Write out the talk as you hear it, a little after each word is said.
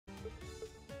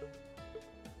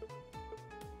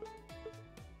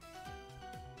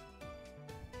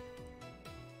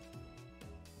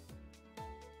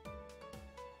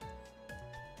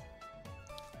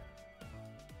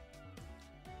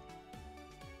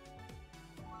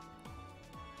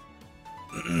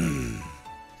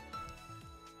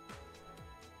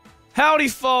Howdy,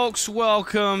 folks.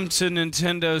 Welcome to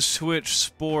Nintendo Switch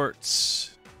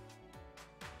Sports.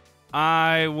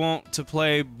 I want to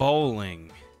play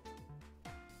bowling.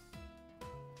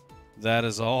 That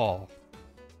is all.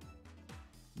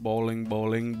 Bowling,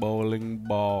 bowling, bowling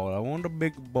ball. I want the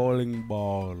big bowling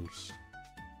balls.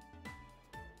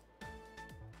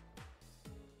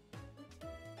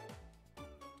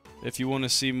 If you want to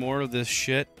see more of this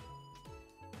shit,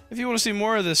 if you want to see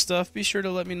more of this stuff, be sure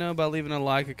to let me know by leaving a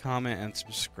like, a comment, and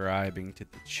subscribing to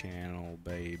the channel,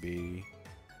 baby.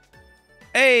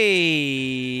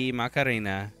 Hey,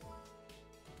 Macarena.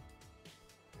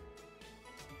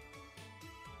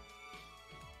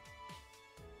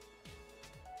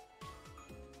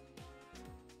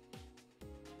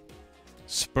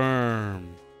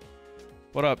 Sperm.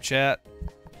 What up, chat?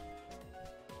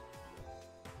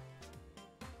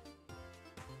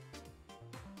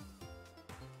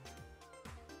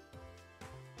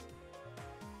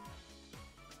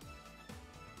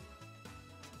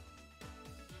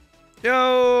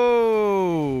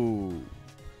 Yo!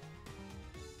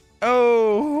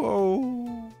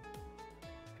 Oh!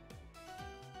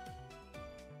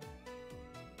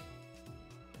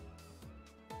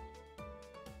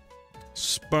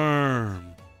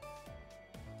 Sperm.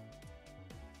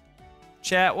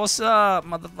 Chat, what's up,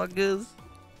 motherfuckers?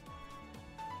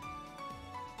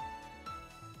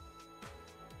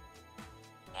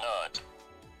 Nut.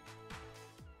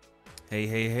 Hey,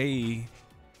 hey, hey.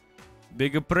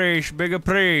 Big appreciation, big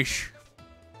appreciation.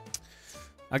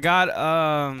 I got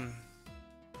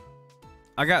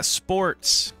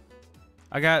sports.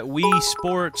 I got Wii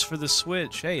Sports for the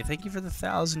Switch. Hey, thank you for the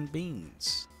 1,000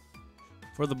 beans.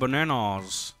 For the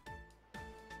bananas.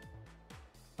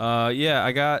 Yeah,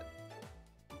 I got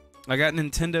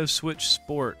Nintendo Switch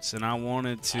Sports, and I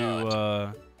wanted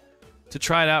to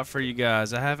try it out for you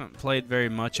guys. I haven't played very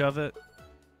much of it.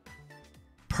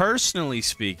 Personally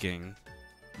speaking,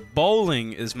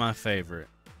 bowling is my favorite.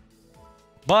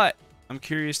 But I'm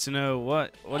curious to know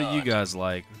what do you guys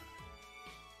like?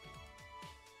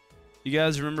 You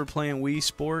guys remember playing Wii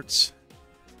Sports?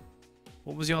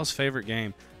 What was y'all's favorite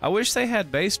game? I wish they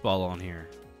had baseball on here.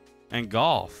 And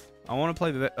golf. I want to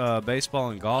play baseball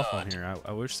and golf on here.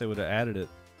 I wish they would have added it.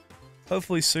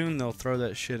 Hopefully soon they'll throw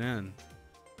that shit in.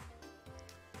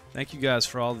 Thank you guys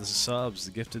for all the subs,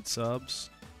 the gifted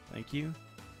subs. Thank you.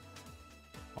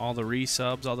 All the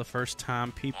resubs, all the first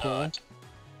time people.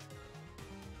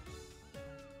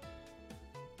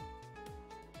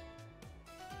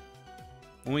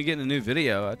 When we get a new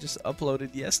video, I just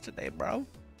uploaded yesterday, bro.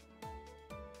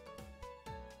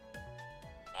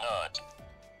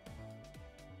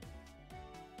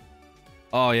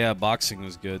 Oh yeah, boxing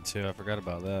was good too. I forgot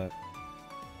about that.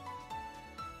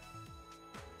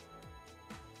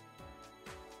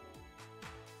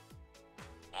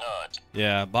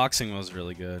 Yeah, boxing was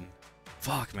really good.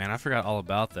 Fuck, man, I forgot all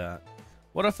about that.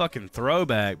 What a fucking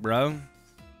throwback, bro.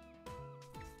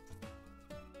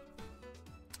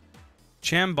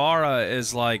 Chambara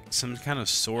is like some kind of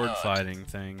sword fighting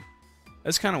thing.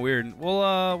 It's kind of weird.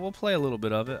 We'll play a little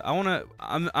bit of it.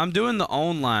 I'm doing the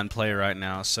online play right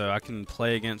now, so I can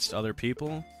play against other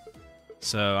people.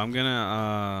 So I'm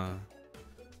gonna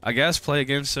I guess play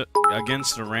against a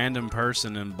random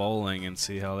person in bowling and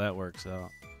see how that works out.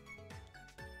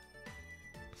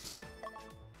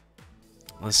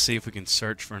 Let's see if we can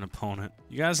search for an opponent.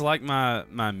 You guys like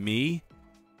my me?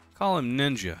 Call him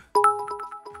Ninja.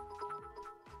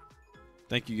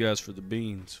 Thank you guys for the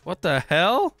beans. What the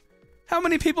hell? How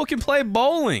many people can play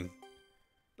bowling?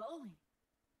 Bowling.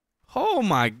 Oh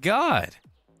my god.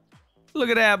 Look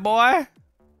at that, boy.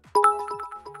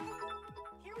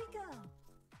 Here we go.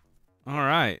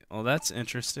 Alright, well that's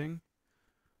interesting.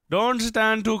 Don't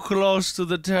stand too close to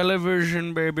the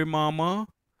television, baby mama.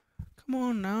 Come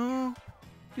on now.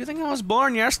 You think I was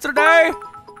born yesterday?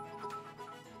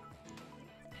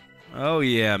 Oh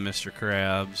yeah, Mr.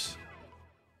 Krabs.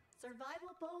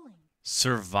 Survival bowling.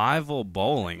 Survival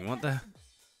bowling? What the?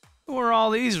 Who are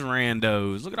all these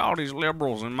randos? Look at all these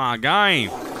liberals in my game.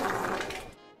 I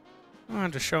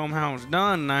have to show them how it's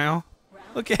done now.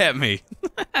 Look at me.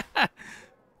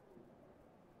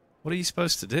 What are you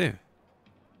supposed to do?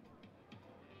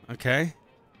 Okay.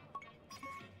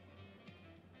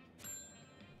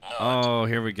 Oh,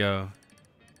 here we go.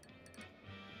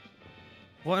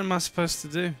 What am I supposed to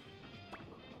do?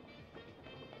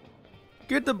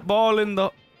 Get the ball in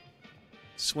the...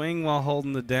 Swing while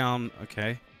holding the down.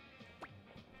 Okay.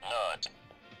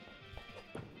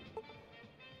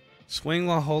 Swing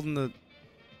while holding the...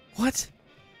 What?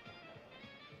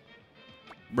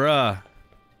 Bruh.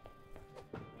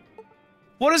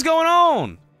 What is going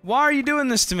on? Why are you doing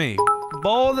this to me?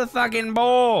 Bowl the fucking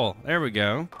ball. There we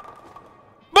go.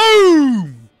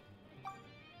 Boom!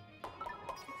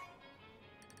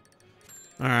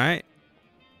 Alright.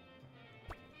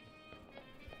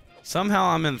 Somehow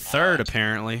I'm in third,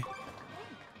 apparently.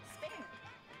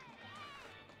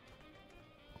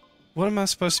 What am I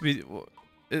supposed to be?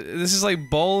 This is like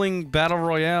bowling battle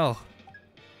royale.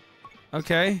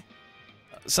 Okay.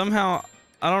 Somehow,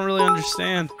 I don't really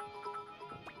understand.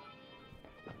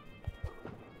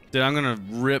 Dude, I'm gonna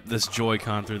rip this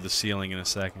Joy-Con through the ceiling in a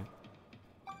second.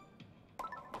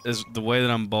 Is the way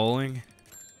that I'm bowling.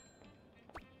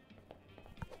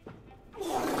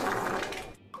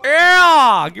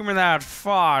 Yeah! Give me that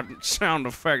fart sound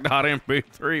effect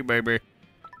 .mp3, baby.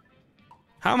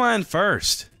 How am I in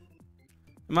first?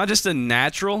 Am I just a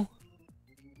natural?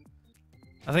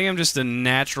 I think I'm just a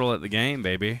natural at the game,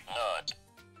 baby. Not.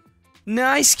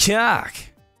 Nice cock.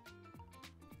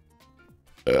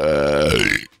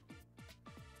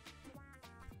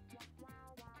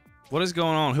 What is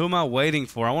going on? Who am I waiting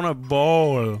for? I want a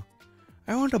bowl.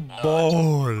 I want a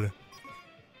bowl.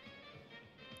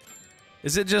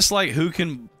 Is it just like who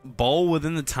can bowl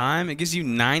within the time? It gives you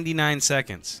 99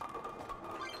 seconds.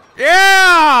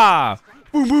 Yeah!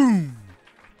 Boom boom.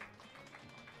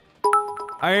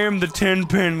 I am the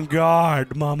 10-pin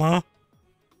guard, mama.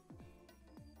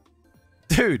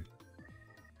 Dude,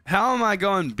 how am I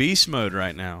going beast mode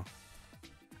right now?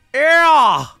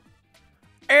 Yeah!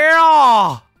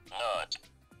 Yeah! Not.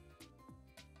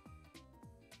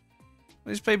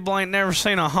 These people ain't never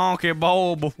seen a honky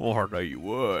bowl before, tell you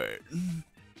what.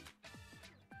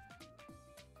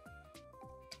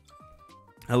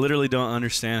 I literally don't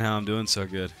understand how I'm doing so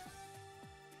good.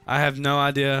 I have no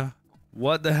idea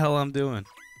what the hell I'm doing.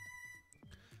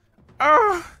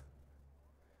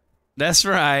 That's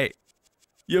right.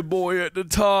 Your boy at the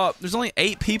top. There's only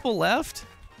 8 people left?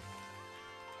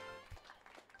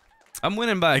 I'm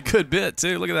winning by a good bit,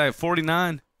 too. Look at that,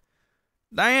 49.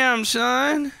 Damn,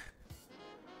 son.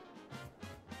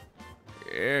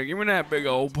 Yeah, give me that big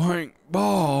old pink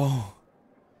ball.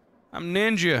 I'm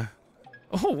ninja.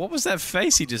 Oh, what was that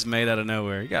face he just made out of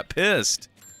nowhere? He got pissed.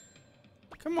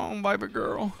 Come on, baby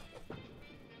girl.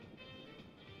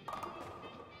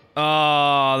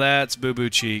 Oh, that's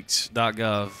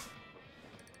booboocheeks.gov.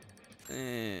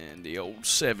 And the old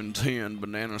 710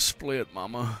 banana split,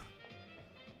 mama.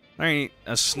 There ain't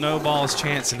a snowball's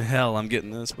chance in hell I'm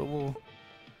getting this, but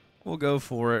we'll go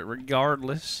for it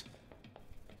regardless.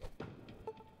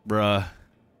 Bruh.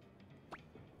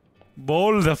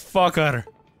 Bowl the fucker.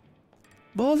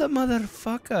 Bowl the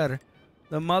motherfucker.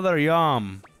 The mother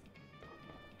yum.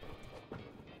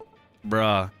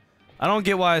 Bruh. I don't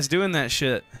get why it's doing that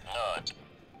shit. Not.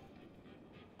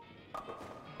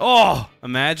 Oh!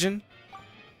 Imagine.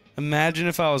 Imagine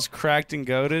if I was cracked and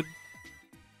goated.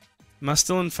 Am I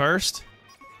still in first?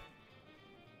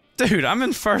 Dude, I'm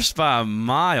in first by a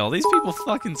mile. These people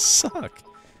fucking suck.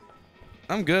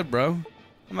 I'm good, bro.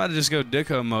 I'm about to just go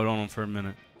Dicko mode on him for a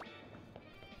minute.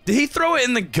 Did he throw it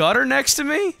in the gutter next to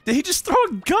me? Did he just throw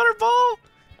a gutter ball?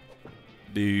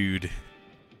 Dude.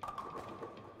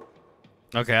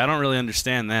 Okay, I don't really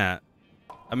understand that.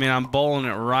 I mean, I'm bowling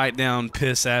it right down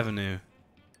Piss Avenue.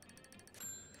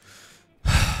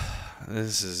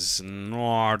 This is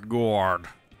not good.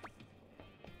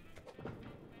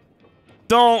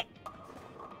 Don't.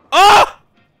 Oh!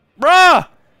 Bruh!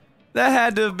 That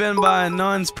had to have been by a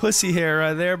nun's pussy hair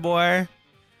right there, boy.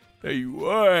 Tell you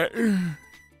what.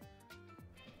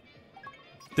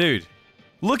 Dude,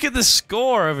 look at the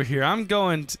score over here. I'm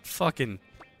going to fucking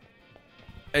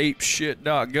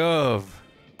apeshit.gov.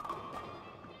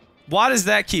 Why does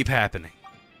that keep happening?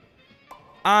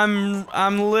 I'm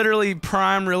literally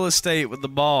prime real estate with the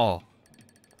ball.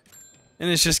 And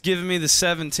it's just giving me the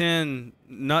 710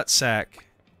 nutsack.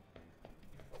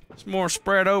 It's more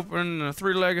spread open than a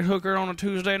 3-legged hooker on a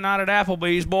Tuesday night at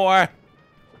Applebee's, boy.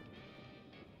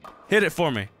 Hit it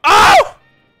for me. Oh!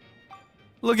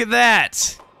 Look at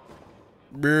that.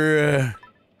 Bruh.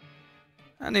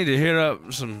 I need to hit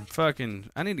up some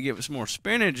fucking... I need to get some more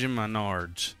spinach in my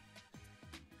nards.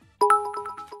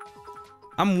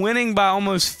 I'm winning by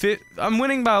almost I'm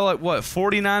winning by like, what,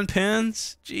 49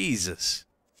 pins? Jesus.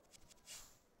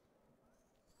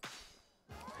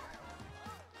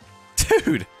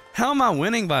 Dude, how am I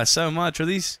winning by so much? Are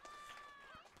these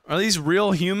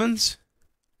real humans?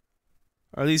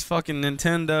 Are these fucking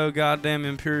Nintendo goddamn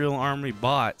Imperial Army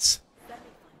bots?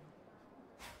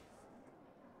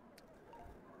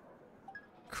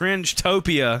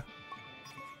 Cringe-topia.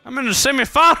 I'm in the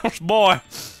semifinals, boy.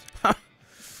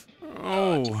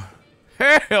 Oh,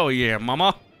 hell yeah,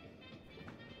 mama.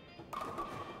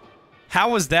 How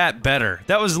was that better?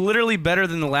 That was literally better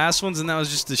than the last ones, and that was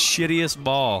just the shittiest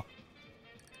ball.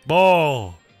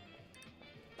 Ball!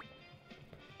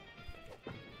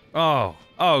 Oh.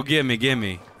 Oh, gimme,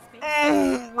 gimme.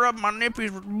 Rub my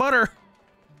nippies with butter.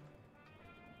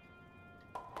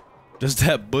 Does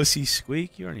that bussy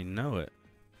squeak? You already know it.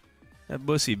 That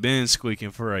bussy been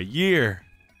squeaking for a year.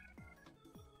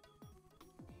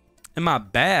 Am I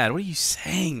bad? What are you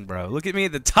saying, bro? Look at me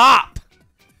at the top.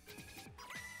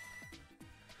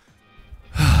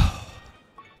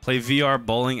 Play VR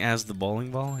bowling as the bowling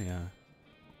ball? Yeah.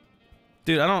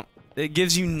 Dude, I don't... It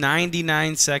gives you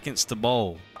 99 seconds to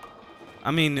bowl. I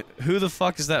mean, who the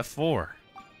fuck is that for?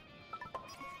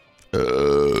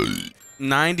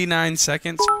 99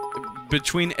 seconds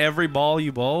between every ball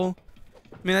you bowl?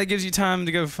 I mean, that gives you time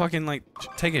to go fucking, like,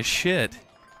 take a shit.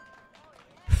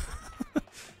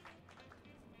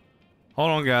 Hold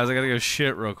on, guys. I gotta go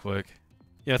shit real quick.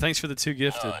 Yeah, thanks for the 2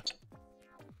 gifted.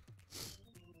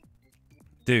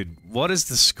 Dude, what is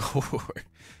the score?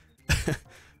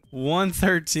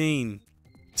 113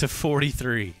 to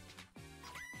 43.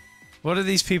 What are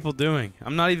these people doing?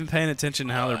 I'm not even paying attention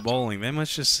to how they're bowling. They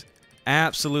must just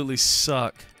absolutely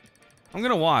suck. I'm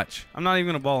gonna watch. I'm not even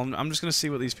gonna bowl. I'm just gonna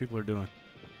see what these people are doing.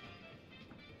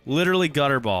 Literally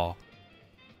gutter ball.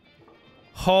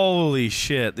 Holy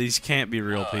shit, these can't be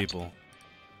real people.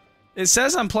 It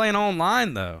says I'm playing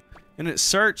online though, and it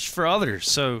searched for others,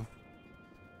 so...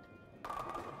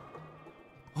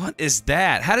 What is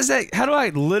that? How do I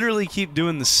literally keep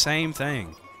doing the same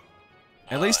thing?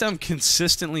 At least I'm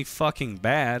consistently fucking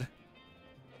bad.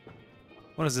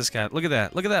 What is this guy? Look at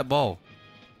that. Look at that ball.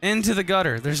 Into the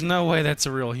gutter. There's no way that's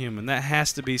a real human. That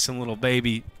has to be some little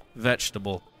baby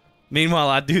vegetable. Meanwhile,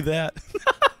 I do that.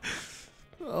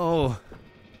 Oh.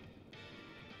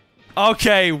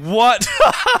 Okay, what?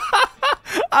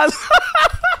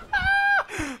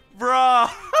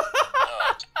 Bruh.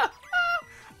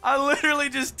 I literally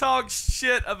just talked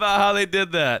shit about how they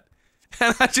did that.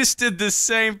 And I just did the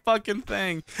same fucking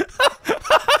thing.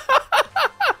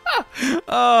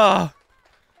 Oh.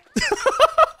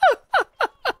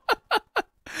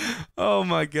 Oh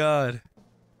my god.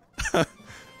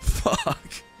 Fuck.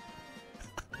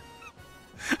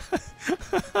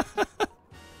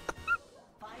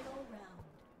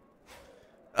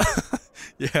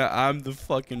 Yeah, I'm the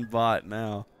fucking bot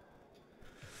now.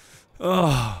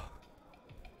 Oh.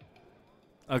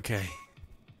 Okay.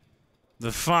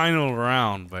 The final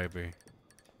round, baby.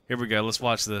 Here we go. Let's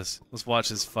watch this. Let's watch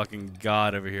this fucking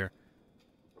god over here.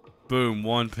 Boom,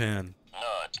 1 pin.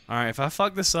 Alright, if I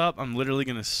fuck this up, I'm literally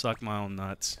gonna suck my own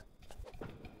nuts.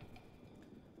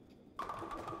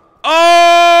 Oh!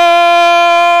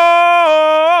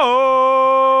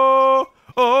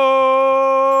 Oh!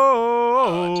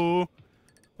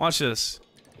 Watch this.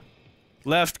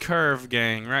 Left curve,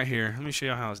 gang, right here. Let me show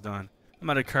you how it's done. I'm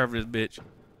about to curve this bitch.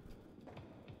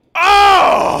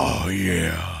 Oh,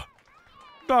 yeah.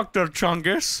 Dr.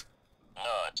 Chungus.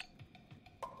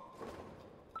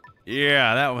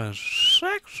 Yeah, that was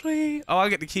sexy. Oh, I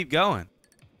get to keep going.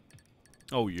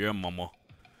 Oh, yeah, mama.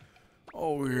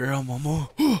 Oh, yeah, mama.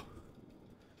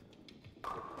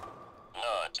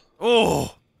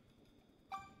 Oh.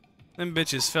 Them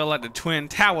bitches fell like the Twin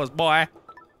Towers, boy.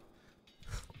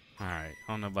 Alright, I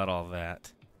don't know about all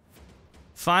that.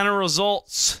 Final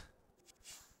results.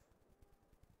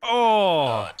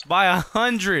 Oh, by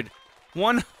 100.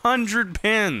 100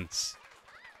 pins.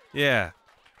 Yeah.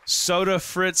 Soda,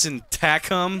 Fritz, and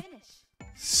Tackham.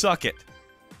 Suck it.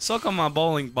 Suck on my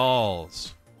bowling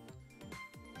balls.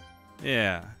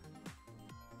 Yeah.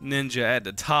 Ninja at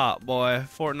the top, boy.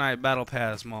 Fortnite Battle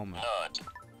Pass moment.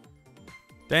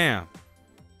 Damn.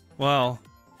 Well,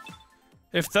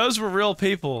 if those were real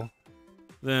people,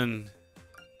 then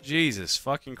Jesus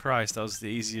fucking Christ, that was the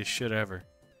easiest shit ever.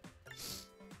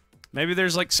 Maybe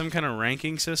there's like some kind of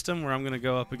ranking system where I'm gonna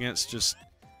go up against just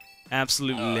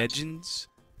absolute legends.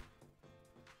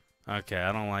 Okay,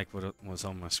 I don't like what's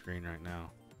on my screen right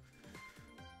now.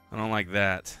 I don't like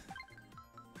that.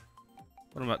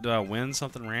 What about, do I win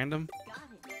something random?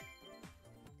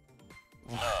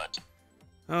 What?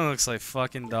 That looks like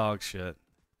fucking dog shit.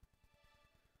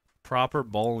 Proper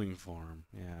bowling form.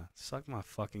 Yeah, suck my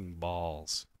fucking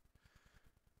balls.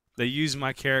 They use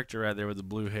my character right there with the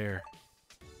blue hair.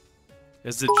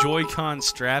 Is the Joy-Con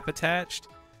strap attached?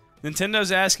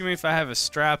 Nintendo's asking me if I have a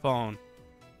strap on.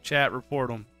 Chat, report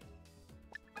them.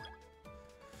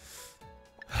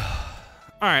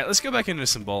 Alright, let's go back into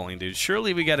some bowling, dude.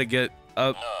 Surely we gotta get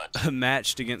up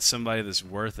matched against somebody that's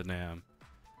worth a damn.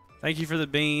 Thank you for the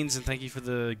beans, and thank you for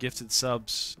the gifted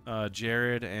subs,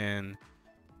 Jared and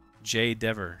Jay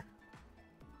Dever.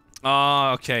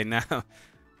 Oh, okay. Now,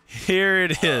 here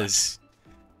it is.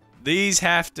 These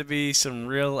have to be some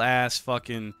real ass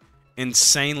fucking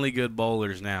insanely good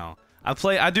bowlers now.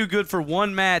 I do good for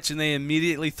one match and they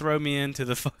immediately throw me into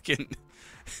the fucking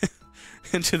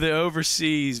into the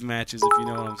overseas matches, if you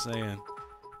know what I'm saying.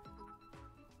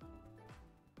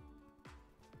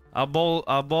 I'll bowl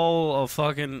a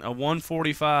fucking a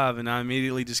 145 and I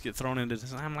immediately just get thrown into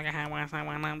this. I'm like, you know what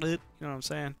I'm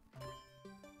saying?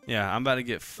 Yeah, I'm about to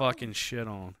get fucking shit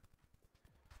on.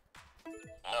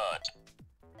 Not.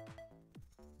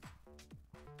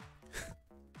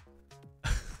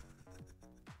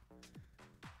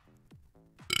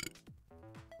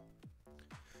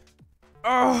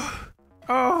 Oh,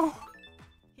 oh,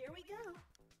 Here we go.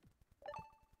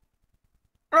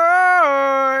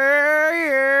 oh, yeah,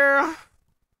 yeah.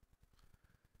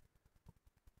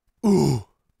 Ooh,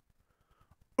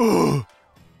 ooh,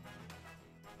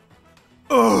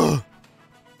 ooh.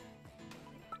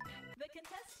 The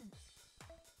contestants.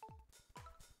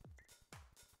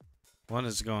 What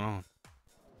is going on?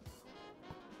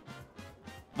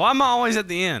 Why am I always at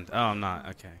the end? Oh, I'm not.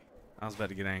 Okay, I was about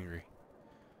to get angry.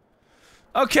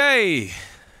 Okay,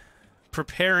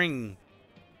 preparing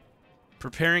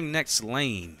next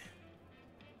lane.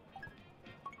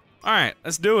 All right,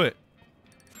 let's do it.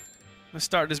 Let's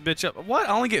start this bitch up. What?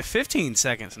 I only get 15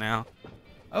 seconds now.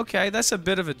 Okay, that's a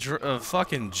bit of a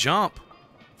fucking jump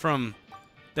from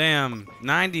damn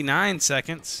 99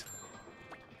 seconds.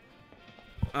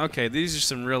 Okay, these are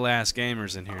some real ass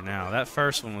gamers in here now. That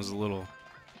first one was a little.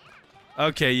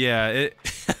 Okay, yeah. It.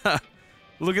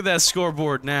 Look at that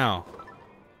scoreboard now.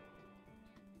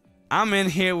 I'm in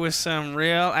here with some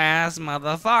real ass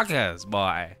motherfuckers,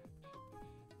 boy.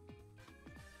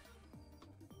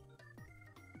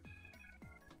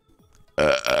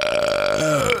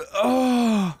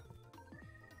 Oh.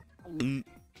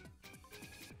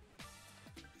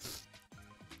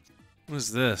 What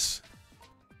is this?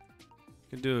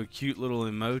 Can do a cute little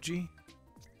emoji.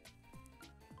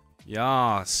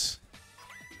 Yas.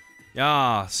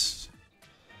 Yas.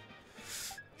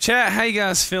 Chat, how you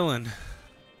guys feeling?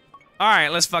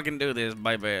 Alright, let's fucking do this,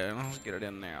 baby. Let's get it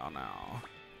in there now.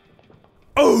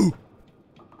 Oh!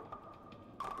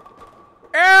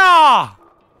 Yeah!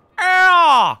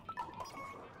 Yeah!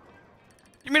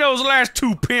 Give me those last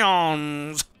 2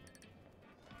 peons.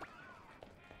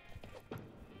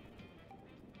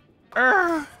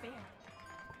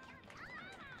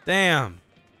 Damn.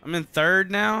 I'm in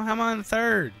third now? How am I in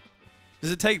third?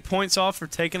 Does it take points off for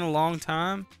taking a long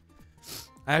time?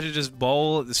 I have to just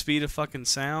bowl at the speed of fucking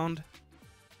sound?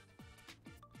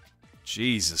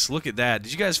 Jesus, look at that.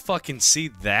 Did you guys fucking see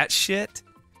that shit?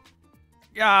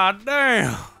 God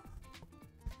damn.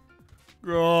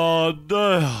 God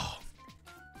damn.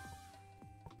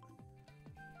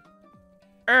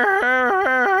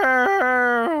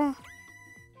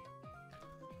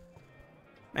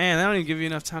 Man, they don't even give you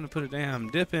enough time to put a damn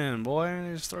dip in, boy.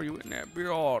 They just throw you in that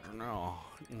beer water now.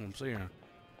 You know what I'm saying?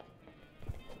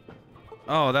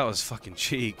 Oh, that was fucking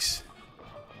cheeks.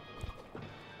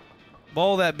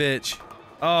 Bowl that bitch.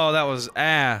 Oh, that was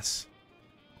ass.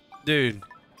 Dude,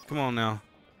 come on now.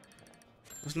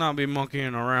 Let's not be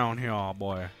monkeying around here, oh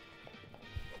boy.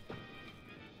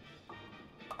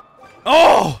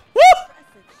 Oh! Woo!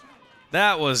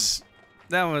 That was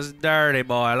dirty,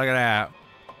 boy. Look at that.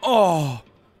 Oh,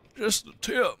 just the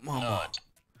tip, mama. Not.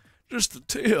 Just the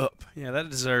tip. Yeah, that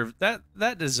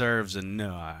deserves a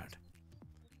nod.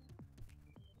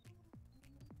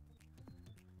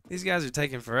 These guys are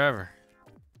taking forever.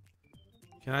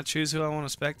 Can I choose who I want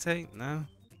to spectate? No?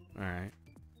 Alright.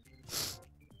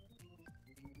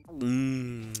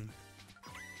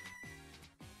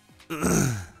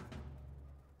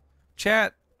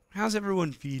 Chat, how's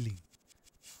everyone feeling?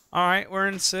 Alright, we're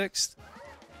in 6th.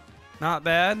 Not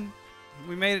bad.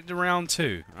 We made it to round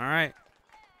 2. Alright.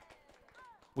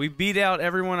 We beat out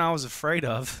everyone I was afraid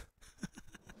of.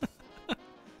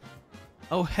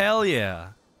 Oh, hell yeah.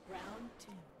 Round 2.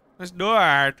 Let's do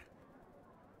it.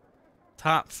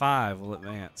 Top 5 will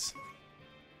advance.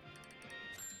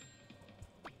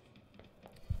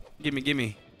 Gimme,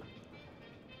 gimme.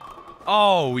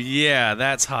 Oh, yeah,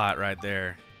 that's hot right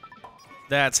there.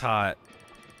 That's hot.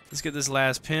 Let's get this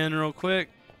last pin real quick.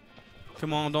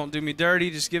 Come on, don't do me dirty.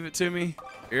 Just give it to me.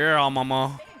 Yeah,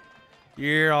 mama.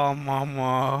 Yeah,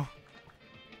 mama.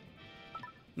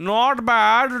 Not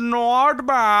bad, not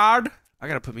bad. I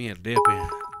gotta put me a dip in.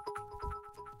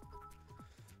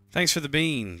 Thanks for the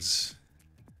beans.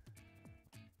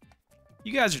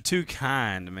 You guys are too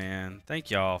kind, man. Thank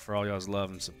y'all for all y'all's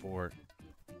love and support.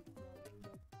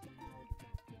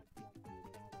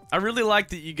 I really like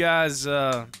that you guys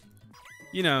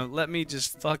you know, let me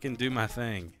just fucking do my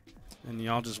thing. And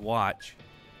y'all just watch.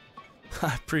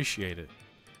 I appreciate it.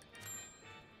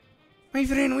 My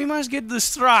friend, we must get the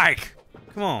strike.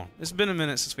 Come on. It's been a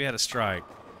minute since we had a strike.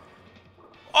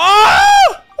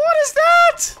 Oh! What is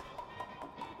that?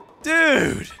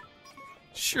 Dude.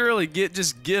 Surely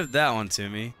just give that one to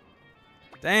me.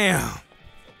 Damn.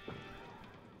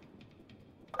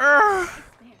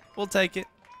 We'll take it.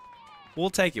 We'll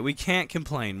take it. We can't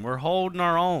complain. We're holding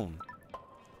our own.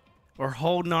 We're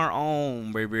holding our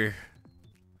own, baby.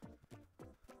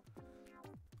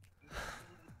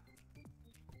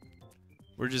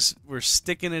 We're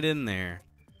sticking it in there.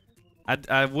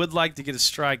 I would like to get a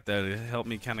strike though to help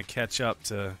me kind of catch up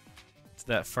to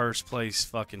that first place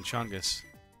fucking chungus.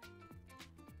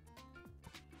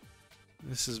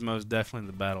 This is most definitely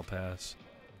the battle pass.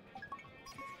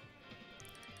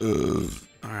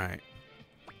 Alright.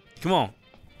 Come on.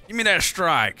 Give me that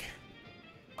strike.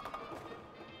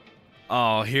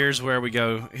 Oh, here's where we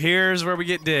go. Here's where we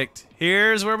get dicked.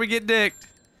 Here's where we get dicked.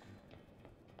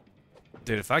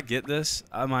 Dude, if I get this,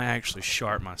 I might actually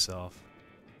shart myself.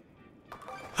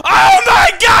 Oh my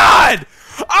god!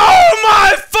 Oh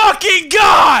my fucking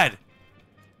god!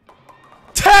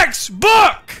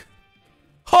 Textbook!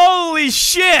 Holy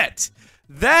shit!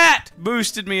 That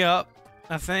boosted me up,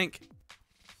 I think.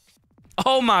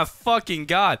 Oh my fucking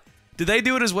god. Did they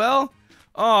do it as well?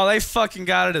 Oh, they fucking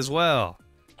got it as well.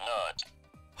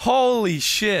 Holy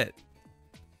shit.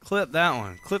 Clip that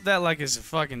one. Clip that like it's a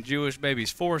fucking Jewish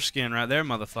baby's foreskin right there,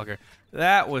 motherfucker.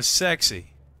 That was sexy.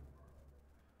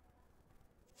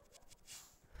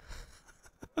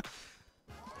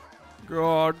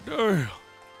 God damn.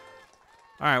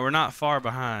 Alright, we're not far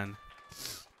behind.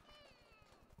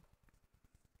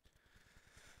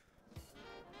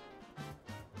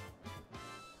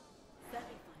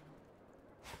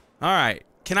 Alright,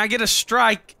 can I get a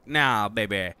strike now,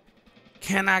 baby?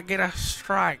 Can I get a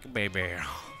strike, baby?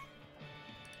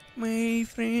 My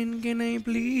friend, can I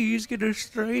please get a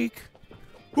strike?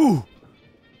 Ooh.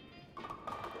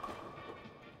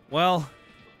 Well,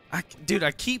 dude,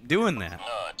 I keep doing that.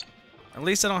 At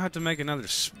least I don't have to make another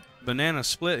banana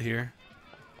split here.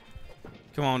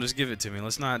 Come on, just give it to me.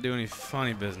 Let's not do any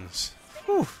funny business.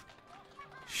 Whew.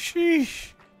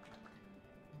 Sheesh.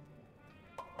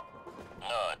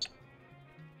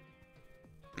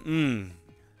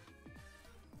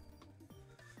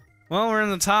 Well, we're in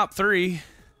the top 3.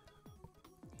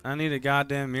 I need a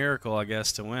goddamn miracle, I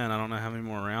guess, to win. I don't know how many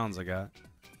more rounds I got.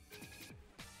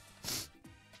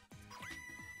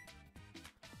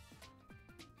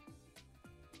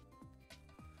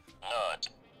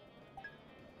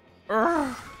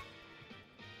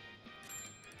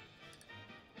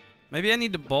 Maybe I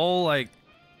need to bowl, like,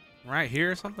 right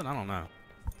here or something? I don't know.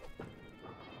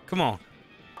 Come on.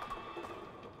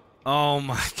 Oh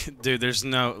my god, dude, there's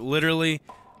no, literally,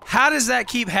 how does that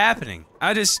keep happening?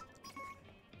 I just,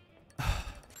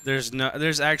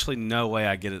 there's actually no way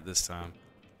I get it this time.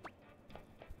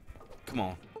 Come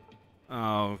on.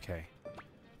 Oh, okay.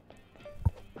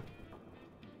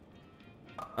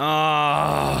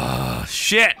 Oh,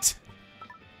 shit!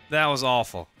 That was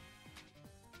awful.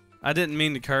 I didn't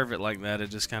mean to curve it like that,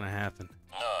 it just kind of happened.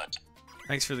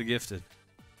 Thanks for the gifted.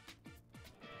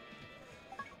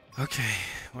 Okay,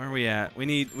 where are we at?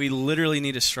 We literally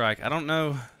need a strike. I don't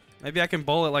know. Maybe I can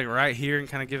bowl it like right here and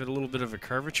kind of give it a little bit of a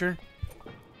curvature.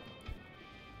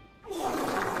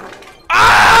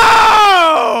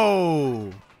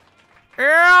 Oh!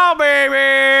 Yeah,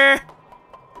 baby!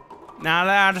 Now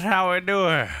that's how we do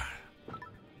it.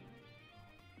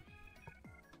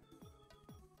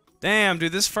 Damn,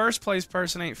 dude, this first place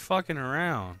person ain't fucking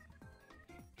around.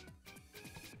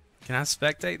 Can I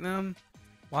spectate them?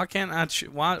 Why can't I?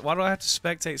 Why do I have to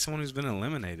spectate someone who's been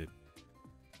eliminated?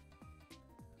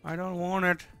 I don't want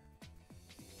it.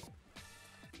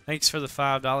 Thanks for the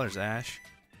 $5, Ash.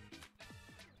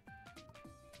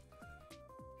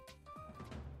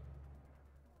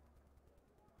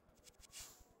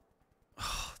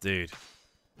 Oh, dude.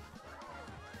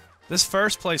 This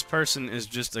first place person is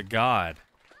just a god.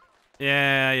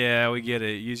 Yeah, we get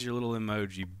it. Use your little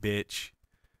emoji, bitch.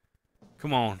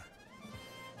 Come on.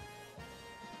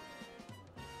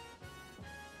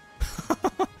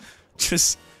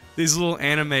 Just these little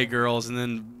anime girls and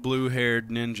then blue-haired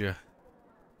ninja.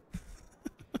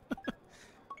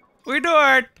 We do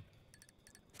it!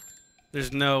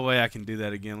 There's no way I can do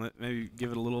that again. Maybe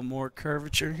give it a little more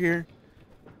curvature here.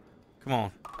 Come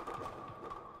on.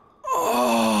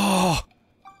 Oh!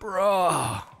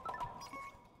 Bruh.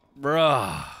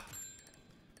 Bruh.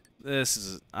 This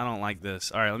is... I don't like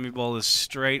this. Alright, let me bowl this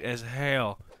straight as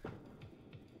hell.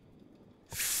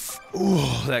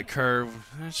 Ooh, that curve.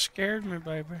 That scared me,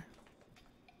 baby.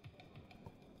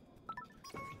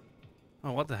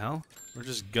 Oh, what the hell? We're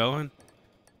just going?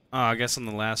 Oh, I guess on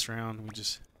the last round, we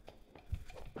just...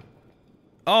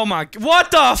 Oh my...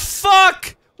 What the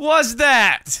fuck was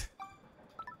that?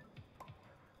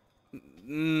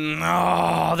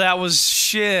 No, that was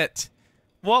shit.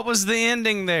 What was the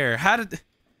ending there? How did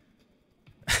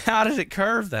it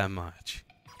curve that much?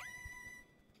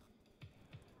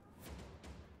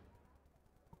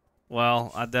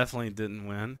 Well, I definitely didn't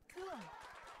win.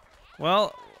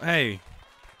 Well, hey,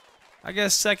 I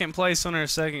guess second place on our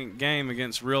second game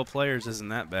against real players isn't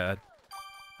that bad.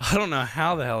 I don't know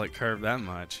how the hell it curved that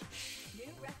much.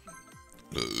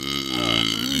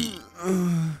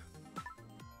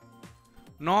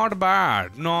 Not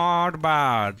bad, not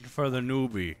bad for the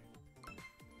newbie.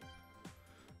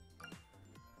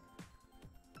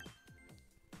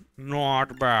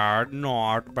 Not bad,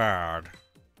 not bad.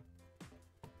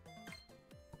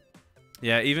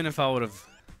 Yeah, even if I would have,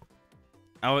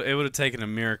 it would have taken a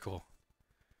miracle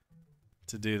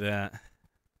to do that.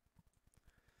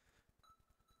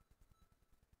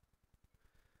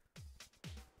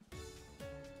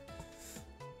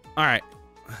 All right,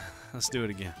 let's do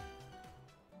it again.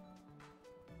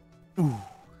 Ooh,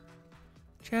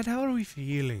 Chad, how are we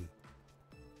feeling?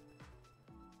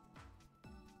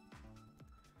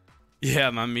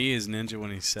 Yeah, my me is Ninja when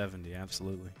he's 70,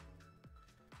 absolutely.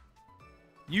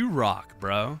 You rock,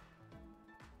 bro.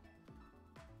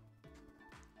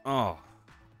 Oh.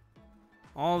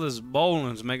 All this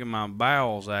bowling's making my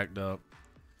bowels act up.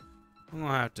 I'm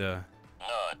gonna have to...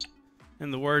 Nut.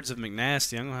 In the words of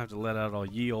McNasty, I'm gonna have to let out a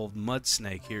ye old mud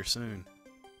snake here soon.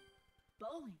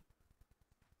 Bowling.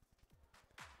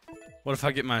 What if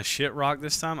I get my shit rocked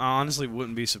this time? I honestly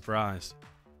wouldn't be surprised.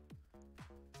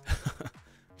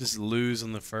 Just lose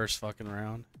on the first fucking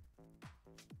round.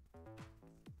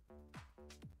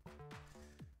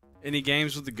 Any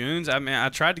games with the goons? I mean, I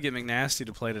tried to get McNasty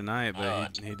to play tonight,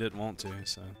 but he didn't want to,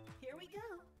 so. Here we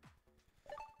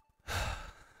go.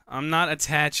 I'm not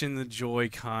attaching the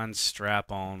Joy-Con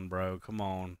strap on, bro. Come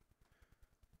on.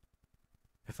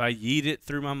 If I yeet it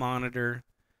through my monitor,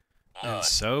 then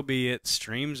so be it.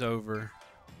 Stream's over.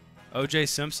 OJ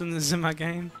Simpson is in my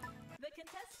game? The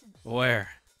contestant. Where?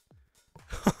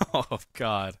 Oh,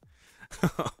 God.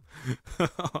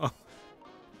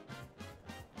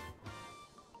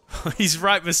 He's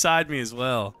right beside me as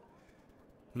well.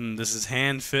 Does his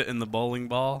hand fit in the bowling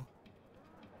ball?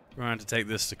 We're going to have to take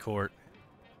this to court.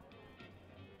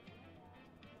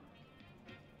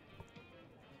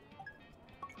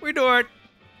 We do it!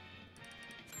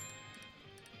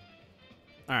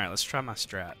 Alright, let's try my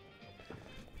strat.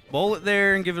 Bowl it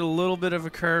there and give it a little bit of a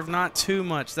curve. Not too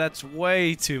much. That's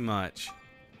way too much.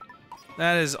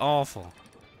 That is awful.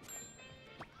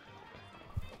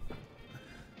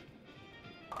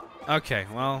 Okay,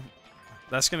 well,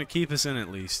 that's gonna keep us in at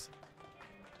least.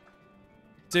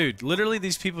 Dude, literally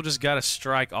these people just got a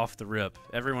strike off the rip.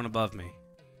 Everyone above me.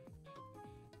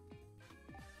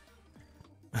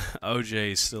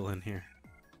 OJ is still in here.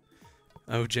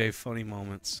 OJ funny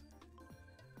moments.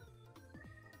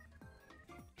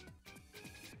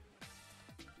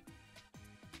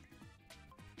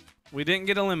 We didn't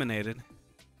get eliminated.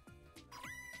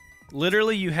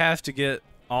 Literally, you have to get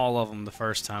all of them the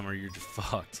first time or you're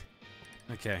fucked.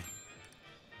 Okay.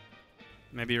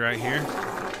 Maybe right here.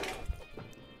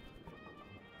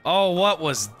 Oh, what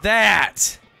was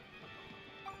that?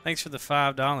 Thanks for the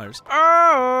 $5.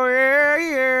 Oh, yeah,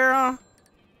 yeah.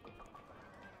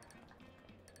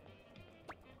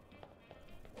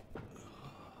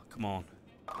 Come on.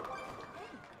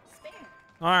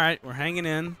 Alright, we're hanging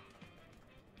in.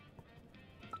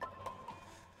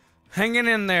 Hanging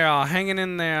in there, hanging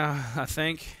in there, I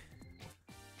think.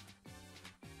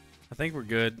 I think we're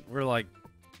good. We're like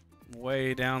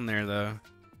way down there though.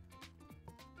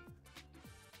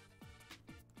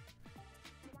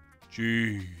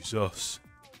 Jesus.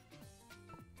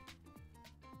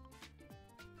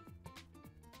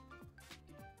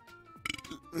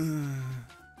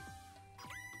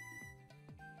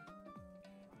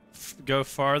 Go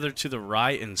farther to the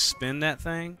right and spin that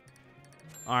thing?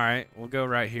 Alright, we'll go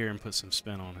right here and put some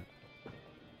spin on it.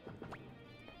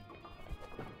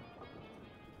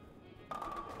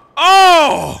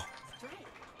 Oh!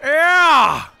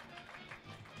 Yeah!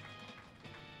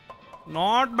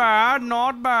 Not bad,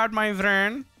 my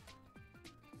friend.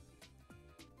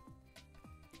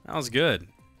 That was good.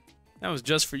 That was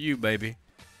just for you, baby.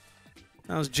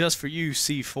 That was just for you,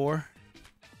 C4.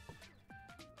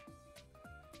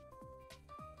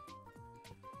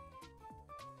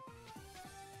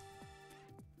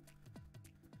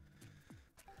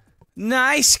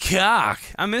 Nice cock.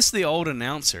 I miss the old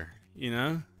announcer, you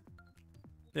know?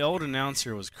 The old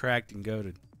announcer was cracked and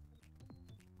goated.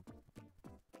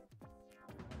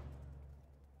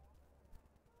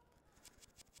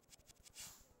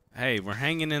 Hey, we're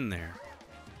hanging in there.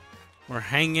 We're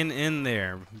hanging in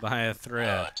there by a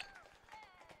thread.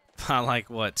 By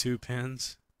like, what, 2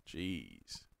 pins?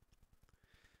 Jeez.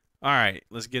 Alright,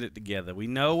 let's get it together. We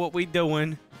know what we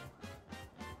doing.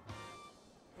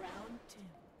 Round 2.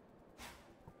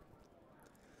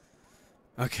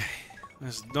 Okay.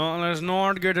 Let's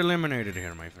not get eliminated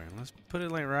here, my friend. Let's put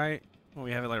it like right. Well,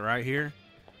 we have it like right here.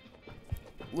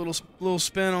 Little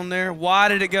spin on there. Why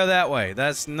did it go that way?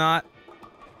 That's not...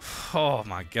 Oh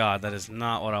my god, that is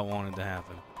not what I wanted to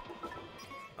happen.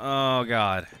 Oh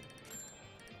god.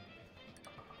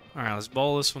 Alright, let's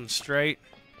bowl this one straight.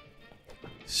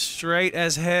 Straight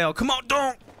as hell. Come on,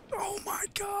 don't! Oh my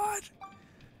god.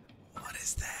 What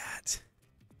is that?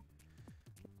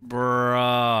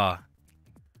 Bruh.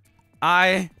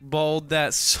 I bowled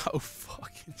that so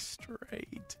fucking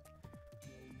straight.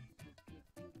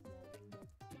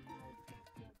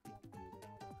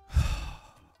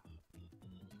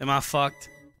 Am I fucked?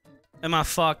 Am I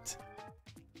fucked?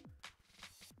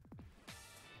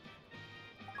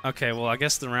 Okay, well, I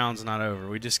guess the round's not over.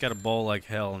 We just gotta bowl like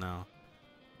hell now.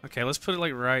 Okay, let's put it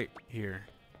like right here.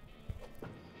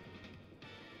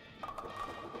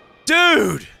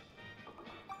 Dude!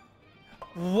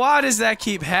 Why does that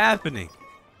keep happening?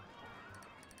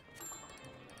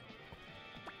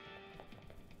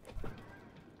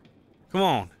 Come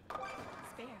on.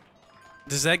 Spare.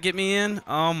 Does that get me in?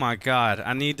 Oh my god.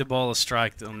 I need to bowl a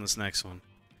strike on this next one.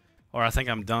 Or I think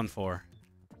I'm done for.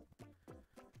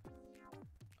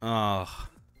 Oh.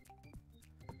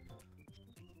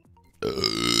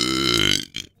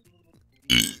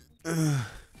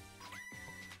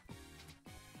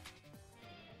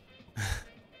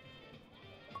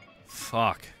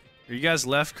 Fuck. Are you guys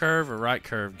left curve or right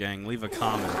curve, gang? Leave a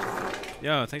comment.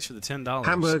 Yo, thanks for the $10.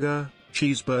 Hamburger,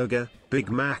 cheeseburger,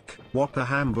 Big Mac, Whopper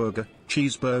hamburger,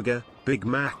 cheeseburger, Big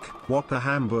Mac, Whopper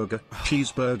hamburger,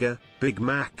 cheeseburger, Big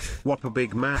Mac, Whopper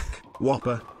Big Mac,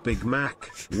 Whopper, Big Mac,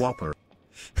 Whopper.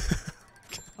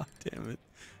 God damn it.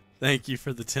 Thank you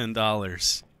for the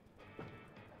 $10.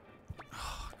 Oh,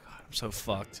 God, I'm so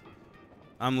fucked.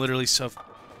 I'm literally so...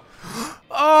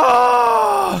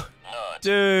 Oh!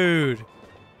 Dude!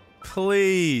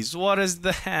 Please, what is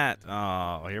that?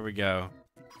 Oh, here we go.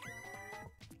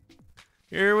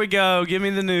 Here we go. Give me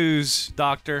the news,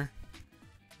 doctor.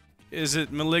 Is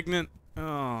it malignant?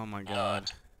 Oh my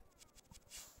god.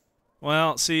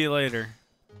 Well, see you later.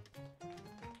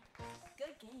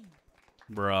 Good game.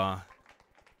 Bruh.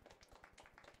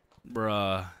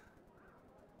 Bruh.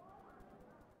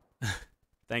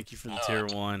 Thank you for the tier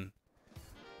 1.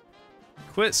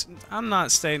 Quit. I'm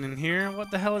not staying in here.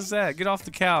 What the hell is that? Get off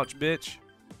the couch, bitch.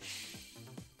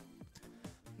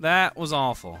 That was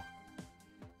awful.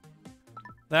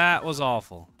 That was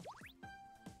awful.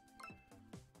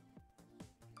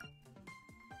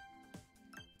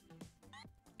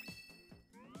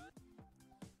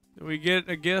 Did we get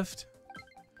a gift?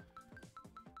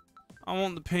 I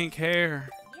want the pink hair.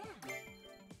 Yeah.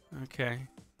 Okay.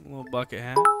 A little bucket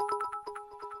hat.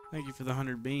 Thank you for the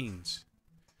 100 beans.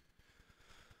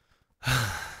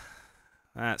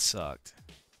 That sucked.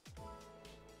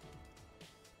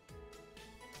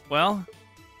 Well,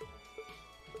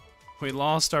 we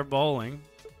lost our bowling.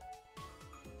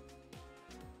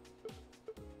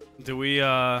 Do we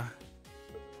want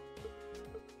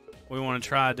to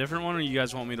try a different one, or you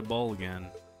guys want me to bowl again?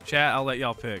 Chat, I'll let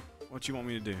y'all pick. What you want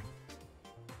me to do?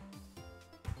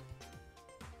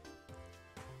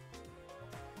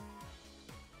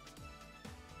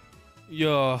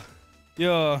 Yeah.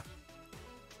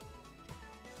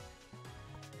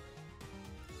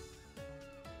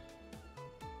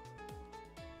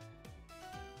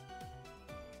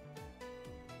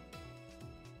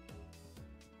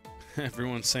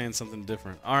 Everyone's saying something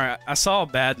different. Alright, I saw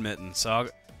badminton, so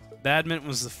badminton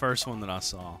was the first one that I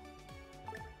saw.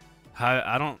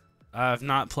 I've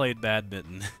not played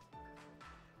badminton.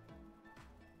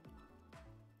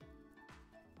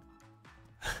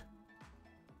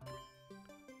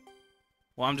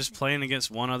 Well, I'm just playing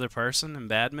against one other person in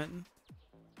badminton?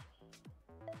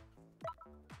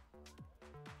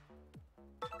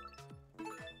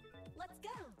 Let's go.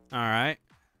 Alright.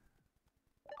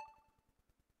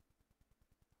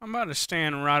 I'm about to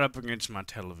stand right up against my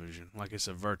television like it's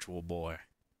a virtual boy.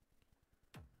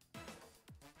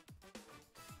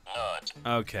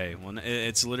 Okay, well,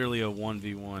 it's literally a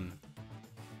 1v1.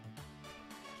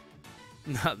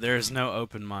 No, there's no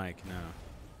open mic, no.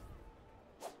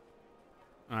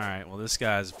 Alright, well this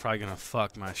guy's probably gonna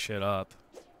fuck my shit up.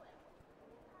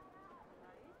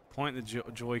 Point the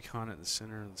Joy-Con at the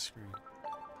center of the screen.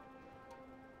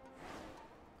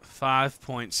 5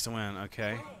 points to win,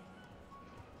 okay.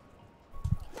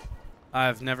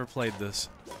 I've never played this.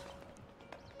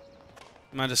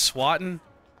 Am I just swatting?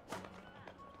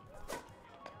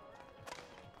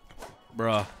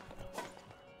 Bruh.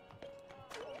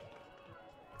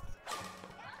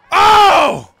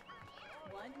 Oh!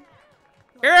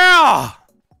 Yeah!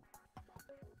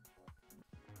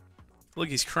 Look,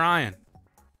 he's crying.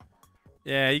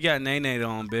 Yeah, you got nay-nay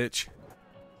on, bitch.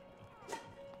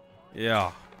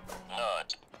 Yeah.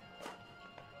 Nut.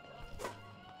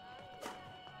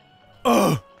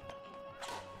 Oh!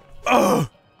 Oh!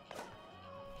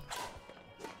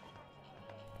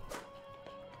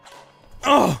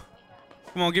 Oh!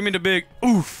 Come on, give me the big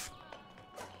oof.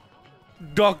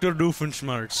 Dr.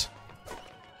 Doofenshmirtz.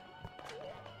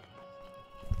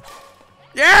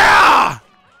 Yeah!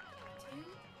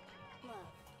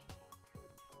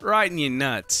 Right in your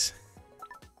nuts.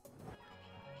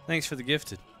 Thanks for the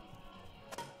gifted.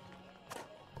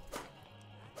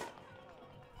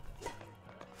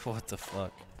 What the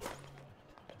fuck?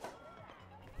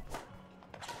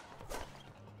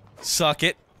 Suck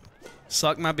it.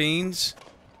 Suck my beans.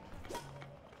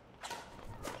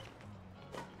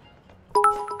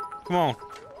 Come on.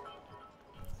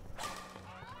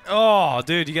 Oh,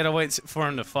 dude, you gotta wait for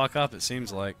him to fuck up, it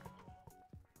seems like.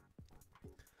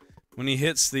 When he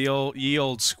hits the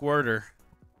old squirter.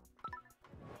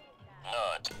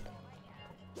 Nut.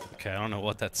 Okay, I don't know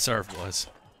what that serve was.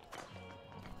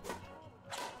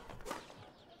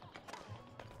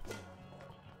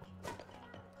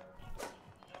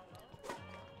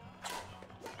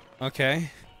 Okay.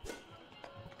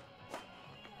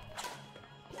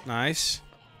 Nice.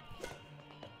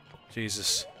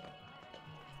 Jesus.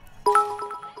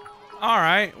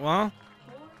 Alright, well.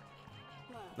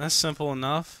 That's simple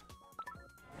enough.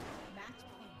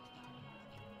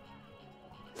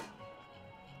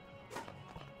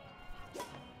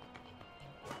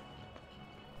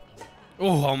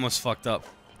 Oh, almost fucked up.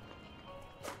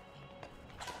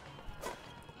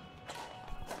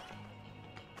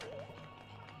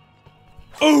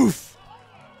 Oof!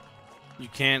 You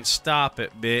can't stop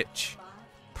it, bitch.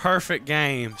 Perfect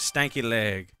game, stanky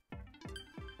leg.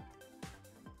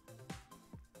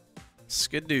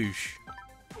 Skadoosh.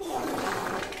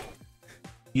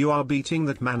 You are beating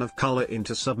that man of color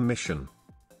into submission.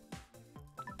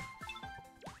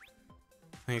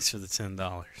 Thanks for the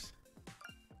 $10.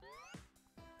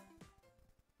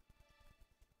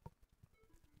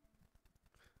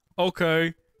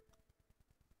 Okay.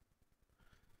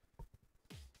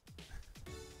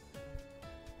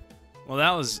 Well,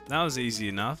 that was easy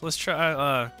enough. Let's try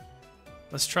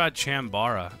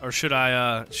Chambara, or should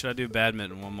I do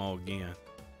badminton one more again?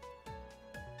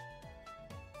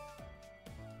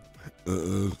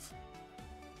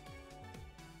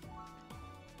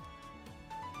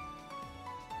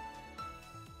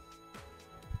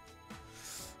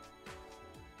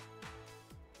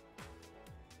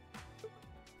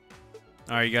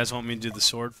 Alright, you guys want me to do the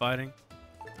sword fighting?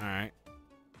 Alright.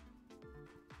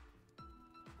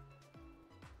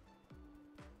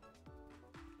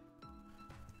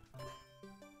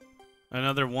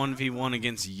 Another 1v1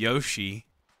 against Yoshi.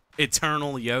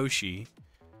 Eternal Yoshi.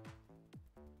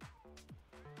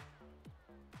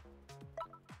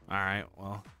 Alright,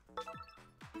 well.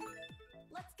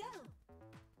 Let's go.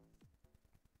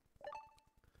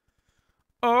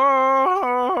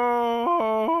 Oh!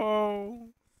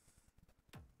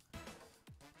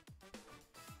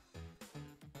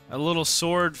 A little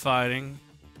sword fighting.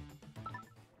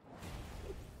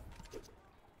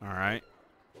 Alright.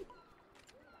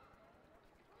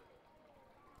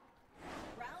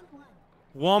 Round one.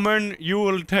 Woman, you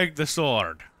will take the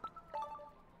sword.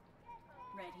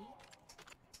 Ready?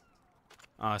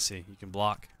 Ah, I see. You can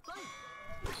block. Fight.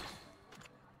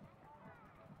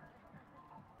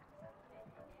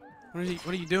 What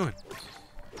are you doing?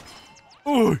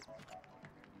 Ooh!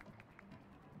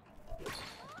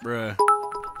 Bruh.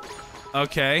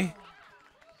 Okay.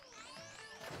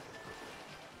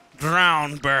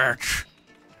 Drown, bitch.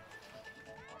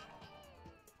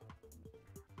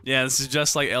 Yeah, this is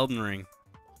just like Elden Ring.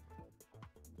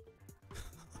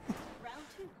 Round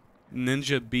two.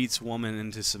 Ninja beats woman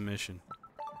into submission.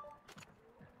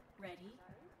 Ready?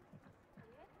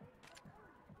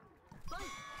 Fight.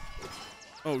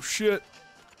 Oh shit.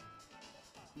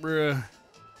 Bruh.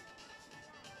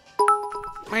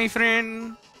 My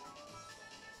friend.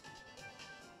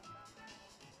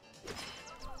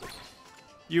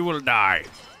 You will die.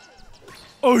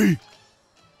 Oi!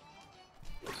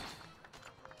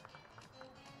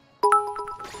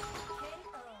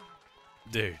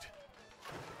 Dude.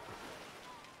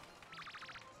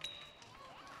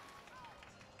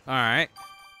 Alright.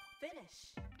 Finish.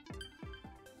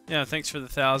 Yeah, thanks for the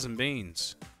 1,000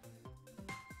 beans.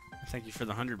 Thank you for the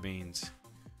 100 beans.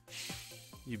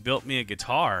 You built me a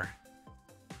guitar.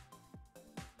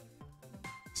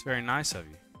 It's very nice of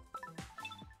you.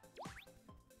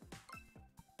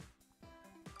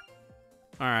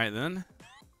 Alright then.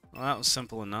 Well, that was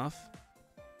simple enough.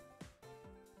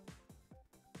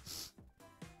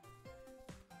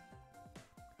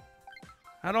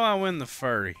 How do I win the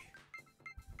furry?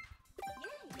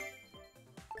 Yay.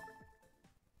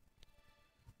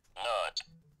 Not.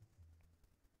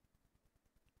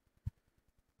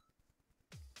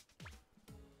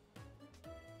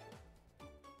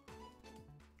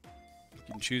 You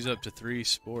can choose up to 3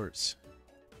 sports.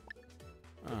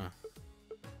 Huh.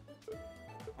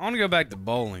 I want to go back to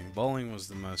bowling. Bowling was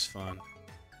the most fun.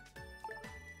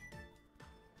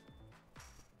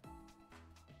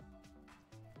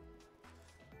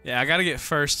 Yeah, I gotta get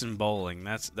first in bowling.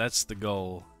 That's the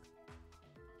goal.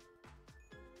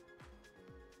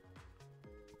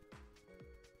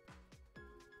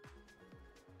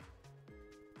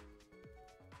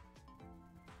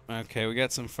 Okay, we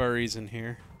got some furries in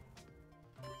here.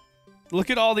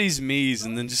 Look at all these me's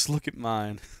and then just look at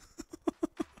mine.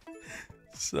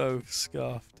 So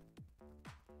scuffed.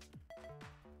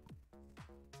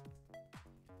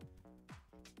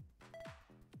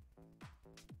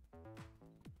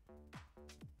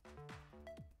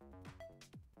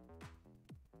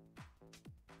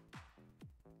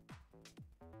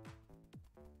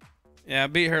 Yeah, I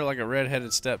beat her like a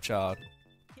redheaded stepchild.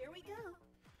 Here we go.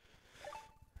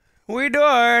 We do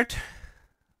it!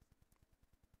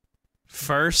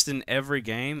 First in every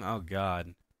game? Oh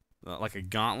god. Like a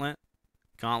gauntlet?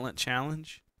 Gauntlet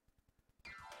challenge?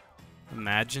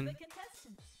 Imagine. The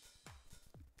contestants.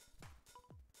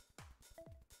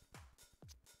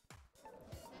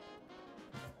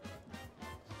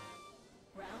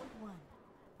 Round 1.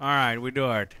 Alright, we do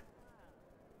it.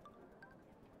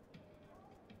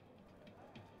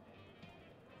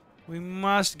 We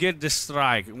must get the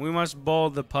strike. We must bowl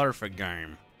the perfect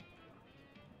game.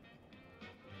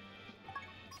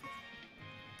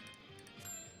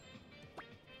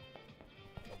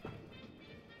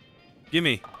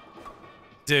 Gimme.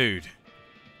 Dude.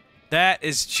 That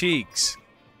is cheeks.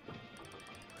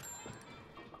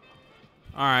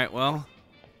 Alright, well.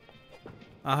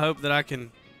 I hope that I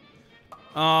can...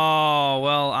 Oh,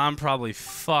 well, I'm probably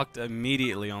fucked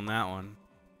immediately on that one.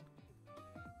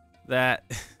 That...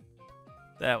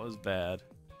 that was bad.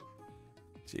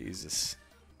 Jesus.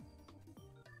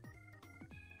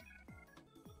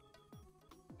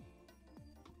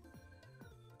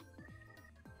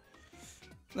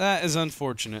 That is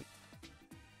unfortunate.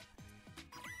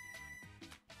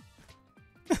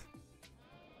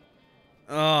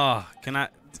 Oh, can I...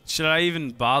 Should I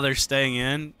even bother staying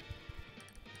in?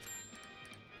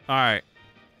 Alright.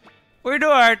 We do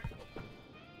it!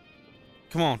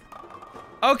 Come on.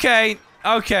 Okay,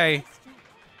 okay.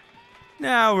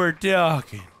 Now we're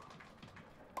talking.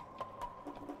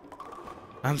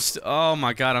 Oh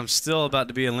my god, I'm still about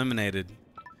to be eliminated.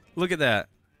 Look at that.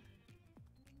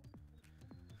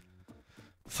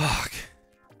 Fuck.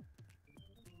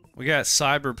 We got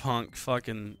cyberpunk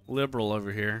fucking liberal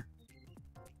over here.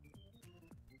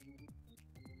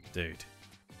 Dude.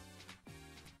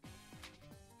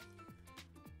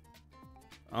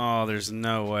 Oh, there's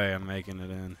no way I'm making it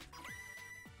in.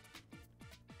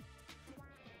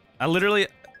 I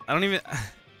don't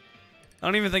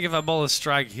even think if I bowl a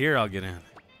strike here I'll get in.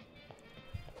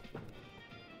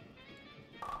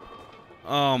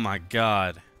 Oh my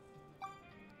god.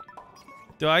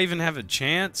 Do I even have a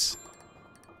chance?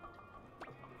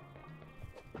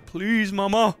 Please,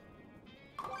 mama.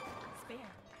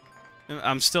 Spare.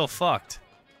 I'm still fucked.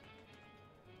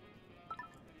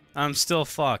 I'm still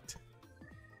fucked.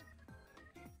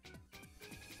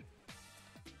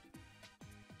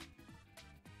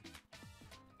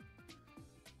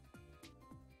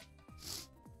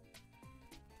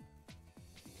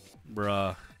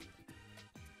 Bruh.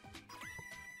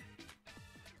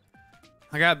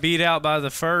 I got beat out by the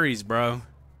furries, bro.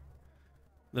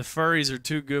 The furries are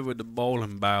too good with the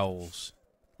bowling bowels.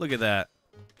 Look at that.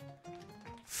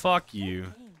 Fuck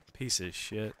you. Piece of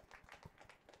shit.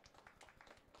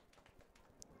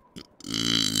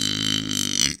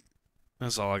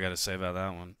 That's all I gotta say about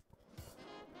that one.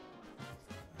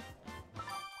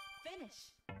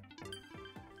 Finish.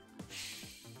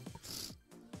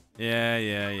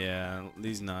 Yeah.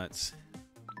 These nuts.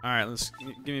 Alright, let's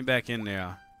get me back in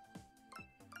there.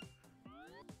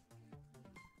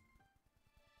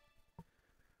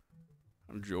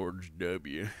 I'm George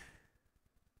W.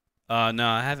 No,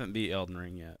 I haven't beat Elden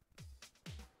Ring yet.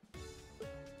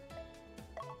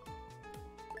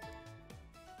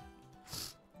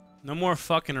 No more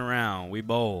fucking around. We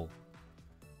bowl.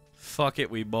 Fuck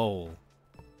it, we bowl.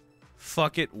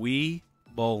 Fuck it, we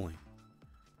bowling.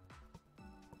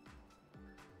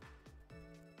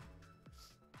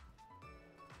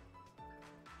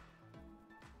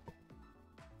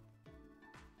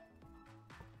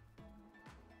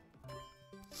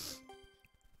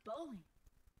 Bowling.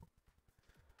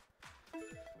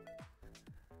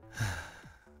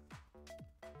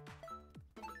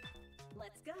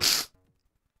 Let's go.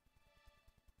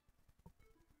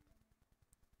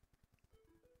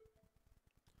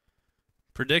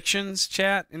 Predictions,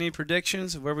 chat? Any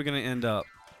predictions of where we're gonna end up?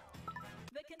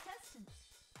 The contestants.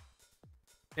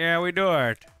 Yeah, we do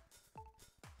it.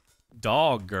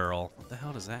 Dog girl. What the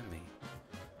hell does that mean?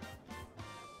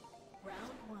 Round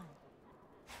 1.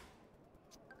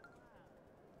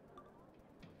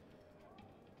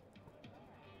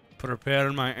 Put her pad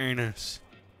in my anus.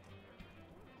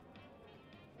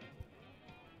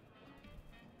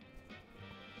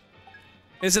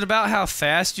 Is it about how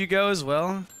fast you go as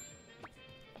well?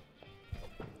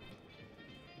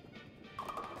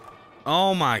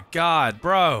 Oh my god,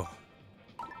 bro.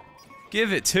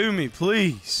 Give it to me,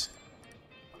 please.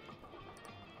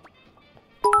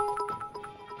 Nice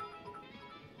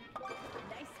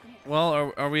man.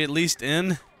 Well, are we at least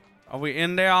in? Are we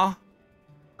in there?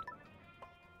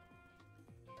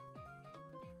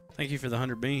 Thank you for the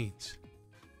 100 beans.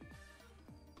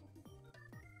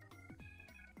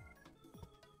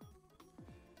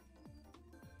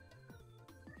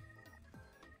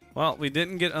 Well, we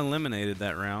didn't get eliminated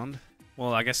that round.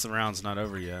 Well, I guess the round's not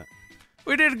over yet.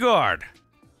 We did good.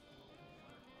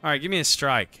 Alright, give me a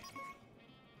strike.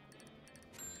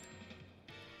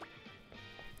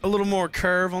 A little more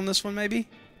curve on this one, maybe?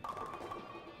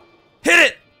 Hit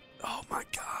it! Oh my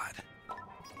god.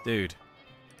 Dude.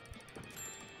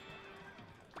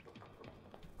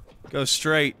 Go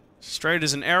straight. Straight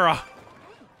as an arrow.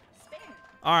 Spare.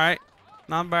 Alright.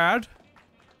 Not bad.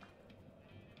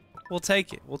 We'll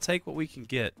take it. We'll take what we can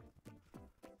get.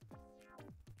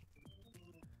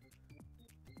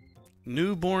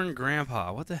 Newborn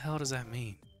grandpa. What the hell does that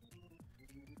mean?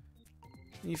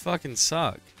 You fucking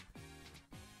suck.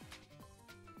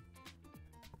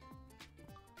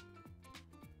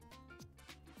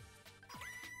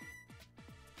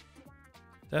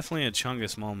 Definitely a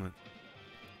Chungus moment.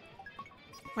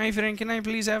 My friend, can I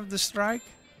please have the strike?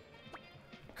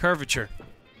 Curvature.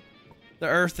 The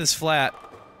earth is flat.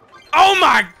 Oh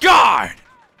my god!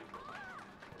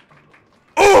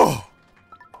 Oh!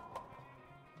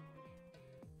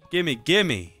 Gimme,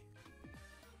 gimme.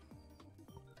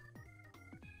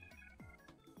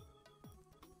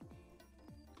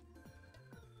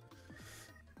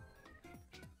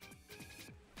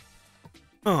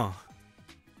 Oh.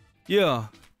 Yeah.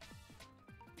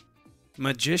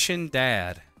 Magician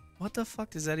dad. What the fuck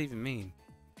does that even mean?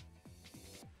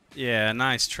 Yeah,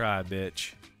 nice try,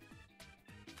 bitch.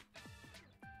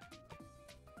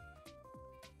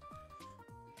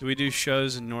 Do we do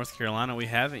shows in North Carolina? We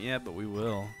haven't yet, but we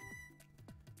will.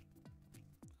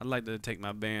 I'd like to take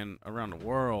my band around the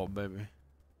world, baby.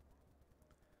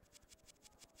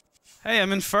 Hey,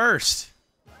 I'm in first.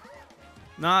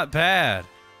 Not bad.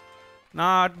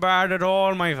 Not bad at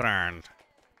all, my friend.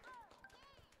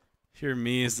 Here,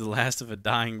 me is the last of a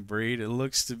dying breed. It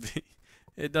looks to be.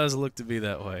 It does look to be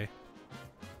that way.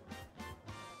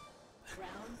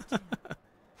 Round 2.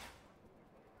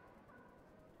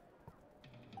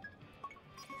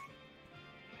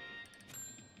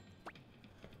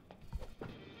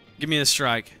 Give me a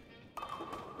strike.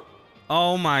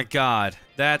 Oh my god.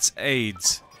 That's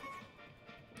AIDS.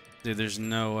 Dude, there's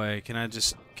no way. Can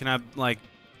I, like...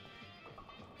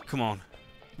 Come on.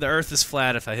 The earth is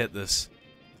flat if I hit this.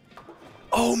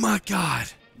 Oh my god.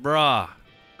 Bruh.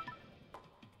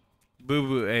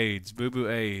 Boo-boo AIDS. Boo-boo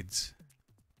AIDS.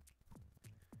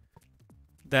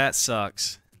 That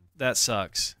sucks. That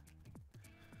sucks.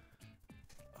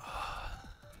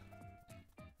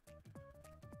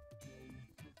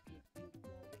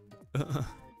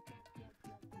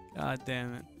 God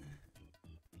damn it.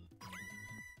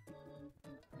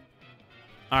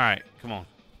 Alright, come on.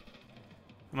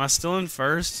 Am I still in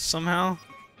first somehow?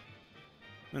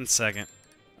 I'm in second.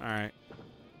 Alright.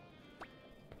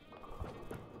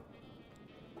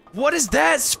 What is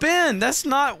that spin? That's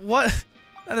not what...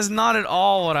 That is not at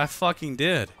all what I fucking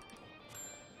did.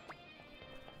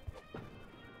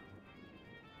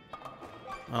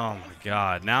 Oh my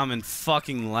god. Now I'm in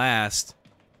fucking last.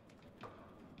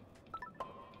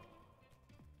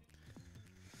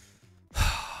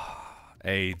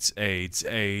 AIDS, AIDS,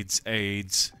 AIDS,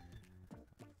 AIDS.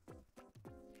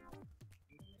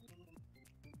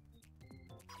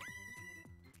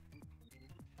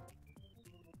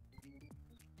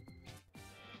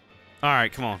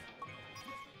 Alright, come on.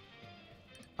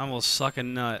 I'm gonna suck a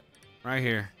nut. Right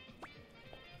here.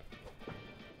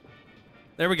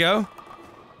 There we go.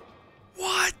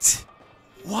 What?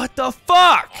 What the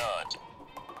fuck? Nut.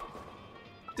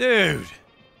 Dude.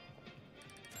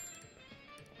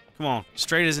 Come on.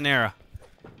 Straight as an arrow.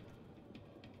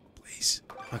 Please.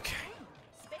 Okay.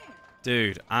 Spare.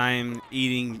 Dude, I'm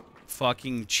eating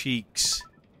fucking cheeks.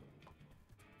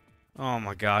 Oh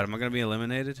my god, am I gonna be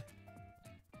eliminated?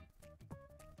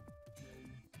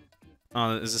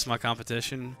 Oh, is this my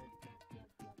competition?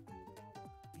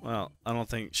 Well, I don't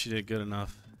think she did good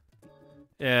enough.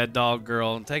 Yeah, dog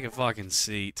girl, take a fucking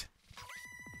seat.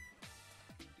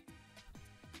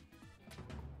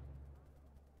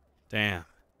 Damn.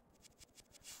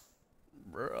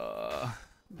 Bruh.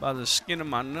 By the skin of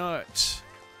my nuts.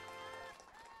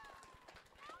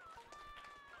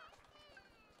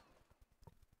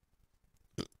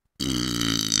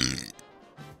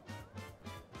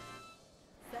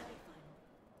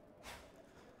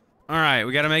 Alright,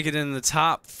 we gotta make it in the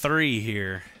top 3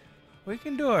 here. We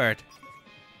can do it.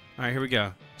 Alright, here we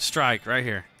go. Strike, right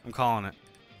here. I'm calling it.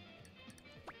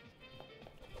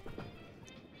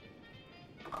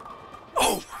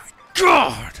 Oh my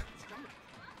god!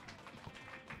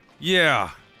 Yeah.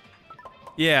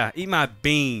 Yeah, eat my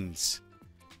beans.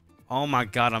 Oh my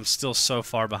god, I'm still so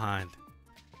far behind.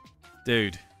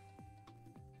 Dude.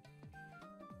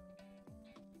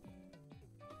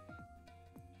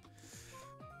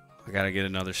 I gotta get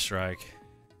another strike.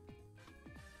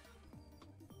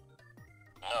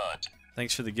 Nut.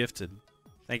 Thanks for the gifted.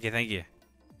 Thank you, thank you.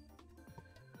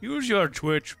 Use your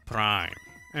Twitch Prime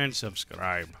and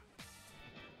subscribe.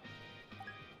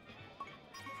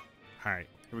 Alright,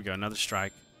 here we go. Another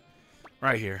strike.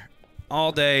 Right here.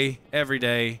 All day, every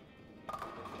day.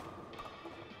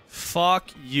 Fuck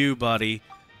you, buddy.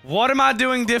 What am I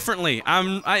doing differently?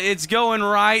 It's going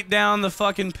right down the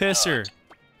fucking pisser. Spare.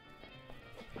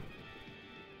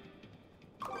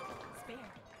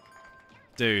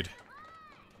 Dude.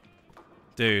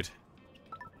 Dude.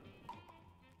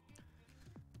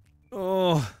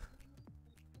 Oh.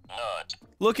 Nut.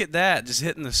 Look at that. Just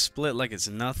hitting the split like it's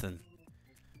nothing.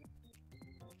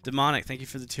 Demonic, thank you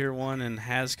for the tier 1, and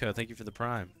Hasco, thank you for the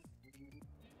prime.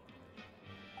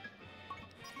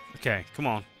 Okay, come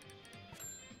on.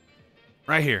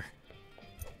 Right here.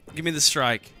 Give me the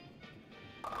strike.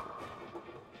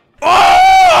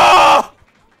 Oh!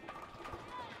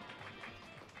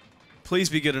 Please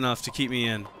be good enough to keep me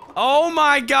in. Oh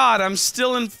my god, I'm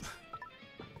still in...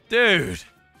 Dude.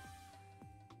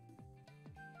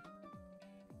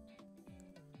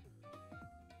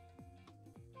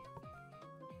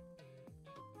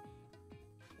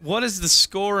 What is the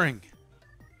scoring?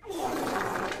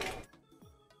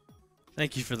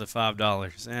 Thank you for the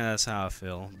 $5. Yeah, that's how I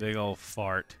feel. Big old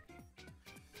fart.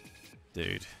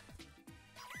 Dude.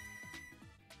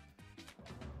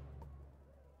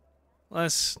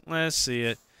 Let's see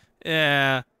it.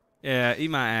 Yeah. Yeah, eat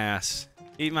my ass.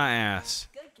 Eat my ass.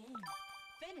 Good game.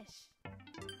 Finish.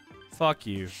 Fuck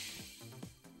you.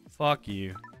 Fuck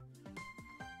you.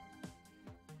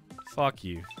 Fuck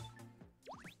you.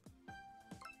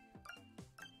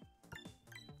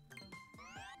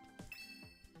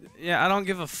 Yeah, I don't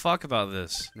give a fuck about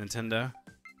this, Nintendo.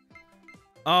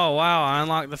 Oh, wow, I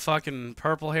unlocked the fucking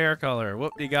purple hair color.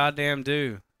 Whoop-de-goddamn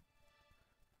do.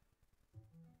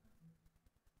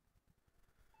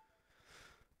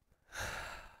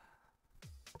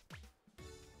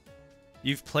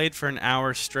 You've played for an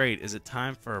hour straight. Is it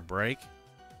time for a break?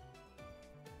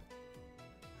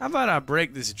 How about I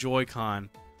break this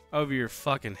Joy-Con over your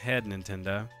fucking head,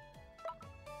 Nintendo?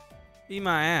 Eat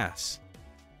my ass.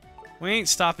 We ain't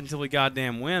stopping till we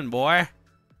goddamn win, boy.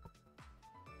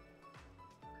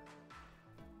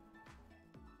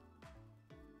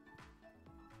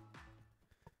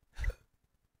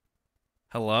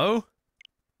 Hello?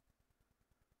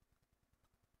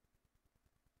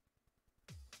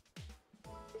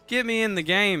 Get me in the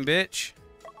game, bitch.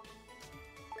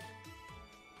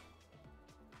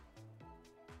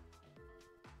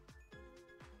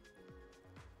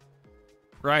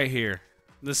 Right here.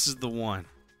 This is the one.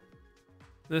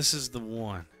 This is the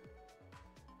one.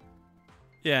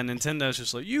 Yeah, Nintendo's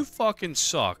just like, you fucking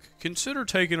suck. Consider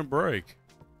taking a break.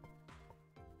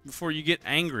 Before you get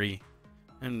angry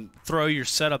and throw your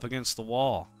setup against the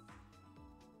wall.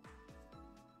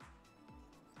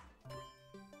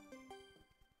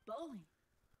 Bowling.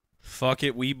 Fuck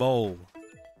it, we bowl.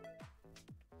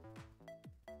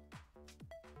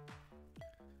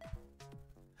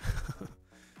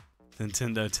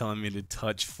 Nintendo telling me to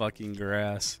touch fucking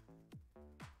grass.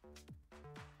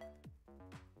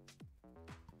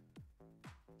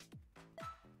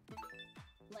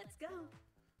 Let's go.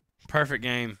 Perfect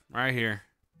game, right here.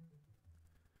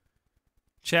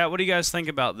 Chat, what do you guys think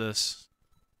about this?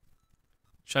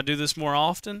 Should I do this more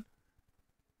often?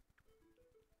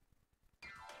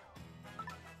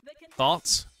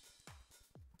 Thoughts?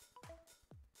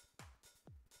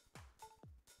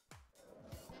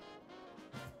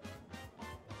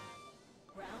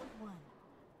 Round one.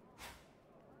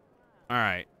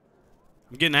 Alright.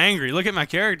 I'm getting angry. Look at my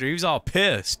character. He was all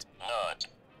pissed. Not.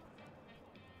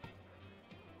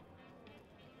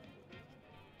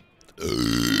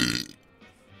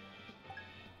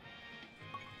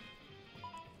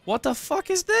 What the fuck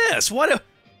is this? What?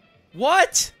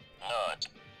 What? Not.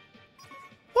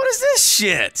 What is this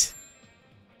shit?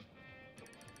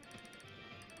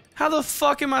 How the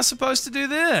fuck am I supposed to do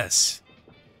this?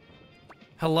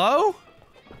 Hello?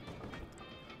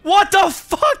 What the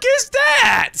fuck is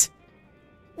that?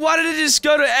 Why did it just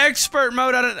go to expert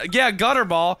mode? Yeah, gutter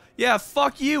ball. Yeah,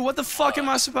 fuck you. What the fuck am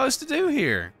I supposed to do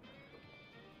here?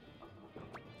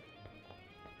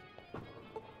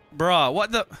 Bruh,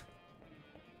 what the...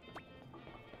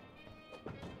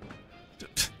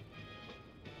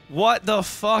 What the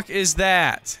fuck is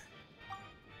that?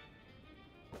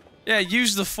 Yeah,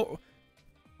 use the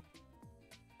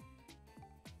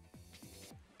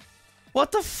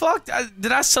What the fuck?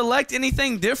 Did I select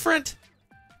anything different?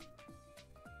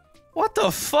 What the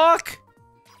fuck?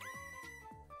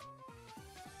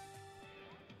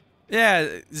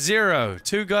 Yeah, 0.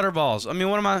 2 gutter balls. I mean,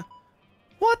 what am I...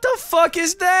 What the fuck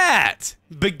is that?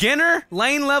 Beginner?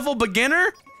 Lane level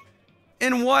beginner?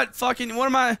 In what fucking... What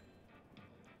am I...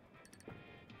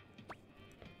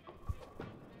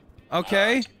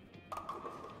 Okay.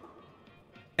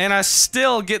 And I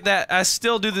still get that. I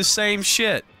still do the same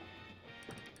shit.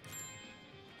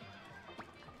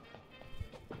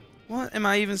 What am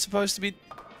I even supposed to be?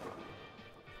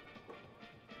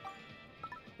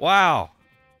 Wow.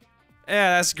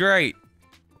 Yeah, that's great.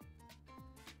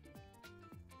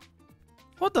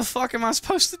 What the fuck am I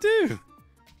supposed to do?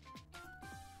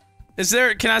 Is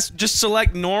there... Can I just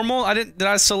select normal? Did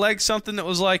I select something that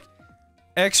was like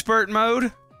expert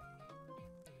mode?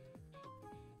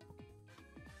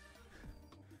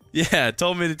 Yeah, it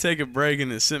told me to take a break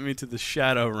and it sent me to the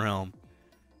Shadow Realm.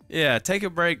 Yeah, take a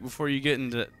break before you get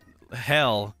into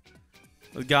hell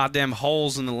with goddamn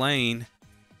holes in the lane.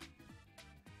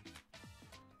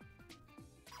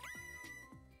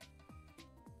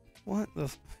 What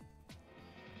the...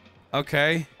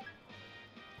 Okay.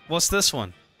 What's this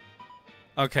one?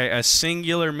 Okay, a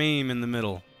singular meme in the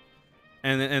middle.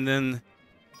 And then...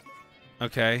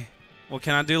 Okay. Well,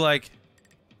 can I do like...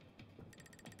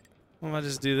 What if I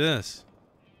just do this?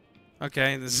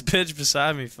 Okay, this bitch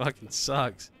beside me fucking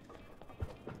sucks.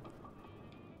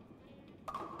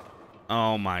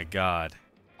 Oh my god.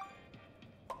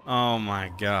 Oh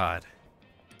my god.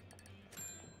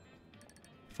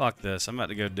 Fuck this. I'm about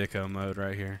to go dicko mode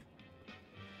right here.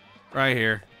 Right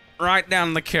here. Right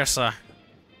down the kisser.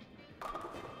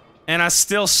 And I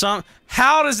still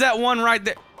How does that one right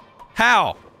there...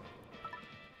 How?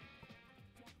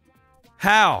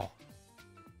 How?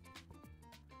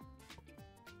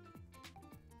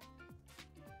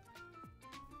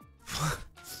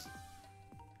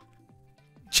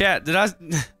 Chat, did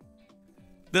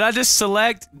I just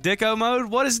select Dicko mode?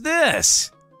 What is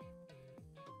this?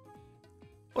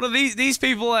 What are these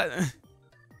people at?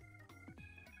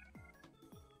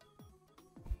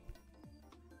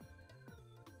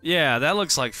 Yeah, that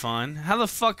looks like fun. How the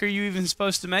fuck are you even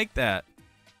supposed to make that?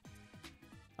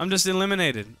 I'm just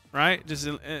eliminated, right? Just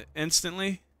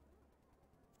instantly?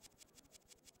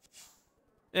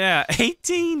 Yeah,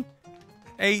 18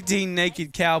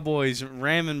 naked cowboys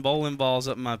ramming bowling balls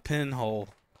up my pinhole.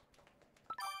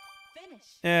 Finish.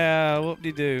 Yeah,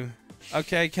 whoop-de-doo.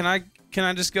 Okay, can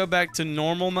I just go back to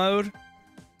normal mode?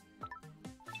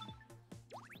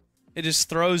 It just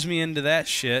throws me into that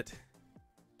shit.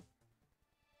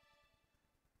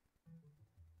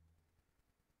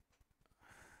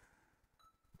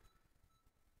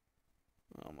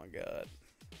 Oh my god.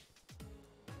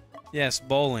 Yes,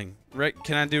 bowling.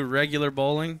 Can I do regular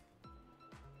bowling?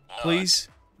 Please?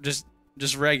 Just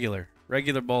regular.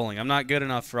 Regular bowling. I'm not good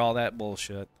enough for all that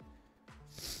bullshit.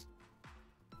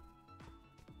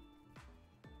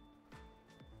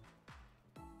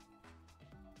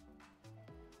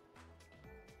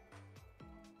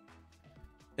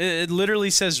 It literally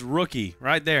says rookie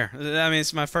right there. I mean,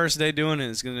 it's my first day doing it.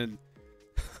 It's gonna...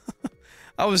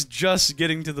 I was just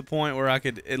getting to the point where I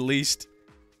could at least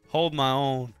hold my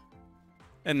own.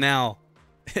 And now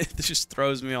it just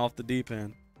throws me off the deep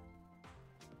end.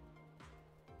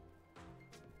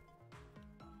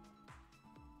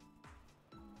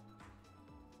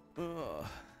 Ugh.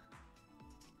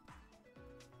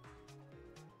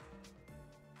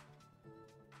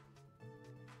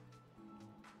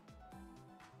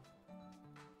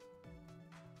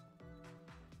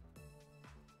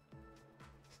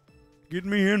 Get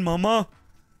me in, mama.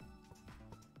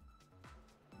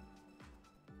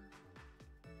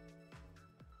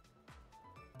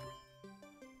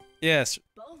 Yes,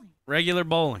 Bowling. regular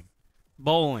bowling.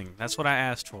 Bowling, that's what I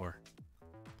asked for.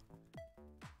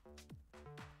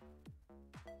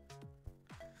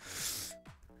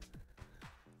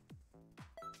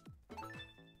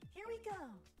 Here we go.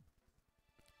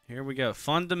 Here we go.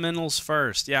 Fundamentals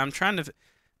first. Yeah, I'm trying to...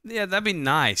 Yeah, that'd be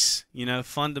nice. You know,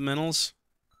 fundamentals.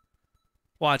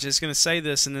 Watch, it's going to say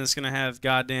this and then it's going to have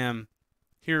goddamn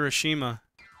Hiroshima.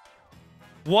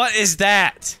 What is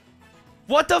that?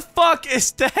 What the fuck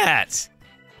is that?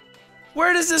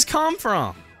 Where does this come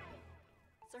from?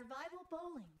 Survival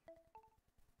bowling.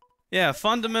 Yeah,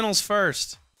 fundamentals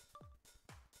first.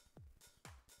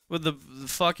 With the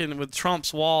fucking... With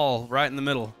Trump's wall right in the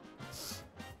middle.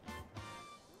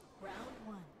 Round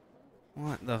 1.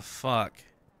 What the fuck?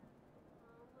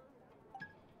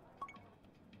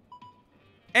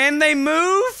 And they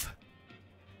move?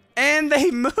 And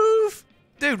they move?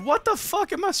 Dude, what the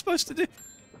fuck am I supposed to do?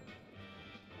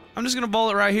 I'm just gonna bowl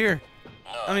it right here.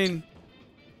 I mean...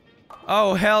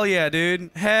 Oh, hell yeah,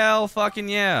 dude. Hell fucking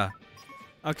yeah.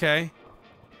 Okay.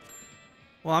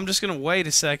 Well, I'm just gonna wait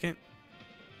a second.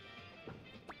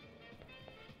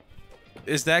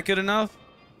 Is that good enough?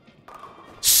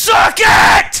 Suck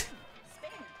it! Spin.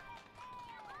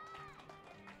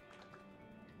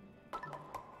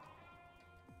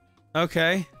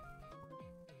 Okay.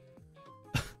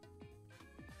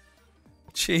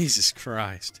 Jesus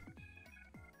Christ.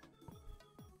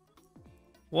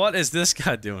 What is this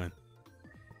guy doing?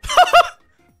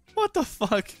 What the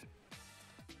fuck?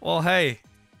 Well, hey.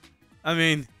 I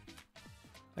mean,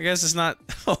 I guess it's not...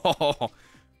 Oh,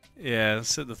 yeah,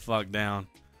 sit the fuck down.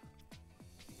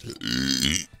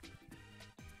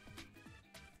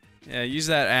 Yeah, use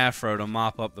that afro to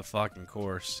mop up the fucking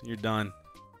course. You're done.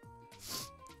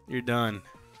 You're done.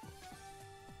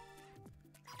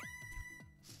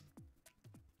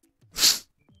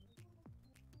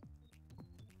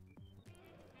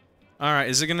 Alright,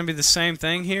 is it gonna be the same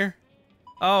thing here?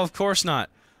 Oh, of course not.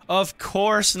 Of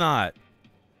course not.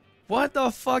 What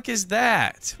the fuck is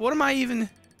that? What am I even...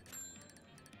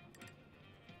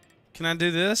 Can I do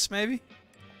this, maybe?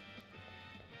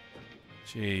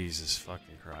 Jesus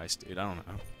fucking Christ, dude. I don't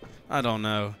know. I don't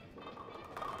know.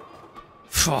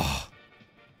 Well,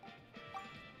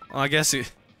 I guess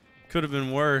it could have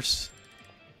been worse.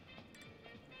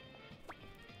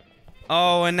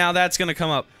 Oh, and now that's gonna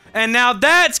come up. And now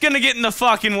that's gonna get in the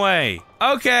fucking way.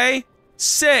 Okay.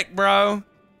 Sick, bro.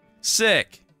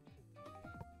 Sick.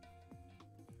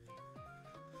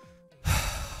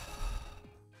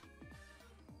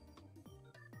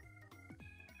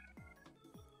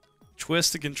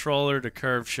 Twist the controller to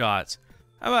curve shots.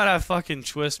 How about I fucking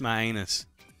twist my anus?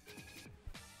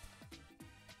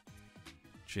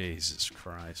 Jesus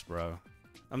Christ, bro.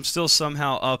 I'm still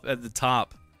somehow up at the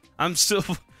top. I'm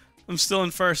still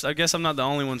in first. I guess I'm not the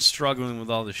only one struggling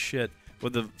with all this shit.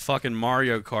 With the fucking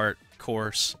Mario Kart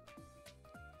course.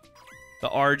 The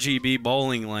RGB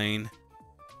bowling lane.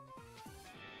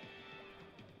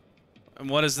 And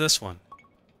what is this one?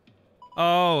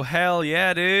 Oh, hell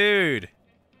yeah, dude.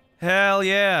 Hell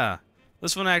yeah.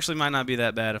 This one actually might not be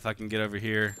that bad if I can get over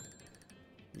here.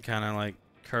 Kind of like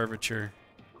curvature.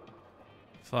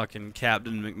 Fucking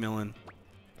Captain McMillan.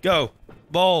 Go.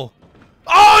 Bowl.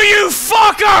 Oh, you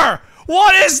fucker!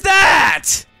 What is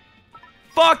that?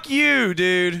 Fuck you,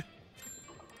 dude.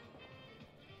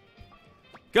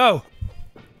 Go.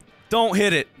 Don't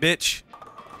hit it, bitch.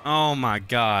 Oh my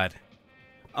god.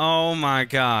 Oh my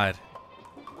god.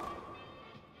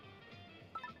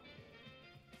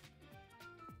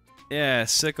 Yeah,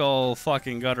 sick ol'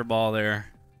 fucking gutter ball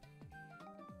there.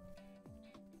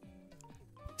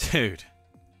 Dude.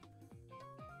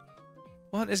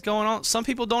 What is going on? Some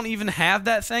people don't even have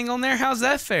that thing on there? How's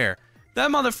that fair?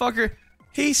 That motherfucker,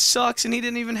 he sucks and he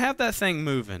didn't even have that thing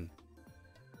moving.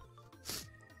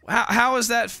 How is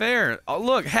that fair? Oh,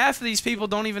 look, half of these people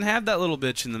don't even have that little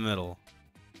bitch in the middle.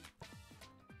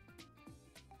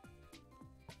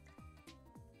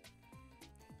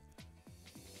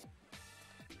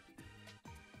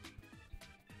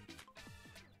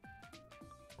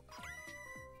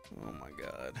 Oh my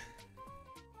god.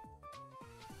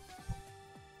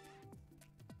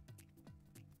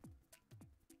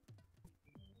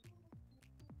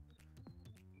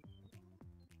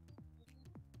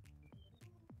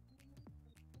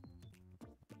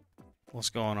 What's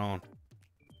going on?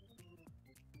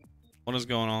 What is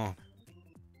going on?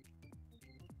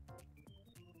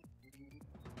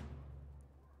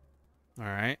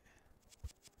 Alright.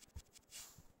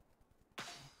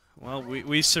 Well,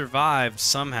 we survived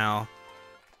somehow.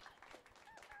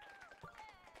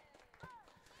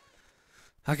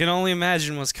 I can only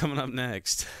imagine what's coming up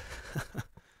next.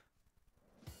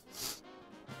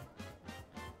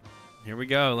 Here we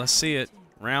go. Let's see it.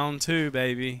 Round 2,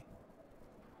 baby.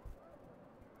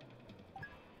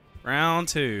 Round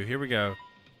 2. Here we go.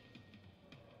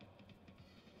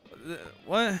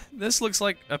 What? This looks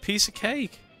like a piece of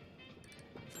cake.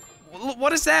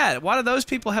 What is that? Why do those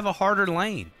people have a harder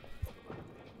lane?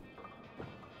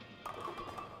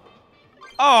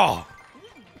 Oh!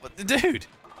 Dude!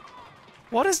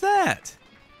 What is that?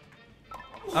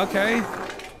 Okay.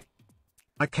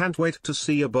 I can't wait to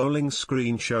see a bowling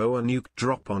screen show a nuke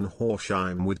drop on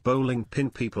Horsham with bowling pin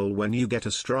people when you get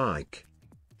a strike.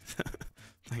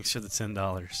 Thanks for the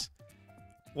 $10.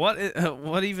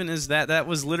 What even is that? That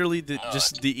was literally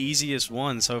just the easiest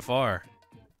one so far.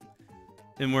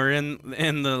 And we're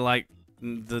in the like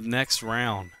the next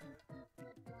round.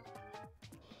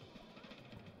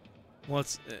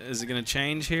 Is it gonna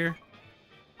change here?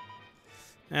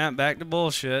 Yeah, back to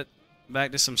bullshit.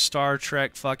 Back to some Star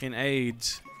Trek fucking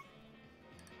AIDS.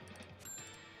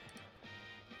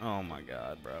 Oh my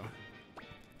god, bro.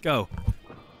 Go.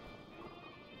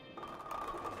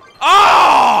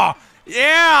 Oh!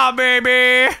 Yeah,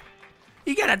 baby!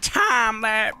 You gotta time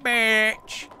that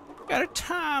bitch. Gotta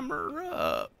time her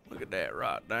up. Look at that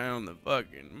right down the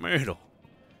fucking middle.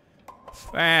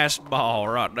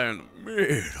 Fastball right down the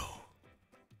middle.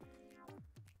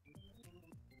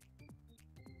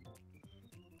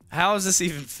 How is this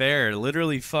even fair?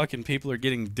 Literally fucking people are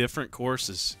getting different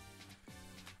courses.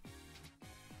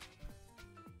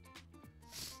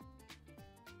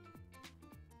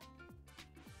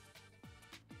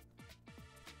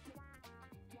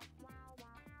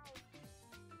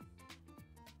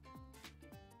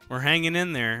 We're hanging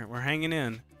in there. We're hanging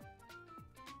in.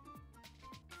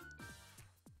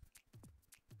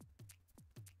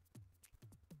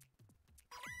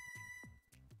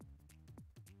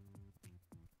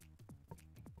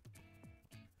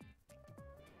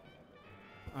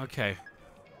 Okay.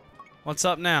 What's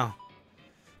up now?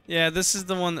 Yeah, this is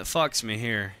the one that fucks me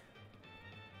here.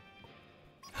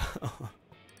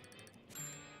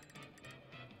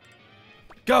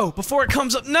 Go! Before it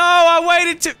comes up. No! I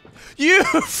waited to... You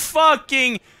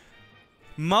fucking...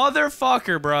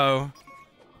 Motherfucker, bro.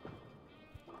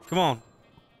 Come on.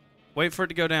 Wait for it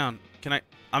to go down. Can I...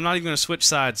 I'm not even gonna switch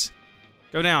sides.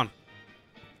 Go down.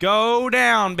 Go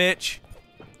down, bitch.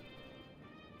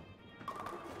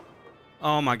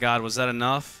 Oh my god, was that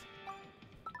enough?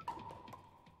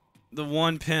 The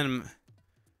one pin...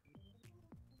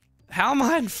 How am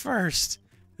I in first?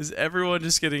 Is everyone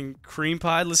just getting cream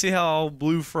pied? Let's see how old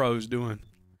Blue Fro's doing.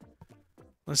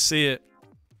 Let's see it.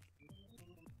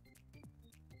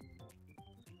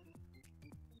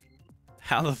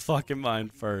 How the fuck am I in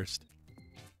first?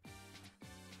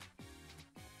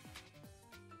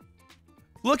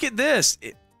 Look at this!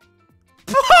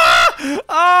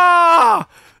 Ah!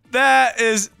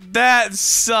 That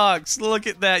sucks. Look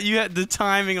at that. You had the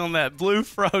timing on that. Blue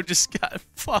Fro just got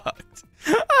fucked.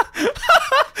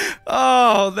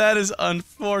 Oh, that is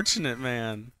unfortunate,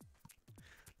 man.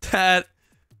 That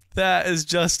is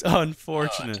just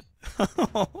unfortunate.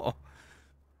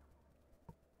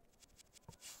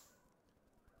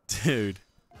 Dude.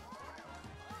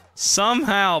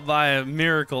 Somehow, by a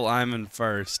miracle, I'm in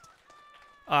first.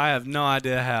 I have no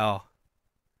idea how.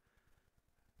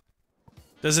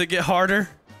 Does it get harder?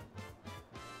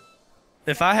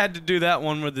 If I had to do that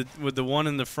one with the one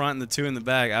in the front and the two in the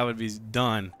back, I would be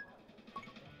done.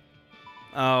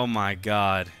 Oh my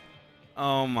god.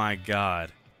 Oh my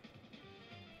god.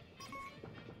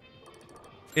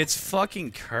 It's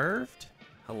fucking curved?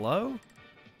 Hello?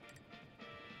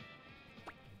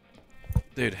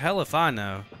 Dude, hell if I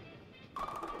know.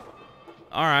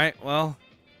 Alright, well.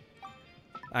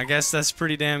 I guess that's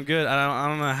pretty damn good. I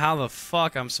don't know how the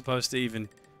fuck I'm supposed to even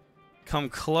come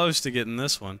close to getting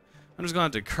this one. I'm just gonna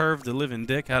have to curve the living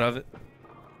dick out of it.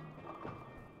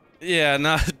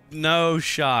 Yeah, no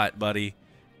shot, buddy.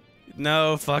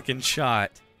 No fucking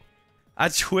shot. I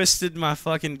twisted my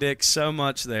fucking dick so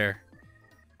much there.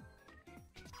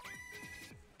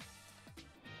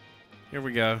 Here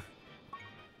we go.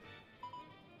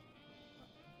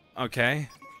 Okay.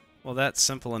 Well, that's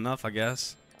simple enough, I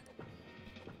guess.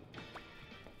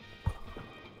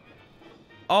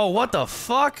 Oh, what the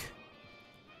fuck?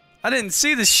 I didn't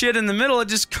see the shit in the middle, it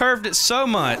just curved it so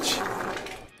much.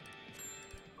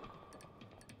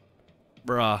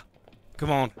 Bruh.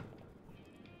 Come on.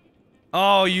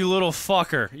 Oh, you little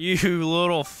fucker. You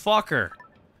little fucker.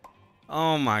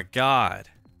 Oh my god.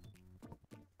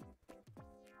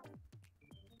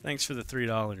 Thanks for the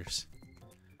 $3.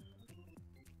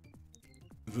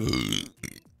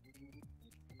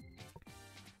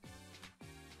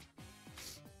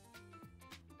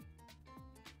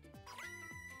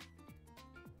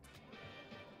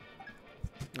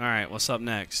 Alright, what's up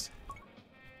next?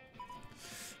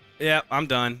 Yep, I'm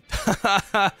done.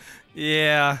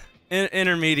 Yeah,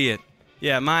 intermediate.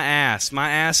 Yeah, my ass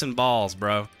and balls,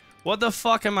 bro. What the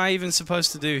fuck am I even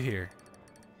supposed to do here?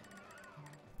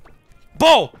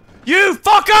 Bull! You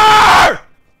fucker!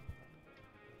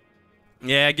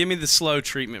 Yeah, give me the slow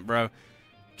treatment, bro.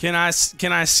 Can I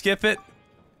skip it?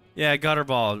 Yeah, gutter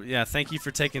ball. Yeah, thank you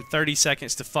for taking 30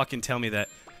 seconds to fucking tell me that.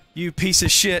 You piece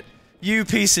of shit. You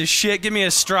piece of shit. Give me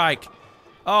a strike.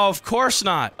 Oh, of course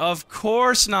not. Of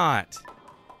course not.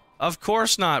 Of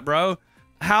course not, bro.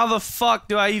 How the fuck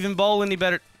do I even bowl any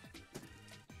better?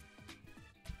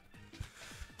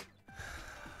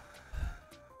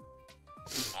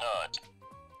 Not.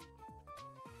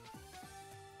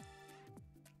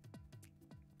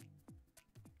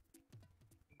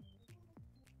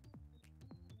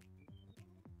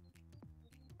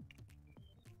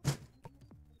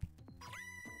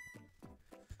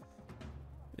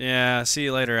 Yeah, see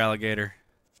you later, alligator.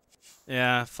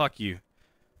 Yeah, fuck you.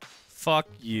 Fuck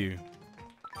you.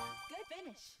 Good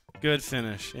finish. Good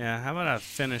finish. Yeah, how about I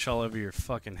finish all over your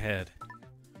fucking head?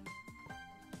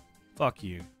 Fuck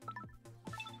you.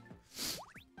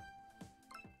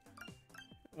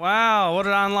 Wow, what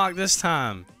did I unlock this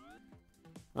time?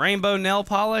 Rainbow nail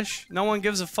polish? No one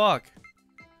gives a fuck.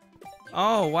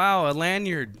 Oh, wow, a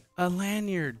lanyard. A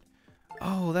lanyard.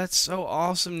 Oh, that's so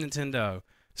awesome, Nintendo.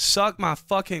 Suck my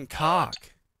fucking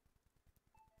cock.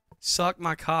 Suck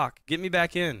my cock. Get me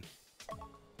back in.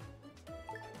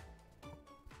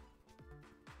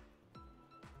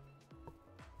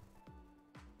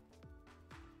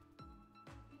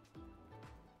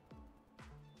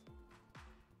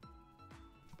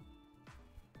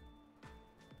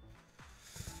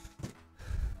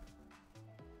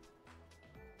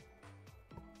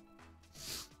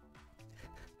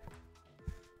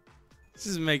 This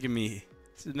is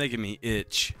making me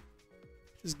itch.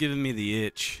 This is giving me the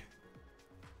itch.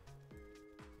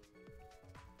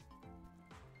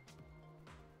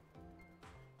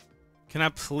 Can I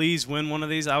please win one of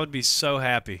these? I would be so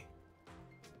happy.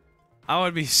 I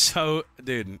would be so...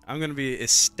 Dude, I'm gonna be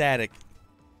ecstatic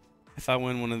if I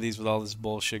win one of these with all this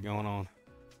bullshit going on.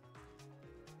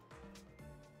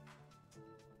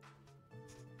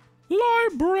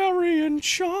 Librarian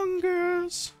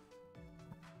Chongas.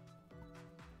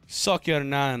 Suck your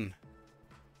nan.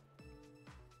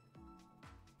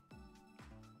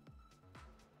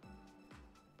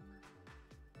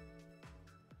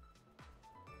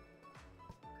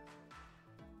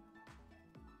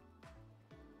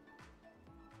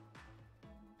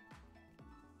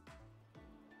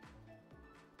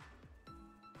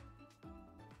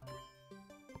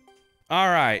 All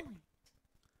right.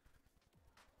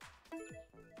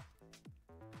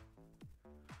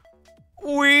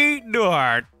 We do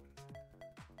it.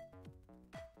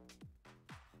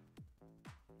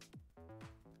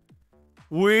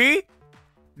 We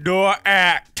do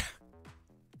it.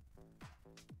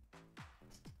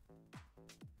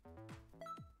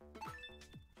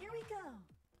 Here we go.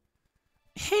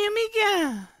 Here we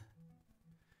go.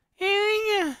 Here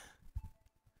we go.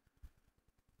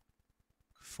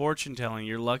 Fortune telling,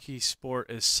 your lucky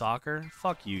sport is soccer?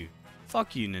 Fuck you.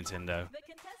 Fuck you, Nintendo. The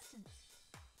contestants.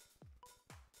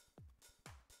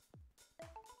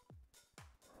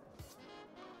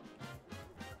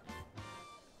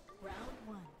 Round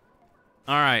one.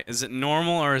 Alright, is it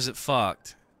normal or is it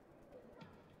fucked?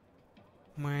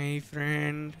 My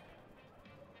friend.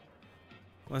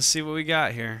 Let's see what we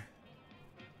got here.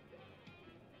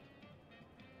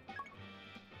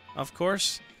 Of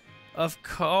course. Of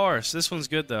course. This one's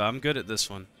good though. I'm good at this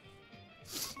one.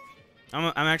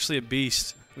 I'm actually a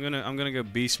beast. I'm gonna go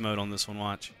beast mode on this one.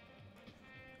 Watch.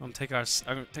 I'm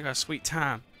gonna take our sweet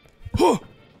time.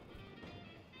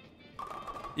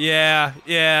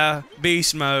 Yeah.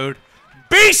 Beast mode.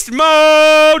 Beast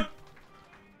mode.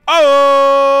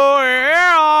 Oh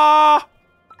yeah.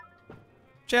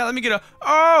 Chat, let me get a.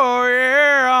 Oh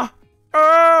yeah.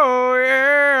 Oh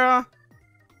yeah.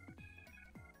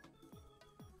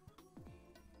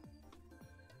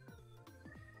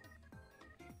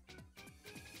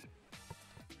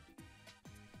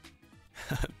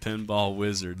 Pinball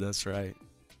wizard, that's right.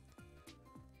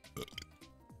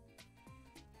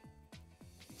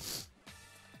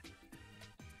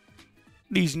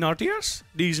 These naughtiest?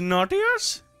 These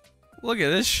naughtiest? Look at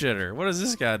this shitter. What is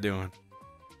this guy doing?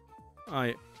 Oh,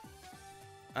 yeah.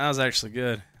 That was actually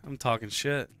good. I'm talking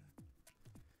shit.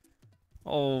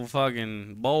 Old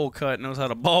fucking bowl cut knows how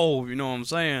to bowl, you know what I'm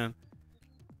saying?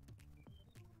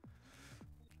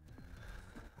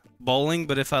 Bowling,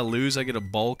 but if I lose, I get a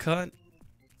bowl cut?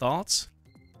 Thoughts?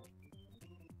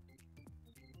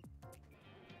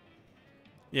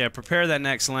 Yeah, prepare that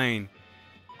next lane.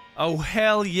 Oh,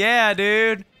 hell yeah,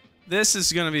 dude! This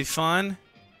is gonna be fun.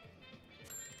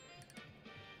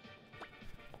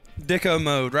 Dicko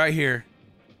mode, right here.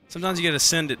 Sometimes you gotta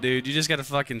send it, dude. You just gotta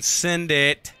fucking send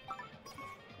it.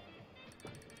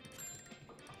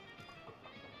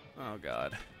 Oh,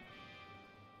 God.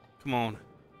 Come on.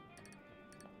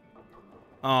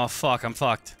 Oh, fuck. I'm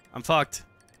fucked. I'm fucked.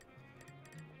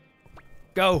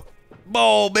 Go.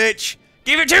 Bowl, bitch.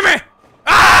 Give it to me!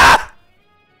 Ah!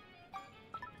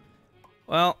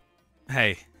 Well,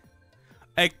 hey.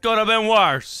 It could have been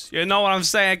worse. You know what I'm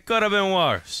saying? It could have been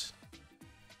worse.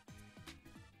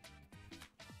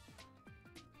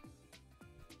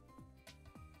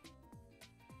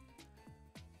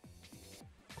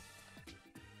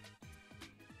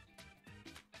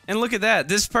 And look at that.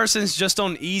 This person's just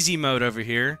on easy mode over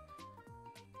here.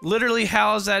 Literally,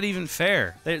 how is that even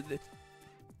fair?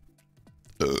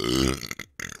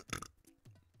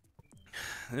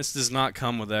 This does not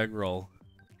come with egg roll.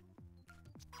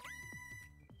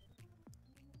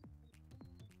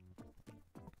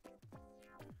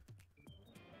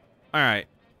 Alright.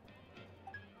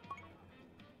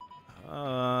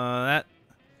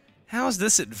 How is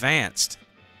this advanced?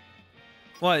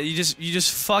 What, you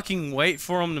just fucking wait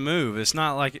for them to move. It's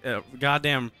not like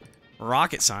goddamn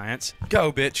rocket science.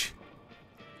 Go, bitch.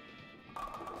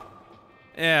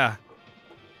 Yeah.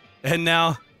 And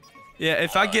now, yeah,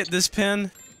 if I get this pin,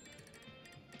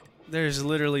 there's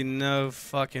literally no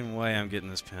fucking way I'm getting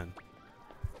this pin.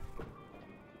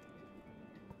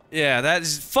 Yeah, that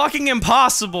is fucking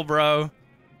impossible, bro.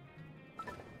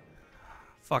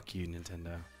 Fuck you,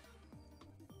 Nintendo.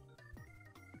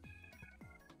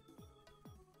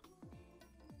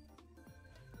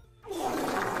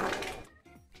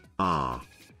 Ah.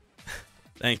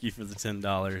 Thank you for the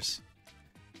 $10.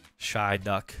 Shy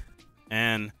Duck.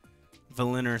 And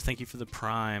Valiner, thank you for the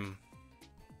Prime.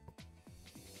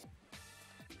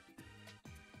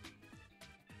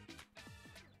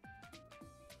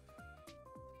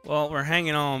 Well, we're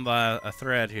hanging on by a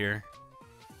thread here.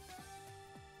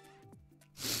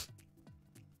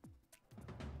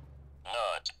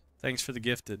 Not. Thanks for the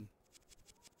gifted.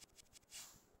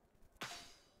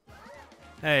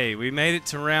 Hey, we made it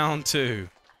to round 2.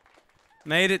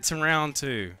 Made it to round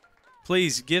 2.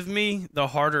 Please, give me the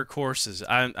harder courses.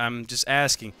 I'm just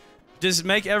asking. Just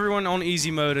make everyone on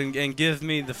easy mode and give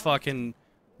me the fucking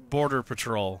border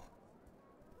patrol.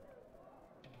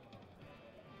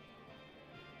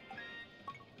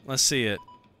 Let's see it.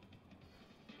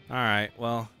 Alright,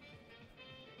 well.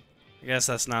 I guess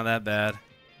that's not that bad.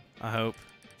 I hope.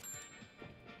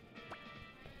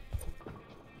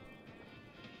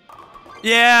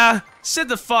 Yeah! Sit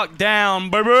the fuck down,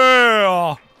 baby!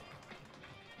 Oh!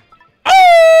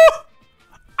 Oh!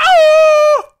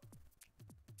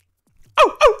 Oh!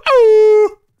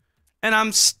 Oh! And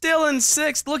I'm still in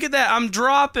 6th. Look at that. I'm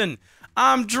dropping.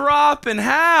 I'm dropping.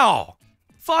 How?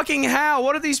 Fucking how?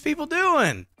 What are these people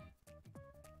doing?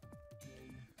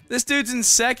 This dude's in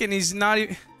 2nd. He's not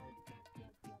even...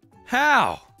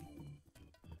 How?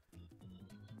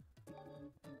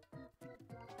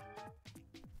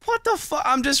 What the fuck?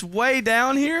 I'm just way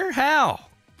down here? How?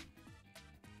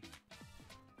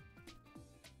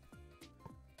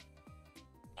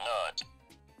 Not.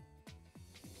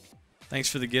 Thanks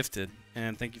for the gifted,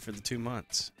 and thank you for the 2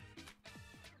 months.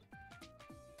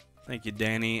 Thank you,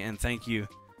 Danny, and thank you,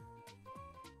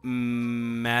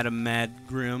 Madam Mad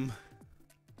Grim.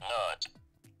 Not.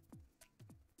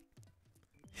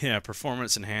 Yeah,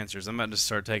 performance enhancers. I'm about to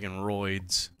start taking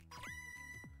roids.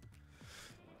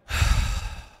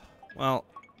 Well,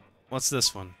 what's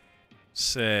this one?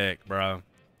 Sick, bro.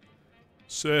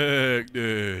 Sick,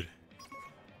 dude.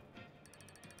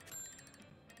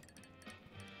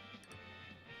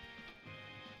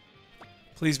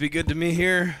 Please be good to me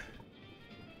here.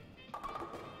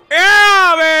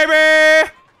 Yeah,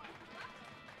 baby!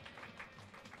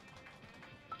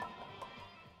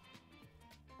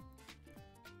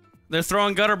 They're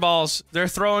throwing gutter balls. They're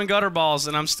throwing gutter balls,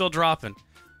 and I'm still dropping.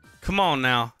 Come on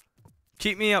now.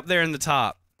 Keep me up there in the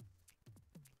top.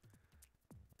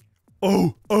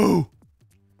 Oh, oh.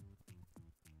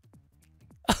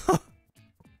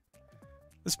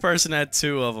 This person had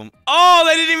 2 of them. Oh,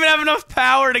 they didn't even have enough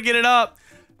power to get it up.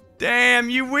 Damn,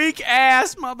 you weak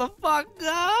ass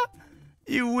motherfucker.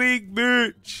 You weak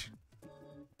bitch.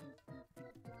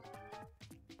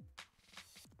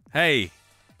 Hey,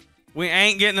 we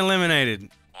ain't getting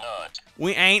eliminated. Not.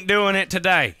 We ain't doing it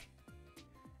today.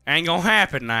 Ain't gonna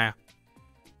happen now.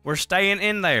 We're staying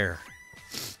in there.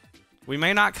 We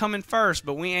may not come in first,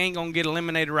 but we ain't gonna get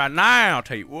eliminated right now, I'll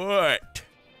tell you what.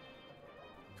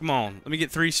 Come on, let me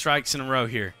get 3 strikes in a row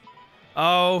here.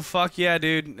 Oh, fuck yeah,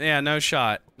 dude. Yeah, no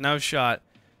shot. No shot.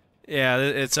 Yeah,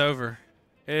 it's over.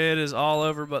 It is all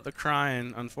over but the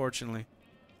crying, unfortunately.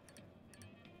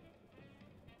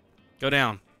 Go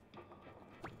down.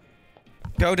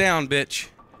 Go down, bitch.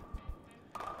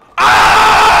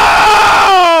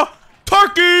 Ah!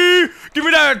 Turkey! Give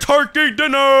me that turkey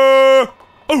dinner! Oh,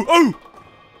 oh!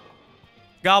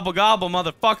 Gobble, gobble,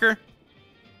 motherfucker.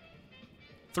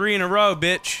 3 in a row,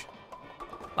 bitch.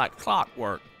 Like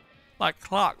clockwork. Like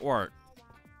clockwork.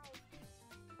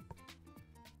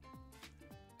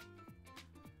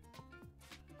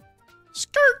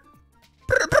 Skirt!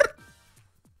 Brr, brr.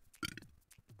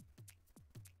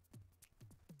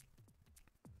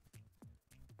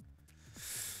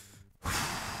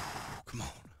 Come on.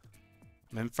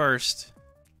 I'm in first.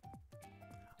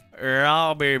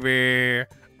 Yeah, baby.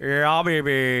 Yeah,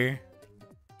 baby.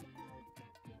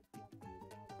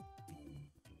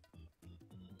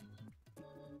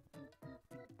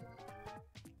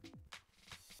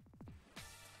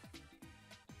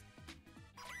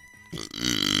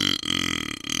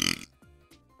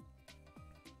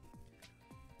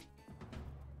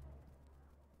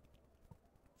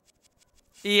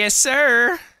 Yes,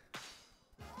 sir.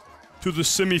 To the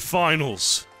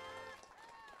semifinals.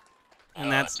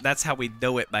 And that's how we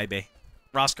do it, baby.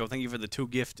 Roscoe, thank you for the 2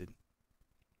 gifted.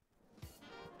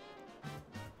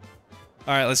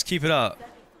 All right, let's keep it up.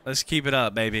 Let's keep it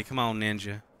up, baby. Come on,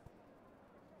 Ninja.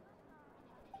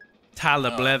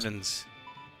 Tyler Blevins.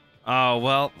 Oh,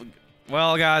 well,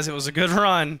 guys, it was a good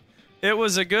run. It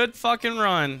was a good fucking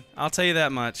run. I'll tell you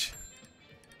that much.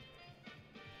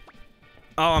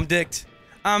 Oh, I'm dicked.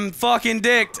 I'm fucking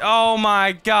dicked. Oh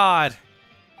my god.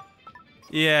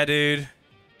 Yeah, dude.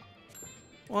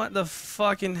 What the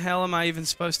fucking hell am I even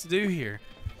supposed to do here?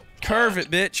 Curve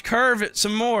it, bitch. Curve it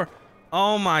some more.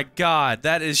 Oh my god.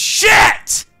 That is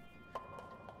shit!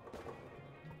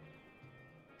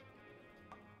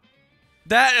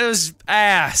 That is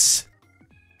ass.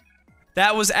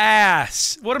 That was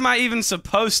ass. What am I even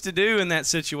supposed to do in that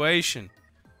situation?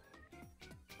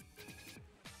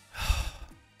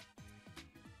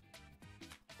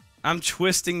 I'm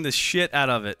twisting the shit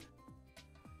out of it.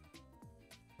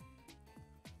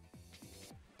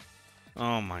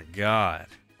 Oh my god.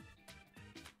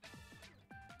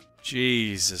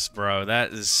 Jesus, bro.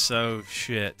 That is so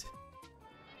shit.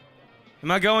 Am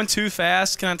I going too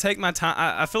fast? Can I take my time?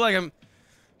 I feel like I'm...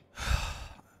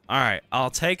 Alright,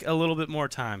 I'll take a little bit more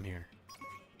time here.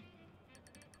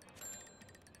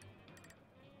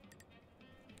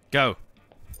 Go.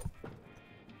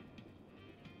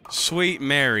 Sweet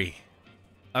Mary.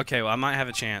 Okay, well, I might have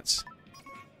a chance.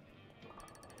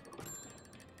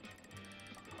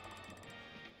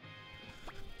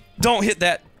 Don't hit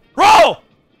that. Roll!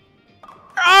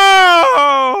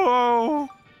 Oh!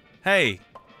 Hey.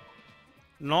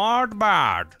 Not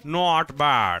bad. Not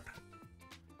bad.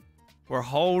 We're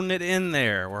holding it in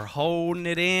there. We're holding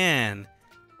it in.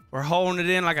 We're holding it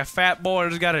in like a fat boy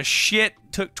who's got a shit,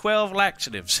 took 12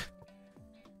 laxatives.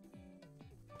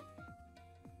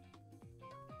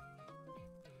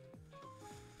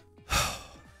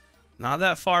 Not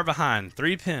that far behind.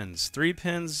 3 pins. 3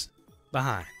 pins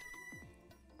behind.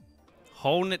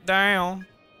 Holding it down.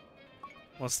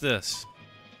 What's this?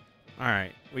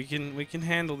 Alright. We can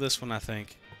handle this one, I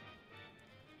think.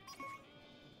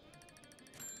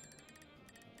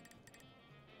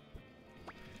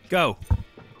 Go.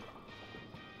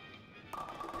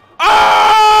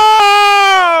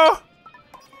 Oh!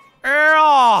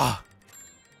 Yeah!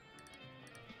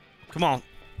 Come on.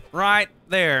 Right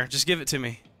there. Just give it to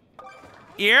me.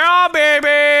 Yeah,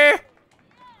 baby!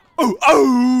 Oh,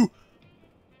 oh!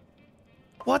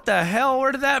 What the hell?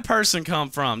 Where did that person come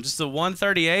from? Just a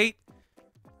 138?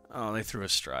 Oh, they threw a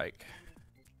strike.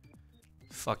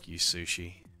 Fuck you,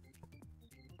 Sushi.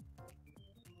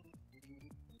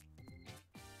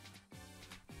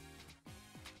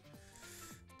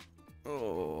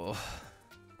 Oh.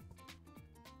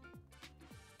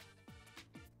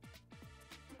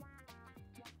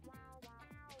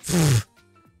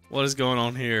 What is going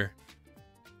on here?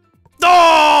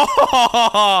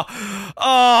 Oh!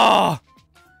 Oh!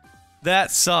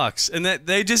 That sucks. And that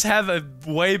they just have a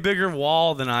way bigger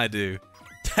wall than I do.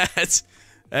 That's...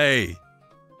 Hey.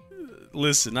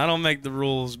 Listen, I don't make the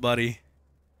rules, buddy.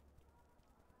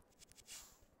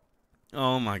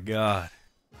 Oh my god.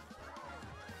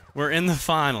 We're in the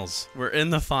finals. We're in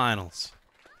the finals.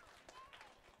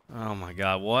 Oh my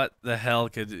god, what the hell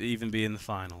could even be in the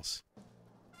finals?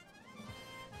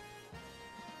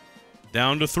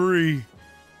 Down to 3.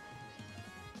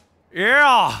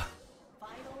 Yeah!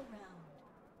 Final round.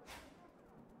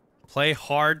 Play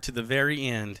hard to the very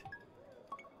end.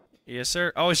 Yes,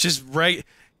 sir. Oh, it's just right.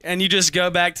 And you just go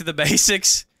back to the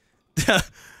basics?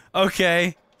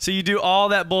 Okay. So you do all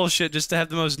that bullshit just to have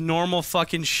the most normal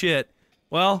fucking shit.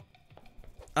 Well,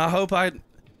 I hope I...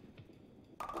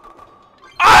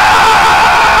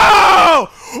 Oh!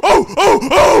 Oh! Oh!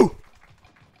 Oh!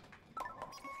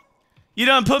 You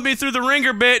done put me through the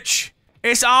ringer, bitch.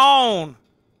 It's on.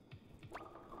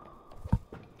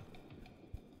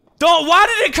 Don't. Why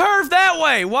did it curve that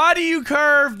way? Why do you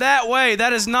curve that way?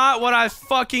 That is not what I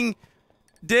fucking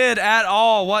did at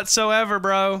all whatsoever,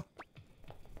 bro.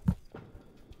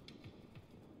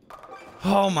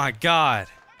 Oh my god.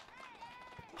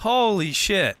 Holy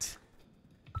shit.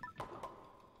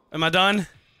 Am I done?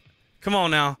 Come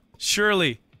on now.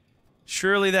 Surely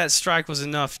that strike was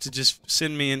enough to just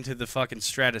send me into the fucking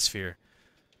stratosphere.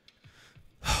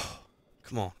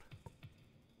 Come on.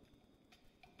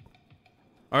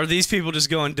 Are these people just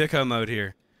going dicko mode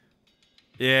here?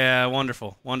 Yeah,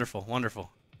 wonderful, wonderful,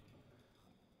 wonderful.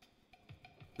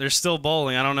 They're still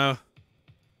bowling, I don't know.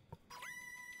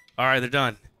 Alright, they're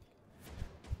done.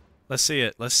 Let's see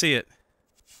it, let's see it.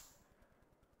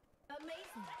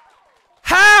 Amazing.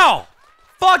 How?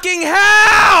 Fucking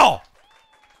how?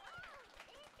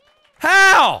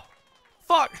 How?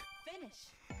 Fuck. Finish.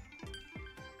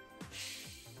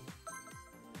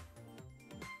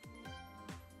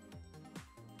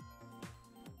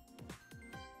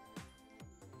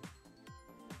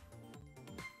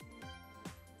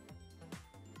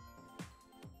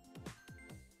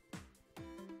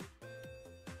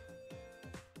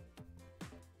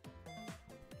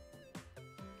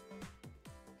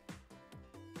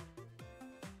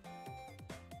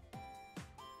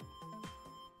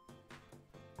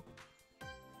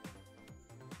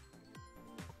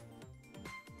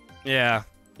 Yeah.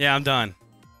 Yeah, I'm done.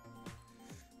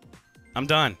 I'm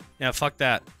done. Yeah, fuck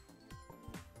that.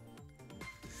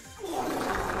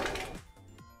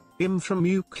 Im from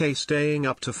UK staying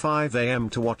up to 5 AM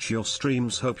to watch your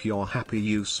streams. Hope you're happy,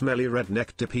 you smelly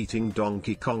redneck defeating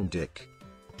Donkey Kong dick.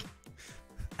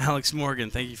 Alex Morgan,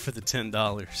 thank you for the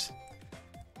 $10.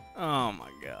 Oh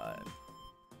my god.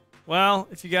 Well,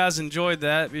 if you guys enjoyed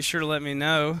that, be sure to let me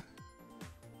know.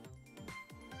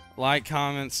 Like,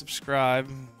 comment, subscribe.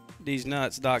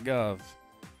 Thesnuts.gov.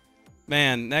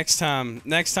 Man, next time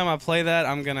I play that,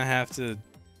 I'm gonna have to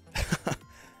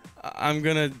I'm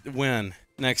gonna win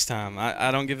next time.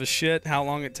 I don't give a shit how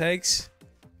long it takes.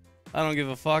 I don't give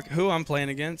a fuck who I'm playing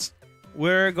against.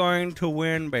 We're going to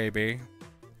win, baby.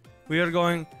 We are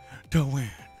going to win.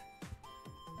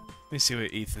 Let me see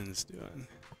what Ethan's doing.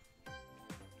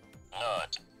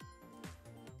 Nut.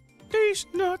 These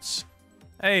nuts.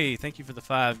 Hey, thank you for the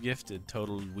 5 gifted,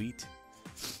 total wheat.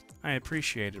 I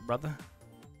appreciate it, brother.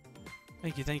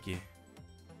 Thank you, thank you.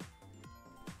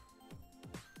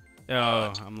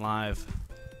 Oh, I'm live.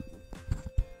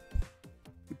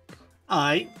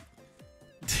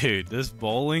 Dude, this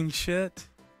bowling shit?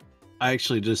 I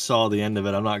actually just saw the end of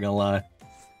it, I'm not gonna lie.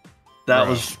 That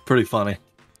Bro. was pretty funny.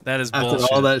 That is After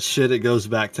bullshit. all that shit, it goes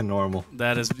back to normal.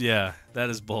 That is, yeah, that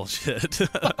is bullshit.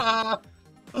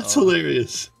 That's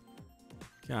hilarious.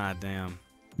 God damn.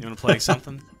 You wanna play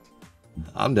something?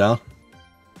 I'm down.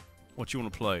 What you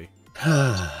wanna play?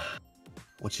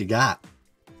 What you got?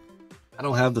 I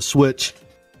don't have the Switch.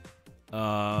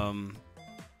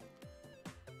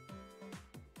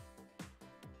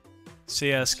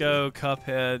 CSGO,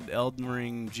 Cuphead, Elden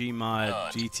Ring,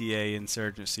 Gmod, GTA,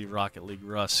 Insurgency, Rocket League,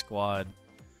 Rust, Squad,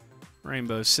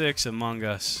 Rainbow Six, Among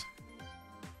Us.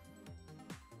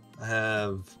 I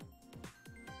have...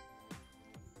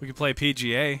 We can play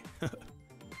PGA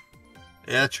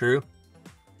Yeah, true.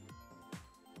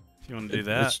 if you want to do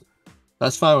that.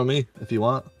 That's fine with me, if you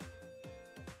want.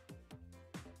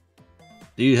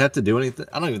 Do you have to do anything?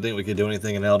 I don't even think we could do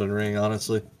anything in Elden Ring,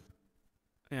 honestly.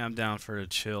 Yeah, I'm down for a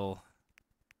chill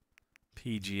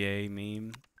PGA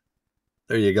meme.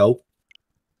 There you go.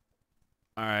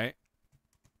 Alright.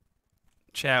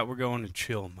 Chat, we're going to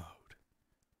chill mode.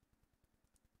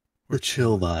 The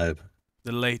chill vibe.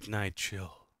 The late night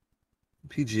chill.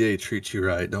 PGA treats you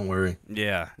right, don't worry.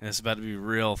 Yeah, it's about to be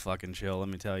real fucking chill, let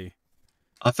me tell you.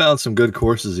 I found some good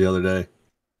courses the other day.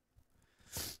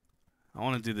 I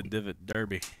want to do the Divot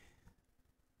Derby.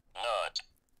 Nut.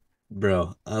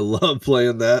 Bro, I love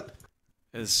playing that.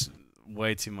 It's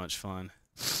way too much fun.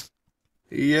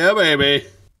 Yeah, baby.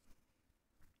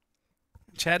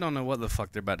 Chad don't know what the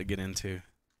fuck they're about to get into.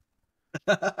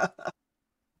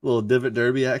 Little divot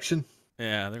derby action.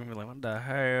 Yeah, they're gonna be like, what the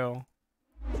hell?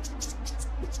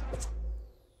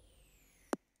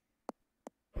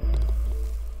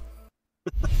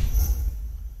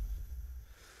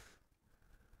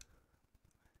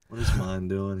 What is mine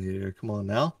doing here? Come on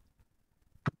now.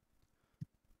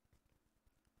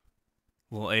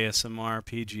 Little ASMR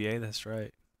PGA, that's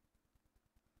right.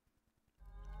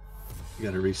 You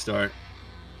gotta restart.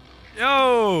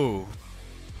 Yo!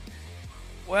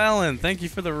 Wellen, thank you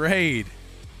for the raid.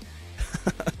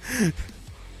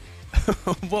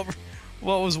 what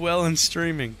was Wellen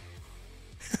streaming?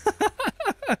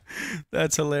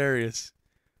 That's hilarious.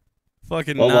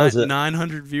 Fucking What was it?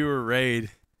 900 viewer raid.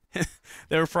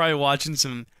 They were probably watching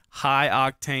some high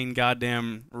octane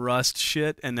goddamn Rust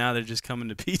shit, and now they're just coming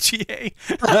to PGA.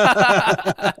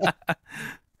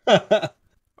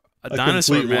 A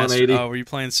dinosaur complete master. 180. Oh, were you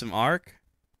playing some Ark?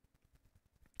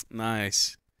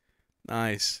 Nice.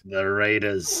 Nice. The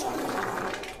Raiders.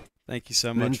 Thank you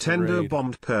so much for the Nintendo raid.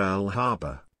 bombed Pearl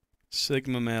Harbor.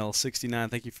 Sigma Male 69,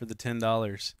 thank you for the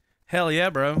 $10. Hell yeah,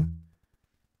 bro.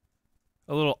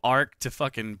 A little Ark to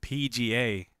fucking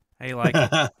PGA. How you like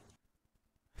it?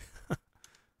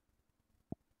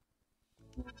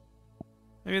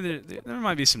 Maybe there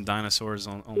might be some dinosaurs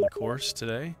on the course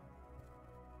today.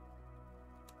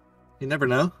 You never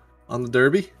know. On the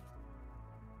Derby.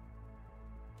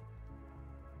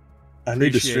 I need to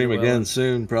Appreciate stream it, again Wellen.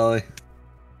 soon, probably.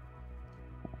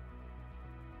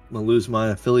 I'm gonna lose my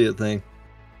affiliate thing.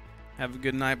 Have a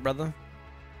good night, brother.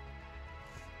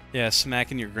 Yeah,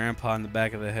 smacking your grandpa in the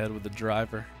back of the head with the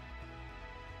driver.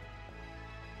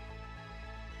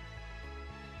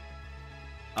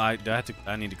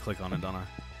 I need to click on it, don't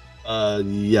I?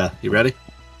 Yeah. You ready?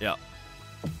 Yeah.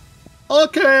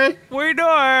 Okay. We do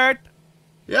it!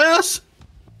 Yes.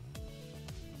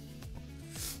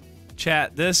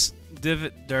 Chat, this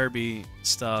Divot Derby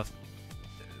stuff.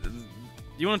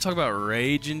 You want to talk about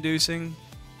rage-inducing?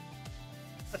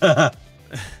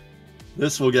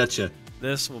 This will get you.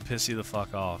 This will piss you the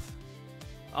fuck off.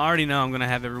 I already know I'm going to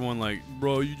have everyone like,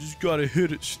 bro, you just got to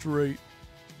hit it straight.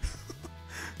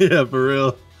 Yeah, for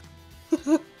real.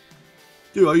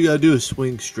 Dude, all you gotta do is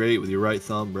swing straight with your right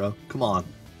thumb, bro. Come on.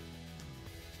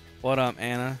 What up,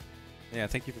 Anna? Yeah,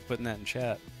 thank you for putting that in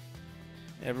chat.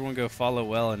 Everyone go follow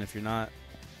Wellen if you're not.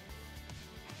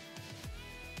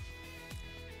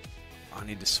 I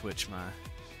need to switch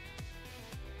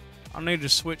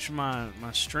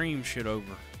my stream shit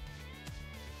over.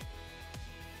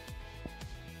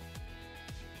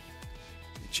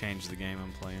 Change the game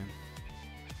I'm playing.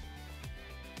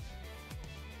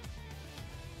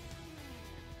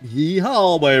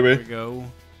 Yeehaw, There we baby. go.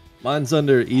 Mine's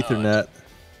under Ethernet.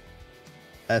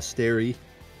 Asteri.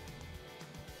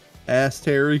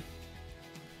 Asteri.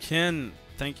 Ken,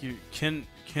 thank you.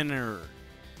 Kenner,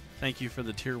 thank you for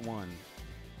the tier 1.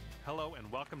 Hello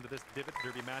and welcome to this Divot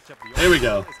Derby matchup. There we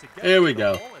go. There we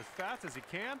go. As fast as you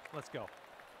can. Let's go.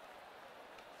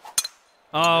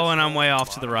 Oh, and I'm way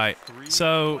off to the right.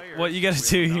 So, what you gotta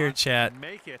do here, chat,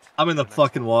 Make it. I'm in the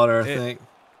fucking water, I It- think.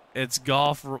 it's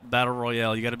golf battle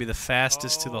royale. You gotta be the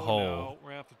fastest to the hole. No, we're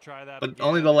gonna have to try that But again.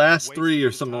 only the last Wasted 3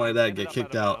 or some something time, like that ended get up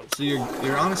kicked out of out. bounds. So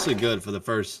you're honestly good for the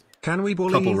first. Can we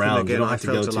bully Couple Ethan rounds, you again? don't I have to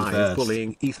go felt too alive fast.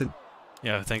 bullying Ethan.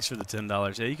 Yeah, thanks for the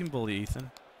 $10. Yeah, you can bully Ethan.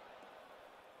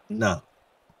 No.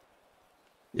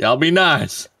 Yeah, I'll be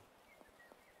nice.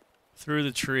 Through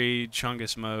the tree,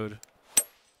 Chungus mode.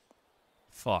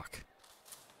 Fuck.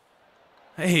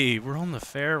 Hey, we're on the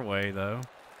fairway though.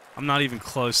 I'm not even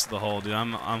close to the hole, dude.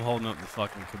 I'm holding up the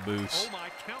fucking caboose. Oh my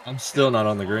count. I'm still not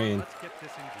on the green. Let's get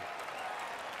this in gear.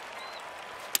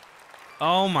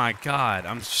 Oh my god,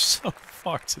 I'm so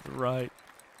far to the right.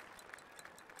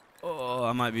 Oh,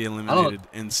 I might be eliminated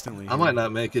instantly. I might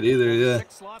not make it either, yeah.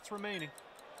 6 slots remaining.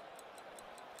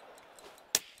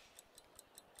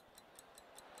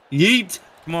 Yeet!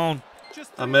 Come on.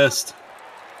 Just I 3 missed. left.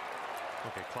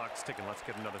 Okay, clock's ticking. Let's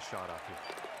get another shot off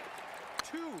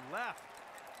here. 2 left.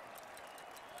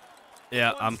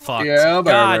 Yeah, I'm fucked. Yeah,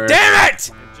 God baby. damn it!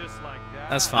 And just like that.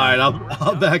 That's fine. Alright,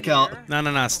 I'll back out.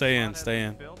 No, stay in, stay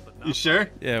in. You sure?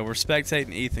 Yeah, we're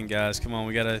spectating Ethan, guys. Come on,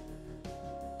 we gotta.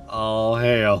 Oh,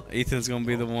 hell. Ethan's gonna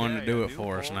be the one to Okay, do a it new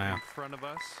for us hole now. In front of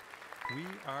us. We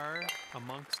are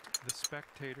amongst the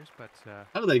spectators, but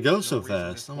How do they go no so reason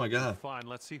fast? this Oh my won't be god. fun.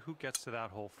 Let's see who gets to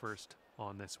that hole first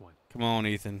on this one. Come on,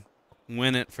 Ethan.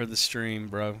 Win it for the stream,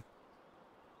 bro.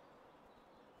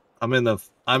 I'm in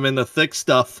the thick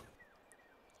stuff.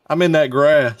 I'm in that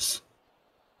grass.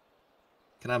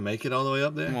 Can I make it all the way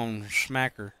up Come there? on,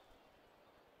 smacker.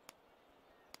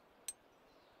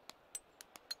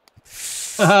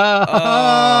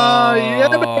 Oh, yeah,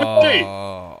 baby.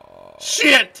 Oh.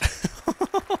 Shit.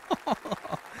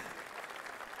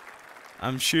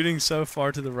 I'm shooting so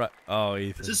far to the right. Oh,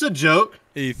 Ethan. Is this a joke?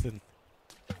 Ethan.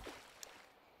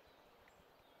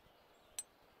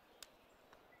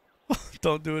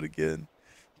 Don't do it again. Come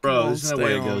Bro, on, there's no stay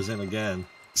way it on. goes in again.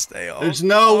 Stay on. There's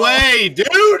no way, dude.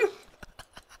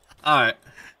 All right.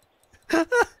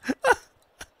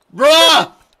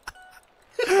 Bruh.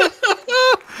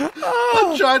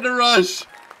 I'm trying to rush. Oh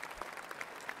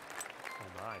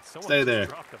my, someone Stay just there.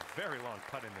 dropped a very long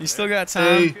putt in there. You still got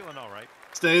Hey. time. Feeling all right.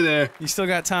 Stay there. You still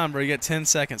got time, bro. You got 10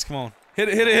 seconds. Come on. Hit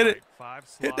it, hit it, hit it. All right,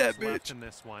 5 Hit that slots left bitch. in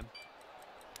this one.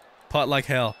 Putt like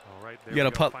hell. All right, there You gotta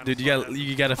we go. putt, Final dude. slot has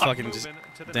You gotta putt fucking just. moving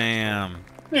to the next Damn.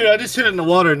 Dude, I just hit it in the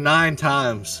water 9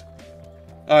 times.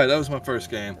 All right, that was my first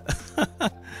game.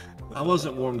 I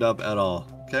wasn't warmed up at all.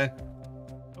 Okay.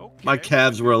 one. Okay, My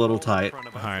calves were a little in tight. front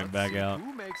of All us. right, Let's back see out.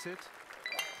 Who makes it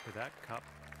to that cup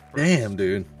first. Damn,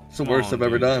 dude. It's the Come worst on, I've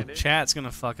ever dude. done. Chat's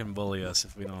gonna fucking bully us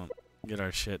if we don't get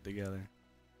our shit together.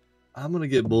 I'm gonna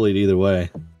get bullied either way.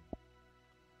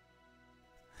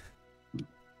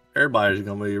 Everybody's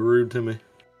gonna be rude to me.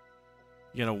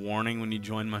 You get a warning when you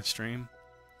join my stream?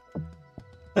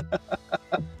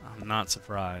 I'm not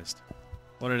surprised.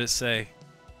 What did it say?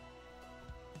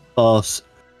 False.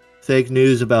 Fake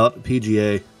news about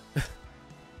PGA.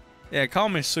 Yeah, call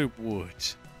me Soup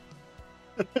Woods.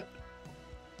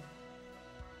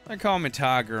 They call me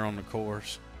Tiger on the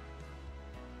course.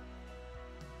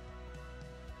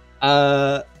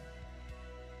 I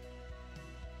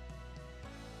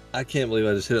can't believe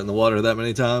I just hit it in the water that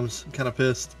many times. I'm kind of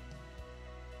pissed.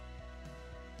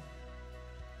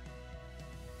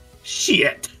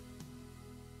 Shit.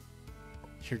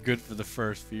 You're good for the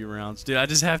first few rounds, dude. I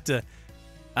just have to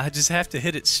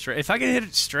hit it straight. If I can hit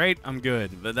it straight, I'm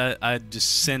good. But I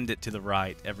just send it to the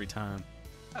right every time.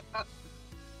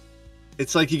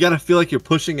 It's like you gotta feel like you're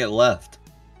pushing it left.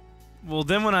 Well,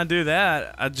 then when I do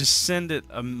that, I just send it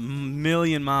a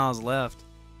million miles left.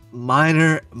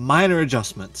 Minor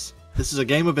adjustments. This is a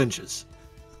game of inches.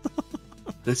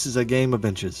 This is a game of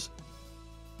inches.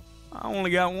 I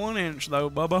only got 1 inch though,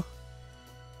 Bubba.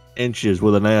 Inches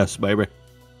with an S, baby.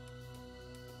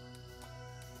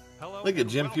 Hello Look at and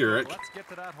Jim welcome. Furyk. Let's get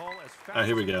to that hole as fast All right,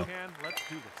 here we as we go. can. Let's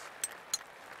do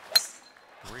this.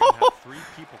 We're gonna have 3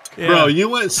 people. Yeah. Bro, you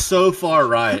went so far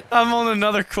right. I'm on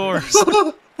another course,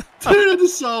 Dude, I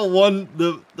just saw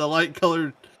the light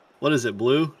colored, what is it,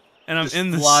 blue? and I'm Just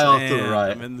in the fly off sand. to the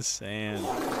right. I'm in the sand.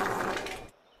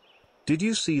 Did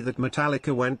you see that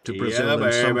Metallica went to Yeah, Brazil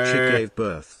and some chick baby. gave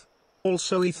birth?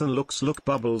 Also Ethan looks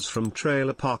Bubbles from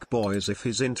Trailer Park Boys if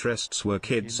his interests were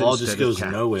kids Ball instead just of goes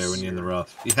cats. nowhere when you're in the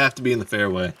rough. You have to be in the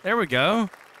fairway. There we go.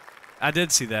 I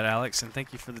did see that, Alex, and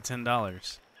thank you for the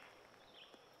 $10.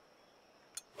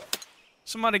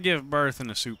 Somebody give birth in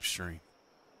a soup stream.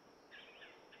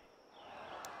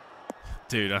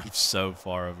 Dude, I'm so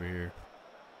far over here.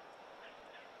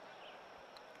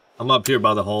 I'm up here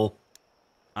by the hole.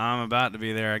 I'm about to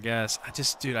be there, I guess.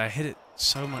 Dude, I hit it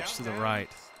so much to the Countdown right.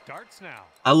 Starts now.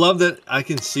 I love that I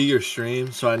can see your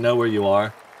stream, so I know where you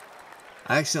are.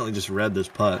 I accidentally just read this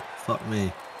putt. Fuck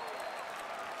me.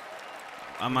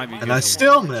 I might be And good I here.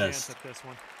 still Chance missed. at this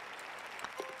one.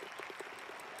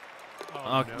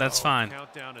 Oh, that's fine.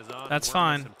 Countdown is on. That's We're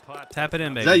fine. missing putts. Tap it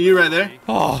in, Is baby. that you right there?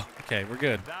 Oh, okay, we're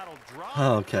good. That'll drop.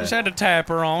 Oh, okay. Just had to tap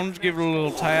her on. Just give her a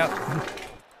little tap.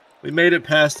 We made it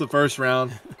past the first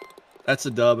round. That's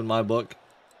a dub in my book.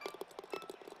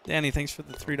 Danny, thanks for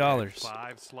the $3.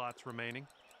 5 slots remaining.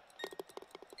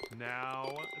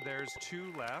 Now there's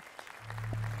 2 left.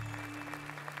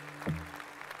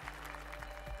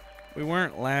 We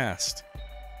weren't last.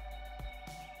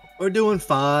 We're doing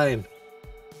fine.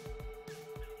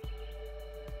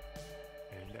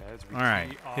 And as we All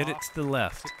right, tee hit it off, to the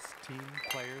left. 16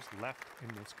 players left in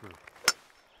this group.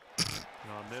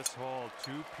 And on this hole,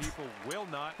 2 people will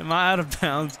not. Am I out of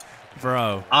bounds?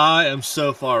 Bro, I am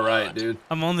so far right, dude.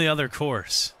 I'm on the other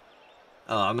course.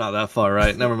 Oh, I'm not that far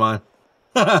right. Never mind.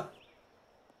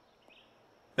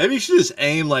 Maybe you should just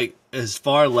aim like as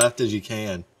far left as you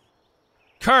can.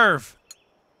 Curve!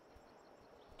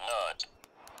 Not.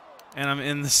 And I'm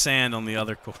in the sand on the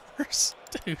other course.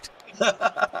 Dude.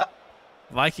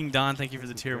 Viking Don, thank you for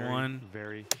the tier Very, 1.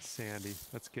 Very sandy.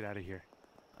 Let's get out of here.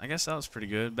 I guess that was pretty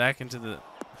good. Back into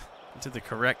the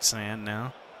correct sand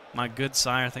now. My good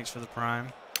sire, thanks for the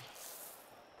prime.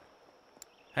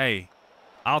 Hey,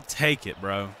 I'll take it,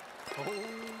 bro. Oh,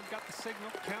 got the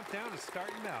signal. Countdown is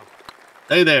starting now.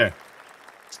 Stay there.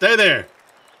 Stay there.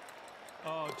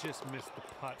 Oh, just missed the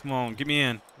putt. Come on, get me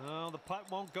in. Oh, the putt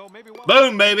won't go. Maybe one.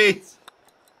 Boom, baby.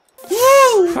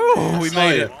 Woo! Whew, we saw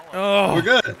made ya. it. Oh, We're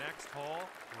good. Next hole,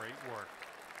 great work.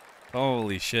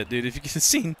 holy shit, dude! If you could have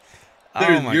seen, Dude,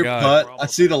 oh my your god, putt, I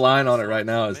see the line on it right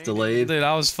now. It's delayed. dude,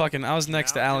 I was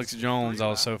next to Alex Jones. I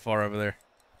was so far over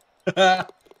there.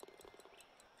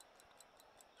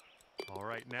 All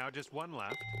right, now just one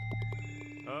left.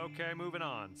 Okay, moving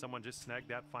on. Someone just snagged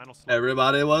that final slot.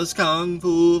 Everybody was kung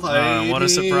fu fighting. What a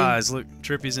surprise! Look,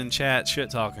 Trippy's in chat, shit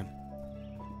talking.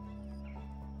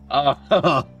 Oh,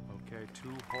 Okay, 2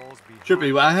 holes behind.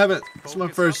 Trippy, I haven't. It's my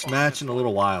Focus first up on match this in a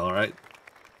little while. All right,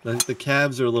 the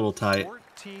calves are a little tight.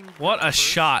 14 What a golfers,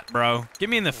 shot, bro! Get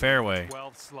me in the fairway.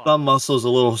 12 slots. Thumb muscles a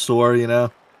little sore, you know.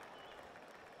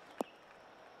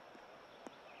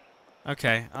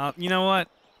 Okay, you know what?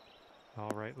 All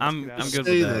right, I'm let's get good out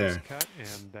Stay of with that. there. this cut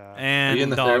and, And you in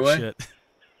the dog fairway?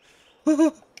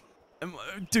 shit.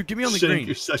 Dude, get me on the Shank green.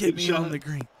 your second Get me shot. on the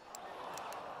green.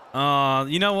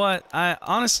 You know what? I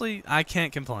honestly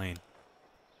can't complain.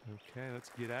 okay, let's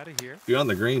get out of here. If you're on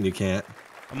the green, you can't.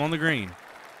 I'm on the green.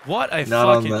 What a Not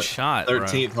on fucking the shot, bro.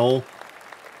 13th hole.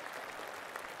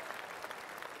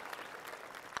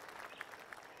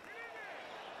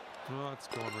 Oh, it's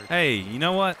going right. Hey, you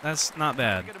know what? That's not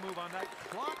bad. Gotta move on. That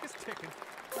clock is ticking.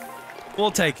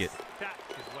 We'll take it. That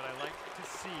is what I like to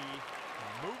see.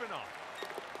 Moving on.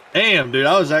 Damn, dude,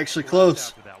 I was actually close.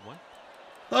 After that one.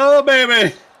 Oh,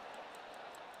 baby.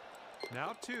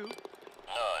 Now 2.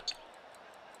 Not.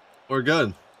 We're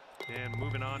good. And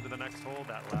moving on to the next hole.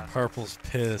 That last Purple's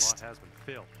pissed. slot has been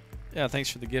filled. Yeah, thanks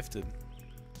for the gifted.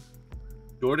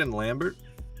 Jordan Lambert.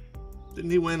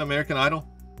 Didn't he win American Idol?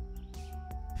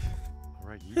 All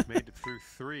right, you've made it through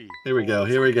 3. Here we go.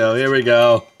 Here we go. Here we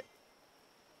go.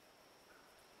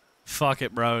 Fuck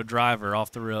it, bro. Driver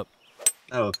off the rip.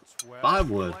 Oh, 12 5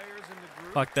 wood. players in the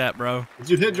group. Fuck that, bro. Did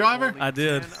you hit driver? Only I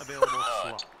did. 10 available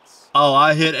slots. Oh,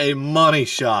 I hit a money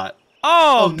shot.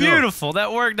 Oh, Oh, no. beautiful.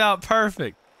 That worked out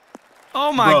perfect.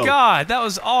 Oh my Bro. god, that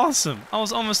was awesome. I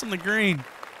was almost on the green.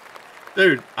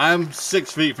 Dude, I'm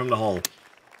 6 feet from the hole.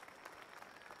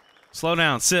 Slow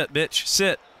down. Sit, bitch.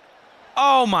 Sit.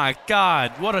 Oh my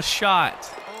god, what a shot.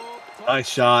 Oh, Nice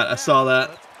shot. I saw that.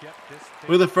 let's get this thing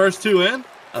Were the first 2 in?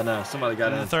 Oh, no. Somebody got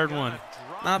And the in. third one.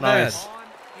 Drop Not Nice. bad. on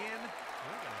in.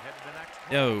 We're gonna head to the next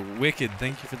hole. Yo, Wicked,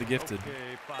 thank you for the gifted. Okay,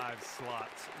 5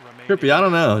 slots remaining. Trippy, I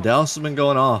don't know. Dallas has been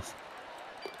going off.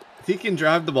 If he can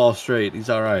drive the ball straight, he's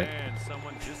all right. And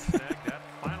someone just snagged that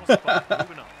final spot.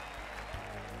 Moving on.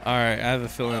 Alright, I have a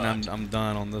feeling I'm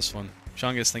done on this one.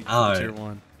 Chungus, thank you for Alright. the tier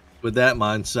 1. With that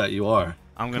mindset, you are.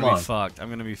 I'm Come gonna be on. fucked. I'm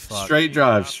gonna be fucked. Straight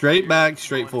drive, straight back, Going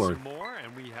straight forward. some more,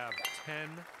 and we have 10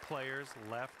 players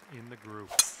left in the group.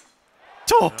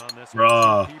 Oh, And on this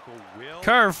Bruh. one, some people will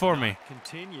curve for me.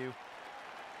 continue.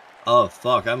 Oh,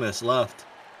 fuck. I missed left.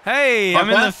 Hey, Fuck I'm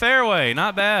in the that. fairway.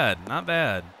 Not bad. Not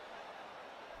bad.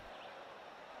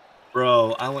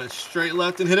 Bro, I went straight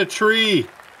left and hit a tree.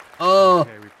 Oh,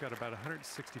 Okay, we've got about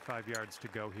 165 yards to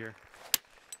go here.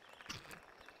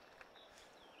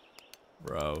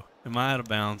 Bro, am I out of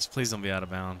bounds? Please don't be out of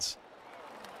bounds.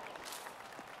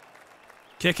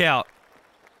 Kick out.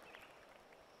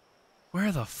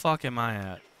 Where the fuck am I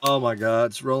at? oh my God.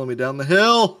 It's rolling me down the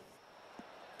hill.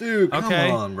 Dude, come Okay.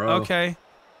 on, bro. Okay.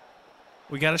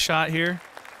 We got a shot here.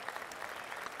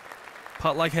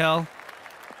 Putt like hell.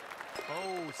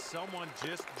 Oh, someone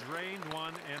just drained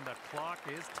one, and the clock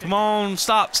is ticking. Come on.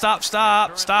 Stop, stop, stop,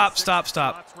 Currently stop, 6 stop,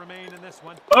 stop. slots remain in this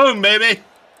one. Boom, baby.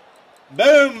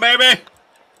 Boom, baby.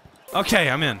 Okay,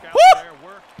 I'm in. Out Woo! there,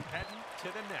 we're heading to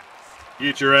the next.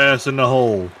 Get your ass in the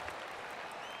hole.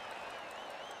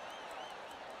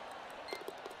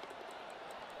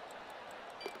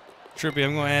 Trippy,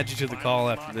 I'm going to add you to the Final call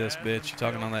slot after this, has bitch. been You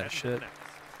talking filled, all that heading to shit?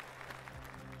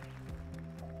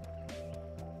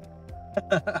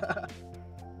 the next.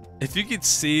 If you could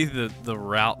see the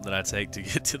route that I take to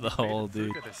get to the hole, Made it through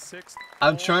dude. to the 6th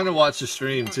I'm hole. trying to watch the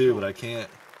stream too, but I can't.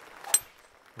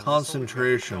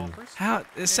 Concentration. How?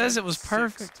 It says it was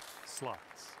perfect. Slots.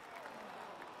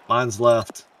 Mine's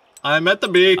left. I'm at the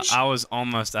beach. I was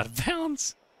almost out of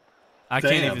bounds. I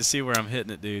can't Damn. even see where I'm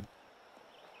hitting it, dude.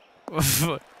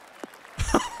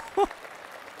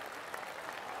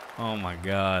 Oh my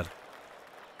god.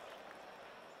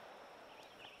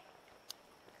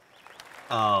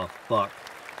 Oh, fuck.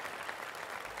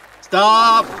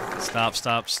 Stop! Stop,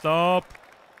 stop, stop.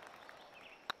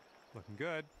 Looking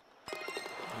good.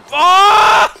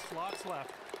 Ah! Slots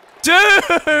left.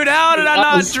 Dude, how did I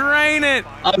not was- drain it?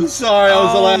 I'm sorry, I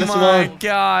was the Oh last my one.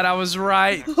 god, I was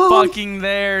right fucking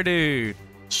there, dude.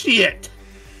 Shit.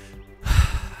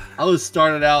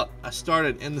 I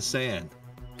started in the sand.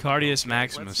 Cardius Let's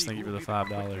Maximus, see thank you who for will the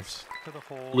be $5. quickest to the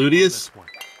hole on Ludius? this one.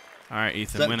 All right, Is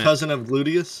Ethan, that win it. cousin of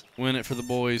Ludius? Win it for the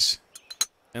boys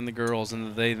and the girls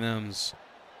and the they-thems.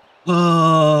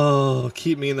 Oh,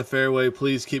 keep me in the fairway.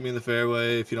 Please keep me in the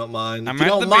fairway if you don't mind. I'm If you at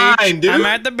don't the mind, beach. dude. I'm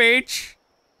at the beach.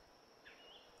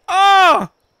 Oh!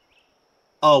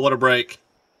 Oh, what a break.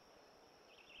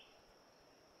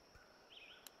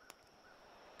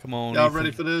 Come on, Y'all Ethan.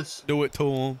 ready for this? Do it to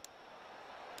him.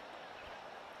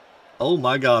 Oh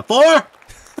my god. 4!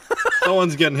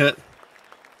 Someone's getting hit.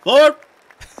 4!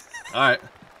 Alright.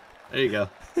 There you go.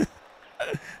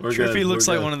 We're good. Trippy looks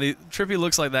We're like good. one of the. Trippy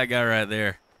looks like that guy right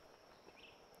there.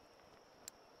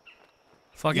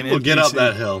 Fucking We'll NPC. get up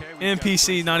that hill. Okay, we've got three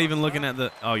NPC not even slots looking left.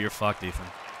 at the. Oh, you're fucked, Ethan.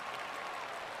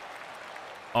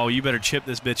 Oh, you better chip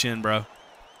this bitch in, bro.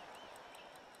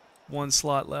 One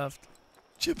slot left.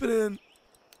 Chip it in.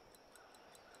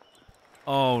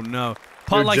 Oh no.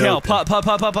 Putt You're like hell. joking. Putt, putt,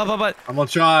 putt, putt, putt, putt, putt. I'm gonna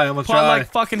try. I'm gonna Putt try.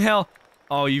 like fucking hell.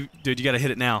 Oh, dude, you gotta hit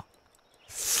it now.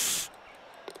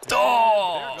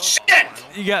 Oh, Shit!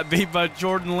 you got beat by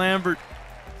Jordan Lambert.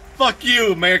 Fuck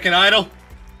you, American Idol.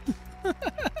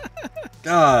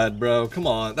 God, bro, come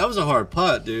on. That was a hard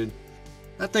putt, dude.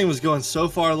 That thing was going so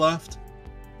far left.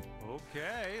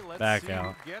 Okay, let's Back see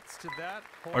out. who gets to that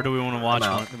Or do we want to hole watch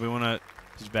I'm one? out. Do we want to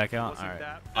just back out? Wasn't All right.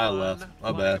 that I fun? left.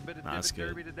 My Playing bad. a bit of Nah, that's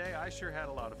Divot good. Derby today. I sure had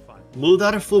a lot of fun.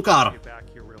 Mudar Fukara. Get back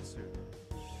here real soon.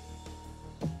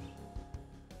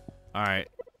 All right.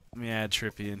 Let me add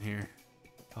Trippy in here.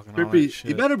 Talking all that Trippy, shit.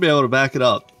 you better be able to back it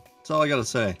up. That's all I gotta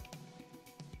say.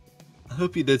 I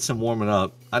hope you did some warming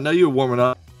up. I know you were warming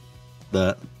up.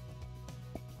 That.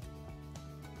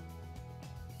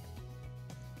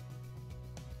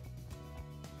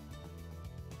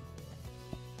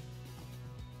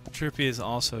 Trippy is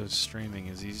also streaming.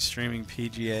 Is he streaming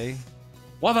PGA?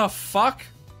 What the fuck?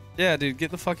 Yeah, dude,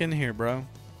 get the fuck in here, bro. I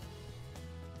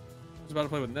was about to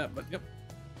play with net, but yep.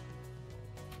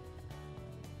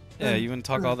 Yeah, you want to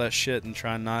talk all that shit and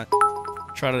try to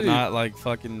Dude. not like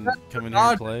fucking come in here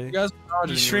and You play. guys are dodging.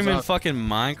 You It streaming was fucking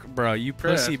Minecraft, bro? You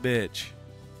pussy bitch.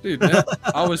 Dude, Nep,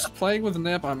 I was playing with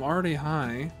Nep. I'm already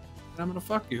high. And I'm gonna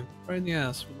fuck you right in the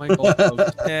ass with my golf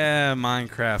clubs. Yeah,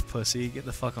 Minecraft pussy. Get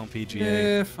the fuck on PGA.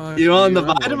 Yeah, fuck You on the I'm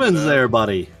going with vitamins that. there,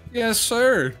 buddy? Yes,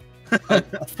 sir. I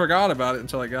forgot about it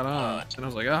until I got on, and I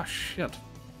was like, oh shit.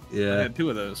 I Yeah. had 2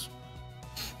 of those.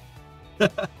 All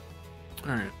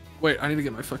right. Wait, I need to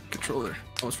get my fucking controller.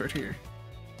 Oh, it's right here.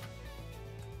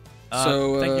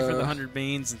 So, Thank you for the 100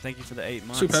 beans and thank you for the 8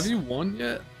 months. Soup, have you won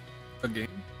yet? A game?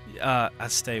 I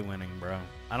stay winning, bro.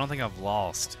 I don't think I've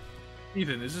lost.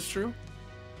 Ethan, is this true?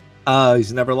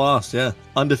 He's never lost. Yeah,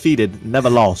 undefeated, never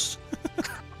lost.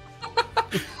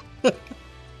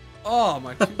 Oh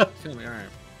my! Kill me. All right.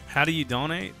 How do you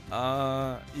donate?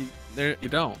 You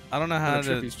don't. I don't know how Go to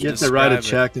to. Trippy's You have to write a describe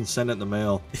it. check and send it in the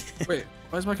mail. Wait,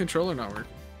 why is my controller not working?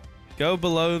 Go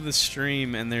below the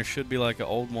stream and there should be like an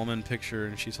old woman picture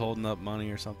and she's holding up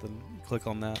money or something. Click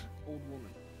on that. Old woman.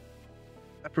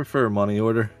 I prefer money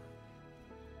order.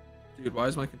 Dude, why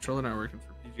is my controller not working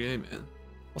for PGA, man?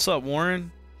 What's up,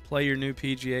 Warren? Play your new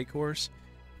PGA course.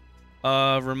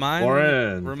 Remind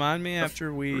Warren. me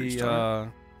after we restart.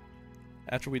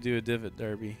 after we do a divot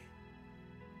derby.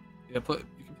 Yeah, you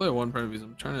can play one part because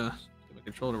I'm trying to get my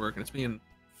controller to work and it's being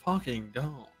fucking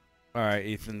dumb. All right,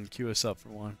 Ethan, cue us up for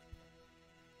one.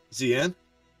 Is he in?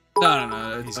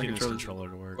 No. He's My getting his controller's- controller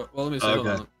to work. Well, let me see. Hold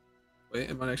Okay. on. Wait,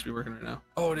 it might actually be working right now.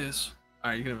 Oh, it is. All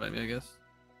right, you can invite me, I guess.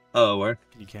 Oh, where?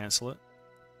 Can you cancel it?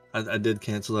 I did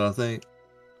cancel it, I think.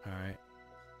 All right.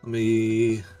 Let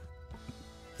me.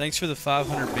 Thanks for the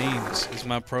 500 beans. Is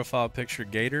my profile picture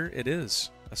Gator? It is.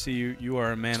 I see you. You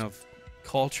are a man of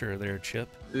culture there, Chip.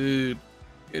 Dude,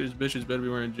 Gators bitches better be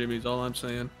wearing jimmies. All I'm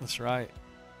saying. That's right.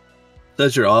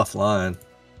 Says you're offline.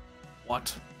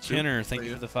 What? Jenner, thank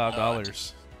you for the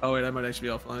 $5. Oh wait, I might actually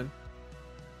be offline.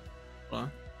 Hold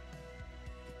on.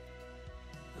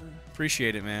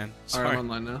 Appreciate it, man. All Sorry. right, I'm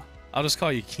online now. I'll just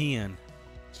call you Ken.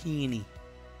 Kenny.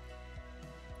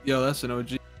 Yo, that's an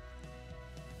OG.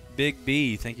 Big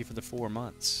B, thank you for the 4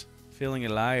 months. Feeling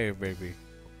alive, baby.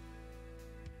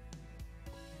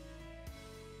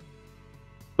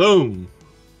 Boom.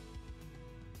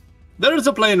 There's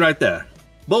a plane right there.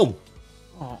 Boom.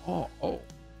 Oh.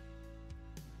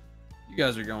 You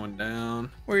guys are going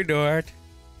down. Where you doing?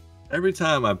 Every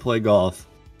time I play golf,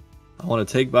 I want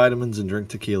to take vitamins and drink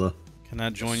tequila. Can I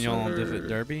join y'all on Divot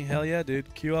Derby? Hell yeah,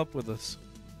 dude. Queue up with us.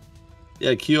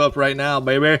 Yeah, queue up right now,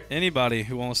 baby. Anybody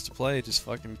who wants to play, just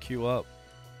fucking queue up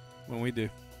when we do.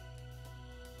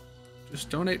 Just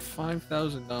donate $5,000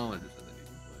 and then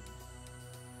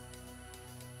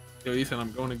you can Yo, Ethan,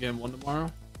 I'm going to game 1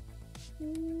 tomorrow.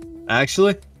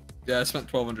 Actually, Yeah, I spent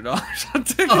 $1,200 on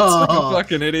tickets like a Oh.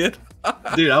 fucking idiot.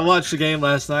 dude, I watched the game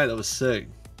last night. That was sick.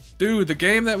 Dude, the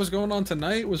game that was going on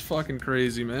tonight was fucking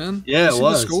crazy, man. Yeah, You it see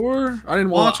was. the score? I didn't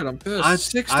Well, watch it. I'm pissed. I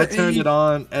 6 I to turned 8. it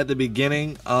on at the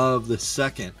beginning of the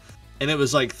second, and it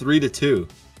was like 3-2,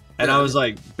 and Yeah, I was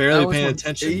like barely That was paying like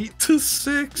attention. 8 to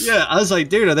 6. Yeah, I was like,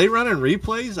 dude, are they running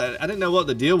replays? I didn't know what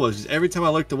the deal was. Every time I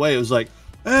looked away, it was like,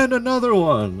 and another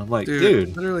one. I'm like,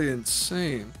 dude, literally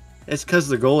insane. it's because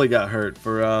the goalie got hurt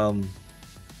for I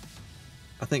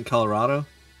think Colorado.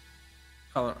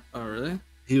 Oh, really?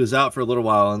 He was out for a little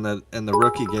while, and the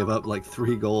rookie gave up like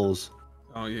 3 goals.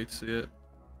 Oh, you hate to see it.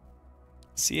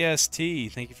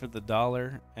 CST, thank you for the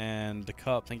 $1 and the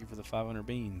cup. Thank you for the 500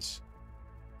 beans.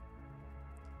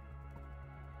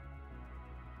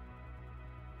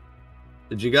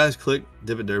 Did you guys click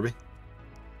Divot Derby?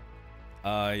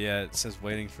 Yeah, it says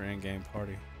waiting for in-game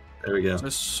party. There we go.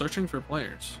 Just searching for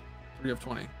players. 3 of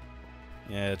 20.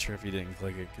 Yeah, Trippy didn't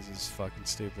click it because he's fucking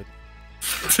stupid.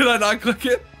 Did I not click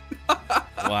it?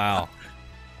 Wow.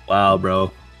 Wow,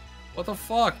 bro. What the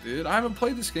fuck, dude? I haven't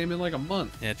played this game in like a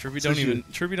month. Yeah, Trippy So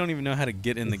don't even know how to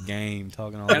get in the game.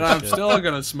 Talking all And that I'm shit. still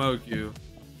gonna smoke you.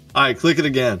 All right, click it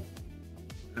again.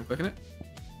 I'm clicking it.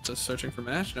 It says searching for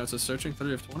match. Now it says searching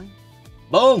 3 of 20.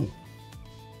 Boom.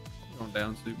 Going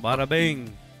down to Bada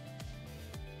bing.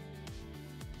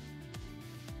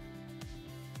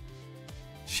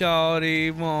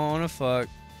 Shawty wanna fuck.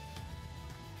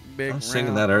 Big I was singing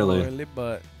round that earlier. oily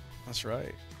butt. That's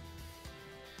right.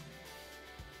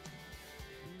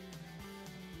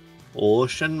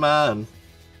 Ocean Man.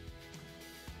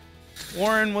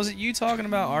 Warren, was it you talking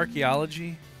about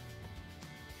archaeology?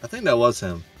 I think that was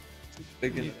him.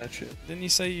 big into that shit. Didn't you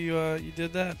say you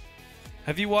did that?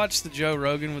 Have you watched the Joe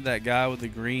Rogan with that guy with the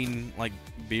green like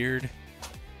beard?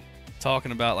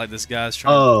 Talking about like this guy's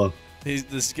trying. Oh, He's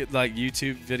this get like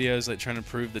YouTube videos like trying to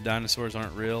prove the dinosaurs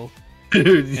aren't real,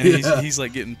 dude, and yeah. he's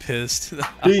like getting pissed.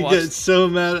 He gets so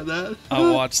mad at that.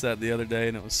 I watched that the other day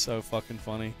and it was so fucking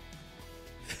funny.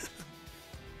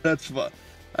 That's fun.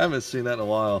 I haven't seen that in a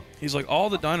while. He's like, all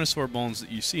the dinosaur bones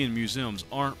that you see in museums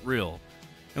aren't real,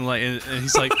 and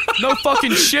he's like, no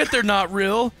fucking shit, they're not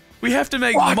real. We have to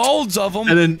make molds of them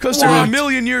And then- because they're What? a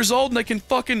million years old and they can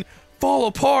fucking fall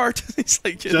apart. He's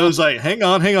like, you know, Joe's like, hang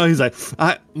on. He's like,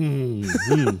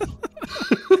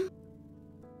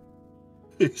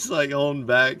 He's like holding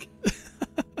back.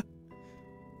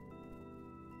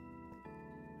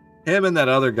 Him and that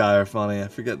other guy are funny. I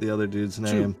forget the other dude's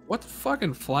name. Dude, what the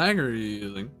fucking flag are you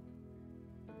using?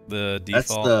 the That's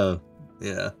default.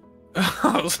 yeah.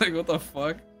 I was like, what the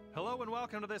fuck? Hello and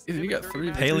welcome to this. Dude, you got Divot 3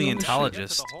 Derby match.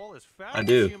 Paleontologist. Get to the hole as fast I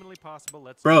do. as humanly possible.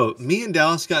 Let's Bro, do this. me and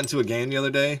Dallas got into a game the other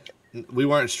day. We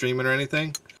weren't streaming or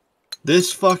anything.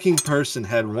 This fucking person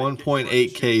had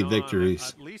 1.8k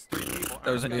victories. At least 3 people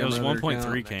That was earned me It was on my other 1.3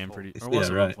 account. came pretty, or Yeah, was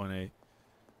it right. 1.8?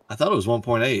 I thought it was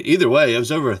 1.8. Either way, it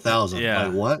was over 1,000. Yeah.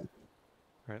 Like what?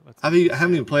 Right, let's I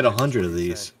haven't even played 100 of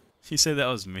these. You say that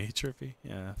was me, Trippy?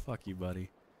 Yeah, fuck you, buddy.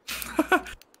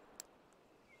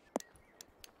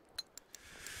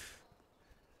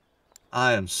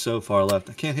 I am so far left.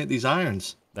 I can't hit these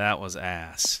irons. That was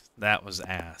ass. That was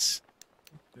ass.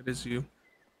 It is you.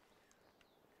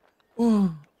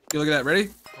 Ooh. You look at that. Ready?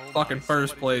 Oh Fucking my,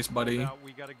 first somebody's place, pulled buddy. out.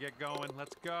 We gotta get going.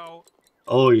 Let's go.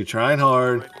 Oh, you're trying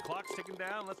hard. Right, the clock's ticking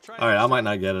down. Let's try. All right, I might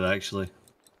not get it actually.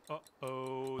 Uh-oh.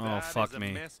 Oh, that fuck is a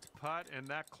me. missed putt, and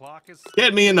that clock is.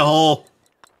 Get me in the hole.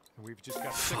 We've just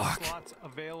got 6 Fuck. slots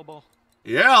available.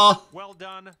 Yeah. Well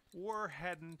done. We're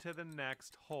heading to the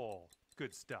next hole.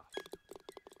 Good stuff.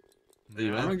 Are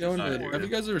you Now I'm gonna in? go just into. Alright. Have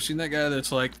you guys ever seen that guy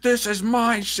that's like, "This is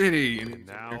my city"? And he's in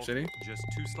New Now, York City. just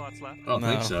 2 slots left. I don't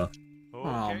think No. so.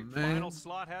 Okay, man. final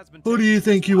slot has been Who do taken. you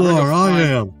think you I'm gonna are? go I find-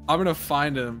 am. I'm gonna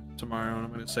find him tomorrow, and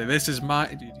I'm gonna say, "This is my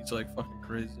dude." He's like fucking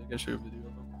crazy. I guess show a video of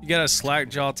him. You got a slack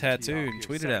jaw tattoo Here, and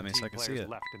tweet it at me so I can see 17 it. players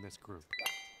left in this group.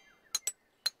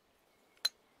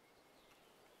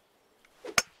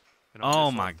 And on Oh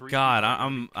this my hole, 3 god, people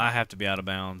will be I have to be out of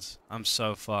bounds. I'm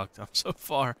so fucked. I'm so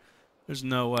far. There's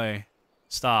no way.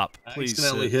 Stop, I please.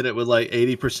 accidentally Sid. hit it with like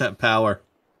 80% power.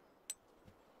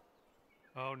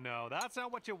 Oh no, that's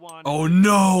not what you want. Oh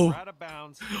no! We're out of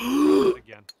bounds.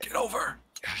 Again. Get over.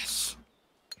 Yes.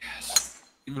 Yes.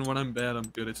 Even when I'm bad, I'm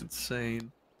good. It's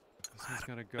insane. This is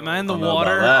gonna go. Am I in the I don't know about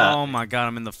water? that. Oh my god,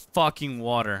 I'm in the fucking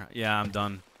water. Yeah, I'm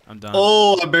done. I'm done.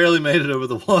 Oh, I barely made it over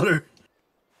the water.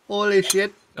 Holy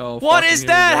shit. Oh. What fucking is here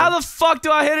we that? go. How the fuck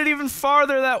do I hit it even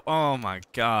farther? That. Oh my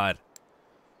god.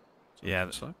 Yeah,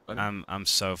 Suck, buddy. I'm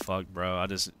so fucked, bro. I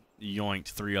just yoinked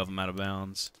 3 of them out of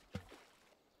bounds.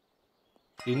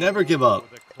 You never give up,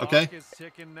 The clock okay? is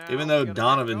ticking now. Even We though gotta get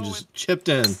Donovan going. just chipped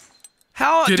in.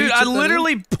 How, Did he dude? I chip that in?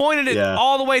 literally pointed it Yeah.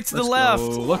 all the way to the left.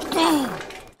 Let's go.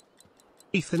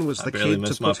 Ethan was I the barely kid to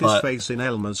missed my put his putt. face in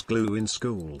Elmer's glue in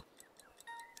school.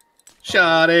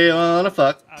 Shawty wanna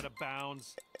fuck. Out of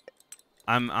bounds.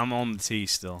 I'm on the tee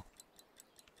still.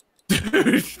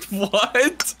 Dude,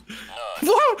 what?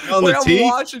 What? On the Wait,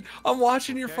 tee? I'm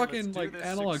watching your Okay, let's fucking do like this.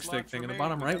 analog 6 stick laps thing in the remaining.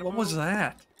 bottom We right. gotta What was move.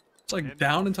 that? It's like And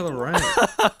down and to the right.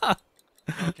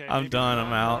 Okay, I'm maybe done, one I'm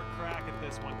more out. Crack at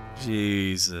this one.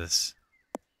 Jesus,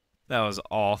 that was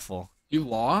awful. You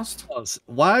lost?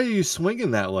 Why are you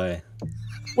swinging that way?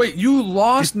 Wait, you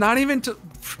lost? Not even to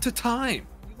time.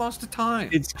 You lost to time.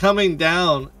 It's coming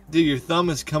down. Dude, your thumb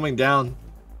is coming down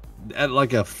at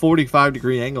like a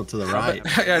 45-degree angle to the right.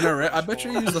 Yeah, I know, right? I bet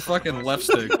you use the fucking left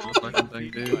stick for the fucking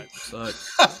thing, dude. Suck.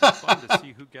 Fun to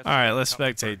see who gets All right, the let's cup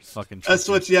spectate. first. Fucking. That's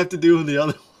Tricky. what you have to do in the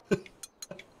other one.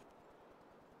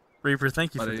 Reaper,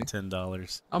 thank you for Buddy. the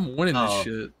 $10. I'm winning this Oh.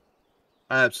 shit.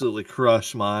 I absolutely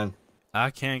crushed mine. I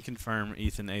can confirm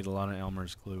Ethan ate a lot of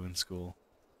Elmer's glue in school.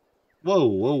 Whoa,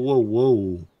 whoa, whoa,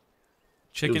 whoa. It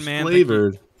Chicken was man,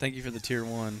 flavored. thank you for the tier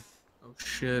 1. Oh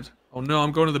shit. Oh no,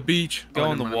 I'm going to the beach. Go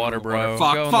Oh, in the never mind, water, I'm going bro.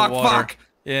 Fuck, Go in fuck, the water. fuck.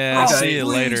 Yeah, Oh, see you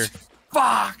please. later.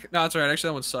 Fuck. No, that's alright. Actually,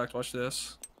 that one sucked. Watch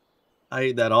this. I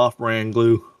ate that off-brand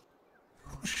glue.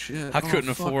 Oh shit. I couldn't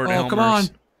oh, fuck. afford Oh, come on.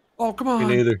 Elmer's. Oh, come Me on.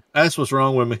 neither. That's what's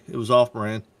wrong with me. It was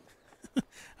off-brand.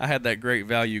 I had that great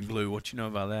value glue. What you know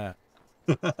about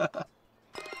that?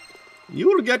 You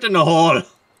would have got in the hole.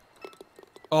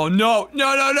 Oh no.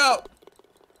 No, no, no.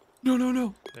 No, no,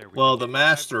 no. There we Well, go. the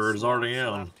master 5 is already slots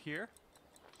in. left here.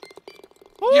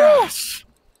 Yes.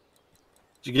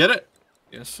 Did you get it?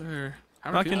 Yes, sir.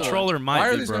 How My are people- controller might Why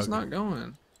are be these guys broken. not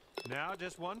going? Now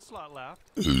just 1 slot left.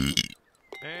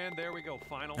 And there we go.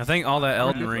 Final. I think all that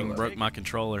Elden Yeah. Ring broke my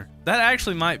controller. That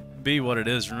actually might be what it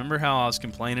is. Remember how I was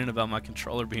complaining about my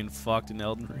controller being fucked in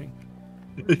Elden Ring?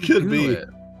 It could Do be. it.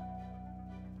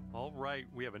 All right,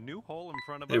 we have a new hole in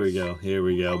front of us. Here we go. Here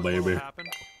we go, Who knows what'll baby. happen?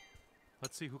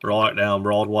 Let's see who. Roll it down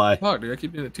Broadway. Fuck, dude, I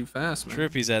keep doing it too fast, man.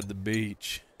 Trippy's at the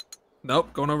beach.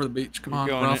 Nope, going over the beach. Come on,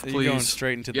 You're Ralph, going, you're going please.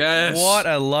 straight into the. Yes. What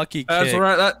a lucky That's kick.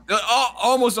 right. That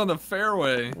almost on the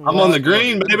fairway. I'm on the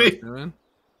green, baby. Man.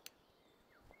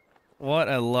 What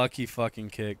a lucky fucking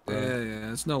kick, bro. Yeah, yeah.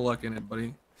 There's no luck in it,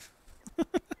 buddy.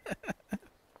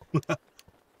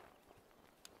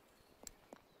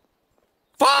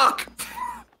 Fuck!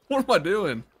 What am I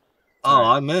doing? Oh,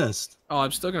 I missed. Oh,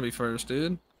 I'm still gonna be first,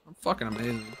 dude. I'm fucking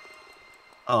amazing.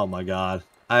 Oh my god.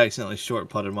 I accidentally short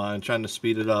putted mine, trying to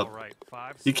speed it All up. right,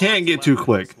 5 You slots can't get left too in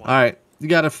quick. this one. Alright, you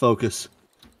gotta focus.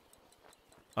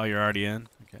 Oh, you're already in?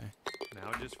 Okay.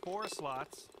 Now just 4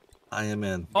 slots. I am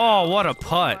in. Oh, what a Just one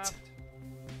putt. left.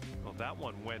 Well, that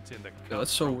one went in the cup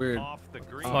that's so from weird. Off the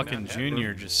green. Fucking That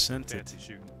Junior just sent it. fancy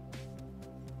shooting.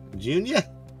 Junior?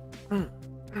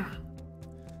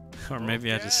 Or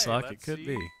maybe I just Okay, suck. It let's could see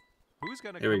be. Who's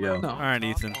gonna Here we come go. out No. on All right, top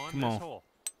Ethan, on come this on. hole?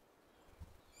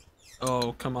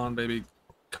 Oh, come on, baby.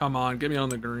 Come on, get me on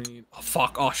the green. Oh,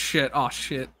 fuck. Oh, shit. Oh,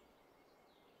 shit.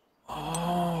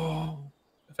 Oh.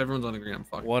 If everyone's on the green, I'm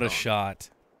fucking What a gone. shot.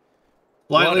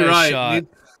 Slightly What a right. shot.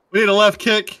 We need a left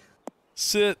kick.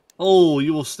 Sit. Oh,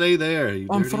 you will stay there. You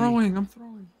I'm dirty, throwing. I'm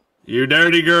throwing. You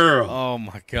dirty girl. Oh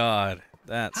my god.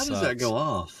 That How sucks. does that go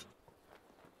off?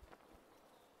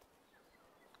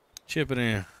 Chip it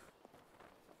in.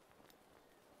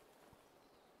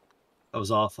 That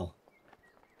was awful.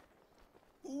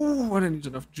 Ooh, I didn't use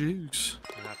enough juice.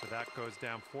 And after that goes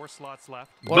down 4 slots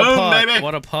left. What a Boom, putt. baby.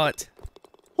 What a putt.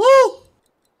 Woo!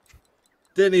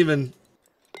 Didn't even.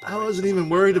 I wasn't even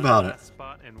worried about it. Last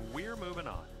spot, and we're moving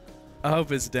on. I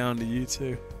hope it's down to you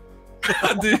two.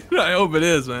 Dude, I hope it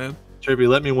is, man. Trippy,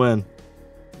 let me win.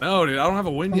 No, dude, I don't have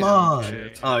a win Come yet. on.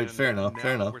 Okay, All right, and fair enough.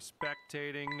 Fair now enough. We're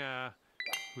spectating.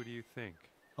 Who do you think?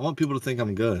 I want people to think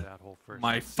I'm good. That hole first.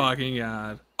 My Let's see. fucking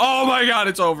god. Oh my god,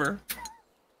 it's over.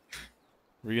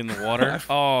 Were you in the water?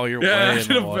 Oh, you're Yeah, way in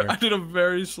the water. I did a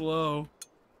very slow.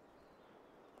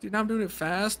 Dude, now I'm doing it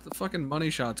fast. The fucking money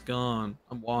shot's gone.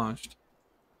 I'm washed.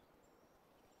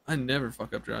 I never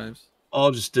fuck up drives.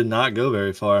 All just did not go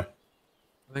very far.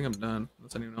 I think I'm done.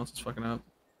 Unless anyone else is fucking up.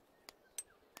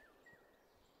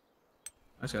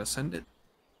 I just gotta send it.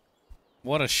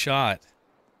 What a shot.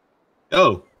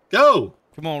 Go. Go.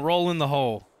 Come on, roll in the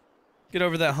hole. Get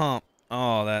over that hump.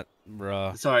 Oh, that,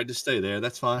 bruh. It's all right. Just stay there.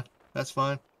 That's fine. That's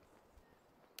fine.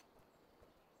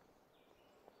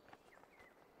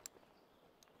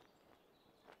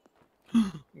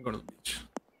 I'm going to the beach.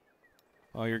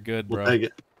 Oh, you're good, We'll bro. take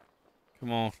it.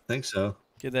 Come on. Think so.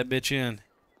 Get that bitch in.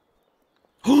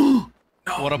 No.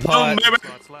 What a Boom, putt. baby.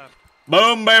 Slots left.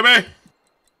 Boom, baby.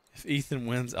 If Ethan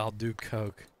wins, I'll do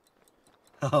coke.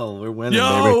 Oh, we're winning,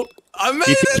 Yo, baby. I made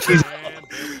it. And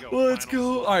there we go. Let's Final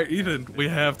go. score. All right, Ethan, we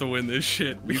have to win this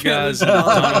shit. We You can't guys, lose to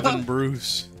Donovan. Donovan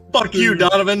Bruce. Fuck you,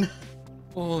 Donovan.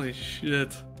 Holy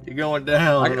shit. You're going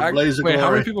down in a blaze of wait, how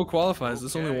glory. many people qualify? Is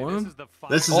this only Okay, one? This is, the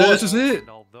This is final it. This is it. And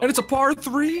although And it's a par both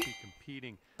 3? will be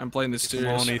competing, I'm playing this it's Come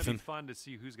on, serious. gonna Ethan. be fun to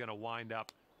see who's gonna wind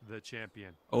up the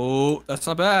champion. Oh, that's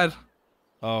not bad.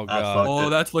 Oh I god. fucked Oh, it.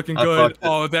 that's looking I good. fucked it.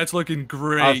 Oh, that's looking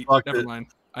great. fucked Never it. mind.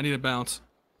 I need a bounce.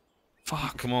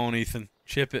 Fuck. Come on, Ethan.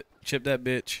 Chip it. Chip that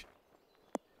bitch.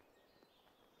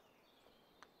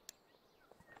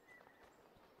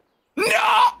 No!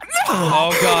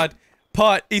 Oh god.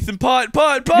 Putt, Ethan. Putt.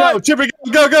 Go, Putt. Chipper,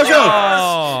 go, go, go!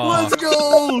 Oh. Let's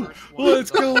go!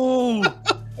 Let's go!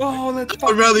 Oh, let's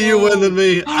I'd rather you win than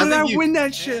me. How did I think you... win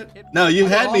that shit? No, you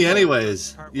had me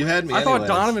anyways. You had me I anyways. thought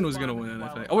Donovan was gonna win.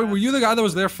 I think. Oh wait, were you the guy that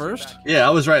was there first? Yeah, I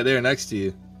was right there next to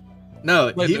you.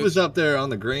 No, Wait, he but- was up there on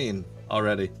the green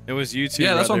already. It was you two.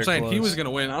 Yeah, that's right what I'm there saying. He close. was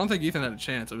gonna win. I don't think Ethan had a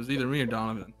chance. It was either me or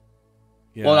Donovan.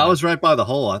 Yeah. Well, I was right by the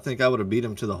hole. I think I would have beat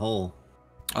him to the hole.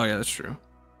 Oh yeah, that's true.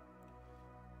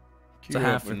 It's a Queue up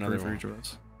half for victory another for one. each of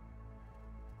us.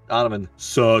 Donovan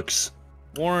sucks.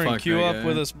 Warren, Fuck queue that up guy.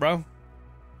 with us, bro.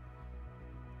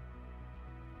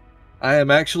 I am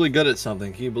actually good at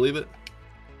something. Can you believe it?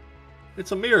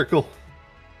 It's a miracle.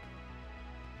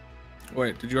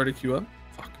 Wait, did you already queue up?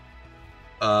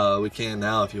 Fuck. We can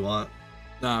now if you want.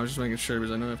 No, I was just making sure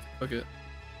because I know I have to fuck it.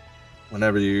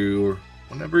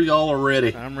 Whenever y'all are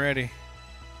ready. I'm ready.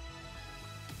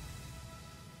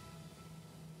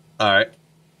 All right.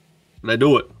 Let's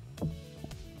do it.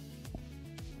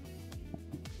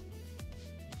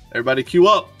 Everybody queue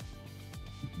up.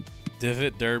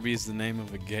 Divot Derby is the name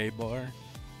of a gay bar.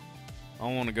 I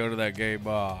want to go to that gay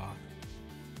bar.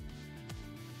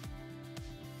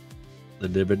 The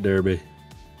Divot Derby.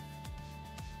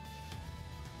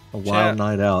 A wild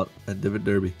night out at Divot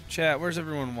Derby. Chat, where's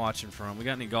everyone watching from? We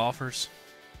got any golfers?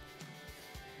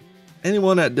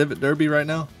 Anyone at Divot Derby right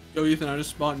now? Yo, Ethan, I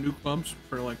just bought nuke pumps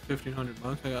for like $1,500.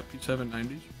 I got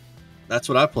P790s. That's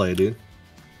what I play, dude.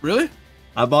 Really?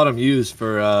 I bought them used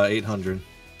for 800.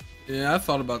 Yeah, I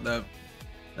thought about that.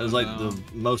 It was like the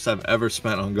most I've ever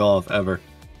spent on golf ever.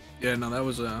 Yeah, no, that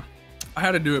was I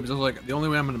had to do it because I was like, the only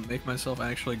way I'm gonna make myself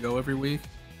actually go every weekend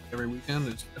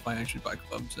is if I actually buy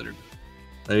clubs that are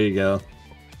There you go.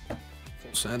 full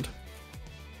send.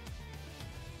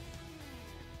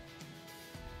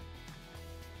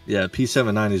 Yeah,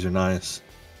 P790s are nice.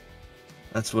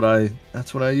 That's what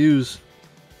I use.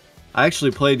 I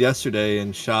actually played yesterday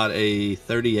and shot a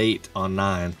 38 on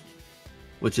 9,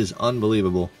 which is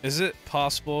unbelievable. Is it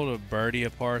possible to birdie a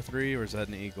par 3 or is that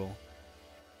an eagle?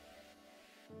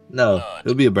 No, it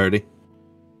would be a birdie.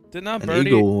 Didn't I An birdie?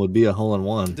 eagle would be a hole in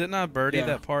one. Didn't I birdie Yeah.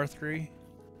 that par 3?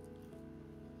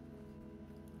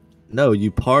 No,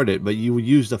 you parred it, but you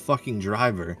used a fucking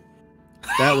driver.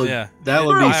 That would Yeah. that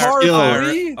would For be a par skill.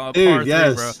 three? Par Dude, 3,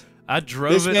 yes. bro. I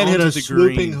drove This it man hit onto a the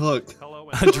swooping green. hook. Hello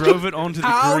I drove it onto the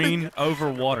How did- green over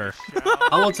water.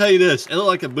 I will tell you this: it looked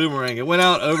like a boomerang. It went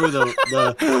out over the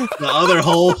other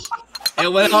hole.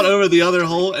 It went out over the other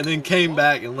hole and then came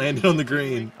back and landed on the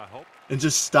green I hope. and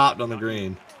just stopped on the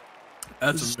green.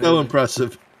 That's This is amazing. so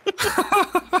impressive.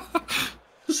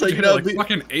 It's like, Dude, you know, like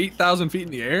fucking 8,000 feet in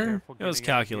the air. It was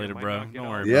calculated, bro. Don't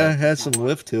worry yeah, about it had some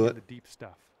lift to it. The deep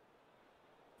stuff.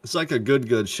 It's like a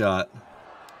good shot.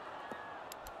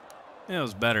 it. It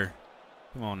was better.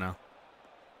 Come on now.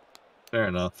 Fair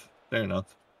enough. Fair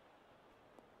enough.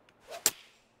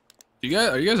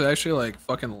 Are you guys actually like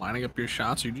fucking lining up your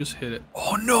shots? Or you just hit it.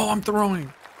 Oh no, I'm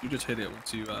throwing. You just hit it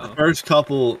once you. The first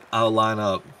couple I'll line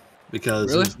up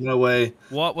because Really? there's no way.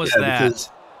 What was Yeah, that? because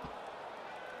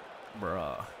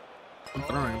Bruh. I'm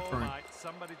throwing. I'm throwing. Alright,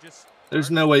 somebody just there's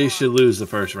no way you should lose the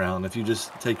first round if you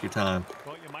just take your time.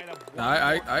 Well, you might have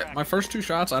I my first 2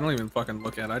 shots I don't even fucking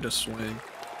look at. I just swing.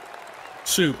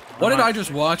 Soup. What did I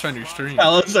just watch on your stream?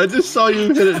 Alex, I just saw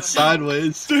you hit it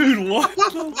sideways. Dude,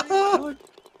 what?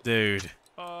 Dude.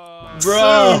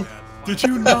 Bro. Did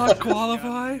you not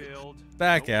qualify?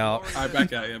 Back out. Alright,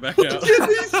 back out. Yeah, back out.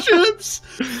 These chips,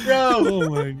 bro. Oh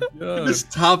my god.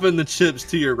 Just topping the chips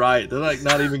to your right. They're like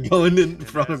not even going in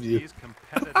front of you. These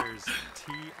competitors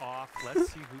tee off.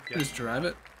 Let's see who gets Just drive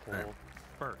it. hole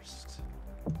first.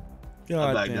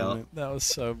 God back damn out. it. That was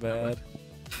so bad.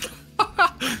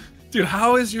 Dude,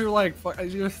 how is your like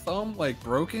is your thumb like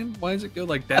broken? Why does it go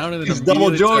like down and then He's double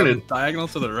immediately it's jointed. diagonal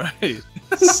to the right?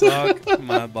 Suck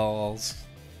my balls.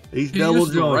 He's You double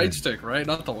use the right jointed. stick, right?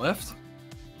 Not the left.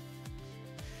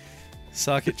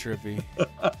 Suck it, Trippy.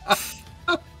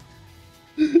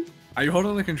 Are you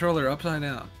holding the controller upside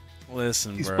down?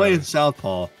 Listen, He's bro. playing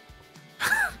southpaw.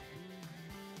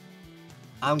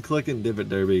 I'm clicking Divot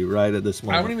Derby right at this I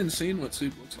haven't moment. even seen what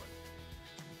soup looks like.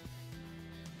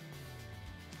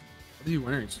 What are you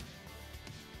wearing?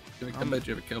 I bet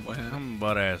you have a cowboy hat. I'm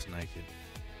butt ass naked.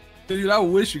 Dude, I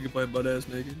wish you could play butt ass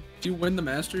naked. If you win the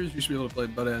Masters, you should be able to play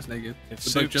butt ass naked. If With,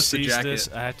 Soup like, just the sees jacket. this,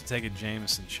 I have to take a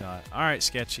Jameson shot. All right,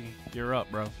 Sketchy, you're up,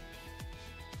 bro.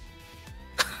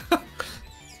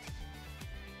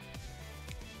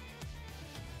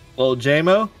 Well,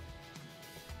 JMO,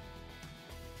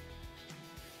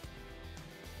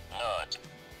 Not.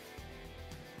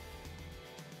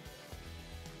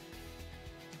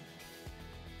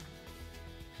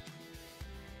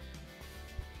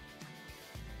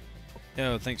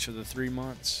 Yo, thanks for the 3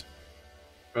 months.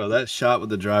 bro, that shot with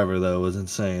the driver though was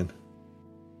insane.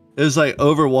 It was like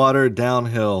over water,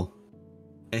 downhill,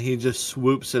 and he just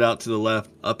swoops it out to the left,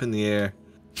 up in the air,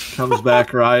 comes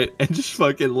back right, and just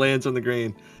fucking lands on the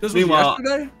green. This was Meanwhile-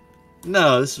 yesterday?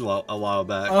 No, this is a while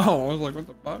back. Oh, I was like, what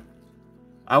the fuck?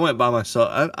 I went by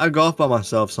myself. I golf by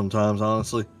myself sometimes,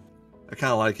 honestly. I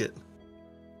kind of like it.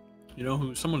 You know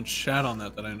who? Someone shat on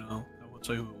that I know. I won't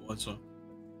say who it was, so.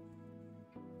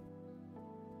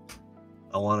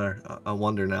 I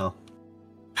wonder now.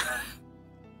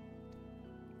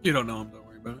 You don't know him, don't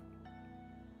worry about it.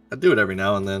 I do it every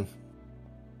now and then.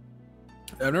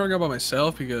 I've never gone by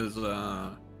myself because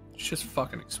it's just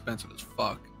fucking expensive as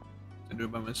fuck to do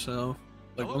it by myself.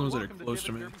 Like Hello, ones that are welcome to close to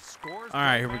Divot me. Derby. Scores All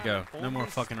right, go here we down. go. No more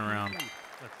Only fucking around. speed.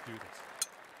 Let's do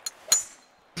this.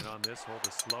 And on this hole, the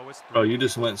slowest Bro, you three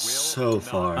just went will so not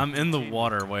far. I'm in the continue.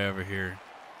 water way over here.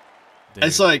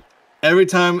 It's Dude. like every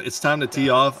time it's time to tee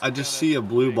off, I just see a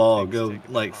blue ball go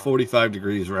like 45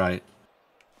 degrees right.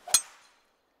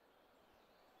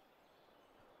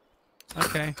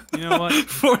 Okay, you know what?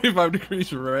 45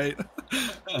 degrees right.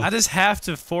 I just have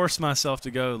to force myself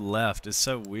to go left. It's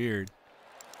so weird.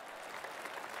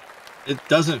 It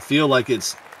doesn't feel like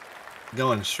it's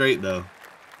going straight though.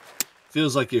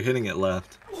 Feels like you're hitting it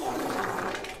left.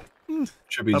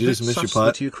 Trippy, A you bit just missed your sus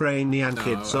putt. that Ukrainian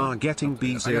kids are getting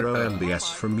B0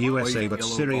 MBS from USA, but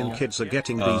yellow Syrian ball. kids are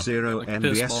getting Oh. B0 Like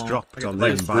piss MBS ball. dropped I got on the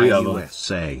them piss by three of them.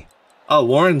 USA. Oh,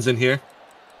 Warren's in here.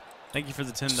 Thank you for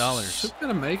the $10. Who's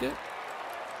gonna make it? Now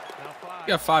five. You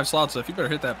got 5 slots left. You better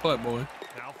hit that putt, boy.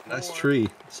 Now Nice four. tree.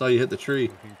 Saw you hit the tree.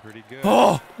 Looking pretty good.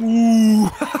 Oh, Ooh.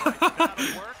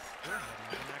 That'll work. We're heading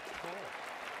to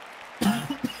the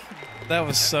next hole. that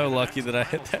was so lucky that I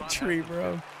hit that tree,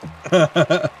 bro.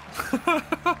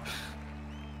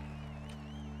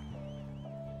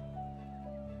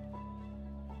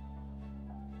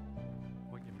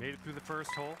 Well, you made it through the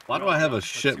first hole. Why do I have a Let's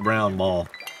shit see what brown you ball?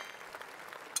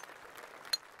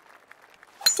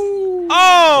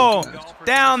 Oh! Golfers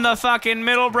Down in the this hole. fucking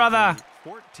middle, brother.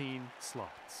 14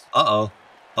 slots. Uh-oh.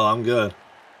 Oh, I'm good.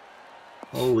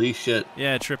 Holy shit.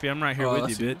 Yeah, Trippy, I'm right here Oh, with I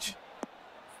you, see. bitch.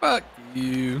 Fuck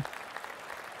you.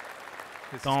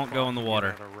 This is Don't go in the probably water.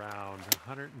 at around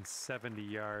 170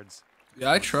 yards. Yeah,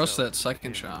 I or trust so that second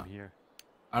in shot. from here.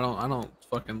 I don't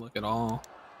fucking look at all.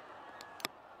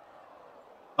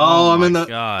 Oh, I'm my in the...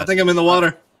 God. I think I'm in the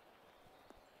water.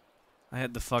 I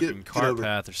had the fucking get cart over.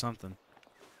 path or something.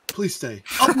 Please stay.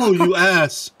 Oh, you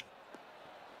ass.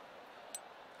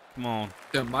 Come on.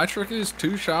 Yeah, my trick is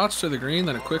 2 shots to the green,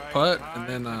 then a quick putt, and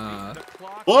then The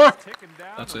clock Four. is ticking down,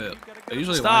 that's but it. you gotta get I it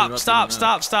usually done. line it Stop, up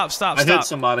stop, in stop, stop, stop, I hit stop.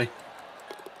 somebody.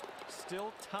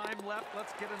 Still time left.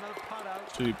 Let's get another putt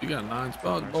out. Soup, you got 9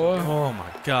 spots, boy. Oh my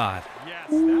God. Yes,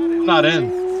 that is I'm not in.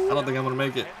 I don't think I'm going to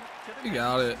make it. heading to the You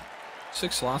got it.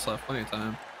 6 slots left, plenty of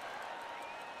time.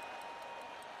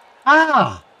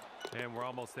 Ah! And we're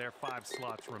almost there. 5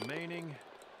 slots remaining.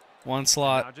 One Now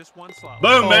slot. just 1 slot.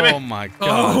 Boom, baby. Oh my God.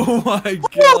 Oh my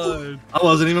god. I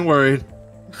wasn't even worried.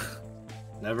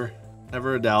 Never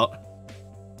a doubt.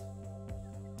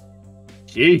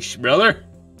 Sheesh, brother.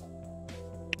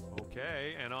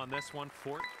 Okay, and on this one,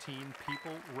 14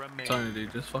 people I'm telling you, remaining.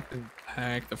 dude, just fucking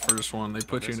hack the first one. They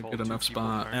put you This in a hole, good 2 enough people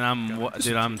spot. aren't And I'm, gonna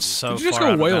dude, I'm continue. so Did you just far go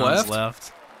out of way bounds left?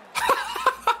 left.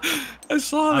 I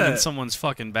saw I'm in that. someone's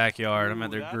fucking backyard. I'm at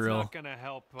Ooh, their that's grill. not gonna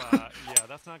help. Yeah,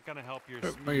 that's not gonna help your.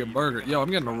 Make a speed. burger. Yo, I'm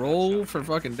getting a roll for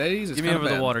fucking days. It's Give me kinda over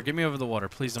the bad. water. Give me over the water.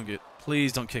 Please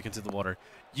don't kick into the water.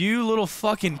 You little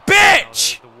fucking Oh, there's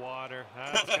bitch! the water.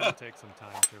 That's gonna take some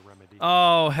time to remedy.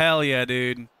 Oh, hell yeah,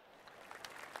 dude.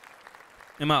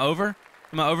 Am I over?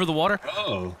 Am I over the water?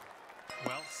 Oh.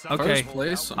 Well, Okay. First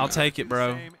place. I'll take it,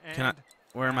 bro. Same Can I? and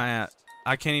Where am I at?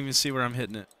 I can't even see where I'm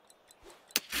hitting it.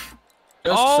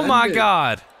 Just Oh send my it.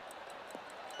 God.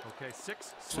 Okay,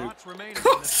 6 slots remaining. in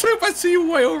Oh, this Soup, I see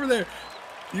you way over there.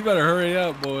 You better hurry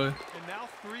up, boy. one. And now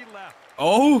 3 left.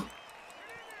 Oh.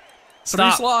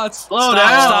 Stop. slots. Slow Stop,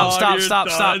 down. stop, You're stop,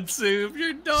 stop. done, Soup.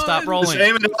 You're done. Stop rolling. Just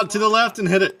aim it out to the left and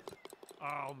hit it.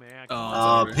 Oh, man.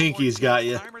 Oh, Oh, Pinky's got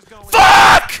you.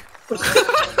 Fuck!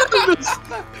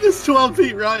 It's 12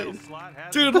 feet right.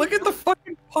 Dude, look at the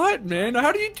fucking putt, man.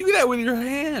 How do you do that with your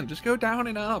hand? Just go down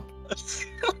and up.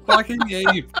 Fucking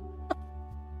ape.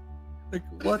 Like,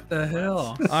 what the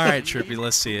hell? All right, Trippy,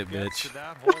 let's see it, bitch.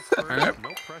 Alright,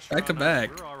 back to back.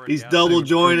 He's double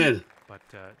jointed. But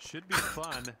should be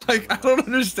fun. Like, I don't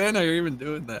understand how you're even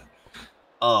doing that.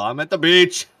 Oh, I'm at the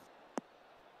beach.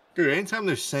 Dude, anytime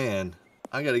there's sand,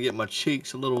 I gotta get my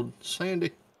cheeks a little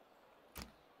sandy.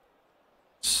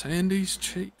 Sandy's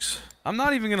cheeks. I'm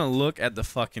not even gonna look at the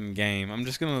fucking game. I'm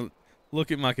just gonna look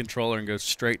at my controller and go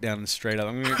straight down and straight up.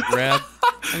 I'm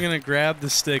gonna grab the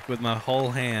stick with my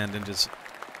whole hand and just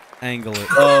angle it.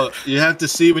 Oh, you have to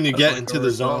see when you get my into the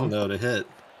God, zone bro. though to hit.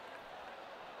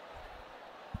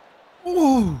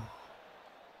 Ooh.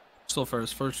 Still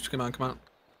first. First, come on, come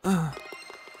on.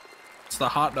 It's the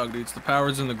hot dog, dude. It's the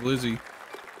powers in the glizzy.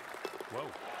 Whoa.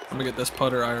 I'm gonna get this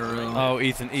putter IRL. Oh,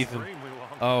 Ethan. Extremely long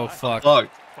Oh, putt. fuck. Fuck.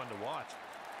 Fun to watch.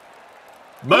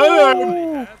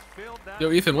 Boom! Has filled that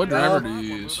Yo, Ethan, what line. driver do We're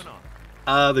you use? moving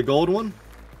on. The gold one?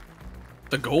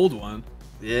 The gold one.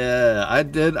 Yeah, I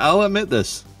did. I'll admit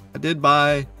this. I did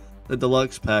buy the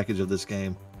deluxe package of this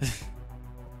game.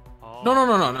 No.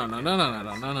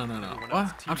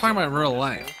 What? I'm talking about in real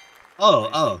life.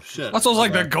 Oh, shit. That's almost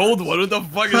like the gold one. What the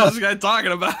fuck is this guy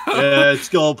talking about? Yeah, it's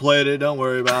gold plated. Don't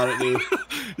worry about it, dude.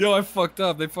 Yo, I fucked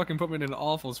up. They fucking put me in an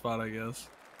awful spot, I guess.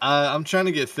 I'm trying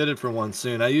to get fitted for one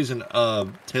soon. I use an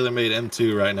TaylorMade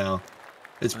M2 right now.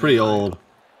 It's pretty old.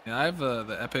 Yeah, I have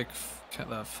the Epic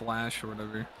Flash or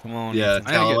whatever. Come on. Yeah, Ethan.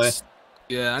 I need to Callaway. get,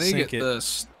 yeah, I need to Sink get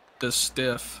it. the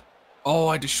stiff. Oh,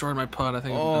 I destroyed my putt. I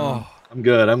think I'm done. Oh, I'm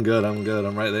good.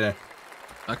 I'm right there.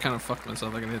 I kind of fucked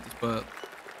myself. I can hit this putt.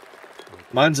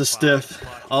 Mine's a stiff.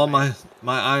 All my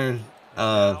iron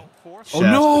Now, fourth. shafts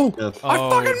no! are stiff. I oh,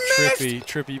 fucking missed!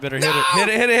 Trippy, you better hit it.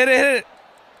 Hit it.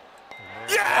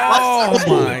 Oh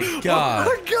my god.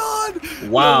 Oh my god!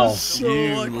 Wow. I'm so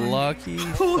You lucky. lucky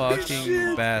Holy fucking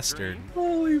shit. bastard.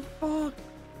 Holy fuck!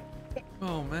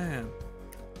 Oh man.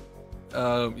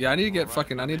 Yeah, I need to get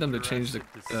fucking. I need them to change the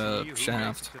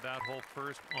shaft.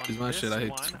 Use my shit. I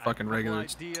hate fucking regular.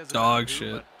 It's dog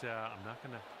shit. I'm not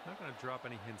gonna drop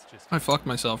any hints just I fucked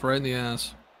myself right in the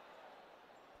ass.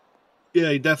 Yeah,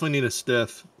 you definitely need a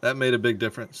stiff. That made a big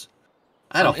difference.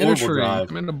 I had a I'm in a horrible tree. drive.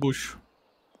 I'm in a bush.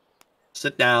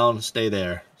 Sit down. Stay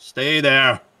there. Stay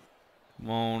there. Come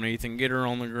on, Ethan, get her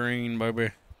on the green, baby.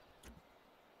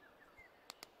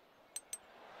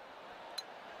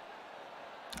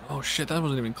 Oh shit, that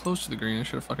wasn't even close to the green. I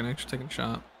should have fucking actually taken a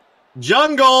shot.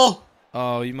 Jungle.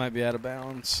 Oh, you might be out of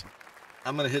bounds.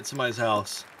 I'm gonna hit somebody's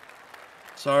house.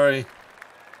 Sorry.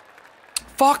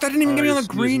 Fuck, that didn't even get me on the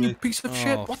Excuse green, me. you piece of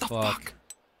shit. Oh, What the fuck. fuck?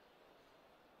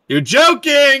 You're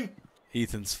joking.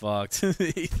 Ethan's fucked.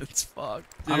 Ethan's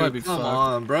fucked. I might be Come fucked.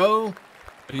 on, bro.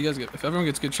 If you guys get, if everyone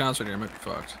gets good shots right here, I might be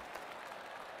fucked.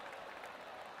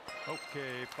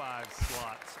 Okay, 5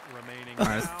 slots remaining.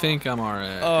 Alright, I now. think I'm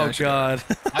alright. Oh, I should- God.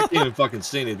 I can't even fucking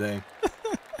see anything.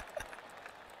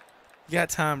 You got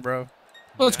time, bro.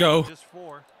 Let's Now go. Just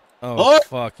 4. Oh, Oh!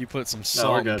 fuck. You put some we're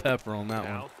salt and good. pepper on that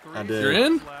Now one. 3 I did. You're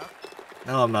in? left.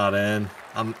 No, I'm not in.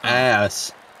 I'm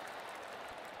ass.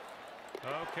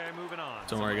 Okay, moving on.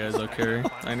 Don't worry, guys. I'll carry.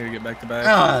 I need to get back to back.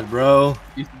 God, bro.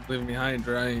 Ethan's leaving me high and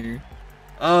dry here.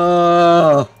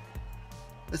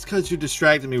 It's because you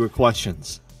distracted me with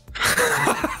questions.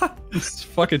 It's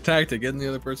fucking tactic. Get in the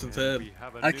other person's head. We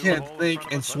have a I new can't hole in think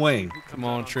front of and us. Let's swing. see who Come comes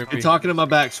on, out Trippy. You're talking to my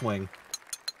backswing.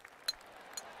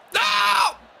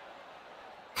 No!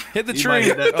 Hit the You might tree.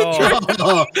 hit that-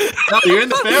 Oh. No, you're in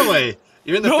the fairway.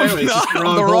 You're in the No, fairway. I'm It's just not. the I'm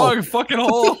wrong the hole. wrong fucking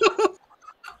hole.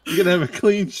 You're gonna have a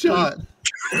clean shot.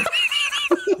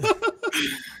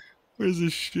 Where's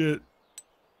this shit?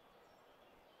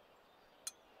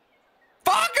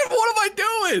 Fucking what am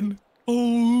I doing?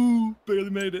 Oh, barely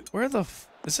made it. Where the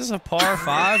is this a par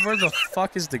 5? Where the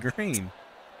fuck is the green?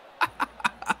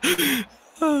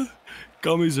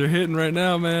 Gummies are hitting right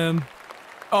now, man.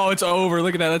 Oh, it's over.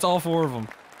 Look at that. That's all 4 of them.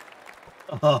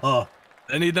 Oh,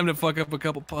 I need them to fuck up a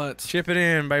couple putts. Chip it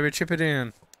in, baby. Chip it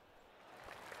in.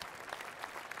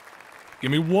 Give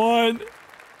me 1.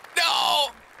 No!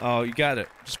 Oh, you got it.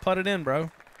 Just put it in, bro.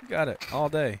 You got it all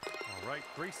day. All right,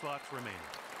 3 slots remaining.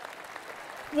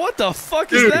 What the fuck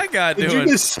dude, is that guy did doing?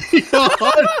 you just see how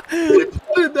hard he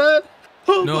put that?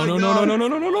 Oh No, my no, God.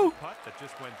 no. Putt that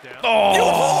just went down.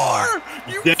 Oh!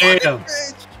 You Damn. fucking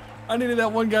bitch! I needed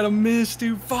that one guy to miss,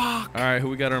 dude. Fuck. All right, who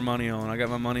we got our money on? I got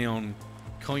my money on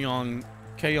Kyong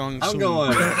I'm Soon.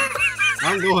 going.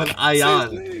 I'm going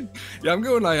Ion. Yeah, I'm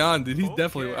going Ion, dude. He's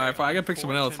definitely. Okay, If I gotta pick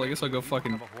someone else, I guess I'll go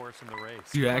unfortunately, fucking we have a horse in the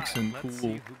race. Jackson. Let's Cool.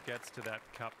 see who gets to that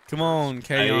cup Come first. on,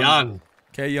 K Young. Ion.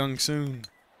 K Young soon.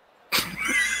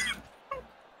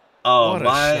 Oh, What a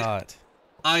my shot.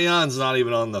 Ion's not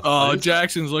even on the. Oh, list.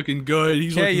 Jackson's looking good.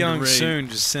 He's K looking Young great. soon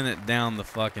just sent it down the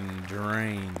fucking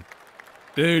drain.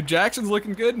 Dude, Jackson's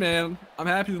looking good, man. I'm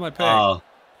happy with my pick. Oh,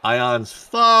 Ion's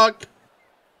fucked.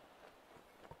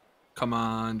 Come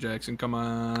on, Jackson. Come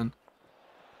on.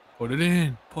 Put it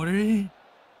in. Put it in.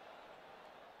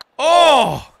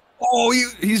 Oh! Oh,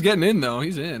 he's getting in though.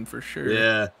 He's in for sure.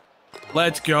 Yeah.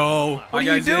 Let's go. What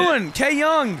are you doing? K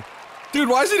Young! Dude,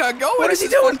 why is he not going? What is he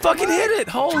This doing? Fucking hit it!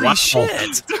 Holy Wow.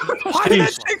 shit! Why did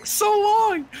that take so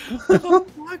long? What the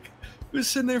fuck? We was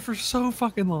sitting there for so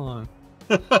fucking long.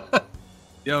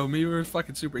 Yo, me were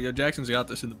fucking super. Yo, Jackson's got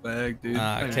this in the bag, dude.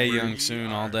 K Young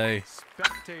soon all day.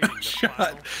 Spectating the Shot.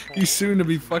 final He's soon to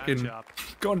be hole fucking matchup.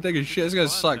 going to take a shit. This guy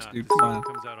sucks, dude. Come on.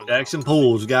 Comes out on Jackson top.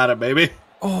 Pools got it, baby.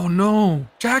 Oh no,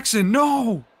 Jackson,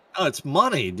 no. Oh, it's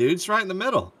money, dude. It's right in the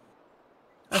middle.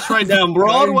 That's right down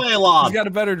Broadway, log. He's got a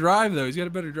better drive though. He's got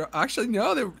a better drive. Actually,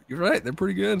 no, you're right. They're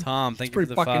pretty good. Tom, thank It's you for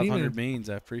the pretty fucking 500 even. beans.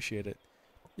 I appreciate it.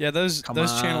 Yeah, those Come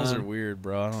channels are on. weird,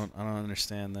 bro. I don't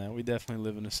understand that. We definitely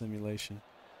live in a simulation.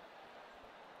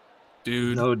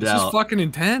 Dude, No this doubt. is fucking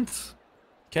intense.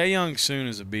 K Young soon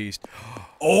is a beast.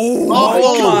 Oh, my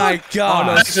Oh, no,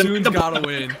 god! Soon's gotta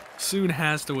win. Soon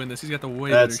has to win this. He's got the way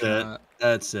That's better it. shot.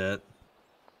 That's it.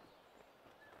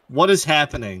 What is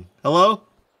happening? Hello?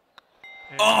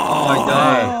 Oh my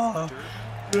God.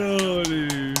 No,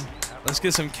 dude. Let's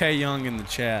get some K Young in the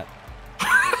chat.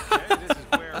 Okay, this is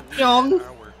where we Young. are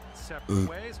our separate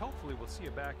ways. Hopefully, we'll see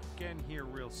you back again here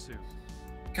real soon.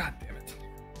 God damn it.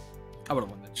 I would have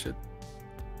won that shit.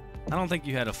 I don't think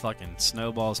you had a fucking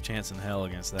snowball's chance in hell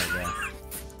against that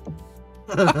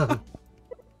guy.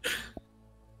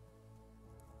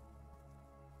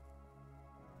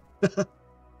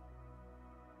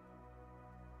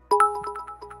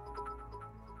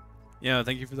 Yeah,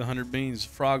 thank you for the 100 beans.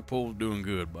 Frog pool doing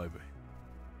good, baby.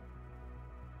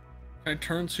 Can I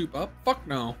turn soup up? Fuck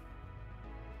no.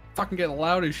 Fucking get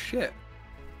loud as shit.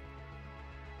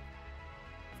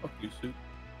 Fuck you, soup.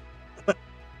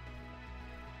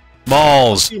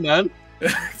 Balls. Hey, man.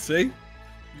 See? You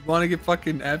want to get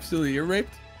fucking absolutely ear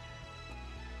raped?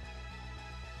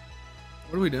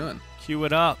 What are we doing? Cue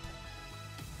it up.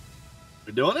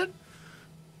 We're doing it?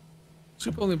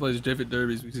 Soup only plays Divot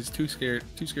Derbies because he's too scared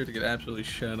to get absolutely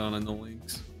shed on in the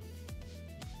links.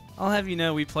 I'll have you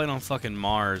know we played on fucking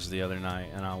Mars the other night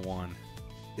and I won.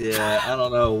 Yeah, I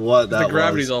don't know what that The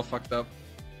gravity's was. all fucked up.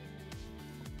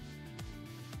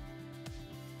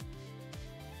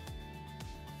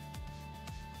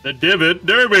 The Divot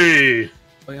Derby.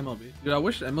 Play MLB. Dude, I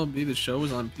wish MLB the show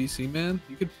was on PC, man.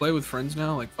 You could play with friends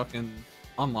now, like fucking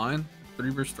online,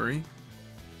 3v3.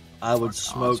 I would Fucking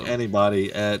smoke awesome.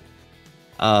 anybody at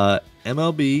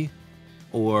MLB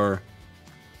or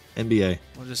NBA.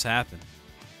 What just happened?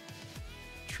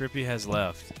 Trippy has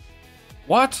left.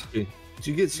 What? Did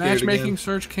you get scared Matchmaking again?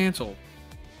 search cancel.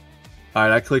 All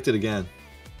right, I clicked it again.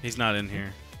 He's not in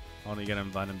here. I want to get him,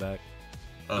 invite him back.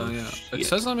 Oh, yeah. It shit.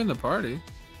 says I'm in the party.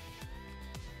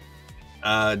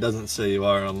 It doesn't say you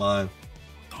are on mine.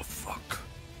 The fuck?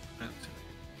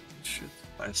 Shit.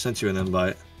 I sent you an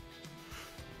invite.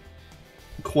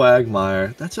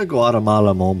 Quagmire. That's a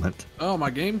Guatemala moment. Oh, my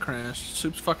game crashed.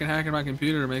 Soup's fucking hacking my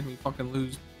computer to make me fucking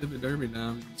lose Divot Derby now.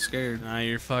 I'm scared. Nah,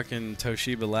 your fucking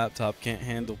Toshiba laptop can't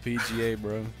handle PGA,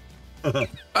 bro.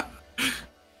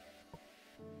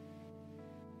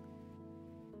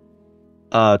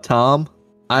 Tom,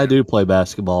 I do play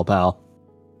basketball, pal.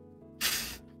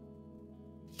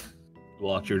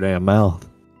 Watch your damn mouth.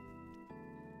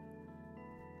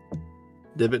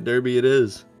 Divot Derby it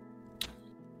is.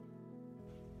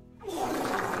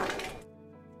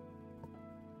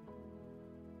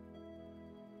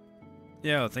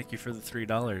 Yeah, thank you for the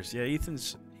 $3. Yeah,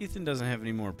 Ethan doesn't have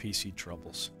any more PC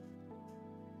troubles.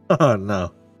 Oh,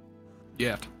 no.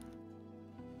 Yeah.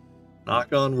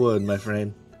 Knock on wood, my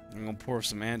friend. I'm gonna pour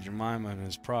some Aunt Jemima in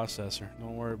his processor.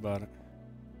 Don't worry about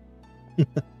it.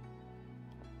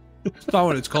 It's not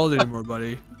what it's called anymore,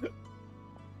 buddy.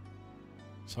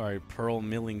 Sorry, Pearl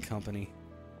Milling Company.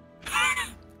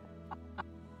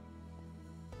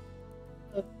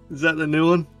 Is that the new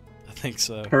one? I think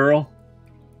so. Pearl?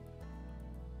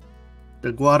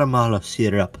 The Guatemala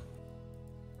syrup.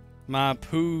 My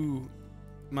poo's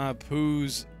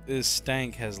is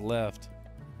stank has left.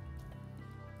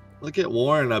 Look at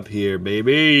Warren up here,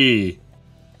 baby.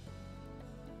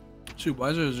 Shoot, why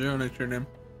is there a 0 next to your name?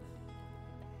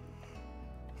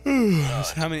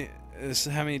 How many? This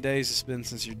how many days it's been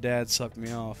since your dad sucked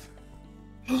me off.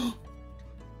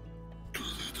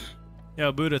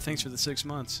 Yo, Buddha, thanks for the 6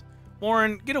 months.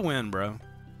 Warren, get a win, bro.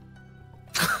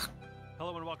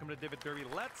 Hello and welcome to Divot Derby.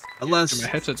 Unless My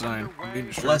headset's dying. I'm being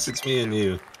distracted. unless it's me and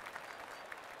you.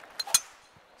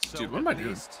 So Dude, what am I doing? at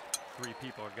least 3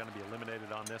 people are going to be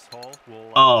eliminated on this hole.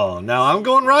 We'll, Oh, now I'm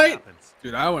going what right? happens.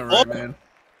 Dude, I went right, man.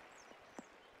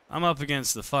 I'm up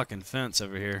against the fucking fence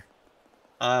over here.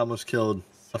 I almost killed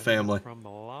a family. From the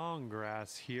long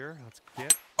grass here. Let's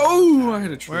get. Oh, I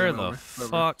hit a tree. Where Went the over.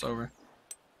 fuck? It's over.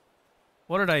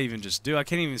 What did I even just do? I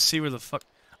can't even see where the fuck...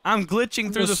 I'm glitching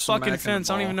I'm through the just fucking smacking the fence.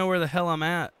 I don't even ball. know where the hell I'm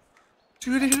at.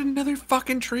 Dude, I hit another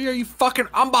fucking tree. Are you fucking?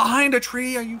 I'm behind a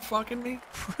tree. Are you fucking me?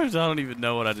 I don't even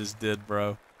know what I just did,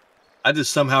 bro. I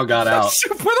just somehow got out.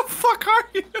 Where the fuck are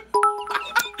you?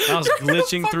 I was You're in the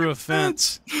glitching through a fucking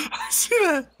fence. I see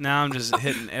that. Now I'm just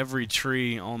hitting every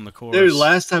tree on the course. Dude,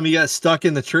 last time he got stuck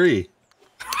in the tree.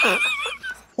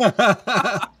 Where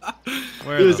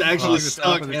He was the actually fuck?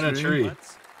 stuck of the in a tree. tree.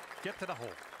 Let's get to the hole.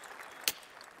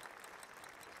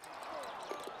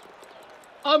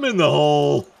 I'm in the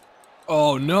hole.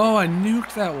 Oh no, I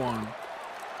nuked that one. All right,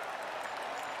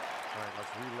 let's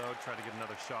reload. Try to get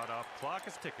another shot off. Clock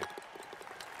is ticking.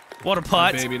 What a I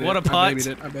putt. babied it. What a I putt. babied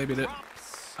it. I babied it.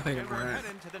 Drops. I think And I'm we're right.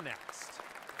 heading to the next.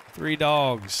 3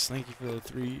 dogs. Thank you for the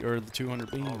 3 or the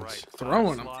 200 beans. All right,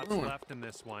 Throwing, 5 I'm slots throwing. left in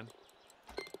this one,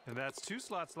 and that's 2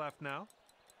 slots left now.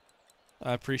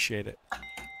 I appreciate it.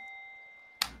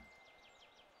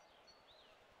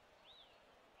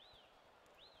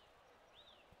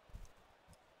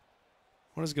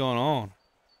 What is going on?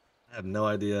 I have no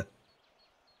idea.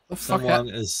 The fuck, Someone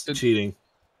is Did- cheating.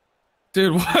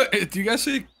 dude? What? Do you guys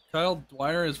see Kyle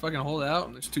Dwyer is fucking hold out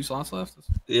and there's 2 slots left?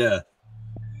 Yeah.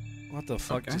 What the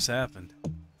fuck Okay. just happened?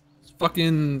 It's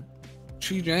fucking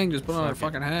Chi Jang just put on a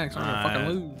Fuck it. fucking hack, so I'm gonna fucking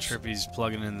lose. Trippy's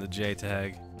plugging in the J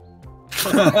tag.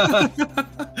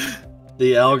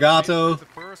 The El Gato. The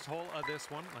first hole of this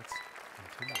one. Let's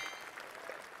continue.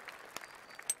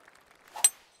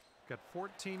 Got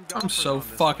 14 I'm golfers so on this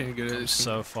fucking one. good at I'm this.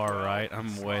 so far right.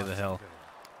 I'm way the hell.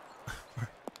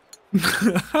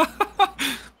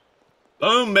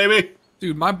 Boom, baby.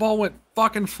 Dude, my ball went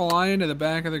fucking flying to the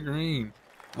back of the green.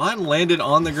 Mine landed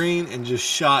on the green and just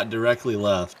shot directly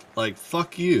left. Like,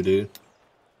 fuck you, dude.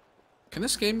 Can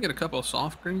this game get a couple of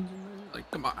soft greens in there?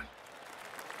 Like, come on.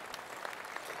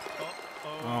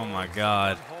 Oh my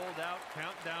god. Hold out.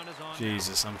 Countdown is on.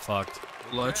 Jesus, I'm fucked.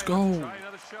 Let's Okay, go. try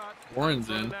another shot. Warren's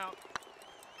Throw it in. out.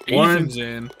 Warren. Ethan's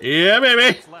in. Yeah,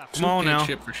 baby. Slots left. Come on Can't now.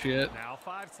 chip for shit. Now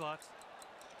 5 slots.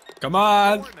 Come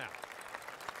on. 4 now.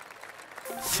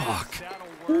 Fuck. That'll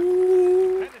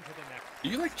work. Head into the next. Do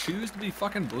you like choose to be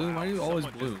fucking blue? Why are you always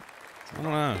blue? I don't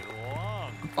know.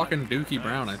 Long. I'm fucking Dookie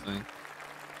Brown, I think.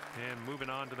 And moving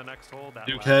on to the next hole. That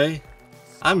Okay.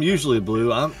 I'm usually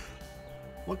blue.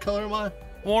 What color am I?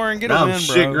 Warren, get Now a win, I'm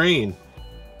shit bro. green.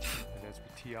 And as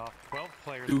we tee off, 12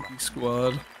 players. Dookie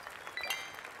squad.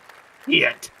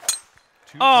 Shit.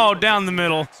 Two Oh, people down the taking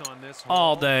middle. backs on this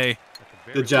All hole. day. At the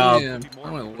very Good job. Damn, least,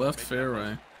 I went left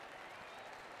fairway.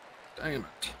 Damn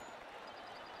it.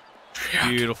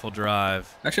 Beautiful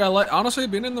drive. Actually, I like honestly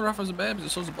being in the rough isn't bad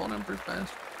because it slows the ball down pretty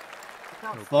fast.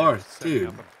 How far, Setting dude?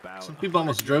 up about Some people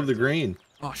almost 100 drove the yards. green.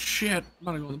 Oh shit! I'm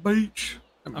about to go on the beach.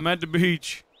 I'm at the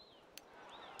beach.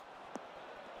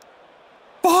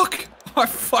 Fuck! I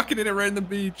fucking hit it right in the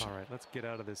beach. All right, let's get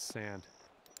out of this sand.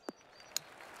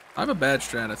 I have a bad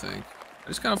strat, I think. I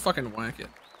just kind of fucking whack it.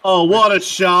 Oh, what a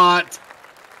shot!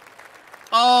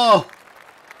 Oh,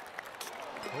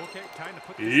 Okay, time to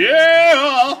put this yeah!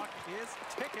 clock is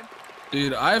ticking.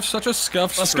 Dude, I have such a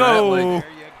scuffed Let's strat. go. Like,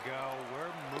 There you go.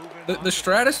 We're moving the on the to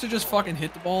strat is to just fucking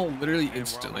hit the ball literally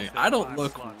instantly. I don't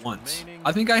look once.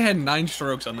 I think I had 9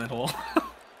 strokes on that hole.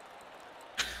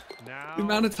 now The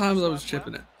amount of times I was slots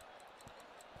chipping it.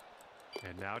 left.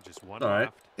 And now just one All right.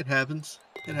 left. It happens.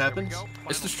 It There we happens. go.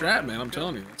 It's the Final strat, man. I'm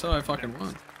telling you. That's how I fucking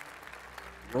won.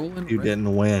 Rolling. You red.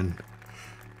 didn't win.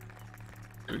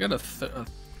 We got a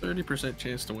 30%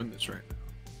 chance to win this right now.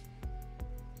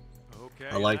 Okay,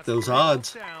 I like that's those 3 holes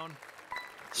odds. down.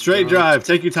 Straight drive.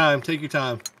 Take your time. Take your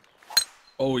time.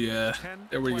 Oh yeah. 10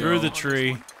 There we go. Through the on this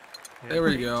tree. one. There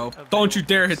we And go. eight Don't you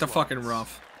dare available hit the fucking slots.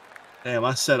 rough. Damn,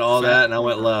 I said all that and I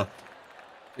went left.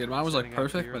 Yeah, mine was like Setting up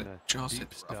perfect, here but in it the just deep hit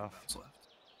the rough stuff. bounce left.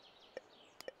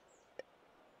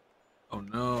 Oh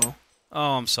no.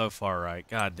 Oh, I'm so far right.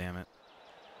 God damn it.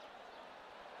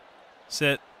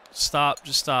 Sit. Stop.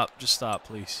 Just stop. Just stop,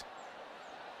 please.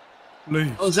 Please.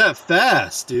 How was that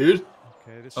fast, dude?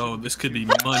 Okay, this Oh, shouldn't this be could too be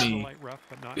bad. money. Light rough,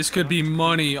 but not This could be enough.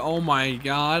 money. Oh my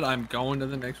god, I'm going to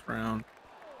the next round.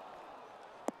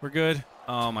 We're good.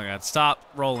 Oh my God! Stop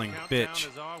rolling, Countdown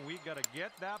bitch. is on. We got to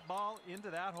get that ball into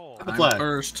that hole. The I'm flag.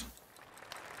 first.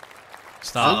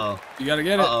 Stop. You gotta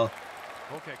get it. Uh-oh.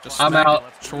 Okay, Just I'm smack out.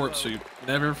 it short, so you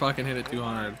never fucking hit it too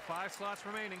hard. 5 slots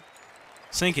remaining.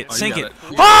 Sink it. Oh, you Sink got it.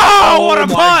 it. Oh, what a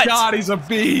my putt! God, he's a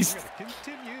beast.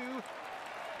 Continue.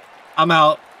 I'm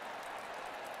out.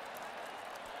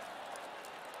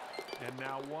 And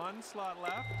now 1 slot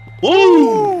left.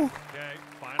 Woo! Okay,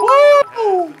 final slot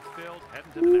has been filled.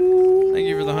 Heading to the next. Thank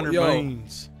you for the 100 Yo.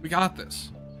 brains. We got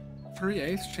this.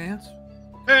 3/8 chance.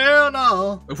 Hell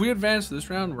no. If we advance this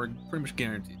round, we're pretty much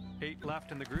guaranteed. 8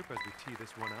 left in the group as we tee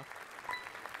this one up.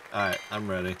 All right, I'm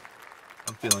ready.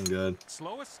 I'm feeling good.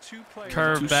 Slowest 2 players.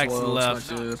 Curve Too back to slow, the it's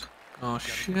left. not good. Oh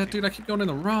shit, dude! I keep going in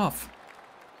the rough.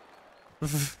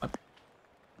 I'm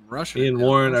rushing. Me and it,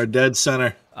 Warren yeah. are dead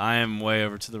center. I am way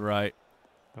over to the right.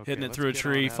 Okay, Hitting it let's through a get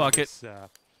tree, on out fuck of it. this,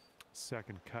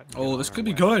 second cut and Oh, get this on could our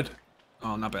be way. good.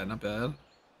 Oh, not bad, not bad. Like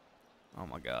Oh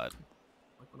my God.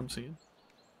 what I'm seeing.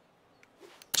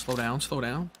 Slow down, slow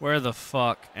down. Where the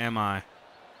fuck am I?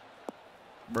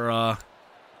 Bruh.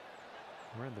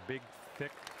 We're in the big,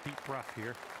 thick, deep rough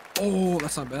here. Oh,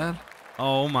 that's not bad.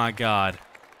 Oh my God.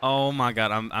 Oh my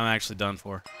God. I'm actually done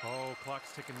for. Oh,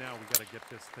 clock's ticking now. We got to get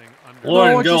this thing under.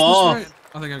 Warren, I go just off. missed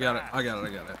right. I think I got it. I got it.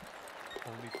 I got it.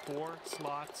 Only 4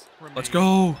 slots remaining. Let's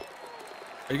go.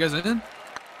 Are you guys in?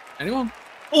 Anyone?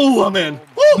 Oh, I'm in.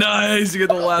 Woo! Nice. You get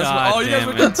the last God one. Oh, you guys damn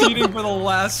were it. competing for the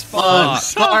last Fun.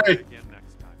 spot. Sorry. Again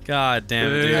next time. God damn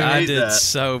it, dude. Dude, I I hate did that.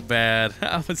 so bad.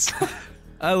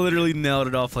 I literally nailed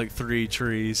it off like 3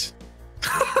 trees.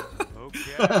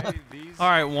 Okay. These All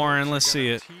right, Warren, let's are see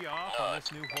gonna it. Tee off on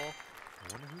this new hole.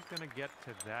 I wonder who's gonna get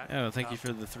to that. Oh, thank you top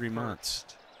for the 3 months.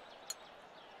 first.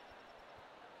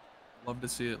 Love to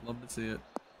see it. Love to see it.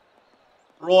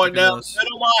 Right Look at down us.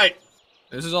 middle, mate.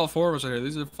 This is all 4 of us right here.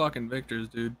 These are fucking victors,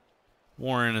 dude.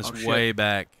 Warren is Oh, shit. way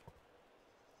back.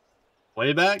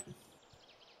 Way back.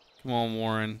 Come on,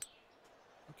 Warren.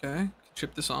 Okay.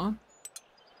 Chip this on.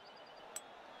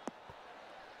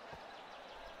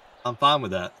 I'm fine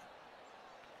with that.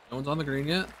 No one's on the green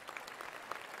yet.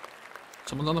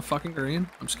 Someone's on the fucking green.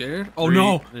 I'm scared. Oh 3.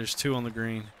 no! There's 2 on the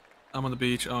green. I'm on the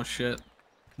beach. Oh shit.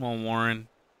 Come on, Warren.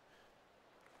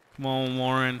 Come on,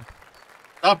 Warren.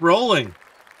 Stop rolling.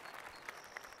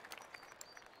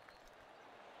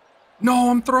 No,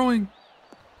 I'm throwing.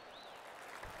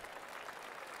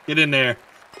 Get in there.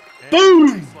 And Boom!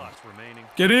 3 slots remaining.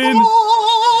 Get in.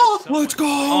 Oh! Let's go.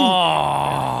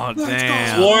 Oh, Let's go.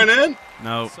 damn. Warren in.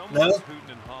 Nope. Someone's No.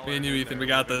 hooting and hollering Me and you, in Ethan, there we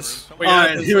got living this. room. We All got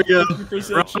right, this. here we go.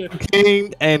 100% shit.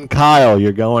 King and Kyle,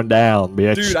 you're going down,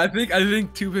 bitch. Dude, I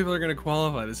think 2 people are gonna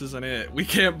qualify. This isn't it. We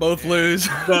can't both lose.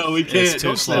 No, we can't. It's 2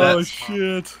 Don't say slots. that. Oh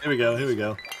shit. Here we go. Here we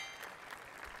go.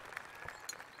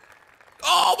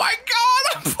 Oh my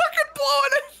god, I'm fucking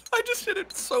blowing it. I just hit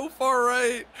it so far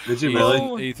right. Did you Yeah. really?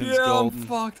 Oh, Ethan's yeah, golden. I'm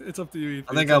fucked. It's up to you, Ethan.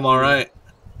 I think It's up I'm to all you. right.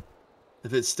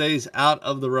 If it stays out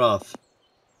of the rough.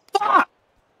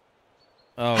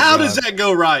 Oh, How God. does that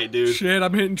go right, dude? Shit,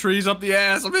 I'm hitting trees up the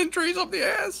ass. I'm hitting trees up the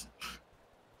ass.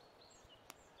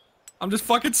 I'm just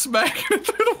fucking smacking it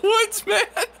through the woods, man.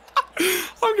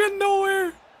 I'm getting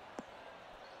nowhere.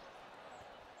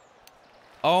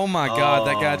 Oh my God,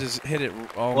 that guy Oh. just hit it.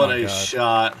 Oh What my a God.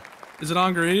 shot. Is it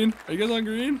on green? Are you guys on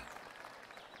green?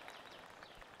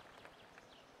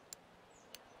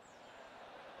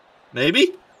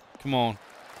 Maybe? Come on.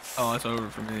 Oh, it's over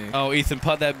for me. Oh, Ethan,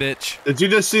 putt that bitch. Did you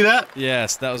just see that?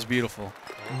 Yes, that was beautiful.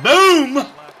 Boom!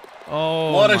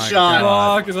 Oh, What a my shot.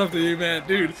 God. Fuck, it's up to you, man.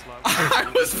 Dude,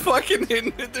 I was fucking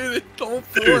hitting it through the whole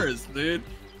forest, dude.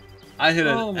 I hit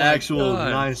an Oh my actual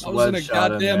God. nice I was in wedge a shot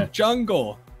in goddamn there.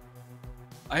 jungle.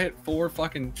 I hit 4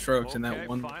 fucking strokes in that Okay,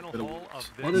 one final bit of hole woods.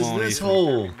 of What this is Come on, this Ethan.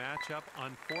 hole? matchup.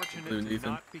 Unfortunate Blue and to Ethan.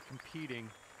 not be competing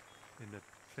in the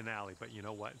finale, but you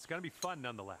know what? It's gonna be fun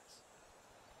nonetheless.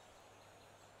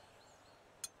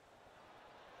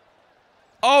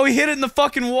 Oh, he hit it in the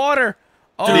fucking water.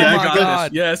 Oh Dude, Yeah, you my got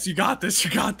God. this. Yes, you got this.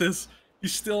 You got this. You're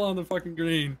still on the fucking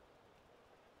green.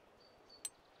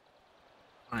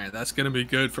 All right, that's gonna be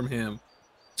good from him.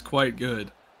 It's quite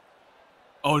good.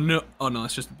 Oh no! Oh no,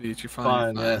 it's just a beach. You're fine.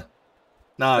 Fine, you're yeah. fine.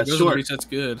 Nah, If it's it goes on the short. beach, that's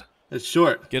good. It's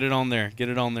short. Get it on there. Get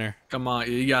it on there. Come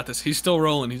on, you got this. He's still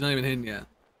rolling. He's not even hitting yet. All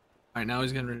right, now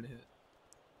he's getting ready to hit.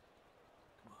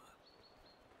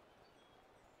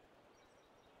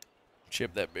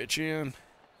 Chip that bitch in.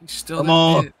 He's still. Come didn't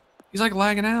on. hit. He's like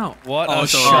lagging out. What Oh, a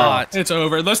it's over. shot. It's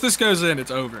over. Unless this goes in,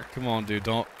 it's over. Come on, dude.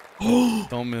 Don't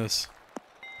miss.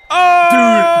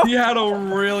 Dude, he had a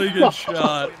really good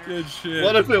shot. Good shit.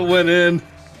 What if it went in?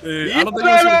 Dude, I don't think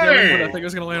it was gonna go in, but I Ready! think it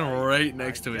was gonna land right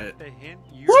next to it. Get the hint.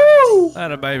 You're Woo!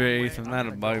 That a baby, Ethan. That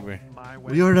a baby.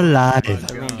 We are alive.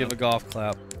 We're gonna give a golf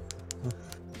clap.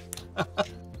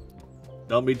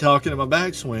 Don't be talking in my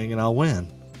backswing and I'll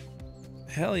win.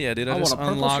 Hell yeah, dude! I I just want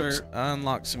a purple shirt.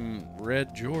 unlocked some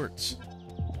red jorts.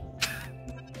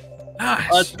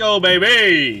 Nice. Let's go,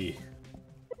 baby.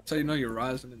 That's how you know you're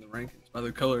rising in the rankings, by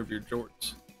the color of your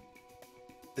jorts.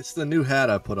 It's the new hat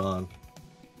I put on.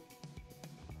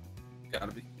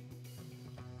 Gotta be.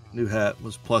 New hat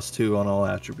was +2 on all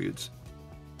attributes.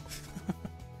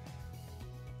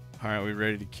 All right, we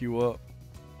ready to queue up?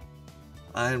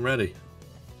 I am ready.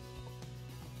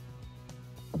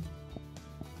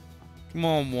 Come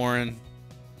on, Warren.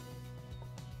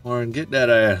 Warren, get that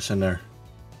ass in there.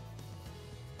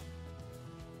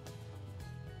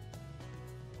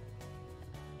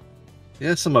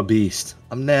 Yes, I'm a beast.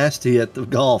 I'm nasty at the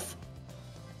golf.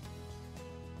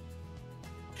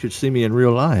 You should see me in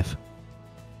real life.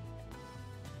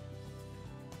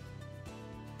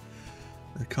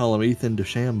 I call him Ethan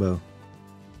DeChambeau.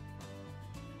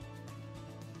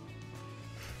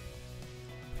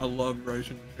 I love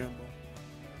Bryson DeChambeau.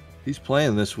 He's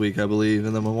playing this week, I believe,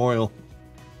 in the Memorial.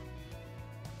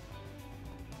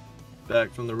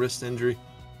 Back from the wrist injury.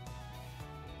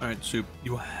 All right, Soup,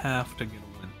 you have to get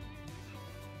a win.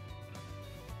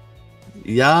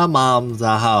 Yeah, mom's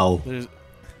a hoe.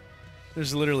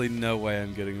 There's literally no way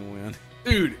I'm getting a win.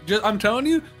 Dude, I'm telling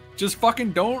you, just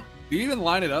fucking don't. Do you even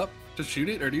line it up to shoot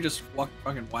it, or do you just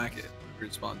fucking whack it?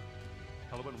 Weird spawn.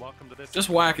 Just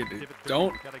whack it, dude.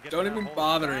 Don't even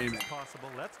bother aiming.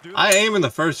 I aim in the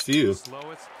first few.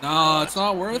 No, it's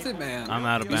not worth it, man. I'm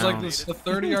out of It's like bounds. the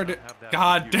 30-yard.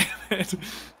 God damn it!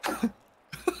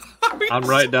 I'm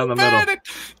right down the middle. Bad at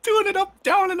doing it up,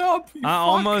 down, and up. You I fuck.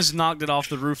 almost knocked it off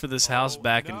the roof of this house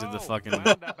back into the fucking.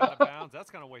 That's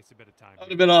gonna waste a bit of time. That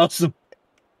would have been awesome.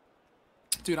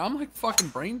 Dude, I'm like fucking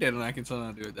brain dead, and I can still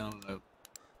not do it down and up.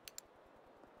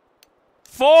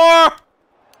 4.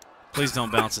 Please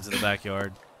don't bounce it to the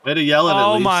backyard. Way to yell it at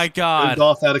Oh least. my Good god.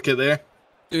 golf etiquette there.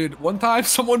 Dude, one time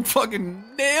someone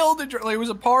fucking nailed it. Like, it was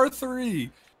a par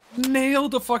 3.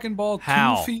 Nailed the fucking ball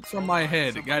How? 2 feet from my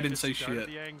head. The guy didn't say shit.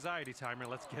 I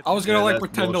I was gonna Yeah, like that's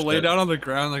pretend to lay bullshit. down on the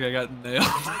ground like I got nailed.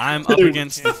 I'm up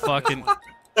against the fucking.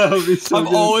 That would be so I've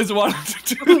good. always wanted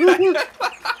to do that.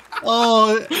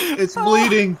 Oh, it's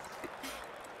bleeding.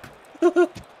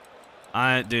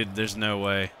 Dude, there's no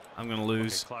way. I'm gonna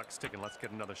lose. Clock's ticking. Let's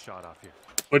get another shot off here.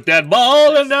 Put that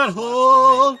ball in that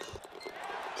hole.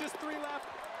 Just 3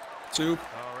 left. Soup.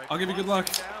 All right, I'll give you good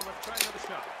clock's luck. down. Let's try another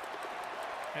shot.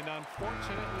 And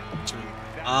unfortunately,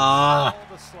 that's Ah.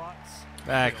 all the slots.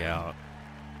 Back out.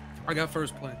 I got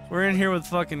first place. We're in here with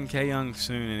fucking K Young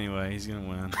soon anyway. He's gonna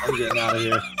win. I'm getting out of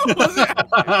here. Was he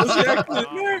actually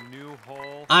in there? New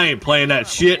hole. I ain't playing that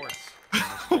shit.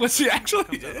 Was he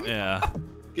actually in? Yeah.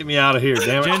 Get me out of here,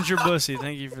 damn it. Ginger Bussy,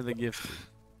 thank you for the gift.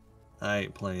 I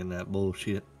ain't playing that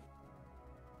bullshit.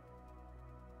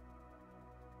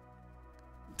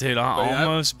 Dude, I Oh, yeah?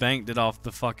 almost banked it off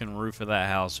the fucking roof of that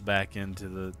house back into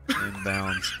the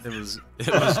inbounds. It was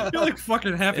You're like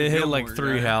fucking happy. it hit like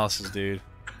Gilmore, 3 guy. houses, dude.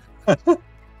 But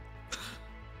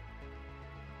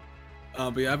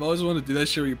yeah, I've always wanted to do that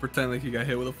shit where you pretend like you got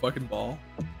hit with a fucking ball.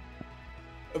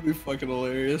 That'd be fucking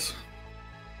hilarious.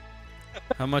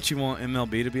 How much you want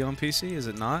MLB to be on PC? Is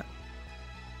it not?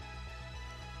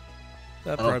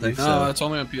 That'd I don't probably think be, so. No, it's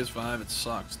only on PS5. It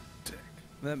sucks. Dick.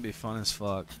 that'd be fun as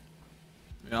fuck.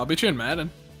 Yeah, I'll beat you in Madden.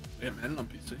 Yeah, Madden on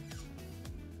PC.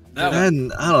 That one.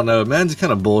 Madden, I don't know. Madden's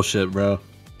kind of bullshit, bro.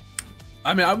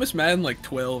 I mean, I miss Madden like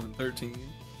 12 and 13.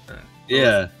 Those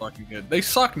Yeah. are fucking good. They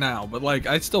suck now, but like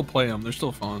I still play them. They're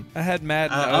still fun. I had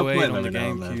Madden I'll play 08 them on the every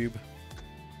now and then. GameCube.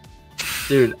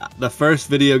 Dude, the first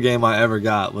video game I ever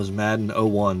got was Madden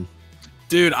 01.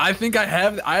 Dude, I think I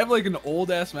have like an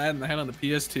old ass Madden I had on the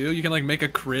PS2. You can like make a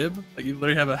crib, like you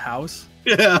literally have a house.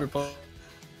 Yeah.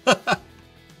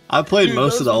 I played Dude,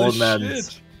 most of the those were old shit.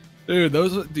 Maddens. Dude,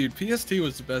 PS2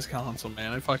 was the best console,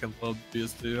 man. I fucking loved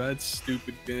PS2. I had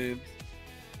stupid games.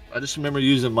 I just remember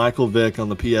using Michael Vick on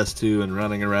the PS2 and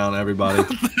running around everybody.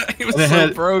 It was And it so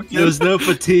had- broken. There was no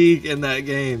fatigue in that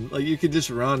game. Like, you could just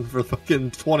run for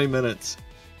fucking 20 minutes.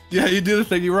 Yeah, you do the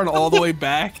thing. You run all the way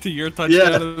back to your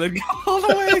touchdown Yeah. and then go all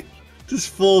the way.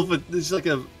 Just full of, it's like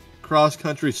a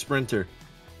cross-country sprinter.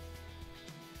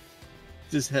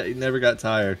 He never got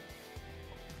tired.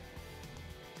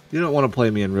 You don't want to play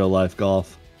me in real life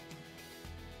golf.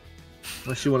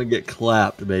 Unless you want to get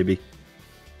clapped, baby.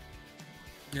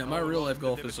 Yeah, my real life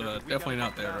golf is definitely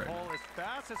not there right now.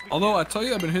 Although I tell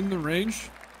you, I've been hitting the range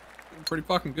pretty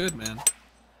fucking good, man.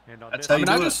 That's how you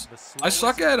do it. I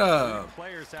suck at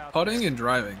putting and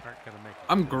driving.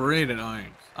 I'm great at irons.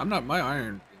 My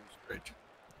iron game's straight.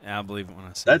 Yeah, I believe it when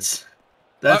I say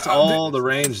That's all the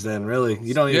range then, really.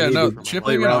 You don't even need to play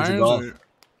chipping and rounds of golf. irons.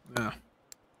 Yeah.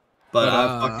 But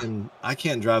I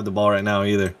can't drive the ball right now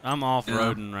either. I'm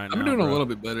off-roading right now. I'm doing bro. a little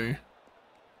bit better.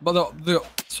 But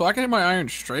so I can hit my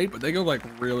irons straight, but they go like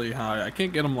really high. I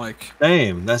can't get them like.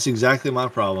 Same. That's exactly my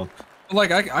problem.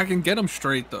 Like I can get them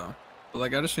straight though. But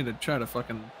like I just need to try to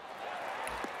fucking.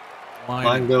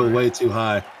 Mine go way too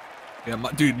high. Yeah,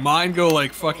 dude, mine go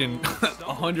like fucking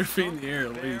 100 feet in the air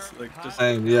at least. Like just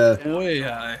Same, yeah. way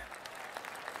high.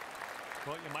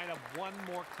 Well, you might have one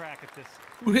more crack at this.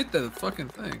 Who hit the fucking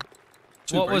thing?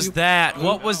 What was that?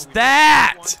 What was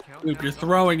that? Dude, you're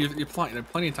throwing. You're plenty.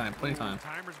 Plenty of time. Plenty of time.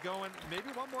 Timer's going. Maybe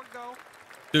one more go.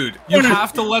 Dude, you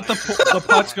have to let the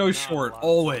putts go short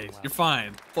always. You're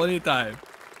fine. Plenty of time.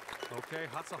 Okay,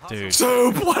 hustle. Dude.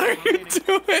 So what are you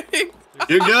doing?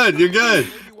 You're good. You're good.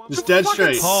 Just dead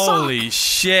straight. Holy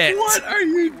shit. What are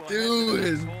you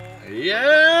doing?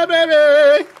 Yeah,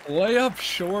 baby. Way up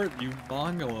short, you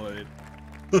mongoloid.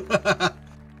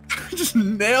 Just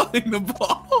nailing the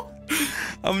ball.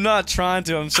 I'm not trying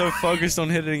to. I'm so focused on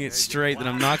hitting it straight that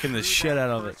I'm knocking the shit out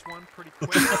of it. First one pretty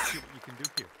quick. Let's see what you can do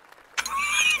here.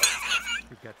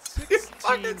 We've got 16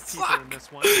 people in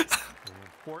this one. and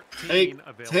 14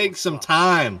 available Take some slots.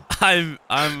 time.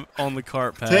 I'm on the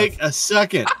cart path. Take a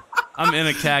second. I'm in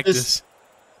a cactus.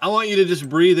 I want you to just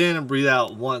breathe in and breathe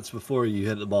out once before you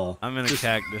hit the ball. I'm in a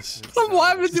cactus. I'm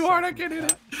laughing too hard. I can't hit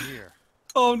it. Here.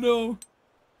 Oh no.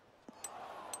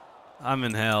 I'm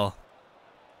in hell.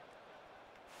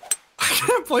 I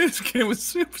can't play this game.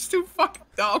 It's too fucking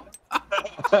dumb.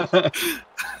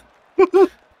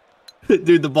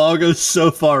 Dude, the ball goes so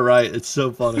far right. It's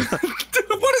so funny. Dude,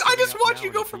 I just watched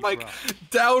you go from like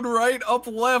down right, up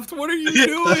left. What are you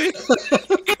doing?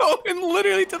 Going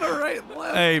literally to the right and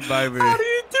left. Hey, baby. How do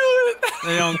you do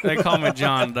it? They call me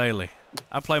John Daly.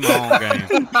 I play my own game.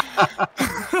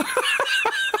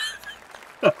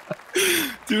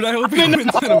 Dude, I hope he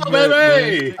wins an event.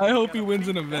 baby! Man. I hope he wins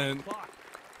an event.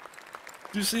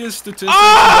 Do you see his statistics?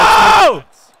 Oh!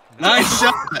 Nice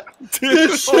shot.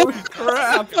 Dude, holy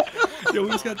crap. Yo,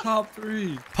 he's got top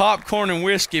 3. Popcorn and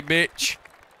whiskey, bitch.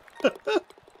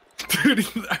 Dude,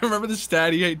 I remember the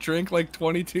stat. He drank like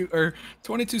 22,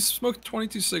 smoked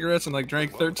 22 cigarettes and like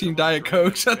drank 13 Diet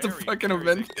Cokes at the fucking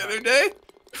event the other day.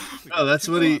 Oh, that's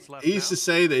what he used to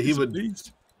say, that he would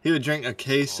drink a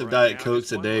case of Diet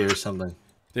Cokes a day or something.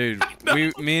 Dude,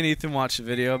 me and Ethan watched a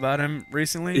video about him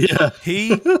recently. Yeah.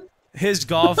 His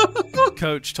golf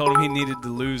coach told him he needed to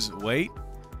lose weight.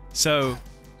 So,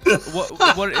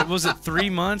 what was it? 3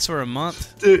 months or a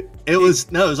month? Dude, it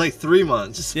was like 3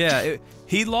 months. Yeah,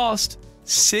 he lost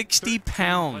 60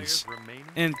 pounds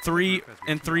in three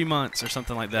months or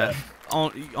something like that.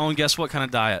 On guess what kind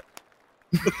of diet?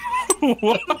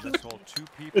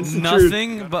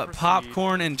 Nothing but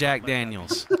popcorn and Jack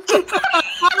Daniels.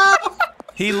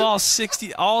 He lost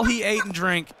 60. All he ate and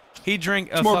drank. He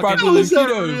drank a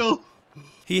fucking.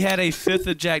 He had a 5th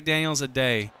of Jack Daniels a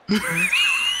day,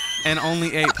 and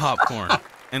only ate popcorn,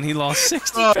 and he lost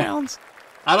 60 pounds.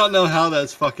 I don't know how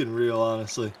that's fucking real,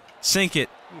 honestly. Sink it.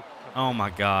 Oh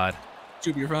my god.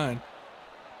 Dude, you're fine.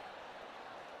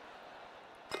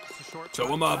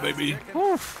 So am I, baby.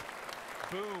 Oof.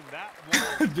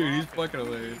 Dude, he's fucking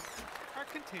hilarious.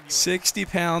 60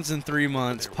 pounds in 3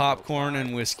 months, popcorn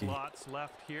and whiskey.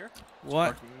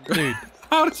 What, dude?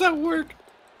 How does that work?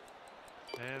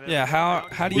 Yeah,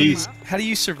 how do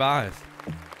you survive?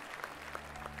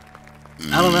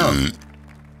 I don't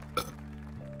know.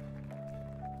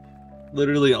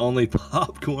 Literally only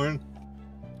popcorn.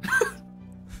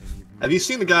 Have you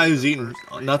seen the guy who's eaten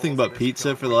nothing but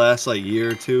pizza for the last like year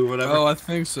or two, or whatever? Oh, I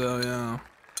think so. Yeah.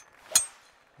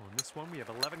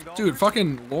 Dude,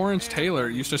 fucking Lawrence Taylor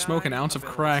used to smoke an ounce of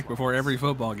crack before every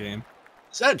football game.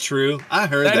 Is that true? I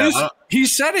heard that. He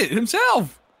said it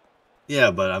himself.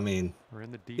 Yeah, but I mean,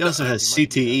 he also has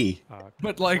CTE.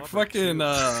 But like fucking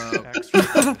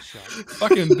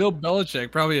fucking Bill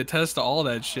Belichick probably attests to all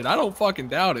that shit. I don't fucking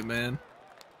doubt it, man.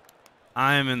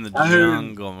 I am in the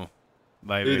jungle,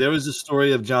 baby. Dude, there was a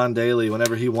story of John Daly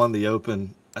whenever he won the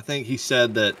Open. I think he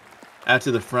said that after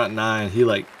the front 9, he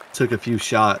like took a few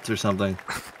shots or something.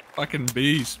 Fucking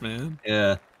beast, man.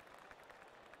 Yeah.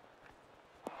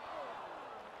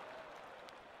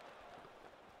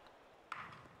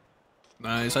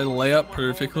 Nice. I lay up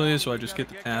perfectly, so I just get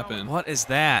the tap in. What is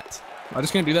that? I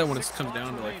just can't do that when it's comes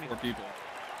down to like 4 people.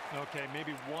 Okay,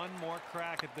 maybe one more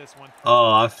crack at this one.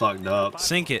 Oh, I fucked up.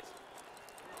 Sink it.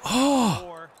 Oh.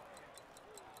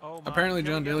 Apparently,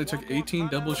 John Daly took 18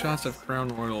 double shots of Crown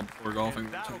Royal before golfing.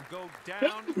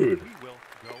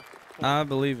 I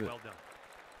believe it.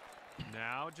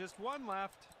 Now just one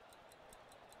left.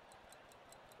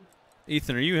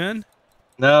 Ethan, are you in?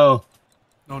 No.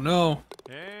 Oh no.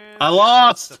 And I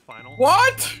lost. the final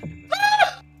What? one in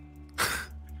the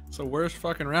It's the worst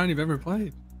fucking round you've ever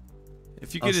played.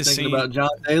 If you I could was have thinking seen, about John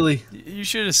Daly. you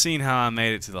should have seen how I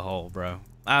made it to the hole, bro.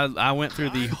 I went through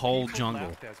the whole jungle.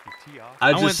 left as we tee off.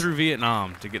 I went through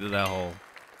Vietnam to get to that hole.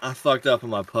 I fucked up on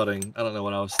my putting. I don't know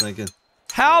what I was thinking.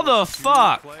 How the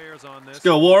fuck? Players on this Let's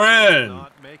go, Warren.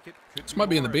 not make it. Could This might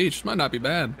be in the Warren. beach. This might not be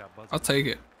bad. I'll take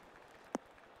it.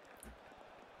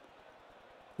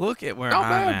 Look at where Not I'm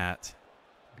bad. at.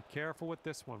 Be careful with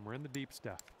this one. We're in the deep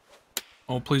stuff.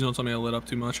 Oh, please don't tell me I lit up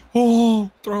too much.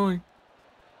 Oh, throwing.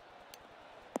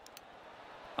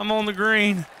 I'm on the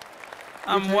green.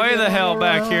 I'm way the hell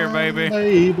back here, baby.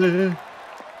 Baby.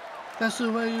 That's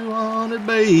the way you want it,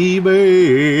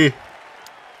 baby.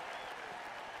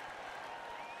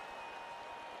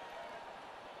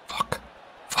 Fuck.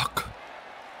 Fuck.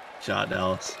 Shot,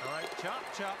 Dallas. All right, chop,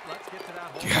 chop. Let's get to that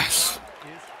hole. Yes. Clock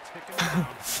is ticking down.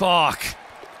 Fuck.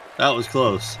 That was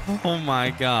close. Oh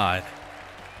my god.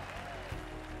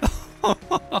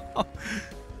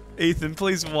 Ethan,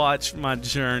 please watch my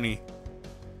journey.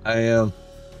 I am.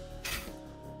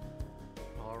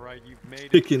 All right, you've made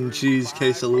it Chicken through cheese 5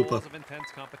 quesalupa. holes of intense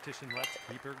competition. Let's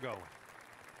keep her going.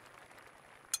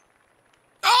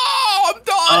 Oh, I'm done.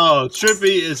 Oh,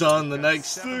 Trippy is on the next.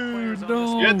 7 players on no.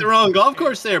 this You're at the wrong golf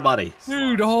course there, buddy.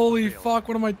 Dude, holy fuck.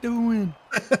 What am I doing?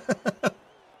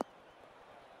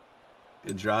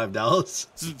 Good drive, Dallas.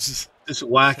 Just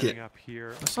whack it. Setting up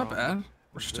here That's not from bad.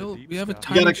 We're the still, deep we have a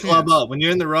stuff. You tiny gotta club chance. up. When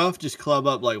you're in the rough, just club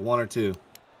up like 1 or 2.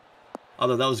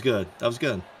 Although that was good. That was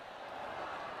good.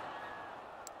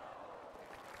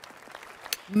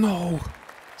 No.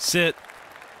 Sit.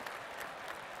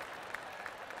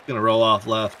 Gonna roll off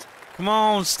left. Come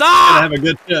on, You gotta stop! have a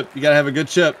good chip. You gotta have a good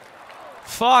chip.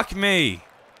 Fuck me.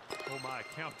 Oh my,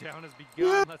 countdown has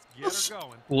begun. Let's get her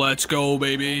going. Let's go,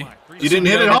 baby. Oh my, 3 You didn't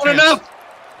hit it got a hard chance. enough.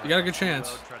 You got a good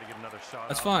chance. Try to get another shot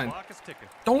That's off. fine. Clock is ticking.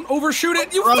 Don't overshoot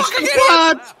it. You Rush fucking the hit it.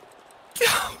 putt.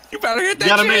 You better hit that You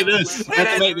gotta shit. make this. You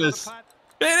have to make this.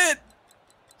 Hit it.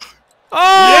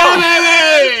 Oh!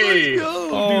 Yeah, baby! Go,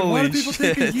 dude. Holy Why do people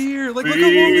take a shit. year? Like, look how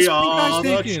long this We spring are guy's the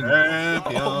taking.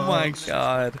 champions. Oh my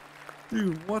god.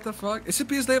 Dude, what the fuck? Is it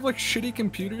because they have like shitty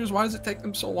computers? Why does it take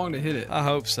them so long to hit it? I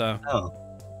hope so. Oh.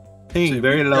 Ping,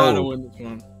 very We gotta low. win this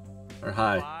one. Or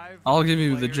high. 5 I'll give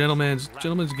you the players gentleman's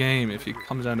left. game if he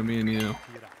comes down to me and you. Tee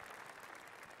it up.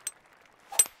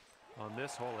 On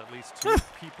this hole, at least 2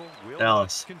 people will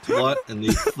Dallas, continue. what in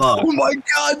the fuck? Oh my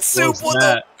god, Soup, What's what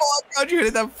that? the fuck? How'd you hit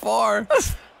it that far?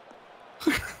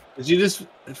 Did you just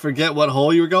forget what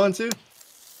hole you were going to?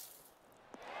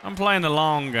 I'm playing the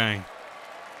long game.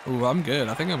 Ooh, I'm good.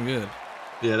 I think I'm good.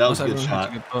 Yeah, that was a good Unless everyone hits shot.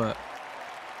 a good putt.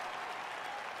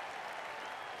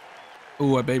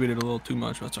 Ooh, I babied it a little too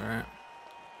much. That's alright.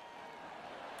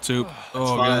 Soup.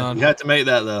 Oh, Fine. god. You have to make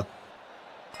that though.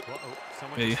 Uh-oh,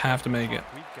 someone Yeah, you just have to stepped make on. it.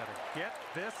 We've gotta get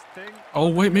this thing. Oh,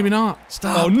 wait, maybe not.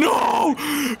 Stop. Oh, no! No!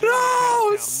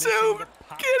 Countdown, Soup! missing the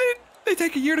putt. Get it! They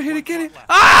take a year to hit it. Get it!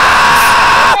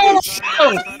 Ah! Oh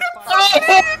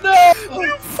no!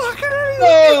 You fucking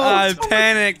idiot! I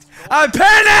panicked. I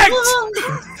panicked!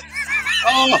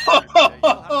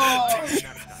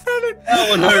 That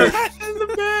one hurt. In the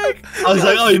bag! I was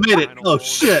like, oh, you made it. Oh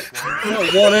shit.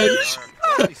 1 inch.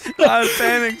 I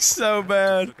panicked so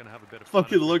bad.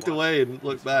 Fucking looked away and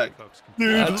looked back.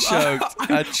 Dude, I choked.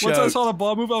 I Once I choked. saw the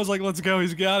ball move, I was like, let's go,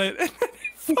 he's got it. And then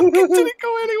he fucking didn't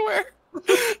go anywhere.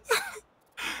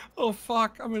 Oh,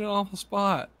 fuck, I'm in an awful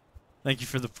spot. Thank you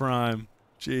for the prime.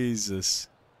 Jesus.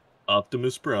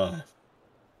 Optimus Prime.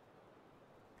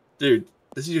 Dude,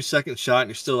 this is your second shot and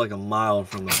you're still like a mile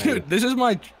from the hole. Dude, this is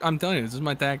my, I'm telling you, this is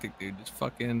my tactic, dude. Just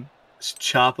fucking Just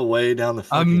chop away down the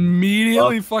fucking...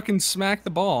 immediately fucking smack the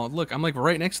ball. Look, I'm like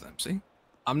right next to them, see?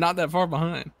 I'm not that far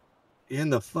behind. in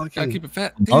the Gotta fucking... keep it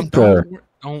fat. Bunker.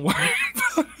 Don't worry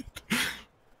about it.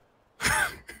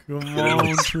 Come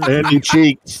on, Sandy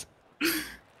cheeks.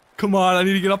 Come on, I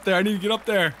need to get up there. I need to get up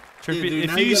there. Trippy, dude, if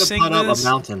now you you gotta sink putt up a this,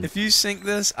 mountain. if you sink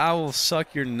this, I will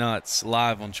suck your nuts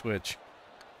live on Twitch.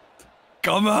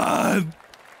 Come on.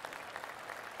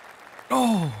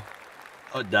 Oh,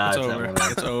 Oh, it died. it's that over. one.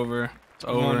 It's over. It's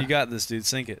Come over. on, you got this, dude.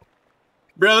 Sink it.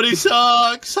 Brody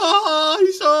sucks. Ah,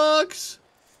 he sucks.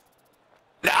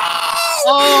 No!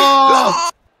 Oh!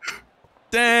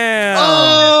 Damn.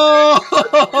 Oh!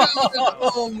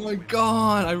 Oh my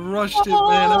god, I rushed it,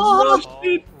 man. I rushed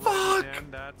it. Fuck.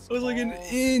 It was like an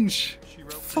inch.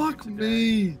 Fuck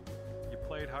me. You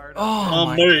played hard. Oh Oh,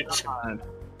 my mate. god.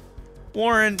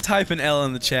 Warren, type an L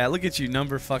in the chat. Look at you,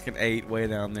 number fucking 8, way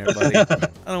down there, buddy. I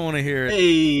don't want to hear it.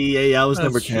 Hey, I was That's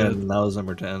number 10. shit. I was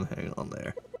number 10. Hang on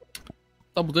there.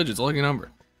 Double digits, lucky number.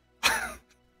 I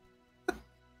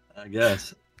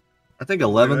guess. I think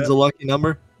 11's a lucky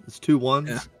number. It's 2 ones.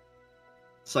 Yeah.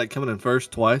 It's like coming in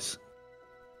first twice.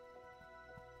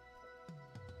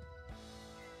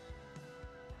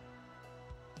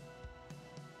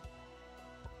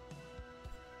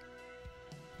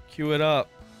 Cue it up.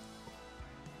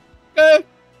 Okay.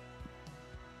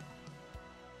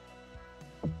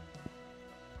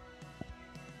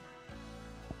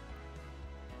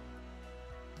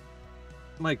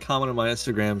 Might comment on my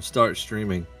Instagram, start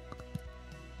streaming.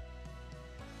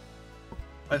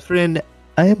 My friend,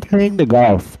 I am playing the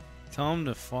golf. Tell him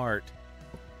to fart.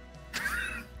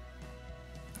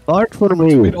 Fart for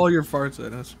Tweet me. all your farts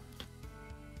at us.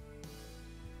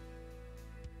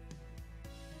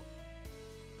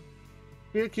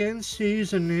 Chicken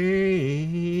seasoning.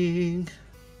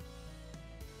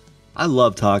 I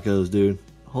love tacos, dude.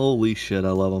 Holy shit,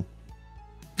 I love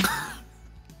them.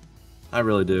 I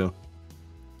really do.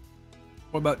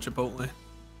 What about Chipotle?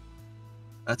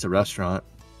 That's a restaurant.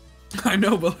 I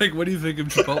know, but like, what do you think of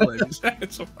Chipotle?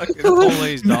 It's a fucking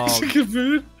Chipotle's dog. Mexican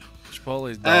food.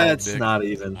 Chipotle's dog. That's dick. not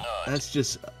even. That's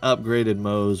just upgraded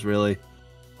Moe's, really.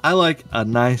 I like a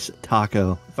nice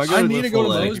taco. If I, go I to need to go to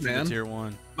Chipotle- Thank Moe's, you for the man. tier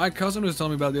 1. My cousin was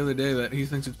telling me about the other day that he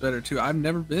thinks it's better too. I've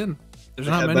never been. There's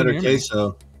They not have many better near me.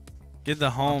 queso. Get the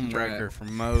home try it. wrecker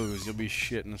from Moe's. You'll be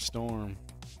shit in a storm.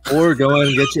 Or go in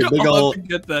and get you a big I'll old, have to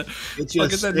get that. get you I'll a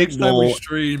get that steak next time we bowl.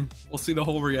 stream. We'll see the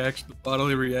whole reaction, the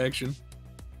bodily reaction.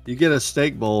 You get a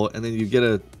steak bowl, and then you get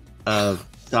a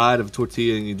side of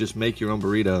tortilla, and you just make your own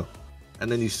burrito, and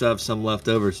then you still have some left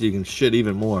over, so you can shit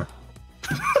even more.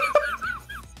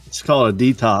 It's called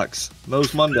a detox.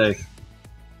 Moe's Monday.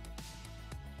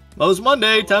 Moe's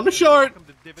Monday. Time to short.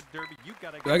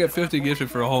 I got 50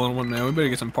 gifted for a hole-in-one, man. We better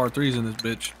get some par 3s in this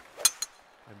bitch.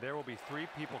 And there will be 3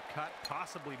 people cut,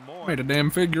 possibly more. Made a damn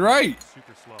figure eight.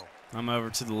 Super slow. I'm over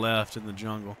to the left in the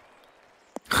jungle.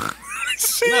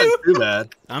 See Not you. too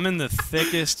bad. I'm in the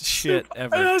thickest shit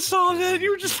ever. I saw that.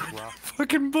 You were just Rough.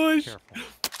 fucking bush. Careful.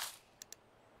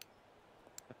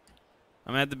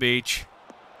 I'm at the beach.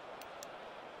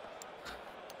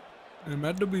 I'm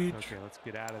at the beach. Okay, let's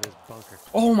get out of this bunker.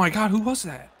 Oh my god, who was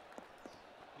that?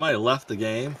 Might have left the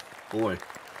game. Boy,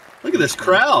 look at this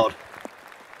crowd.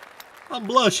 I'm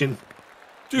blushing.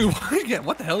 Dude,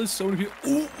 what the hell is so many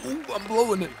people? Ooh, I'm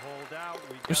blowing it. We hold out.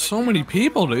 We There's gotta so get many up.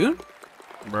 people, dude.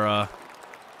 Bruh.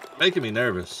 Making me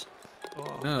nervous.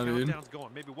 Oh, No, dude. countdown's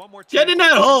going. Maybe one more Get in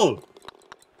that hole.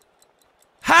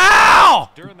 How?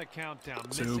 During the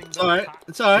countdown, Soup. missing It's the all right. top-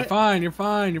 It's all You're right. fine, you're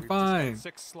fine, you're We've just got fine.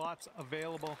 6 slots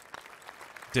available.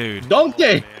 Dude. Oh,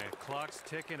 Donkey. man. Clock's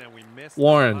ticking and we missed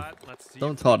Warren, the spot. Let's see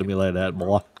don't if we talk to can me like that,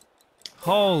 boy.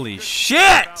 Holy Up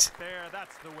shit! there.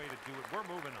 That's the way to do it. We're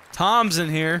moving on. Tom's in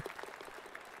here.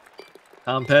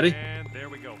 Tom Petty. And there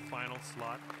we go. Final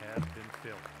slot has been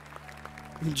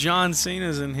filled. John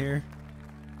Cena's in here.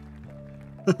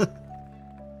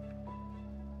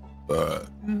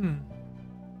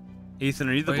 Ethan,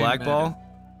 are you the Wait a black minute.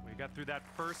 ball? We got through that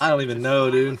first. I don't even know,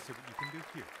 slot. dude. Let's see what you can do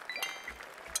here.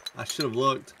 I should have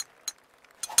looked.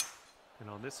 And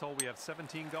on this hole, we have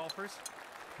 17 golfers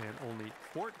and only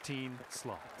 14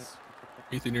 slots.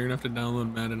 Ethan, you're gonna have to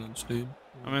download Madden on Steam.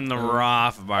 I'm in the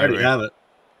rough, I already baby. have it.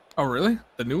 Oh, really?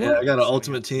 The new Yeah, I one? got an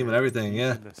ultimate team and everything.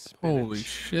 Yeah. In the spinach. Holy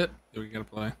shit. Yeah, we gotta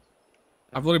play.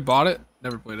 I've literally bought it,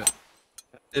 never played it.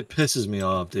 It pisses me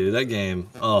off, dude. That game.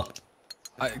 Oh.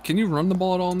 Can you run the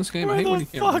ball at all in this game? I Where hate when the you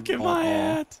can't run fuck the am ball I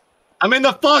at all. at? I'm in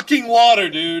the fucking water,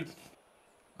 dude.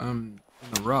 I'm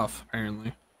in the rough,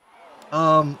 apparently.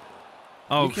 Oh,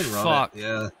 You can run fuck. it.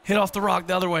 Yeah. Hit off the rock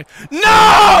the other way. No!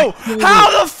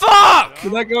 How the fuck?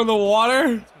 Did that go in the water?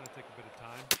 It's gonna take a bit of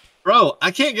time. Bro,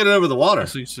 I can't get it over the water. I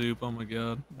see soup, oh my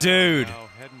god. Dude. Now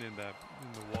heading in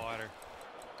the water.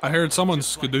 I heard someone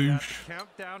Just like that, the skadoosh.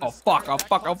 countdown Oh is fuck, starting. oh That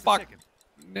fuck, oh clock's fuck. ticking.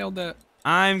 Nailed that.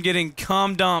 I'm getting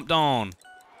cum dumped on.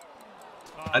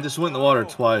 I just went in the water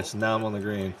twice, and now I'm on the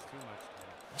green.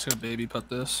 Just gonna baby putt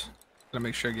this. Gotta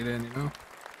make sure I get in, you know?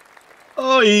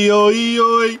 Oi, oi,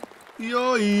 oi.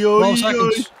 Oi, 12 oi, oi.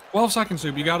 seconds. 12 seconds,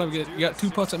 soup. You got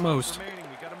 2 putts at most. Remaining.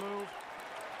 We gotta move.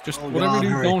 Just Oh, whatever God, you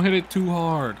do, hurry. don't hit it too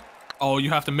hard. Oh, you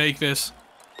have to make this.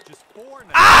 Just 4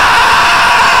 now.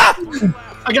 I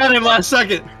got him last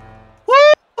second. Woo!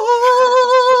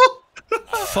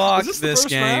 Fuck this the this first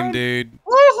game, round? dude.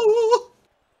 Woo!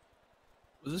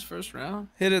 Was this first round?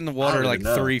 Hit it in the I water don't like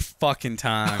even know. 3 fucking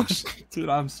times. Dude,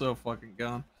 I'm so fucking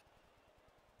gone.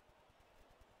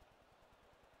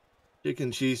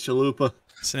 Chicken cheese chalupa.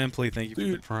 Simply, thank you for the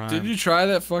Dude, prime. did you try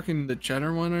that fucking the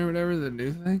cheddar one or whatever, the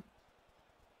new thing?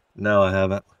 No, I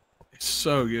haven't. It's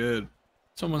so good.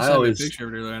 Someone I sent me a always- picture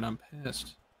of it earlier and I'm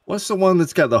pissed. What's the one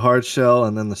that's got the hard shell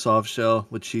and then the soft shell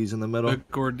with cheese in the middle? The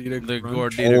Gordita The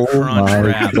Crunch. Gordita Oh Crunch my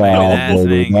wrap, God, baby. That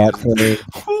baby, thing that is.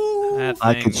 thing, That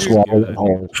I thing could is swallow good. it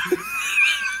whole.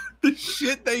 The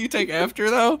shit that you take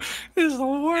after though is the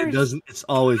worst. It doesn't. It's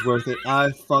always worth it. I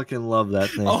fucking love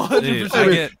that thing. Oh, 100%. Dude, I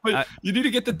get- but I- you need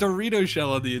to get the Dorito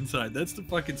shell on the inside. That's the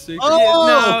fucking secret.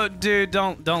 No, dude,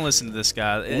 don't listen to this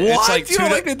guy. It's What? like You don't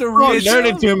 $2 like the Dorito it's- shell?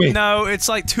 Nerd it to me. No, it's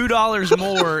like $2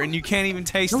 more, and you can't even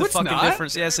taste No, the it's fucking not.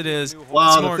 difference. Yes, it is. Wow,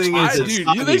 It's the more thing expensive. is, Dude,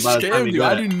 it's you they soggy by the time scammed you you.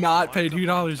 get I it. do not pay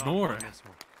 $2 more.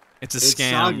 It's a It's scam,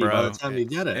 soggy by bro. the time you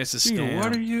get it. It's a Dude, scam.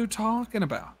 what are you talking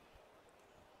about?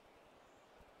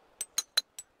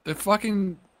 The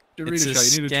fucking Dorito It's a shell.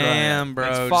 You need to try scam, it. bro.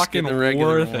 It's Just fucking get the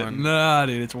regular worth it. one. Nah,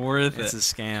 dude, it's worth It's it. a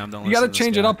scam. Don't You listen gotta to this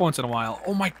change it guy. up once in a while.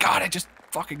 Oh my god, I just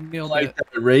fucking nailed Like it.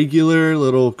 that regular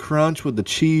little crunch with the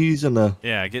cheese and the.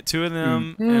 Yeah, get 2 of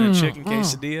them and a chicken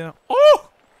quesadilla.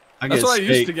 I That's get what I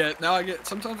used steak. to get. Now I get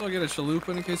sometimes I'll get a chalupa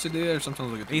and a quesadilla, or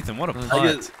sometimes I'll get. Ethan, what a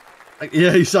I putt.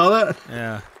 Yeah, you saw that?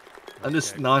 Yeah. I'm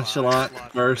just nonchalant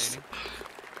at first.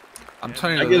 I'm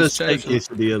telling you, I get a those steak cheddars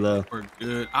quesadilla though. are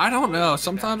good. I don't know.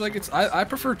 Sometimes like I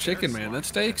prefer chicken, man. That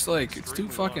steak's like it's too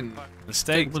fucking. The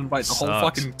steak One bite, the whole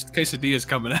sucks. fucking quesadilla's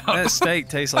coming out. That steak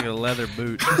tastes like a leather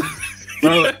boot.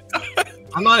 Bro,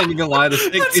 I'm not even gonna lie. The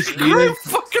steak quesadilla, Great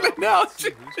fucking analogy.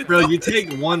 bro. You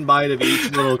take one bite of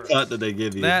each little cut that they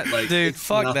give you. That like, dude, it's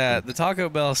fuck nothing. that. The Taco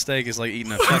Bell steak is like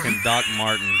eating a fucking Doc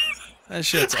Martin. That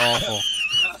shit's awful.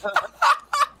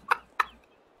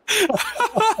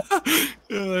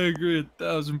 Yeah, I agree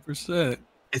 1000%.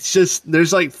 It's just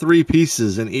there's like 3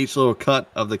 pieces in each little cut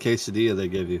of the quesadilla they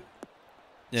give you.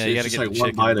 Yeah, So you it's gotta just get like the one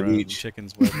chicken, bite of bro. The each.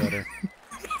 chicken's way better.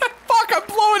 Fuck, I'm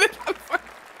blowing it.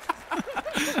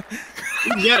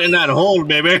 You get in that hole,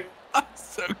 baby. I'm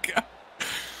so good.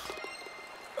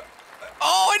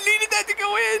 Oh, I needed that to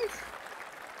go in.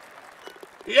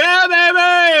 Yeah,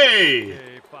 baby.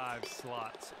 Okay, 5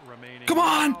 slots remaining. Come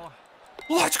on. now.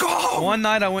 Let's go. One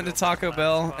night I went to Taco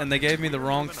Bell and they gave me the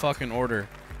wrong fucking order.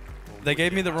 They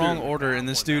gave me the wrong order and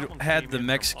this dude had the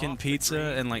Mexican pizza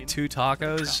and like 2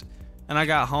 tacos. And I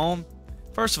got home.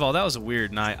 First of all, that was a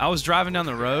weird night. I was driving down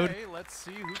the road Okay, let's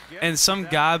see who gets and some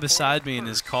that guy point beside me in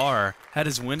his first. car had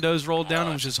his windows rolled down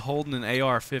and was just holding an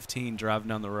AR-15 driving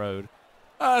down the road.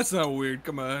 That's not weird.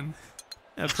 Come on.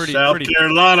 Yeah, pretty South pretty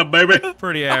Carolina, baby.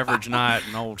 pretty average night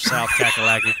in old South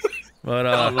Kakalaki. But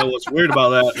I don't know what's weird about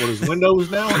that. What, his window was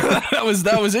down?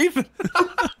 that was Ethan.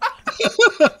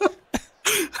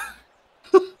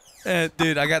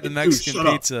 dude, I got the Dude, Mexican shut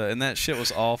up. pizza and that shit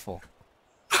was awful.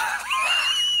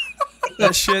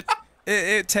 That shit,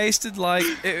 it tasted like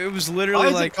it was Why literally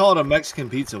is like it called a Mexican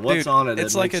pizza? What's dude, on it?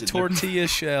 it's that like a makes it different? tortilla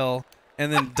shell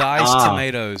and then diced Ah.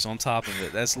 tomatoes on top of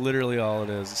it. That's literally all it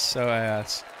is. It's so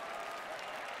ass.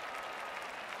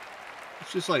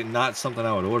 It's just like not something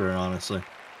I would order, honestly.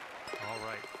 All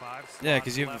right, 5 Yeah, slots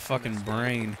because you have a left in fucking this one.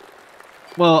 brain.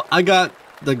 Well, I got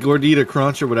the Gordita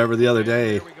Crunch or whatever the other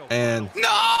day, and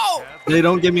No. they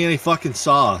don't give me any fucking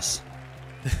sauce.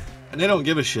 And they don't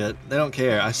give a shit. They don't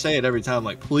care. I say it every time,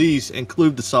 like, please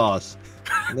include the sauce.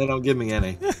 And they don't give me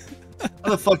any. How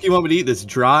the fuck you want me to eat this?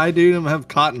 Dry, dude? I'm gonna have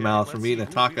cotton mouth from eating a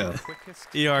taco.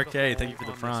 ERK, thank you for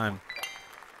the prime.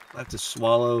 I have to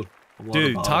swallow a water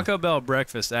Dude, bottle. Taco Bell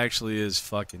breakfast actually is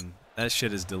fucking. That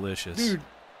shit is delicious. Dude,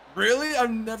 really? I've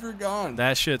never gone.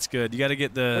 That shit's good. You got to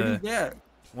get What do you the get?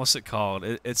 what's it called?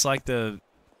 It's like the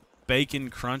bacon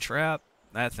crunch wrap.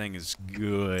 That thing is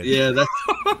good. Yeah, that's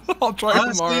I'll try it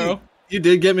honestly, tomorrow. you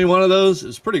did get me one of those.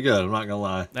 It's pretty good. I'm not gonna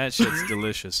lie. That shit's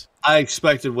delicious. I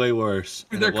expected way worse.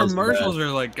 Dude, and their it wasn't commercials bad.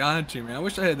 are like god to me. I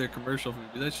wish I had their commercial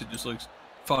food. That shit just looks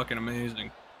fucking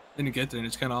amazing. Then you get there and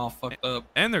it's kind of all fucked up.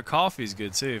 And their coffee's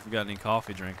good too. If you got any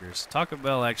coffee drinkers, Taco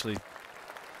Bell actually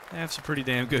they have some pretty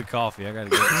damn good coffee. I gotta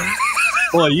get some.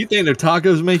 Boy, you think their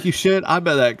tacos make you shit? I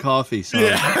bet that coffee, son.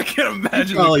 I can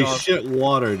imagine. Probably the coffee. shit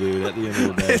water, dude. At the end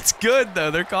of the day, It's good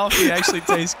though. Their coffee actually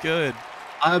tastes good.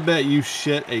 I bet you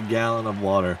shit a gallon of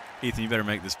water. Ethan, you better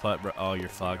make this putt, bro. Oh, you're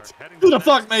fucked. Who the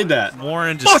fuck made that?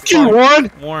 Warren just Fuck you,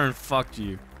 Warren. Warren fucked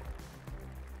you.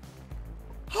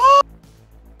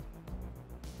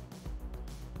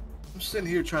 I'm sitting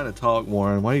here trying to talk,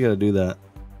 Warren. Why you gotta do that?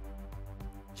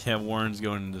 Yeah, Warren's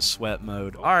going into sweat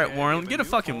mode. All right, Warren, with a get a new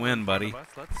fucking hole win, in front buddy. of us,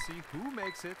 let's see who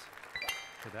makes it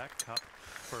to that cup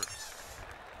first.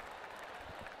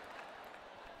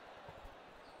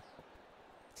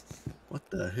 What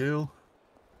the hell?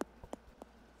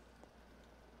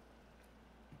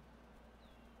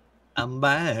 I'm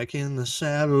back in the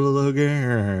saddle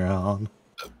again.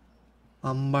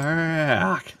 I'm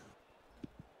back.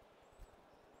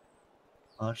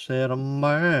 I said I'm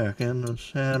back in the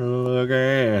saddle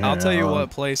again. I'll tell you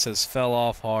what place has fell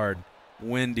off hard.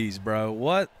 Wendy's, bro.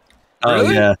 What? Oh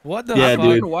Really? yeah, What the Yeah, fuck?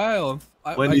 dude. Fucking wild.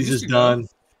 Wendy's used is to go. done.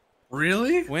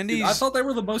 Really? Wendy's- Dude, I thought they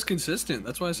were the most consistent.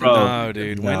 That's why I said Bro. No,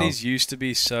 dude. No. Wendy's used to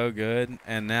be so good,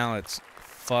 and now it's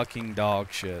fucking dog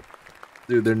shit.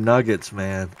 Dude, they're nuggets,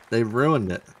 man. They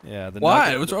ruined it. Yeah. The Why?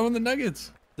 Nugget- What's wrong with the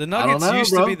Nuggets? The don't Nuggets know,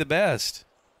 used bro. to be the best.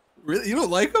 Really? You don't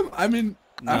like them? I mean,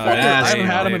 No, I haven't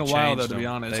had them in a they've while though, changed to be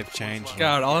them. honest. They've changed them.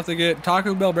 God, I'll have to get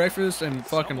Taco Bell breakfast and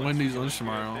fucking Wendy's lunch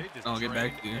tomorrow. And I'll get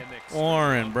back to you.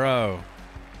 Warren, bro.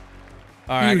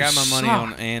 All right, I You got my money suck.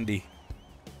 on Andy.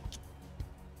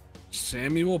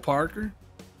 Samuel Parker?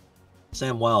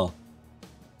 Samuel.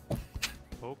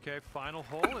 Okay, final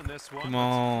hole in this one. Come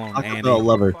on, Taco Andy. Bell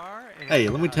lover. Far, and, Hey,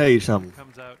 let me tell you something.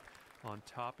 comes out on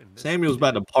top in this Samuel's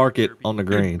about to park it Derby on the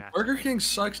green. match. Burger King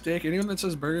sucks dick. Anyone that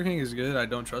says Burger King is good, I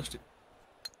don't trust it.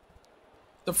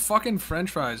 The fucking french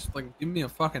fries, like, give me a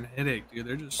fucking headache, dude.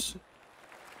 They're just...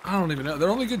 I don't even know. They're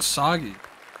only good soggy.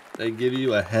 They give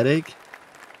you a headache.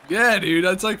 Yeah, dude.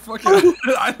 That's like fucking...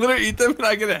 I literally eat them and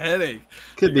I get a headache.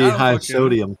 Could be I don't high fucking-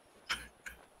 sodium. I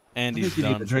Andy's think you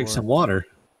need done to drink for. some water.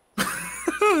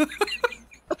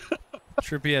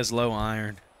 Trippy has low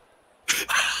iron.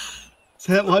 Is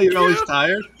that why you're always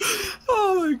tired?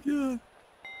 Oh my god.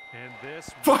 And this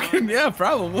Fucking one yeah,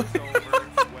 probably. is over.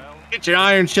 Well, Get your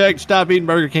iron checked. Stop eating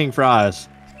Burger King fries.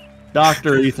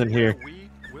 Dr. Ethan here. we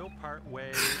will part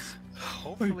ways.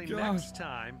 Hopefully God. next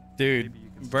time. Dude, maybe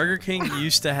you can Burger King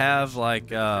used to have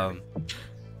like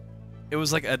it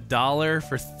was like $1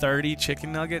 for 30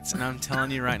 chicken nuggets, and I'm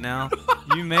telling you right now,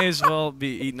 you may as well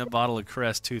be eating a bottle of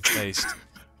Crest toothpaste.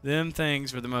 Them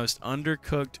things were the most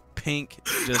undercooked pink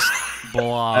just That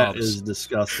blobs. is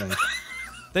disgusting.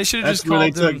 They should have That's just where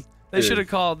called they them. took- They dude. should have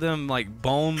called them like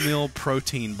bone meal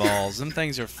protein balls. Them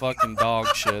things are fucking dog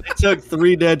shit. Took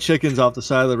 3 dead chickens off the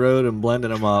side of the road and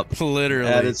blended them up. Literally.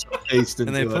 Added some taste into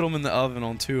And they it. put them in the oven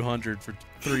on 200 for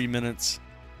 3 minutes.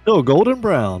 Oh, golden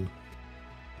brown.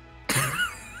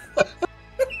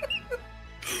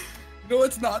 You know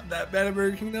what's not that bad at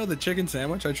Burger King though? The chicken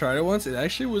sandwich. I tried it once. It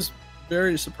actually was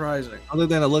very surprising. Other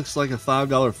than it looks like a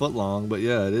 $5 foot long, but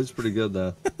yeah, it is pretty good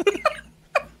though.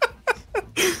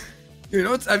 You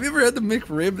know what's? Have you ever had the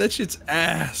McRib? That shit's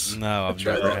ass. No, I've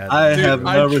tried never that. had I Dude, have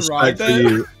I no tried respect for that.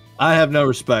 you. I have no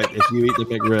respect if you eat the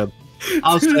McRib.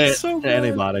 I'll Dude, say it's it so to bad.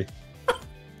 anybody.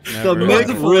 Never The You like had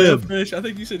the it. fillet of McRib. fish? I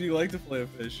think you said you like the fillet of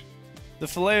fish. The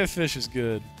filet of fish is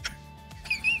good.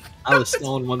 I was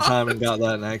stoned one time and got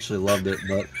that and actually loved it,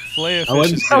 but Filet of I fish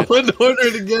wouldn't, is I good. wouldn't order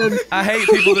it again. I hate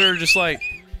people that are just like,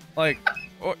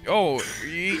 oh, you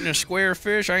eating a square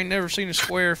fish? I ain't never seen a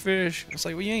square fish. It's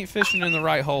like, well, you ain't fishing in the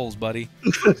right holes, buddy.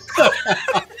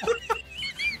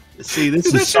 See, this Dude, that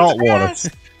is shit's salt water. ass.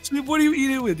 So what do you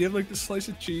eat it with? Do you have like the slice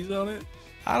of cheese on it?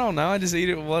 I don't know. I just eat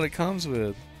it with what it comes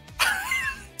with.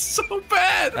 It's so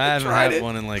bad. I haven't tried had it.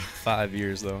 one in like 5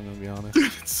 years, though. I'm gonna be honest.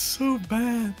 Dude, it's so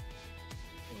bad.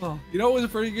 Oh, you know what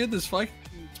was pretty good? This fucking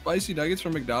spicy nuggets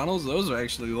from McDonald's. Those are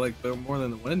actually like more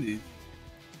than the Wendy's.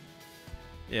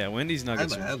 Yeah, Wendy's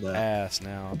nuggets haven't are had that. ass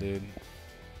now, dude.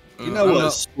 You know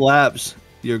what slaps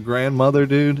your grandmother,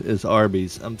 dude, is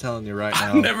Arby's. I'm telling you right now.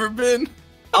 I've never been.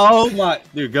 Oh my,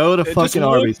 dude, go to It just fucking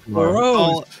looks Arby's tomorrow. gross.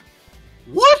 Oh,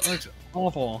 what? That's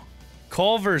awful.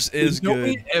 Culver's is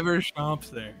Nobody good. ever shops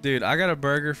there. Dude, I got a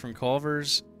burger from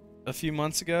Culver's a few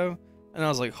months ago, and I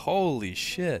was like, holy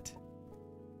shit.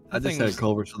 I That just thing had was-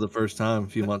 Culver's for the first time a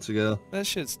few months ago. That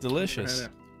shit's delicious.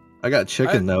 I got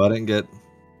chicken though. I didn't get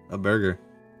a burger.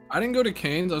 I didn't go to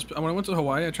Cane's. When I went to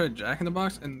Hawaii, I tried Jack in the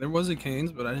Box, and there was a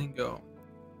Cane's, but I didn't go.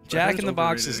 Jack in the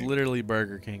Box is overrated. literally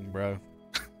Burger King, bro.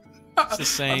 It's the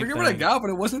same I forget what I thing. got, but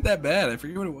it wasn't that bad. I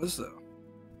forget what it was though.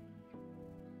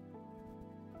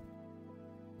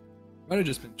 Might have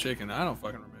just been chicken. I don't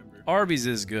fucking remember. Arby's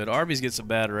is good. Arby's gets a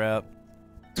bad rap.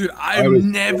 Dude, I've Arby's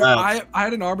never. slaps. I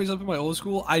had an Arby's up in my old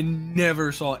school. I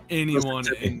never saw anyone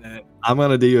to me. in that. I'm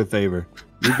gonna do you a favor.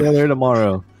 You go there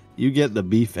tomorrow. You get the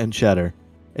beef and cheddar.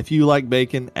 If you like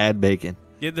bacon, add bacon.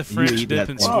 Get the French eat dip that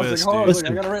and thing. Oh, I was like, Swiss, hold on, dude. Listen,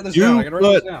 I gotta write this you down. I gotta write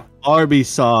put- this down. Arby's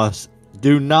sauce.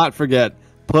 Do not forget.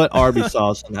 Put Arby's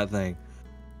sauce on that thing,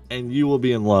 and you will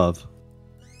be in love.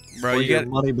 Bro, Or you your got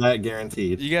money back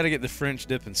guaranteed. you got to get the French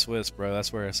dip and Swiss, bro.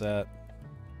 That's where it's at.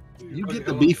 You get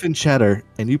the beef and cheddar,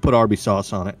 and you put Arby's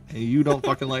sauce on it, and you don't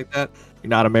fucking like that. You're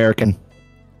not American.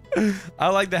 I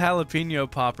like the jalapeno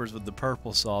poppers with the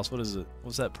purple sauce. What is it?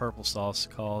 What's that purple sauce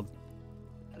called?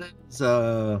 It's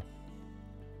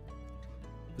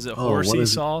Is Is it Oh, what horsey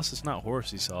is it? sauce? It's not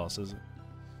horsey sauce, is it?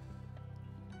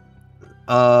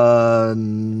 No, I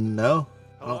Hello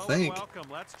don't and think.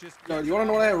 welcome. Let's just Yo, get you want to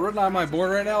know what I have written on my board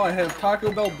right now? I have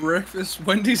Taco Bell breakfast,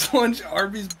 Wendy's lunch,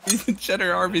 Arby's beef and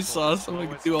cheddar, Arby's sauce. I'm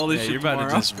gonna do all this Yeah, shit you're about tomorrow.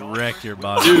 to just wreck your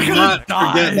body. Do gonna not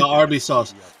die. forget the Arby's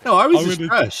sauce. No, Arby's I'm is gonna-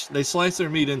 fresh. They slice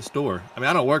their meat in store. I mean,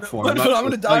 I don't work for them. But I'm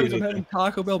gonna die because I'm anything. having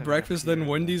Taco Bell breakfast, then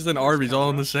Wendy's, then Arby's all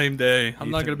in the same day.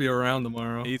 I'm not gonna be around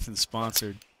tomorrow. Ethan's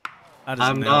sponsored. I just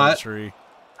I'm nailed not. the tree.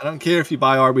 I don't care if you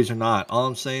buy Arby's or not. All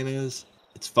I'm saying is,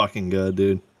 it's fucking good,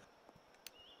 dude.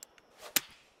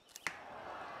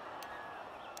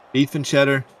 Beef and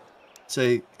cheddar.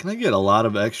 Say, can I get a lot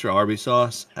of extra Arby's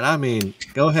sauce? And I mean,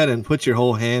 go ahead and put your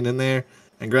whole hand in there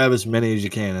and grab as many as you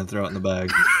can and throw it in the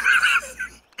bag.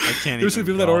 I can't There's some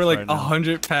even people that order golf like right now.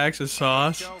 100 packs of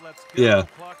sauce. Yeah.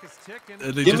 Clock is ticking.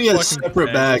 They Give just me a fucking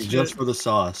separate bag shit. just for the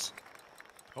sauce.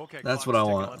 Okay, That's clock what I is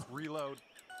ticking. want. Let's reload.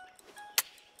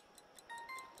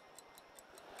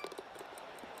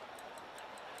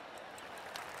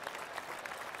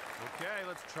 Okay,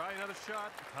 let's try another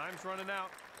shot. Time's running out.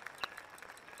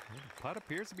 The putt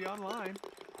appears to be online.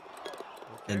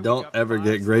 Okay, And we don't got ever 5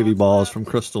 get gravy slots balls left. from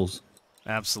Crystals.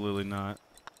 Absolutely not.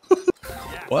 Yes,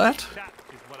 What? That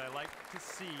is what I like to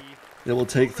see. It will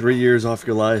take 3 years off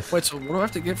your life. Wait, so what do I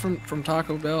have to get from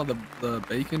Taco Bell? The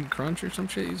bacon crunch or some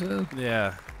shit you said?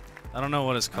 Yeah. I don't know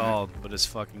what it's called, but it's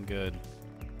fucking good.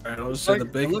 Alright, I'll just It's say like, the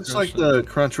it bacon looks crunch like the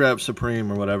Crunch Wrap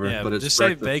Supreme or whatever, Yeah, but it's just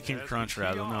say breakfast. bacon As we crunch tee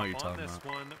wrap. They'll know off what you're on talking this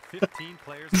about. one, 15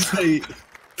 players left.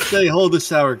 Say, hold the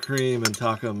sour cream and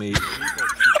taco meat. People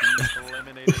to be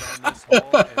eliminated on this hole,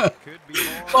 and it could be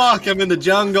more. Fuck, I'm in the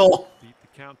jungle. Beat the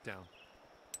countdown.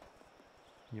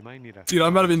 You might need a. Dude,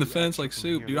 I'm about to be in the fence like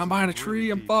soup. Dude, I'm behind a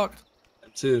tree. I'm fucked.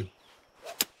 Too.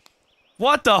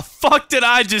 What the fuck did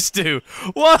I just do?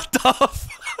 What the fuck?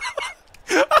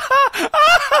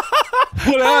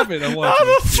 What happened? I'm watching.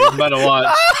 I'm about to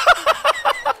watch.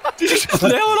 Did you just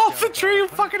nail it off the tree, you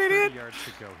fucking idiot? Yards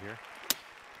to go here.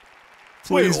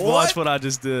 Please Wait, watch what? what I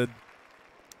just did.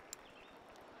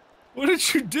 What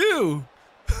did you do?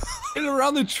 Hit it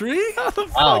around the tree? How the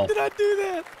Wow. fuck did I do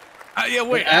that? Yeah,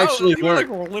 wait. It actually you were, like,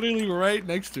 worked. literally right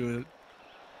next to it.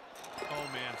 Oh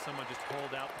man, someone just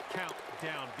pulled out. The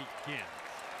countdown begins.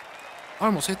 I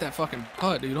almost hit that fucking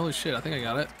putt, dude. Holy shit, I think I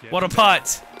got it. What a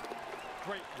putt.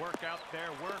 Great work out there.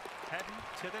 We're heading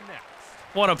to the next.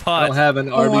 What a I putt. don't have an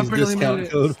Oh, I Arby's barely made discount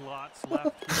it. code. Slots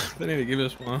left. They need to give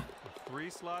us one. 3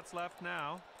 slots left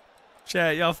now.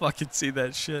 Chat, y'all fucking see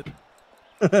that shit.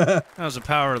 That was the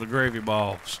power of the gravy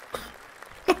balls.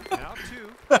 Now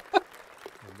 2. And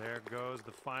there goes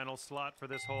the final slot for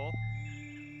this hole.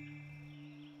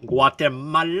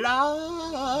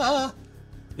 Guatemala.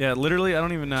 Yeah, literally, I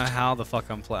don't even know how the fuck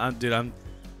I'm playing. Dude, I'm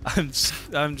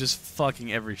just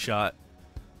fucking every shot.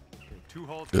 Okay, 2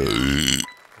 holes. Hopefully, many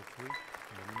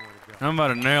more to go. I'm about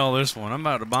to nail this one. I'm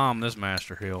about to bomb this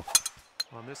Master Hill.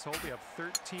 On this hole, we have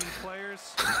 13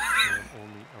 players and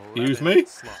only Excuse 11 me?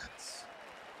 slots.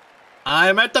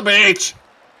 I'm at the beach.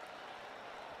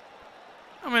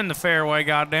 I'm in the fairway,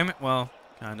 goddammit. Well,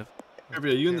 kind of. Are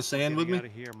you in the sand with me? Outta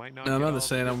here. Might not No, I'm get not in the all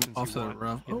sand. I'm distance off you to the want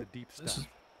rough. in Oh, the deep this stuff. is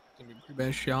gonna be a pretty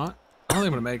bad shot. I don't think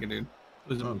I'm gonna make it, dude.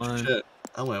 It was Oh, mine. shit.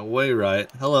 I went way right.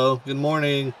 Hello. Good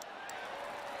morning.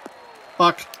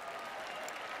 Fuck.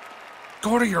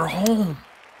 Go to your home.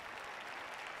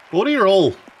 Go to your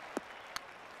hole.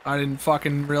 I didn't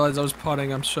fucking realize I was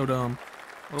putting. I'm so dumb.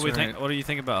 What do we It's think? alright. What do you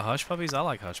think about hush puppies? I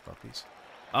like hush puppies.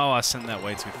 Oh, I sent that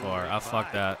way too far. I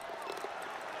fucked that.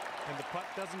 And the putt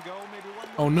doesn't go. Maybe one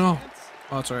Oh, more no. chance.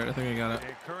 Oh, it's alright. I think I got it.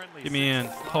 And currently Give me in.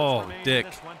 6 slots Oh, remain in dick.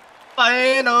 this one.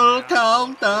 Final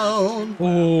countdown.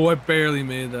 Oh, I barely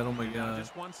made that. Oh my Now god.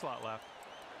 just 1 slot left.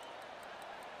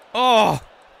 Oh,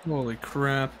 Holy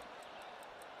crap.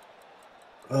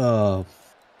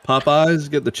 Popeyes,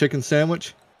 get the chicken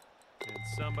sandwich. And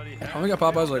somebody I only got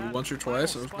Popeyes like once or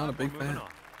twice, so I was not a big fan.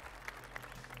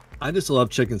 I just love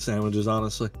chicken sandwiches,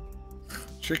 honestly.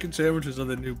 Chicken sandwiches are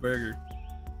the new burger.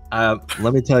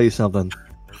 Let me tell you something.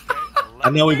 I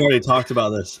know we've already talked about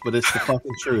this, but it's the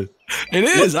fucking truth. It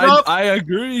is. What's up? I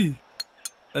agree.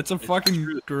 That's a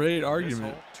fucking great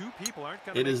argument. 2 people aren't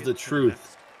gonna It make is the to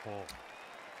truth. next hole.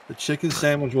 The chicken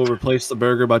sandwich will replace the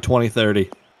burger by 2030.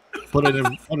 Put it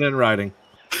in writing.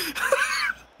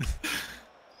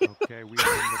 Okay, we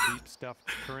are in the deep stuff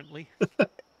currently.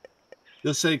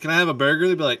 You'll say, "Can I have a burger?"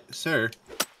 They'll be like, "Sir,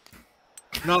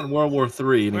 you're not in World War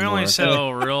III anymore." we only okay?"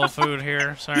 sell real food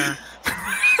here, sir.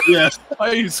 Yes. Why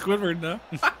are you Squidward now?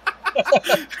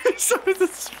 Sorry,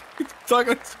 this talking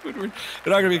like Squidward.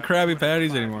 They're not gonna be Krabby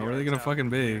Patties anymore. What are they gonna fucking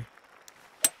be?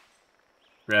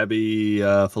 Krabby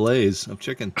fillets of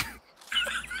chicken.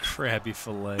 Crabby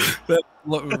fillet. That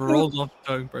rolls off the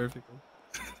tongue perfectly.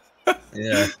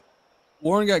 Yeah.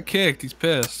 Warren got kicked. He's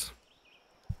pissed.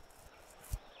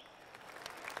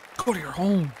 Go to your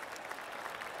home.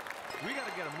 We gotta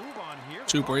get a move on here.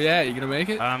 Soup, where you at? You gonna make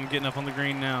it? I'm getting up on the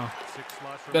green now. 6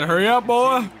 slots Better remaining. hurry up,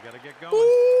 boy. We gotta get going.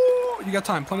 Ooh, you got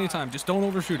time. Plenty of time. Just don't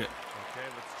overshoot it. Okay,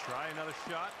 let's try another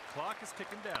shot. Clock is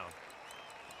ticking down.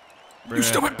 You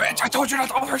stupid bitch! I told you not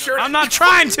to overshoot it. I'm not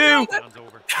trying to. Round's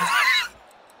over.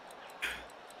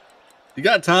 You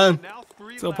got time. Now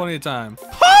 3 Still left. plenty of time.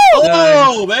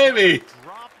 Oh, baby.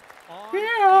 Drop on. Yeah.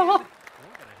 We're gonna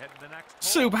head to the next hole.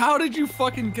 Soup, how did you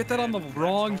fucking get that on the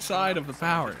wrong side of the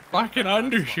power? Fucking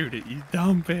undershoot it, you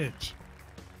dumb bitch.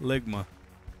 Ligma.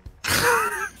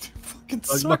 Fucking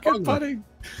suck at putting.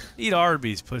 Eat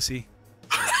Arby's, pussy.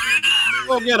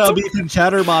 Go get a beef and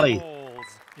cheddar body. Holes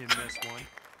in this one.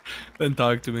 Then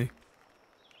talk to me.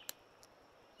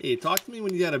 Hey, talk to me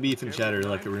when you got a beef and cheddar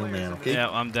like a real man, okay? Yeah,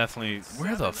 I'm definitely.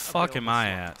 Where the fuck am I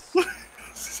at?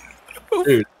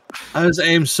 Dude, I was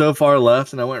aimed so far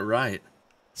left and I went right.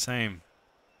 Same.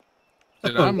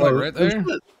 Dude, I'm like right there.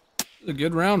 It's a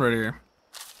good round right here.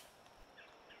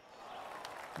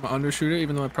 I'm gonna undershoot it,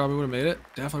 even though I probably would have made it.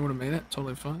 Definitely would have made it.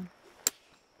 Totally fine.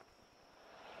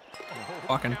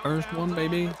 Fucking first one,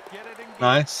 baby.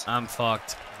 Nice. I'm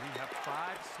fucked. We have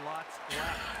 5 slots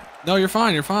left. No, you're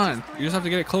fine. You're fine. You just have to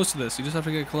get it close to this. You just have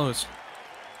to get it close.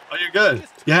 Oh, you're good.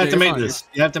 You have to you're make fine. this.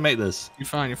 You have to make this. You're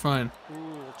fine. You're fine. Ooh,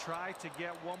 we'll try to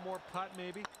get one more putt,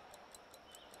 maybe.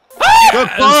 Good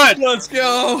putt. Let's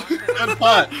go. Good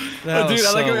putt. That Dude, was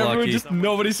I like so how everyone lucky. just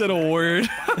nobody said a word.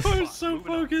 We're so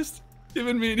focused.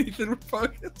 Even me and Ethan were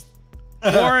focused.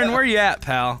 Warren, where you at,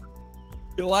 pal?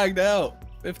 You lagged out.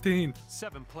 15.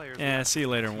 7 players. Yeah, left. see you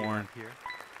later, Warren. Here.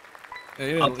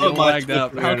 Hey, I'll you put my lagged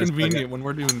out. Twitter How in a convenient second. when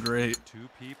we're doing great. 2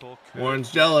 people could Warren's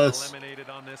get jealous. eliminated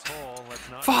on this hole. Let's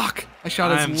not Fuck! I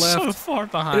shot I'm his left. so far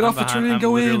behind. Get I'm off the behind. tree and I'm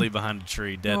go in. literally behind a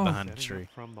tree, dead Oh. behind a Setting tree. up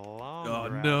from the long Oh,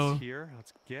 grass no. here.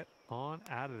 Let's get on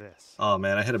out of this. Oh,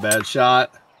 man, I hit a bad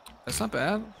shot. That's not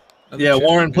bad. Another Yeah, chip.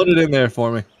 Warren, put it in there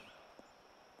for me.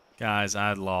 Guys,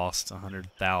 I lost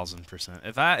 100,000%.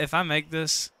 If I make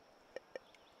this,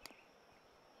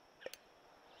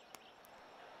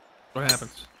 What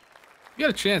happens? You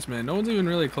got a chance, man. No one's even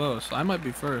really close. I might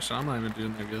be first. I'm not even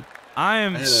doing that good. I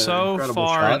am I hit an so incredible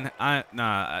far.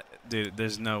 shot. Dude,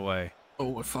 there's no way.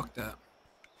 Oh, I fucked that.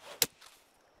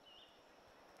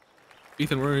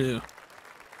 Ethan, where are you?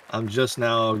 I'm just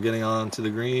now getting on to the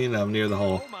green. I'm near the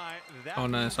hole. Oh my, that Oh,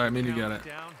 nice. All right, maybe you got it.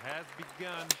 countdown has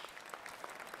begun.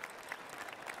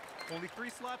 Only 3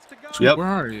 slots to go. Yep. Where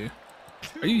are you?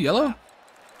 Are you yellow?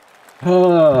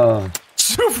 Oh,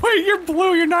 Wait, you're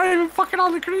blue. You're not even fucking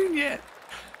on the green yet.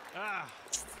 Ah,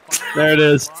 there it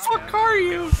is. Fuck are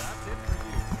you? that's it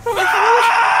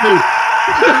for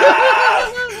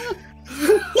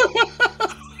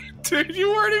you. Dude,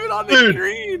 you weren't even on the Dude.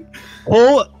 green.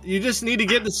 Oh, you just need to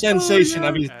get the sensation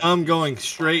of his thumb going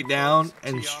straight down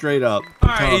and straight up. All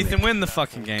right, Tommy. Ethan, win the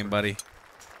fucking game, buddy.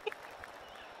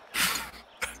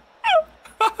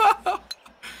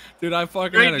 Dude, I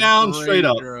fucking Straight had a down, great straight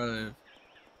up. drive.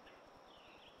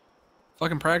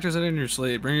 Fucking practice it in your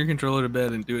sleep. Bring your controller to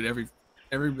bed and do it every night.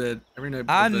 I before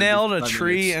bed, nailed do a 5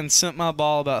 tree minutes. and sent my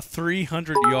ball about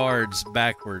 300 yards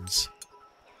backwards.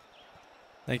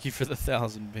 Thank you for the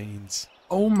 1,000 beans.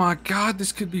 Oh my god,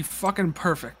 this could be fucking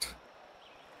perfect.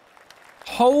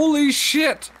 Holy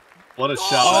shit! What a shot.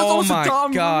 that's Oh also my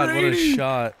Tom god, what a Brady.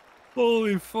 shot.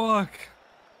 Holy fuck.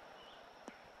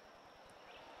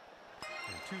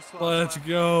 And 2 slots Let's left.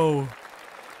 go.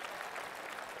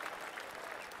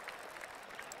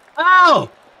 Ow!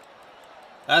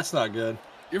 That's not good.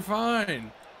 You're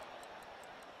fine.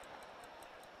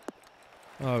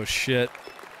 Oh shit.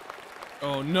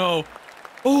 Oh no.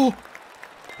 Oh!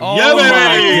 Oh Yeah, my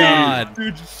baby! god.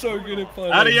 Dude, you're so good at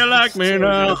putting. How do you like me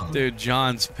now? Dude,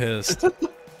 John's pissed.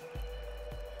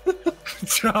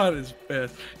 John is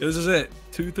pissed. This is it.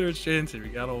 2/3 chance here. We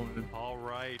got to win. All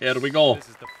right. Here we go. This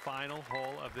is the final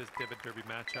hole of this Divot Derby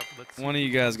matchup. Let's see One of you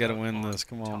who guys comes got to out win this.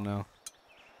 Come on top. now.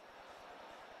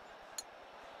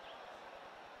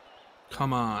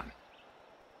 Come on.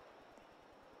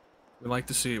 We like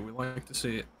to see it. We like to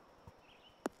see it.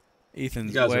 You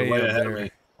Ethan's guys way, are way up ahead there. of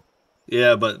me.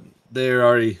 Yeah, but they're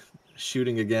already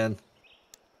shooting again.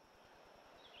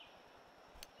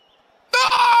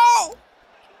 No!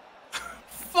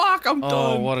 Fuck, I'm Oh,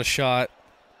 done. what a shot.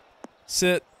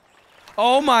 Sit.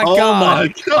 Oh my Oh god.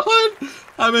 my god!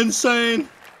 I'm insane.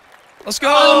 Let's go.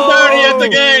 I'm dirty at the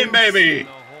game, baby. In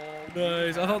the hole.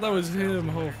 Nice. I thought that was him.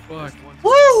 Oh, fuck.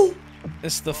 Woo!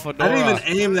 It's the I fedora. didn't even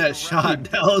aim that shot,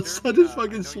 Dallas. I just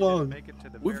fucking swung.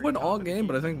 We've won all game,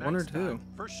 but I think one or two.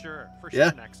 For sure.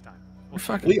 Yeah. Next time. We're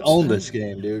fucking We own insane. this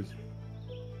game, dude.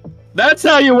 That's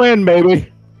how you win,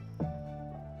 baby.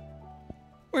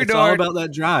 We're It's all doing. about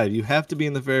that drive. You have to be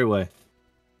in the fairway.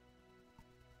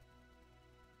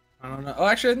 I don't know. Oh,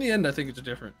 actually, in the end, I think it's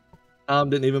different. Tom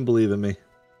didn't even believe in me.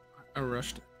 I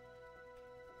rushed it.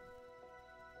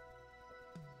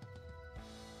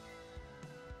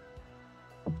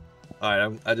 All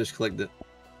right, I just clicked it.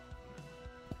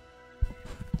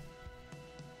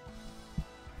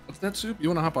 What's that, Soup? You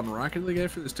want to hop on Rocket League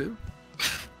after this, too?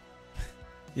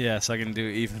 Yes, I can do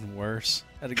even worse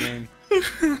at a game.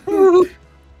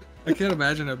 I can't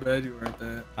imagine how bad you were at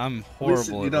that. I'm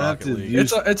horrible you at don't have Rocket to League.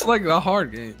 use- It's like a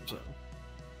hard game, so.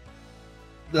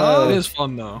 The, It is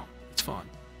fun, though. It's fun.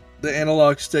 the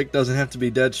analog stick doesn't have to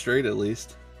be dead straight, at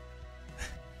least.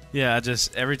 Yeah, I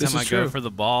just every This time I is go true. for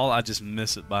the ball, I just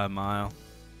miss it by a mile,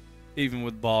 even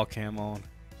with ball cam on.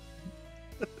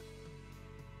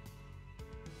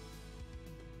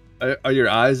 Are your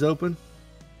eyes open?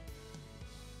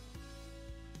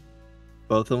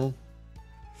 Both of them?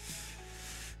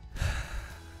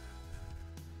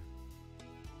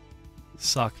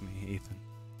 Suck me, Ethan.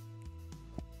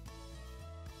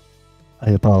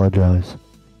 I apologize.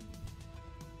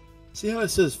 See how it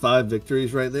says 5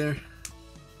 victories right there?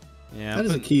 Yeah, That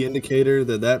is a key indicator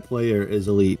that that player is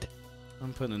elite.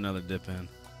 I'm putting another dip in.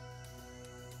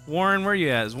 Warren, where you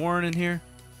at? Is Warren in here?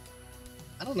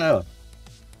 I don't know.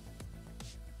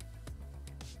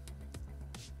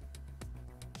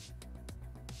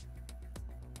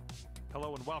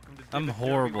 Hello and welcome to I'm Divot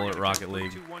horrible Derby. at We're Rocket gonna go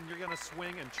League. 2-1. You're gonna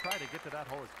swing and try to get to that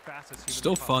hole as fast as humanly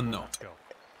Still fun, possible. though. Let's go.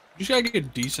 You just gotta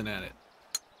get decent at it.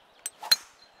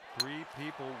 3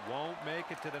 people won't make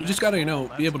it to the You just next gotta, hole.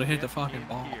 be able to Let's hit the get fucking in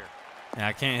ball. here. Yeah,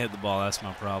 I can't hit the ball. That's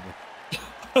my problem.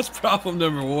 That's problem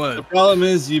number The one. problem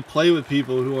is you play with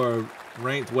people who are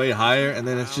ranked way higher, and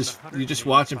then it's just you're just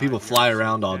watching people fly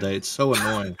around all day. It's so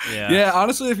annoying. Yeah. Yeah,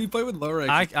 honestly, if you play with low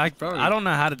ranks, I probably- don't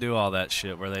know how to do all that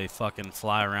shit where they fucking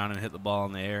fly around and hit the ball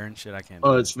in the air and shit. I can't.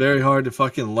 Oh, do it's very hard to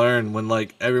fucking learn when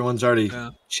like everyone's already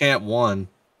Yeah. champ 1. And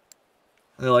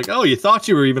they're like, "Oh, you thought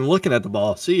you were even looking at the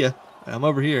ball? See ya. I'm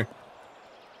over here."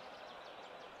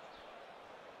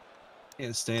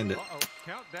 Can't stand it. Uh-oh.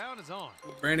 Countdown is on.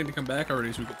 Brandon to come back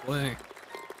already so we can play.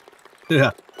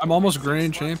 Yeah. I'm almost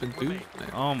grand champion too. it.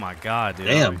 Oh my god, dude.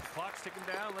 Damn. Clock's ticking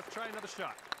down. Let's try another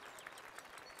shot.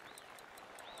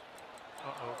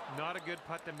 Uh-oh. Not a good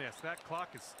putt to miss. That clock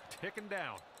is ticking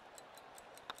down.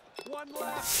 One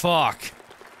left. Fuck.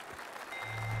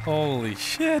 Holy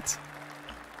shit.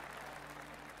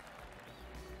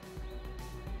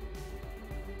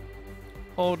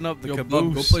 Holding up the Yo, Bub,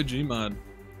 caboose. go play Gmod.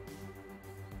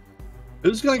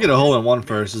 Who's gonna get a hole in one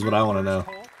first is what I want to know.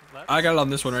 I got it on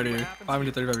this one right here.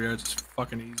 535 yards. It's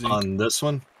fucking easy. On this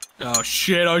one, Oh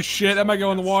shit! Oh shit! That might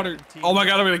go in the water. Oh my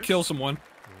god! I'm gonna kill someone.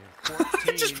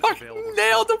 Just fucking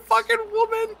nailed the fucking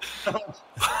woman.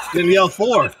 then yell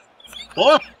 4.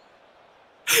 4.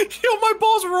 Yo, my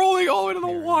ball's rolling all the way to the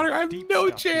water. I have no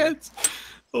chance.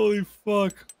 Holy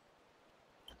fuck!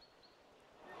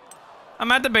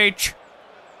 I'm at the beach.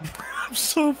 I'm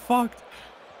so fucked.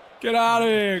 Get out of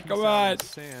here! Come on.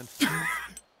 Sand.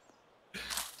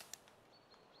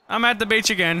 I'm at the beach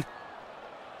again.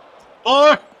 4.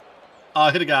 Oh,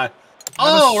 I hit a guy.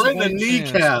 Oh, right in the Slight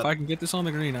chance. kneecap. If I can get this on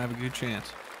the green, I have a good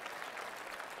chance.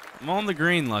 I'm on the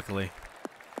green, luckily.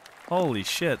 Holy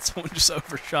shit, someone just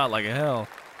overshot like hell.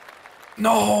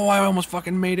 No, I almost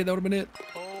fucking made it. That would have been it.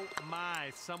 Oh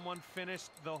my, someone finished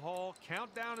the hole.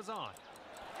 Countdown is on.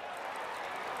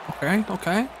 Okay,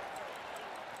 okay.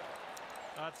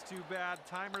 That's too bad.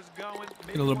 Timer's going.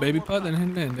 Get a little baby putt, then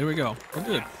hit it in. There we go. We're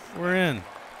good. We're in.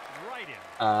 Right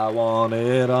in. I want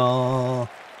it all.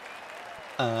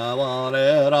 I want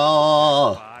it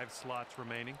all. 5 slots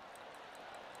remaining.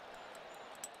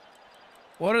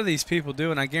 What are these people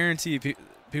doing? I guarantee you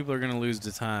people are going to lose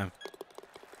the time.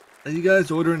 Are you guys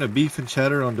ordering a beef and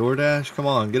cheddar on DoorDash? Come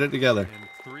on, get it together. And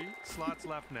 3 slots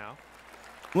left now.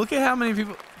 Look at how many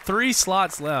people. 3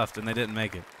 slots left and they didn't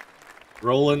make it.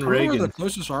 Roland I don't know where Reagan. the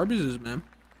closest Arby's is, man.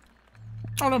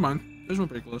 Oh, never mind. This one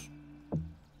pretty close.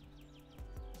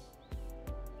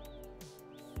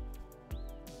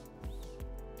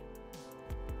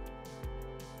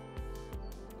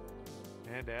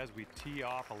 And as we tee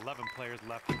off, 11 players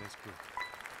left in this group.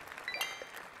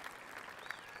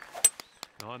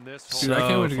 On this hole, Dude, I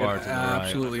can't wait to far get to the right.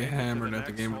 absolutely into the hammered at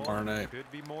the next game hole. tomorrow night.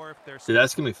 Could be more if there's Dude,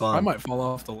 that's gonna be fun. I might fall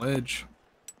off the ledge.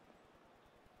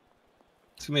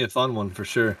 It's gonna be a fun one for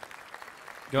sure.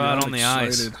 Go Dude, out I'm on the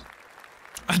ice. excited.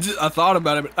 I thought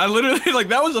about it, but I literally like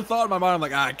that was a thought in my mind. I'm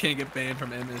like, I can't get banned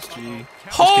from MSG.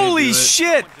 Holy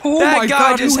shit! Oh That my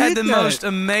guy God, just who had hit the that? most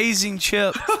amazing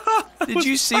chip. Did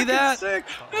you see that? Sick.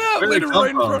 Yeah, Where'd they literally come right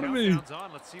in from? front of me.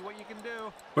 Let's see what you can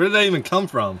do. Where did they even come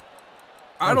from?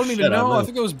 I Oh, don't shit, even know. I missed.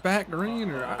 think it was back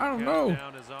green or I don't know.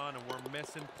 Countdown is on and we're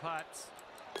missing putts.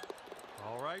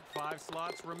 All right, 5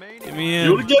 slots remaining. Get me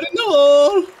You're in. getting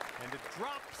on. And it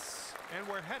drops, and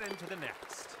we're heading to the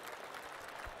next.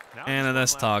 Now Anna,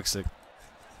 it's that's one lap. toxic.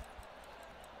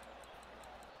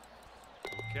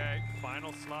 Okay,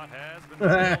 final slot has been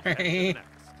filled. Head to the next.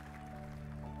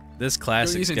 This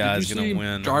classics Ethan, guy did is you gonna see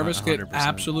win. Jarvis get 100%.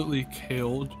 absolutely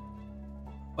killed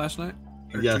last night.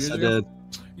 Or 2 Yes, years I ago? did.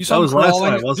 You saw That him was last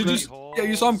crawling. night, wasn't Did it? you? Yeah,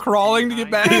 you saw him crawling to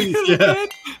get back. Yeah.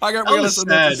 We That gotta was send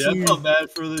that to sad. I Steve. felt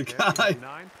bad for the Okay, we have guy.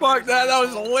 9 Fuck players that! on That the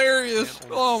was field hilarious.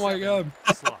 and only Oh my 7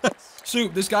 god. slots.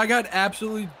 Soup, this guy got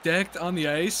absolutely decked on the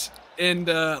ice, and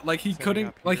like he Setting couldn't,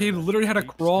 up like he here, literally had to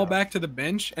deep crawl stuff. back to the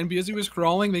bench, and because he was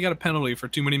crawling, they got a penalty for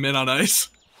too many men on ice.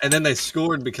 And then they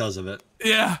scored because of it.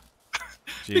 Yeah,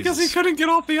 because he Jesus. couldn't get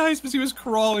off the ice because he was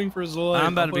crawling for his life.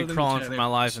 I'm about I'll to put be it in the crawling chat for my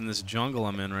after life this. in this jungle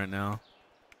I'm in right now.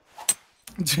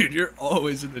 Dude, you're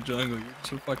always in the jungle. You're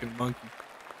just a fucking monkey.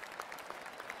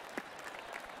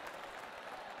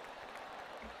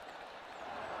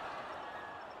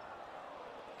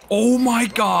 Oh my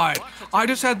god! I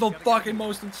just had the fucking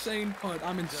most insane putt.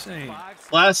 I'm insane.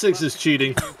 Classics is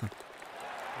cheating.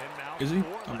 Is he?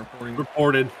 I'm reporting.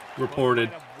 Reported.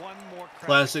 Reported.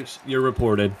 Classics, you're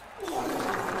reported.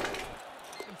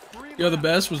 Yo, the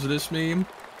best was this meme.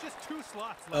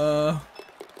 God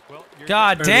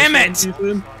damn it!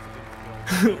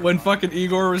 When fucking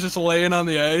Igor was just laying on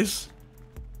the ice.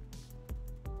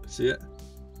 See it?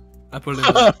 I put it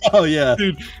in. Oh yeah.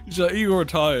 Dude, so Igor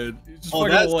tired. He's just Oh,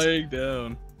 fucking that's- laying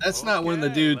down. That's not when the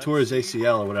dude tore his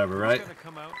ACL or whatever, right?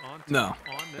 No.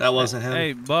 That wasn't him.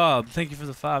 Hey, Bob, thank you for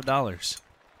the $5.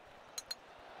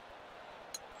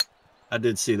 I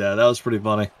did see that. That was pretty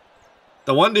funny.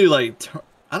 The one dude, like,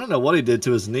 I don't know what he did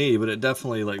to his knee, but it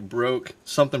definitely, like, broke.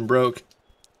 Something broke.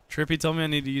 Trippy told me I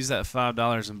need to use that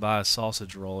 $5 and buy a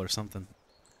sausage roll or something.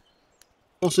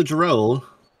 Sausage roll.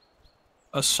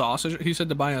 A sausage? He said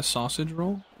to buy a sausage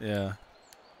roll? Yeah.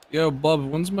 Yo, Bub,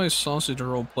 when's my sausage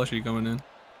roll plushie coming in?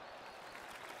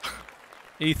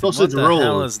 Ethan, Sausage what the roll.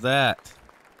 hell is that?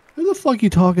 Who the fuck you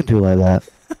talking to like that?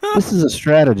 This is a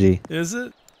strategy. Is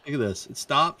it? Look at this. It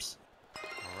stops. All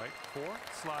right, 4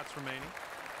 slots remaining.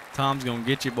 Tom's gonna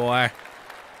get you, boy.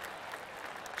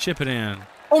 Chip it in.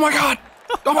 Oh my god!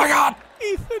 Oh my god!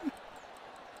 Ethan.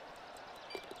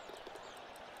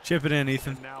 Chip it in,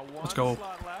 Ethan. Now Let's go.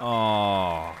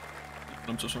 Oh.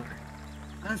 I'm so sorry.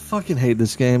 I fucking hate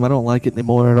this game. I don't like it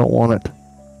anymore. I don't want it.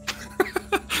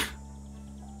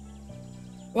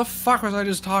 What the fuck was I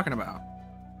just talking about?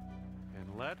 And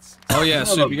let's Oh yeah,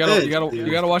 Son so of you a gotta, bitch, you gotta, dude.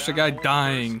 you gotta watch the guy Down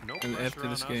dying first. No in, pressure after on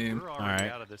this us. game. We're already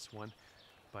Alright. out of this one.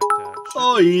 But,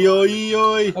 Oi, oi,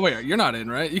 oi. Oh wait, you're not in,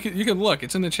 right? You can look.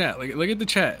 It's in the chat. Look at the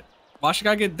chat. Watch the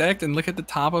guy get decked and look at the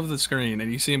top of the screen,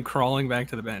 and you see him crawling back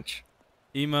to the bench.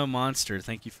 Emo Monster,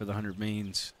 thank you for the 100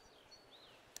 beans.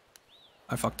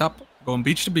 I fucked up. Going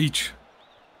beach to beach.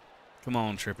 Come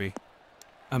on, Trippy.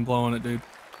 I'm blowing it, dude.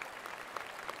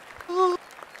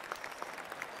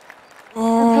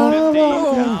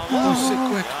 Oh, sick,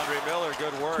 quick, DeAndre Miller,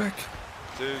 good work quick.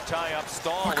 to tie up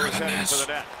Stahl, Quicker who's than heading this. for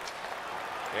the net.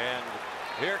 And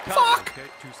here comes Fuck! okay,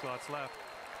 2 slots left.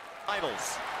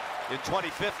 finals in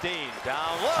 2015.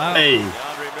 Down low. Hey.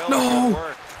 DeAndre Miller, No. good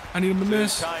work I need him to to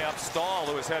miss. tie up Stahl,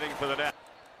 who is heading for the net.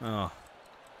 Oh. All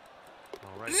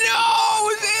right, No,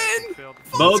 it's in!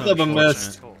 Both of them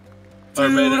missed. Or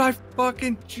made Dude, it. I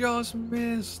fucking just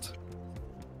missed.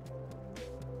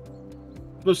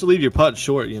 Supposed to leave your putt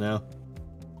short, you know.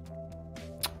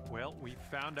 Well, we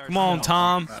found Come on, ourselves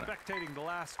Tom. spectating the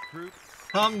last group.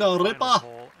 Tom the Final Ripper.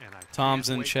 hole, and I Tom's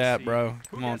can't in wait to chat, see bro.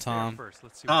 who Come on, gets there Tom. first.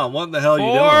 Let's see Tom, what the hell you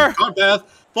 4. doing? Car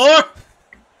path. 4.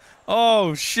 Oh,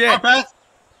 Car shit. path.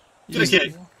 You Get a just,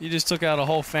 kick. you just took out a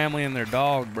whole family and their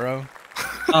dog, bro.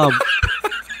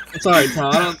 It's all right,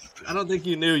 Tom. I don't think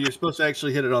you knew you're supposed to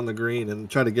actually hit it on the green and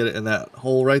try to get it in that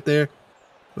hole right there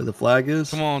where the flag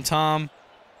is. Come on, Tom.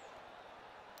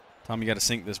 Tom, you got to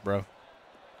sink this, bro.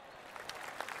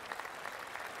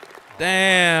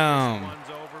 Damn. one's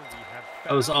over. We have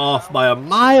I was found off by a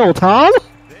mile. Mile, Tom?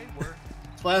 They were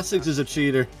Classics is a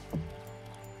cheater.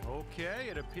 okay.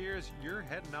 It appears you're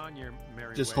heading on your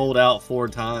merry Just way. hold out 4 I'm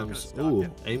not gonna times. stop Ooh,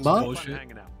 you. aimbot? It's fun Bullshit.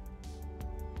 hanging out.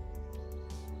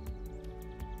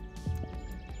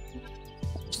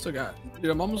 Still got.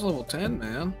 Dude, I'm almost level 10,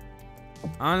 man.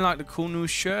 I like the cool new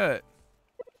shirt.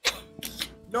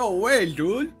 No way,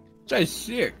 dude. That's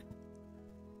sick.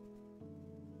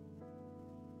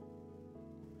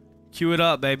 Cue it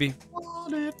up, baby.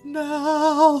 Want it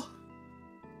now.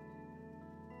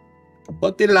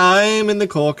 Put the lime in the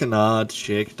coconut,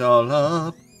 shake it all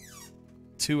up.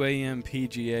 2 a.m.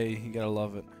 PGA. You gotta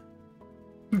love it.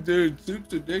 Dude,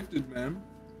 Soup's addicted, man.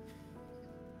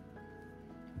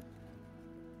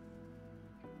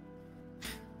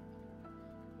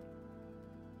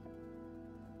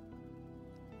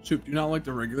 Soup, do you not like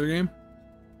the regular game?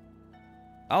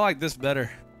 I like this better,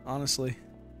 honestly.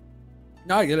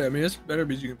 No, I get it. I mean, it's better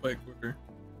because you can play it quicker.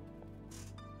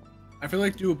 I feel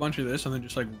like do a bunch of this and then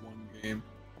just like one game.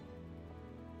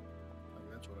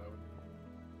 Like, that's what I would do.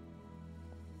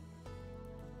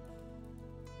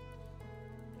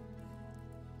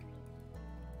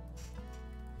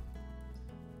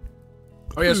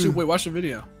 Oh yeah, Soup, wait, watch the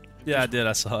video. Yeah, I did.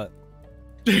 I saw it.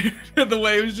 The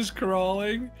way he was just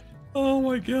crawling. Oh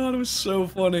my god, it was so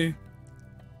funny.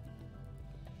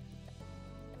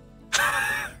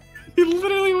 He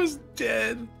literally was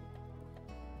dead.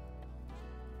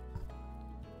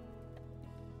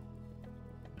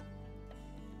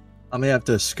 I may have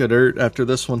to scoot after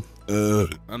this one.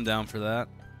 I'm down for that.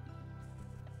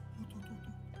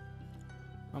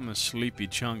 I'm a sleepy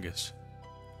chungus.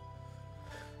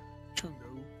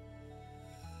 Chungo.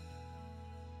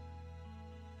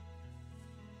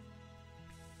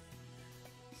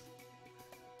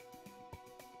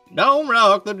 Don't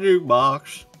rock the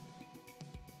jukebox.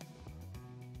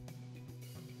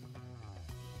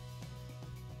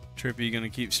 Trippy, you gonna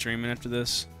keep streaming after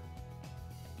this?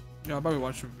 Yeah, I'll probably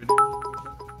watch the video.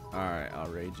 Alright, I'll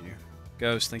raid you.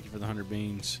 Ghost, thank you for the 100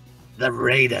 beans. The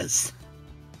Raiders.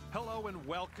 Hello and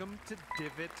welcome to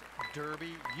Divot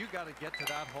Derby. You got to get to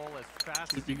that hole as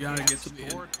fast as You you gotta can. get to the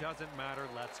Score doesn't matter.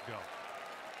 Let's go.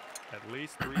 At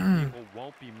least 3 people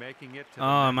won't be making it to the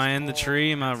Oh, am next I in the hole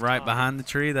tree? Am I next right time. behind the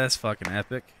tree? That's fucking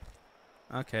epic.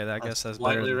 Okay, I guess that's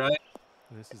better. Slightly than- right.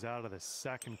 This is out of the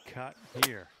second cut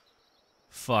here.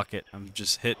 Fuck it. I'm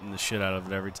just hitting the shit out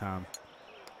of it every time.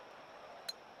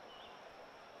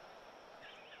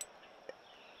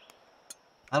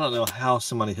 I don't know how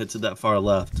somebody hits it that far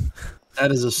left.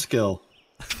 That is a skill.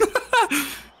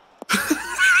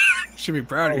 Should be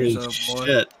proud of Holy yourself, boy.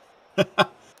 shit.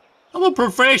 I'm a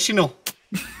professional.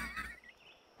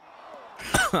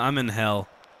 I'm in hell.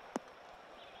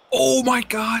 Oh my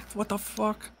god, what the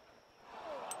fuck?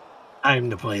 Time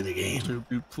to play the game. Soup,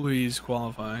 dude, please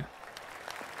qualify.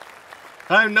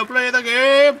 Time to play the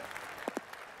game.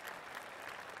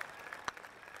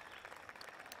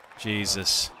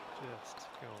 Jesus. Just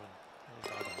going by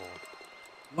the board.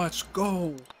 Let's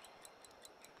go.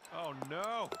 Oh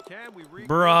no! Can we regroup?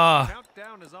 Bruh.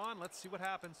 Countdown is on. Let's see what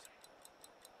happens.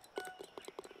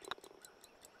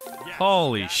 Yes,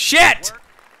 Holy that shit! worked.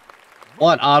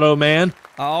 What, Auto Man?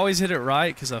 I always hit it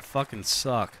right because I fucking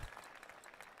suck.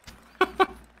 And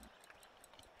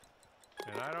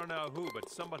I don't know who, but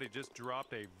somebody just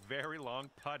dropped a very long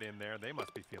putt in there. They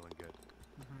must be feeling good.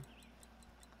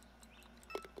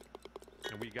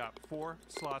 And we got 4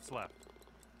 slots left.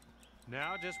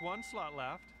 Now just 1 slot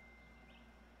left.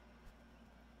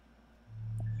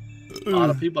 A lot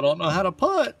of people don't know how to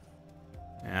putt.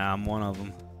 Yeah, I'm one of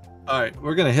them. All right,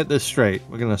 we're going to hit this straight.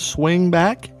 We're going to swing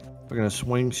back. We're going to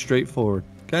swing straight forward.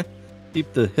 Okay?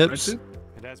 Keep the hips. Right,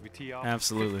 And as we tee off,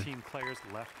 Absolutely. 15 players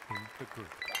left in the group.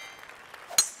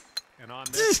 And on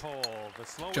this hole, the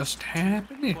slowest Just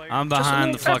happening. player- I'm Just a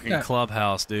behind the little fucking tap.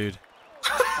 clubhouse, dude.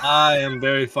 I am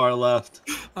very far left.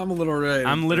 I'm a little red.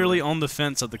 I'm literally on the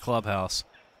fence of the clubhouse.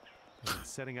 And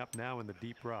setting up now in the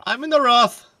deep rough. I'm in the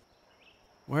rough.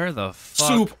 Where the fuck?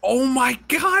 Soup. Oh my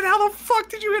god, how the fuck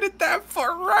did you hit it that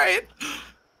far right?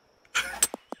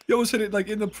 You almost hit it like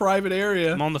in the private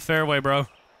area. I'm on the fairway, bro.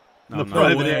 No, The I'm not.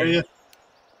 private way. area.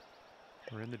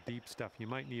 We're in the deep stuff. You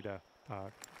might need a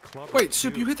club. or Wait,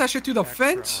 Soup, two you hit that shit through the extra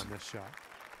fence? on this shot.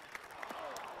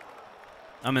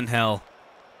 I'm in hell.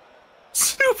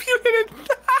 Soup, you hit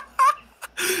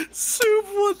it. Soup,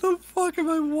 what the fuck am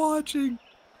I watching?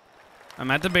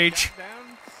 I'm at the beach.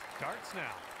 Countdown starts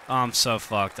now. Oh, I'm so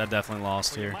fucked. I definitely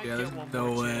lost Well, you here. might Yeah, get there's one no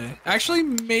more way. chance. Actually,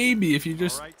 maybe if you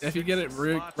just All right, if you get it 6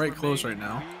 right, slots right close right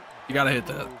remaining. now, We you gotta hit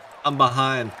that. move. I'm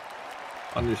behind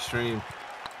on your stream.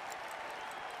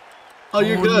 Oh,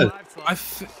 you're Oh, good. 5 I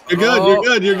slots. You're good. You're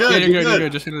good. You're Yeah, good. you're You're good. You're good.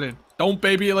 good. Just hit it in. Don't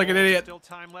baby it like an idiot. Still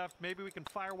time left. Maybe we can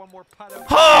fire one more putt out.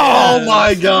 Oh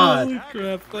my god. Holy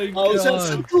crap! Thank Oh, is that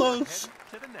so God. close?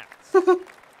 Heading to the nets.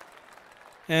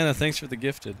 Anna, thanks for the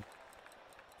gifted.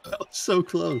 That was so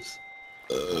close.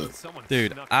 Someone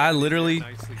Dude, snuck I that in there. literally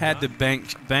Nicely had to done.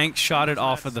 bank shot it Wasn't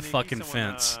off that of the sneaky? fucking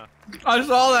Someone, fence. I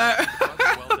saw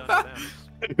that. well done to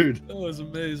them. Dude. That was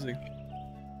amazing.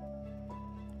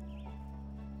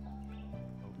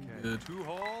 Okay, Good. 2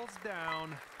 holes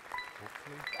down.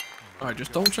 Hopefully, All right,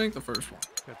 just don't shank the first one.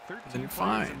 got 13 then you're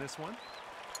players fine. in this one.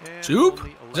 And Soup?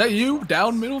 only Is that 11 you? shots.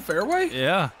 Down middle fairway?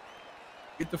 Yeah.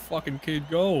 Get the fucking kid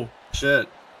go. Shit.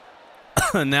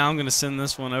 Now I'm gonna send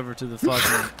this one over to the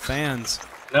fucking fans.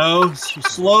 No,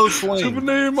 slow Super swing.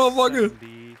 name, motherfucker.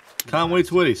 70. Conway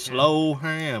Twitty, slow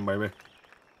hand, baby.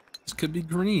 This could be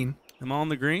green. Am I on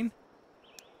the green?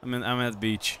 I'm at the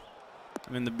beach.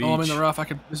 I'm in the beach. Oh, I'm in the rough.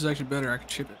 This is actually better. I can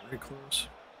chip it very close.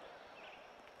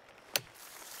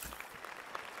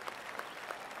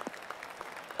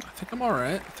 I think I'm all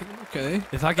right. I think I'm okay.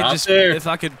 If I could Out just, there. if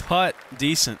I could putt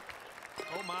decent.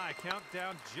 Oh my,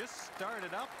 countdown just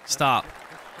started up. Stop.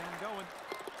 Get going.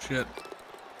 Shit.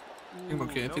 I think I'm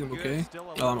okay. I think I'm No okay. good. Still a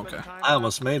Oh, I'm little bit okay. of time I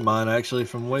almost made mine actually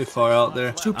from way far out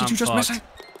there. Soup, did I'm you just miss it?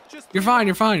 fucked. Just You're fine.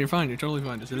 You're fine. You're fine. You're totally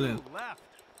fine. Just hit it in. 2 left.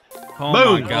 Oh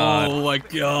Boom. my god. Oh my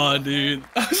god, dude.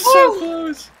 I was so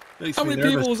close. Makes How me many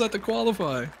nervous. people was that to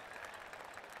qualify?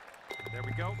 There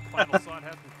we go. Final slot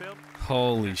has been filled.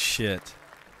 Holy shit.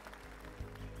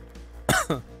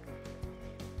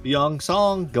 Young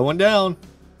Song going down.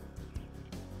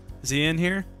 Is he in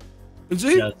here? Is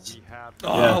he? Yes. We have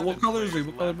Oh, Yeah. what color is he?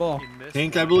 What color ball? in this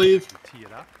Pink, I one. believe. Tee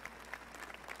it up.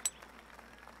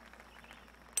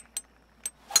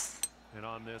 And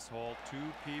on this hole, 2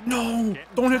 people. No! getting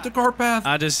Don't hit the tied. cart path.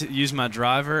 I just used my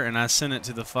driver and I sent it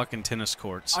to the fucking tennis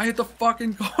courts. I hit the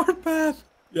fucking cart path.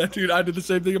 Yeah, dude, I did the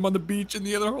same thing. I'm on the beach in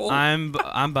the other hole. I'm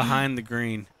behind the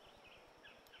green.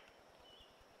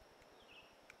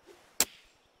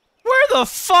 Where the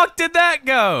fuck did that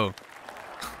go?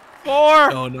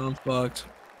 4. Oh no, I'm fucked.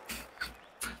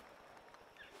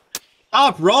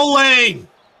 Stop rolling.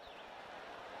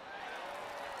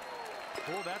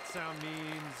 Oh, that sound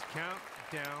means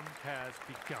countdown has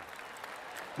begun.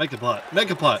 Make a putt. Make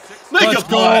a putt. Make Let's a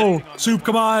putt. go! Soup,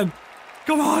 come on!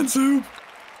 Come on, Soup!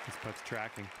 This putt's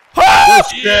tracking. Good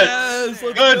shit. Yes! Let's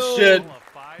Good go. shit. Hole of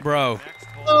 5 Bro. for the next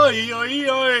hole. Oi, oi,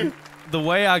 oi. The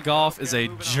way I golf is a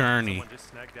journey. Someone just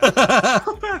snagged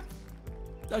out.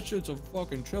 That shit's a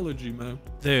fucking trilogy, man.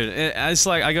 Dude, it's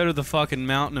like I go to the fucking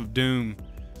mountain of doom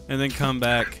and then come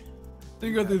back. Then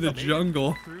you go through the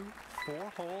jungle. Through 4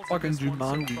 holes in Fucking this one so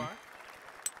Jumanji. far.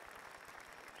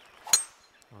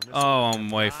 On this Oh, one, I'm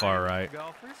way 9 far right.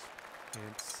 golfers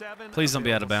and 7 Please don't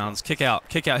be out of available bounds. Kick out.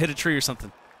 Kick out. Hit a tree or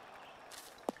something.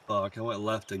 Fuck, I went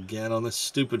left again on this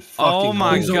stupid fucking Oh my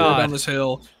hole. Please don't God. go down this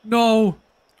hill. No!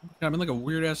 God, I'm in like a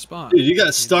weird ass spot. Dude, you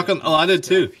got stuck on. Oh, I did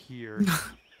too. stuff here.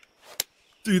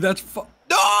 Dude, that's No!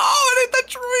 I hit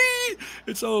the tree!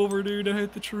 It's over, dude. I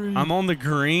hit the tree. I'm on the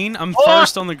green. I'm Oh!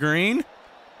 first on the green.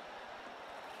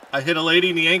 I hit a lady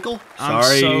in the ankle. I'm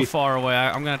Sorry. so far away.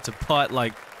 I'm gonna have to putt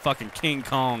like fucking King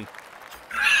Kong.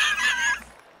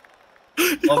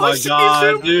 Oh my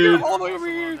god, dude. All the way over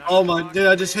here. Oh my, dude,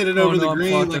 I just hit it Oh, over no, the I'm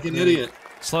green fucked, like I an can't. idiot.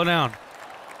 Slow down.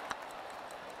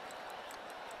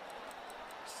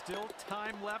 Still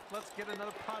time left. Let's get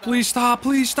another putt. Please stop,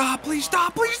 please stop, please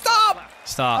stop, please stop!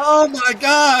 Stop. Oh my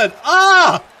god.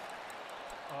 Ah!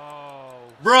 Oh,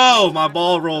 Bro, my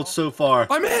ball rolled so far.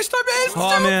 I missed, I missed! Oh,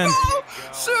 I'm in. No!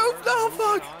 Soup, no,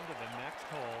 fuck! on to the next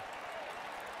hole.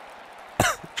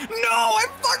 No, I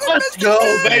fucking Let's missed go,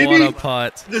 it! baby. What a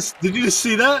putt. Did you just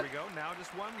see There that? we go. Now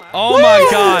just one left. Oh my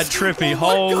Woo! god, Trippy. Oh my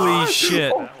Holy God.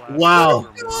 shit. That last Wow.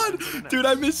 one God, moves to the next. dude,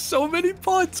 I missed so many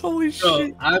putts. Holy Bro,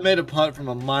 shit! I made a putt from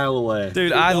a mile away.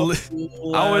 Dude, I was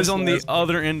on the last-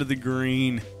 other end of the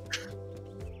green.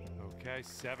 Okay,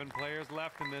 7 players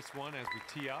left in this one as we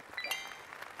tee up.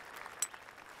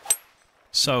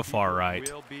 So far right.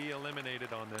 Will be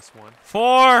eliminated on this one.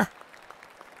 4.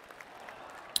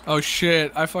 Oh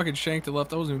shit! I fucking shanked it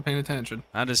left. I wasn't even paying attention.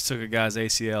 I just took a guy's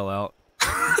ACL out.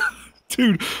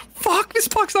 Dude, fuck! This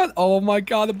puck's not. Oh my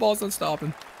god, the ball's not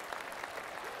stopping.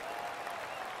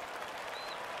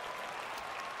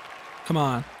 Come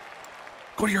on,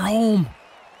 go to your home.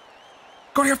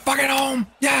 Go to your fucking home.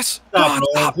 Yes. Stop Come on,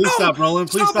 rolling. stop. Please No. stop rolling.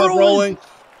 Please Stop stop rolling.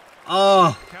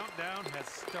 Oh. Countdown has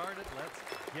started. Let's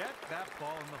get that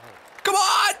ball in the hole. Come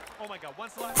on. Oh my god,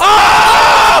 once left.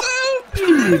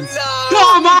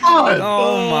 Come on!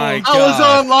 Oh my I was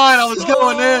god. online. I was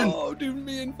going in. Oh, dude,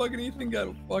 me and fucking Ethan got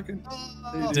a fucking.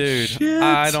 Dude, Shit.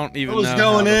 I don't even I was know.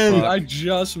 going how the in. fuck- I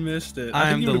just missed it. I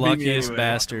think am you the would've beat me luckiest anyway.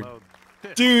 bastard.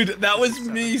 Dude, that was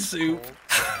me, Soup.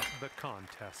 The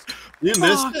contest. You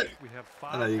missed it? We have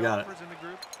I 5 know you got it. golfers in the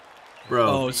group. Bro.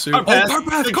 Oh, Soup. Cart Oh, path.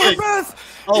 Carpath, Good kick. Carpath.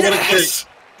 Oh, what a Yes!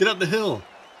 kick. Get up the hill.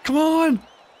 Come on.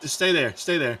 Just stay there.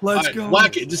 Stay there. Let's All right, go.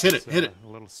 Whack it. Just hit it. Hit it. A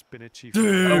little spinachy.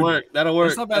 Dude. That'll work. That'll work.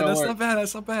 That's not bad. That'll That's work. not bad.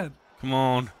 That's not bad. Come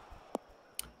on.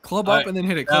 Club All up right, and then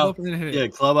hit it. now- Club up and then hit it. Yeah,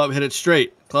 club up, hit it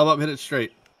straight. Club up, hit it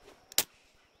straight.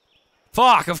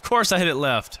 Fuck! Of course I hit it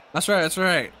left. That's right. That's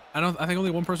right. I think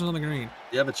only one person's on the green.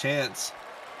 You have a chance.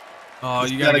 Oh,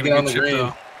 Just you gotta gotta get get a on good the chip green.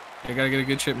 though. You gotta get a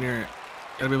good chip near it.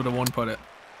 Gotta be able to one put it.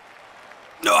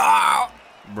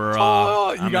 Bruh.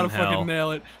 Oh, you I'm gotta in fucking hell.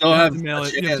 nail it. Don't you have to nail a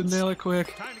it. You have to chance. nail it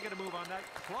quick. Time to get a move on that.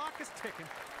 Clock is ticking.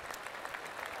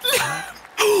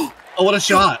 Oh, what a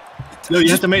shot. No, you have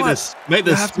Just to make putt. this. Make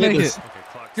You this. have to make make this. it. Okay,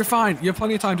 clock's You're fine. You have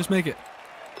plenty of time. Just make it.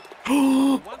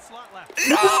 ticking. One slot left.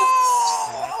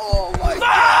 Oh my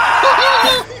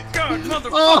God,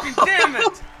 motherfucking damn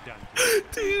it! Done.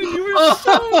 dude, you were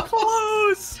so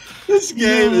close. This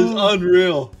game is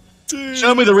unreal. Dude.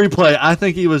 Show me the replay. I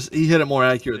think he hit it more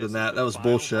accurate than that. That was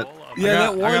Final bullshit. hole of- Yeah,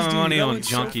 that was. I got my dude. money That on went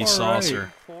so Junkie far right.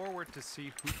 Saucer. Forward to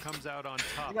see who comes out on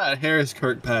top. I got Harris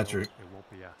Kirkpatrick. It won't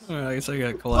be us. All right, I guess I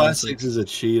got classic. Classics is a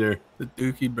cheater. The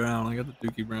Dookie Brown. I got the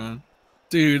Dookie Brown.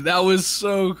 Dude, that was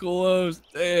so close.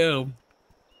 Damn.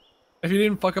 If you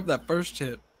didn't fuck up that first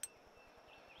chip.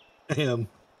 Damn.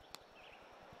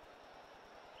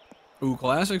 Ooh,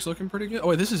 classics looking pretty good. Oh,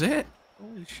 wait, this is it.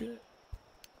 Holy shit.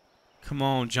 Come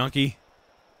on, Junkie.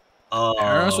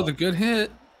 Harris with a good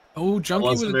hit. Oh, Junkie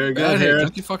wasn't with a very bad good, hit. Harris.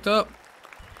 Junkie fucked up.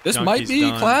 This Junkie's might be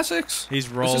done. classics. He's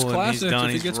This is rolling. He's classics done. if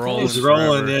he He's gets rolling. close. He's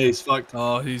rolling. forever. Yeah, he's fucked.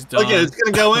 Oh, he's done. Look at it. It's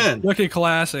going to go in. Look at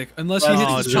classic. Unless he Oh,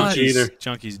 hits Oh, the Junkie. shot. cheater.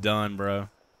 Junkie's done, bro.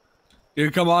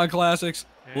 Dude, come on, classics.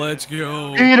 Let's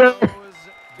go. Cheater.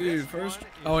 Dude, first.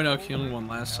 Oh, I know. He only won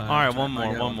last time. All right, Sorry, one I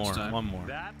more, got one it more, this time. one more.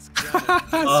 That's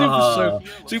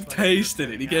Soup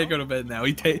tasted it. He can't go to bed now.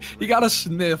 He got a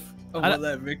sniff of I-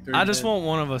 that victory. I just man. want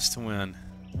one of us to win.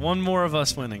 One more of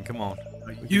us winning. Come on.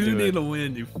 We can You do need it. to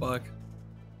win, you fuck.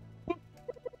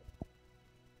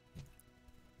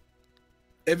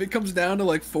 If it comes down to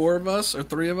like 4 of us or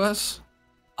 3 of us,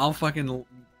 I'll fucking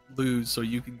lose so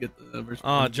you can get the versus.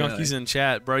 Oh, Junkie's in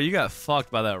chat, bro. You got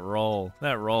fucked by that roll.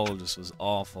 That roll just was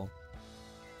awful.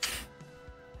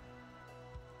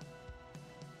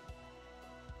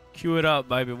 Cue it up,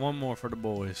 baby. One more for the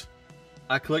boys.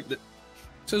 I clicked it.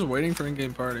 It says waiting for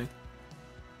in-game party.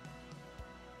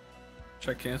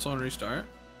 Check cancel and restart.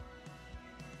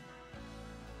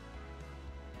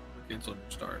 Cancel and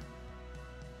restart.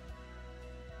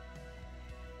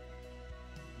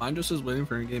 Mine just says waiting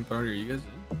for in-game party. Are you guys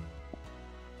in?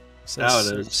 Says Now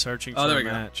it is. Searching Oh, for there a we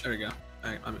go. match. There we go. All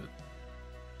right, I'm in.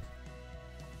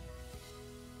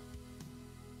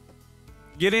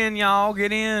 Get in, y'all.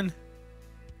 Get in.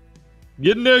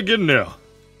 Get in there. Get in there.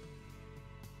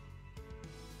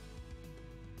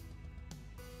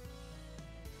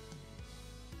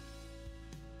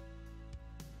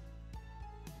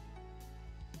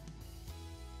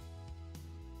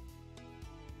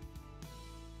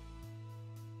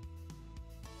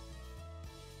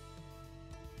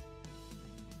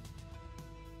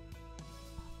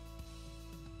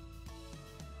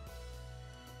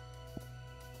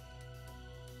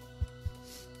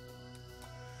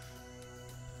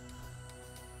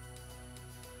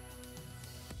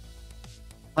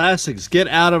 Classics, get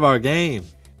out of our game.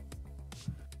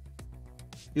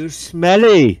 You're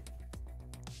smelly.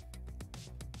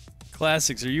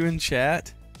 Classics, are you in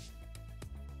chat?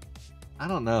 I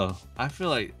don't know. I feel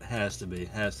like it has to be.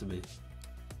 Has to be.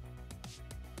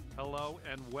 Hello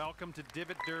and welcome to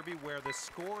Divot Derby, where the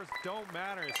scores don't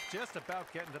matter. It's just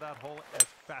about getting to that hole as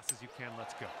fast as you can.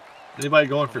 Let's go. Anybody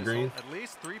going for green? At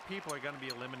least 3 people are going to be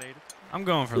eliminated. I'm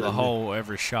going for Yeah, the me. hole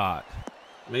every shot.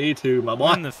 Me too, my I'm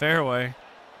boy. in the fairway.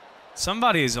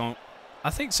 Somebody is on.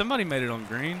 I think somebody made it on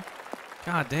green.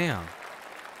 God damn.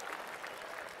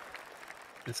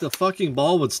 If the fucking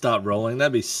ball would stop rolling,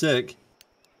 that'd be sick.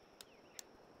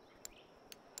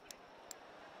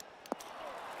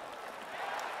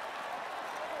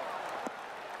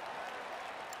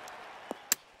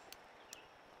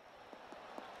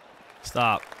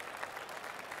 Stop.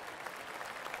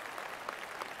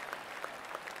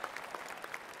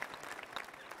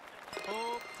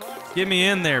 Oh, clock's Get me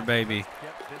in there, baby.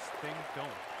 Get this thing going.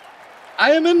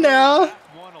 I am in now. That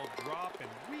one will drop, and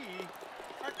we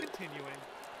are continuing.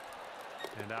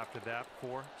 And after that,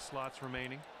 4 slots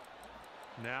remaining.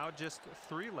 Now just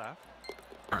 3 left.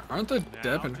 Aren't the Now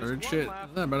Depp and just Herd one shit? left.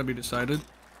 Isn't that about to be decided?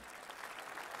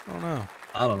 I don't know.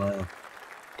 I don't know.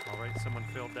 All right, someone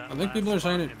filled that. I think last people are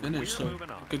saying spot, it and finished, we're so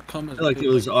moving on. it could come I as feel like it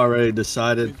was already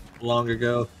decided long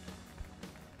ago.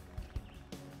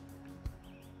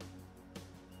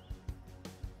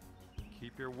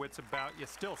 Keep your wits about you.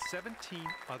 Still 17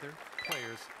 other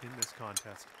players in this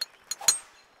contest.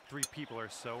 3 people or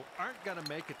so aren't going to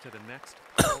make it to the next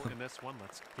hole in this one.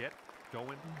 Let's get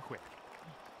going quick.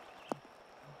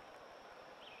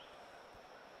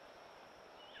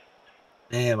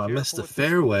 Damn, I missed the Careful with this one,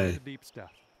 fairway. the deep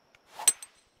stuff.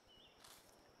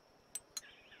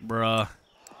 Bruh.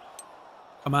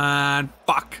 Come on.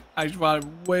 Fuck. I just want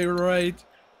it way right.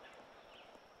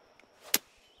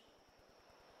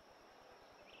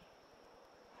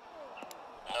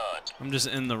 Not. I'm just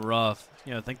in the rough.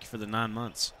 Yeah, thank you for the 9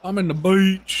 months. I'm in the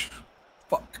beach.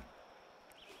 Fuck.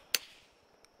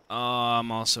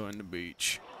 I'm also in the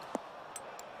beach.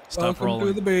 Stop Welcome rolling.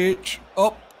 to the beach.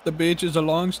 Oh, the beach is a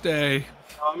long stay.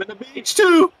 I'm in the beach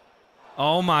too.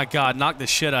 Oh my god, knock the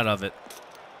shit out of it.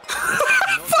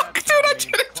 Fuck, dude, I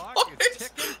did it twice.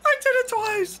 I did it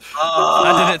twice.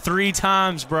 I did it 3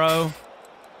 times, bro.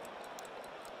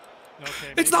 Okay,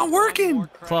 It's maybe not one working. more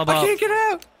crack. Club I up. can't get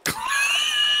out.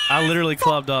 I literally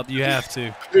clubbed up. You have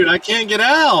to. Dude, I can't get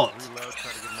out. Reload,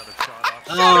 try to get another shot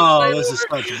off. Oh, this is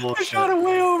such I shot bullshit. it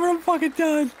way over. I'm fucking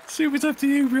done. Soup, it's up to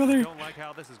you, brother. Don't like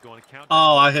how this is going. Count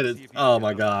Oh, down. I hit it. See if you Oh can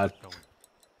my get god. another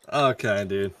going. Okay,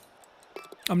 dude.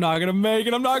 I'm not gonna make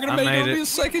it. I'm not gonna I make it. made I'll be it. a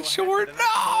second short. No.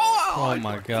 Oh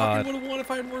my god. I would have won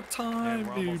if I had more time,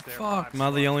 we're dude. almost there. Fuck. Am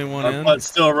I the only one My in? putt's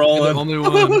still You're rolling. the only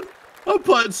one. My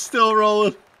putt's still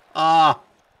rolling. Ah.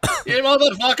 You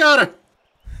motherfucker.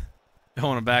 You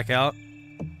want to back out?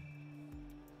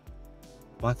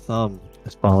 My thumb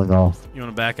is falling off. You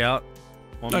want to back out?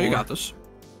 One No, you more? got this.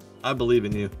 I believe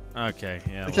in you. Okay,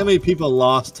 yeah. Look well. how many people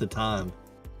lost to time.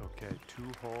 Okay, 2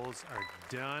 holes are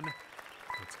done.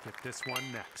 Let's get this one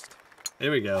next.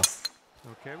 Here we go.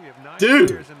 Okay, we have 9 Dude.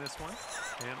 players in this one,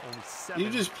 and only 7. You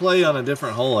just play on a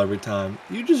different hole every time.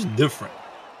 You just different.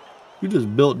 You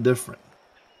just built different.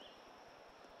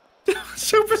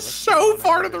 Soup is so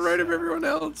far to the right of everyone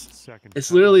else. Second It's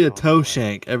shot literally a on the toe way.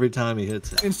 shank every time he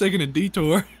hits it. It's taking a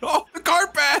detour. Oh, the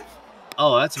cart path.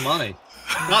 Oh, that's money.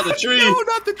 Not the tree. No,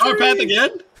 not the Cart path tree.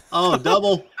 again? Oh,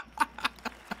 double.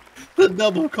 The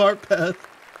double cart path.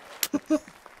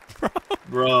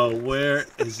 Bro, where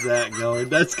is that going?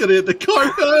 That's gonna hit the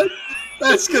cart path.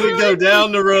 That's gonna go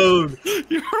down the road.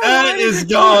 You're That right. is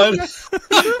gone.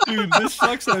 Dude, this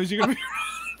sucks though. You're gonna be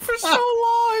for so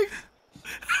long.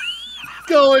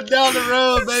 Going down the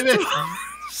road, baby.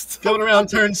 Coming around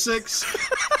turn 6.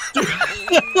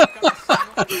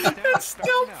 It's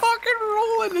still fucking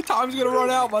rolling. The time's gonna run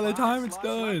out by the time it's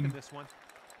done.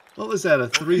 What was that? A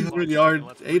 300-yard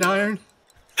 8-iron?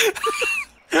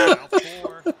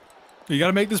 You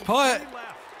gotta make this putt.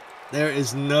 There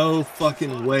is no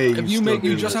fucking way. If you make,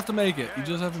 you just have to make it. You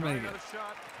just have to make it.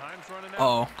 Uh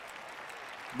oh.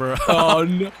 Bro. Oh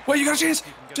no! Wait, you got a chance.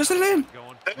 Just let it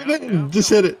in. Just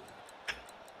hit it.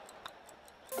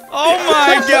 Oh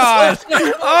my god!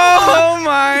 Oh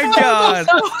my god!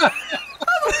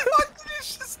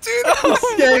 This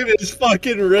game is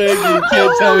fucking rigged. You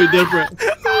can't tell me different.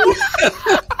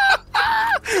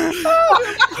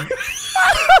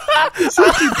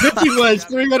 50 wedge,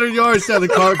 300 yards down the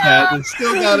cart path, and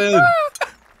still got in.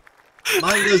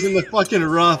 Mine goes in the fucking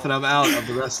rough, and I'm out of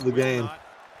the rest of the game.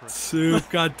 Soup,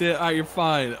 goddamn. Alright, you're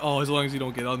fine. Oh, as long as you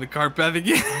don't get on the cart path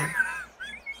again.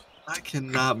 I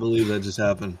cannot believe that just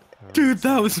happened. Dude,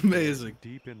 that was amazing.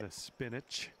 Deep in the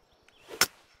spinach.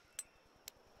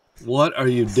 What are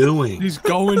you doing? He's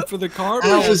going for the cart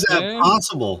How path, is that man.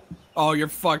 possible? Oh, you're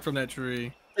fucked from that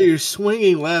tree. You're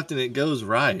swinging left and it goes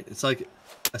right. It's like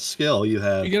a skill you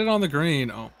have. You get it on the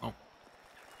green. Oh.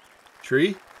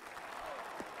 Tree?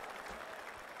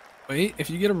 Wait, if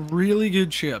you get a really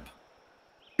good chip.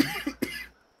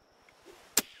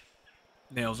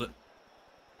 Nails it.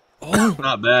 Oh,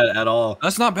 Not bad at all.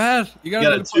 that's not bad. You You gotta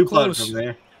got a get the putt 2-putt close. from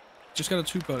there. Just gotta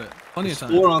 2-putt it. Plenty of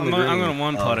time. 4 on the I'm green. gonna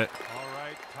one putt it. All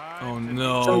right, time Oh to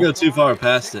no. Don't go too far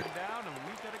past it. down, and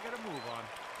we gotta get a move on.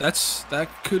 That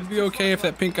could be okay if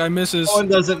that pink guy misses. One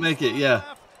doesn't make it, yeah.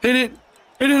 Hit it.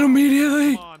 Hit it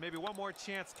immediately. Come on, maybe one more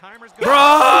chance. Timer's going.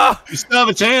 Bruh! You still have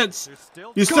a chance. There's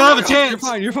still You time. still have a You're chance.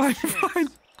 fine. You're fine. You're fine.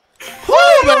 Woo,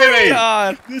 baby!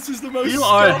 God! This is the most. You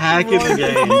are stealth hacking the run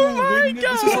game. ever.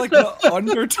 This is like the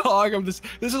underdog of this.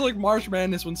 This is like March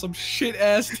Madness when some shit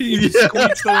ass team Yeah.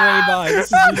 squeaks their way by.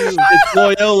 This is you. It's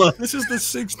Loyola. This is the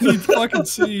 16th fucking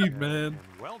seed, man.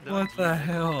 Well done. What the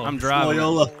hell? I'm driving.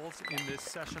 Loyola. Holes in this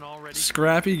session already.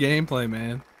 Scrappy gameplay,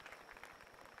 man.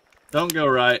 Don't go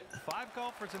right. 5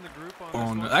 golfers in the group on Oh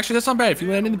this no. one. Actually, that's not bad. If you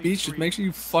land in the Only beach, just 3 make sure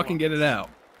you fucking get it slots. out.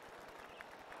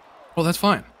 Oh, that's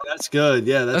fine. That's good.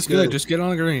 Yeah, That's good. Just get on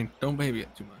the green. Don't baby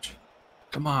it too much.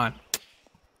 Come on.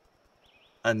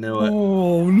 I knew it.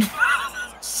 Oh no.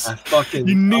 I fucking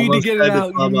You need to almost get it had to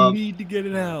out. club You up. need to get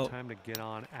it out. Time to get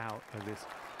on out of this.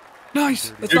 Nice.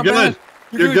 That's You're not good.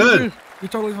 bad. You're good. You're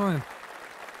totally fine.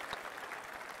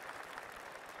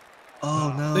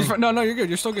 Oh no. No, no, you're good.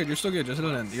 You're still good. You're still good. Just hit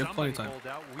an end. You have plenty of time.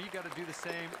 We got to do the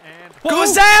same. And What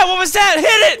was that? What was that? Hit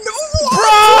it!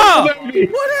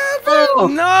 Bro! What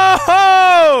happened? No!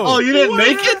 Oh, you didn't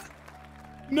make it?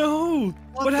 No.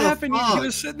 What the happened? fuck? You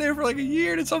were sitting there for like a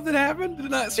year. Did something happen? Did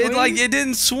it not swing? It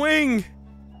didn't swing.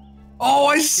 Oh,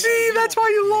 I see. That's why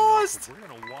you lost.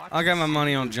 I got my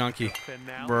money on Junkie.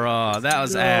 Bruh, that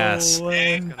was ass.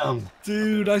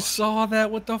 Dude, I saw that.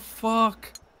 What the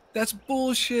fuck? That's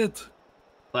bullshit.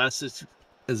 Classic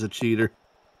is a cheater.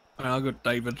 All right, I'll go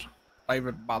David.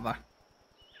 David, bother.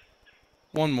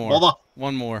 One more. Hold on.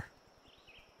 One more.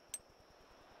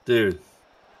 Dude.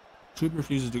 Truth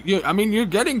refuses to. Yeah, I mean, you're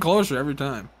getting closer every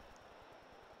time.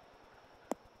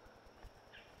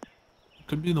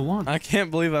 Could be the one. I can't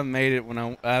believe I made it when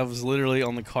I was literally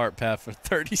on the cart path for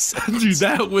 30 seconds. Dude,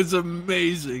 that was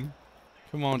amazing.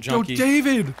 Come on, Yo, Junkie.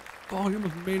 David! Oh, you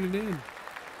almost made it in.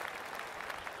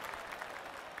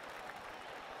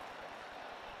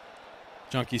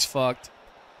 Junkie's fucked.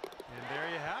 And there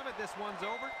you have it. This one's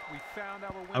over. We found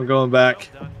our winner. I'm going back.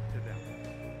 Well done to them.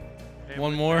 And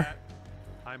One with more. that,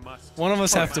 I must One of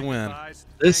us have to my win. goodbyes.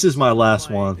 This is my last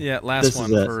one. Yeah, last This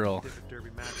one is it. for real. Derby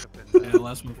matchup, and, Yeah,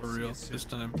 last one for real this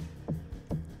time.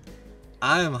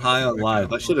 I am high on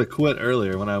life. I should have quit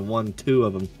earlier when I won 2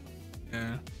 of them.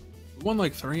 Yeah. We won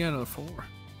like 3 out of the 4.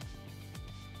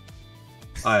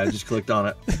 Alright, I just clicked on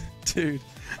it. Dude,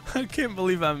 I can't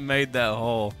believe I made that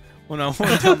hole when I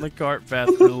went down the cart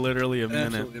path for literally a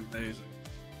minute. Absolutely amazing.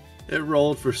 It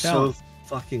rolled for so Yeah.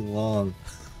 fucking long.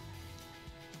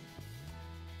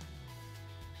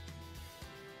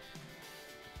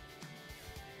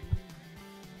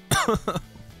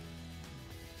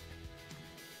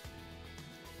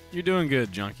 You're doing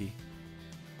good, Junkie.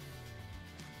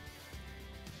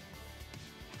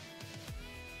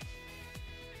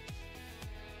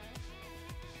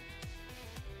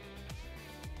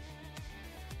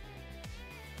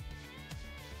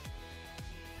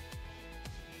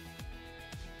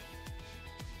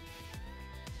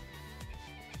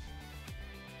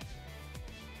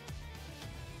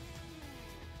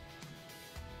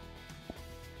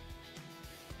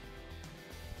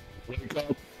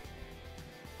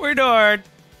 We're done.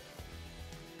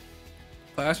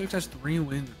 Classics has 3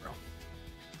 wins, bro.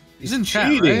 He's in chat,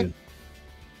 cheating. right?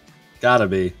 Gotta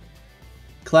be.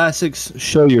 Classics,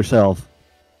 show yourself.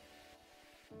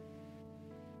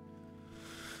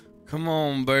 Come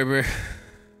on, baby.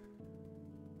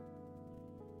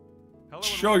 Hello and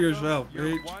Show welcome. yourself, Your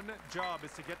bitch. one job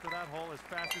is to get to that hole as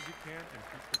fast as you can and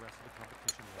keep the rest of the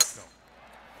competition. Let's go.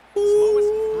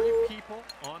 Slowest 3 people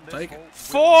on this Take hole. it.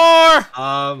 4.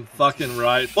 I'm fucking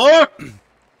right. 4!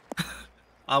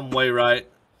 I'm way right.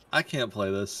 I can't play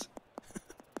this.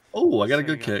 Oh, I got a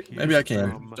good Saying kick. Maybe I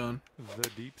can. from Done. The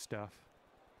deep stuff.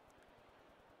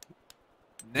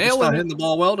 Just Nailing not it. hitting the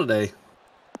ball well today.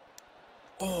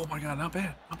 Oh my god, not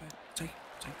bad. Not bad. Take it.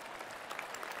 Take it.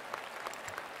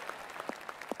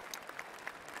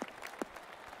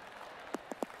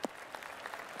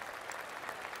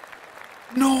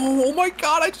 No! Oh my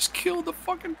god, I just killed the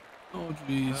fucking. Oh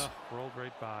jeez. Rolled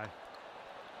right by.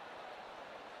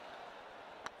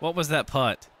 What was that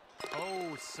putt?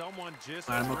 Oh, someone just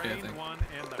I'm okay, I drained think. one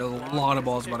and the There's a clock lot of is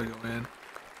balls about to ticking. go in.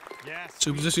 Yes.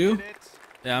 Soup, is we this you? did it.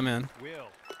 Yeah, I'm in. Will.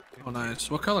 Oh nice.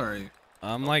 What color are you?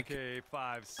 I'm like, Okay,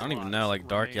 5 I don't even know, slots like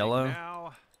dark remaining yellow?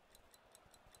 Now.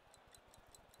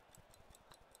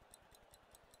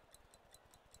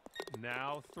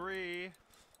 Now 3.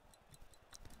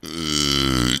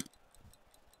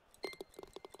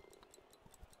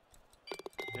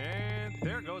 And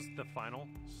there goes the final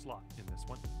slot in this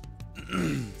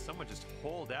one. Someone just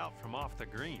holed out from off the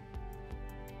green.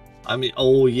 I mean,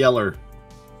 oh, yeller.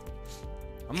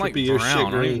 I'm like Trippy, your brown. shit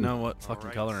I don't even green. know what fucking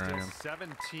Alright, color I still am.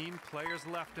 17 players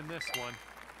left in this one.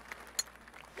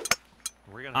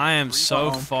 We're gonna I have am 3 so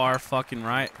balls far fucking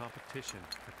right. competition.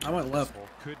 I went left.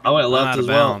 Could I went I'm left out as of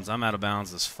well. bounds. I'm out of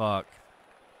bounds as fuck.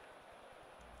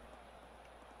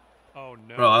 Oh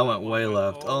no. Bro, I that went one way went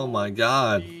left. Oh my over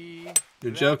god. the- You're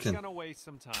That's joking. gonna waste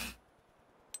some time.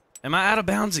 Am I out of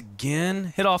bounds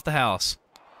again? Hit off the house.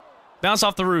 Bounce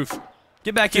off the roof.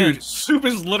 Get back in. Dude, soup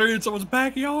is literally in someone's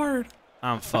backyard.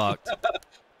 I'm fucked.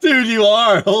 Dude, you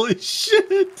are. Holy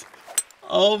shit.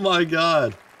 Oh my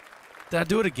god. Did I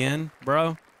do it again,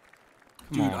 bro?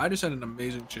 Come Dude, on. I just had an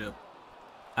amazing chip.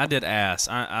 I did ass.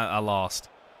 I lost.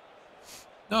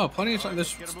 No, plenty of time.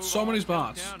 There's so many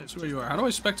spots. That's where you are. How do I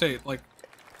spectate? Like,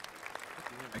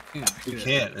 I can't. You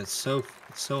can't. It's so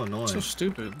annoying. So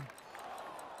stupid.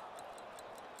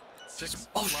 6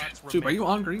 Oh slots shit. Dude, are you remaining.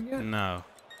 on green yet? No.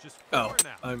 Just 4 Oh,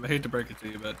 now. I hate to break it to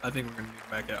you, but I think we're gonna need to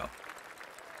back out.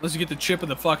 Unless you get the chip of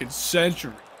the fucking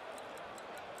century.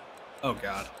 Oh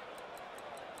god.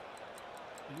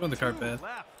 You on the cart path.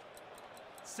 Left.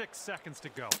 6 seconds to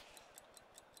go.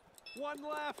 1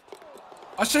 left.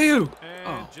 I see you.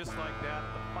 And just like that,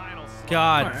 the final slot.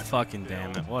 God Alright. fucking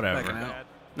damn it. Backing Whatever. out.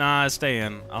 Nah, stay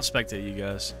in. I'll spectate you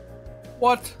guys.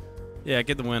 What? Yeah,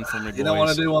 get the win for me, boys. You don't want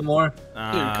to do one more? Dude,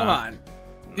 come on.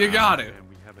 You got it. And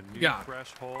we have a new Yeah.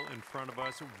 fresh hole in front of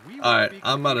us. We will All right, be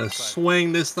I'm about to competing, but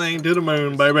swing this thing to the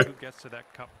moon, let's see baby. Who gets to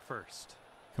that cup first?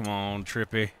 Come on,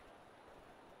 Trippy.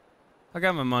 I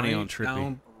got my money on Right Trippy.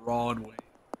 down Broadway.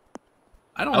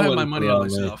 I don't I have my wouldn't money put it on on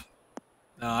me. myself.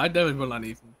 No, I definitely put it on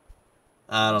Ethan.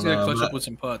 I He's don't gonna know. clutch but- up with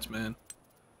some putts, man.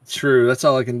 True, that's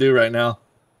all I can do right now.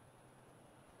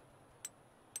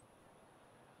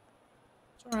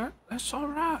 It's alright. That's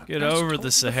alright. Get That's over totally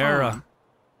the Sahara. fine.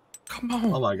 Come on.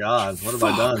 Oh my God, what have I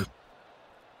Fuck. done?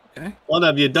 Okay. What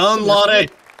have you done, Lottie?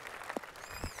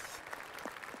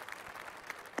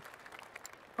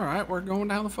 Alright, we're going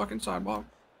down the fucking sidewalk.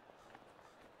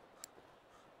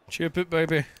 Chip it,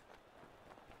 baby.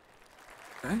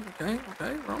 Okay.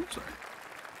 Wrong side.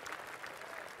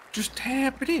 Just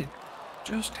tap it in.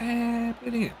 Just tap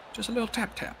it in. Just a little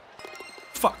tap tap.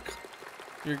 Fuck.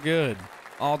 You're good.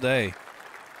 All day.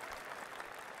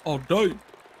 All day.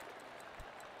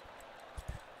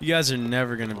 You guys are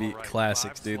never going to beat All right,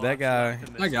 classics, 5 dude. That slots guy left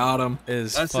in I this got him.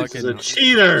 is That six is fucking... a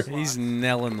cheater. He's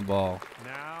nailing the ball.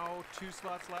 Now 2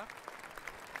 slots left.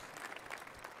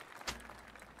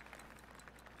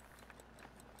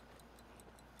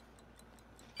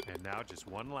 And now just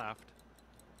 1 left.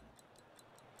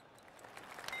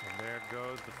 And there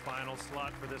goes the final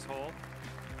slot for this hole.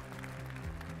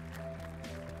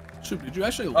 Shoot, did you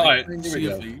actually All like right, playing here we Sea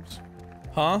go. of Thieves?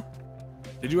 Huh?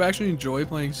 Did you actually enjoy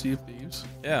playing Sea of Thieves?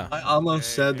 Yeah. I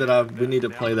almost said that we need to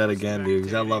play that again, dude,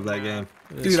 because I love that game.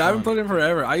 It's Dude, I haven't fun. played it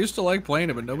forever. I used to like playing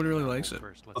it, but nobody really likes it.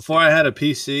 First, let's Before I had a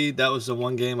PC, that was the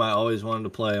one game I always wanted to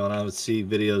play when I would see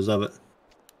videos of it.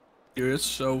 Dude, it's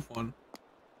so fun.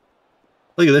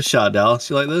 Look at this shot, Dallas.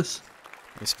 You like this?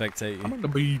 I spectate I'm you. on the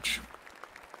beach.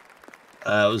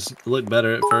 It looked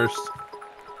better at first.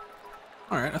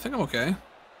 Alright, I think I'm okay.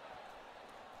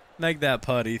 Make that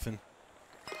putt, Ethan.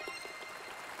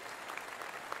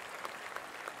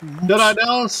 Did I,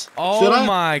 Dallas? Should Oh I?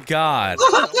 my God.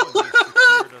 Someone just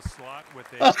secured a slot with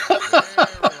a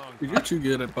very long Dude, you're too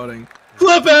good at putting.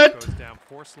 Flip it! Goes down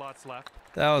 4 slots left.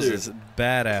 That was Dude. a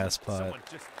badass putt. Someone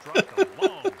just dropped a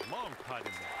long putt in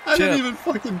there. I didn't Chip. even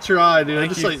fucking try, dude. I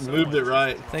Thank just you like so moved it much.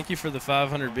 right. Thank you for the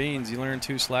 500 beans. You learned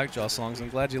 2 Slackjaw songs. I'm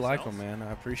glad you like them, man.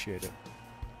 I appreciate it.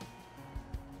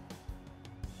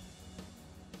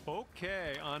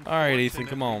 Okay, All right, Ethan,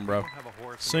 come on, bro. unfortunately, we don't have a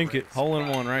horse in the Sink it. race, Hole in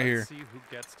but one right let's here. See who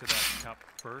gets to that cup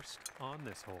first on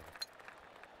this hole.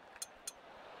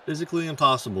 Physically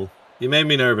impossible. You made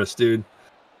me nervous, dude.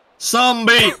 Some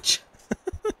beach!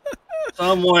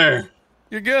 Somewhere.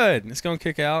 You're good. It's going to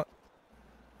kick out.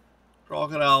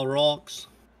 Crocodile rocks.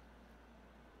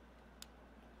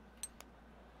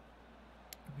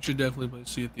 You should definitely play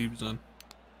Sea of Thieves on.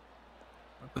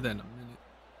 I'll put that in a minute.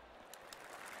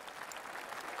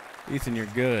 Ethan, you're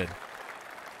good.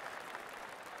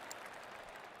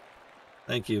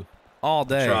 Thank you. All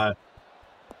day. Try.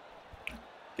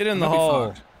 Get in I'm the gonna be hole.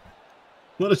 fucked.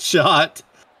 What a shot.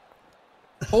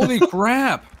 Holy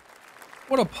crap!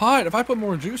 What a putt! If I put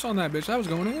more juice on that bitch, that was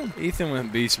going in. Ethan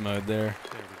went beast mode there.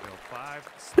 There we go. 5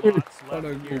 slots What a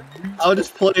left here. I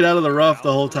just played out of the rough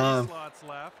the whole Now 3 time. slots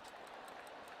left.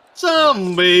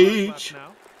 Some beach. Left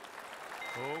now.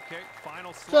 Okay,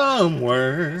 final slot.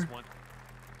 Somewhere. This one.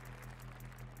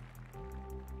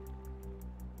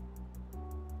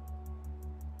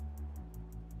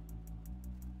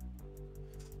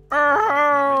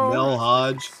 Mel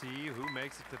Hodge. Let's see who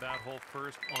makes it to that hole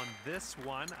first on this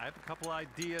one. I have a couple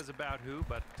ideas about who,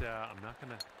 but I'm not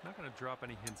gonna drop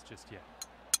any hints just yet.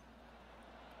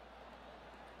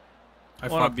 I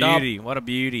What a fucked up. beauty. What a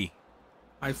beauty.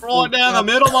 I Throw it fucked down the up.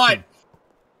 middle line.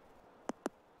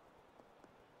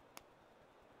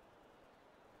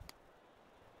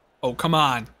 Oh, come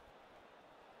on.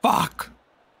 Fuck.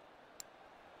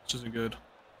 This isn't good.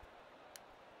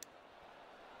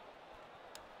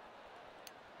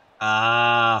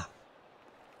 Ah.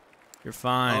 You're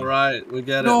fine. All right, we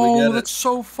get it. No, we get that's it.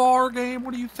 so far, game.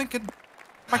 What are you thinking?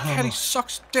 My caddy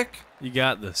sucks dick. You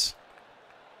got this.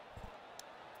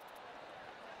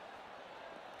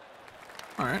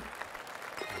 All right.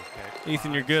 Okay,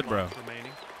 Ethan, you're 5 good, bro. slots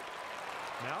remaining.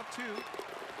 Now 2.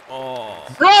 Oh.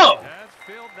 Bro! Has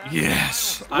filled that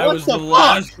Yes, final I What was the the fuck?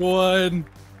 last one.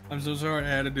 I'm so sorry I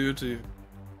had to do it to you.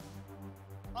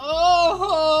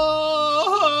 Oh!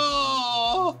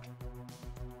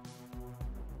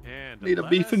 Need a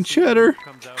beef and cheddar.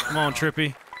 Come on,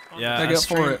 Trippy. Yeah, I get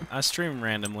for it. I stream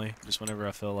randomly, just whenever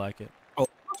I feel like it. Oh,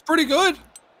 that's pretty good.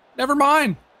 Never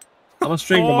mind. I'm gonna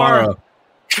stream 4. tomorrow.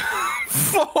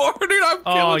 4, dude. I'm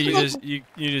Oh, killing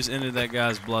you just ended that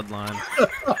guy's bloodline.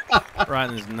 Right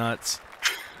in his nuts.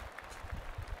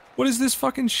 What is this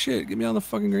fucking shit? Get me on the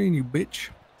fucking green, you bitch.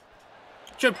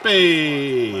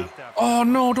 Chippy. Oh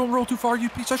no! Don't roll too far, you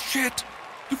piece of shit.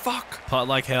 You fuck. Putt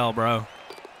like hell, bro.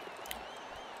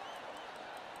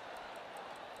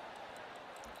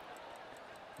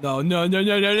 No. You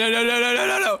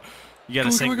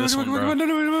gotta sink this one,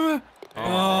 bro.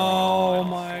 Oh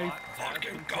my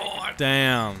fucking god.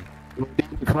 Damn.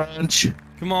 Crunch.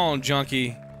 Come on,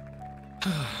 Junkie.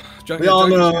 We all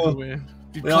know.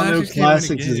 We all know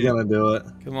Classics is gonna do it.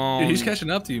 Come on. Dude, he's catching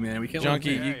up to you, man. We can't.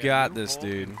 Junkie, let him you got this,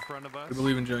 dude. I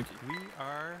believe in Junkie. We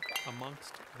are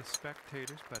amongst the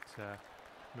spectators, but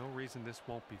no reason this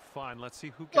won't be fun. Let's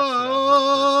see who gets to that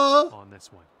hole first on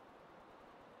this one.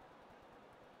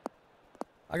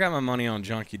 I got my money on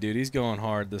Junkie, dude. He's going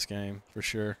hard this game, for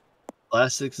sure.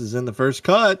 Classics is in the first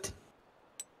cut.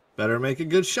 Better make a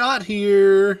good shot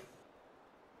here.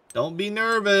 Don't be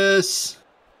nervous.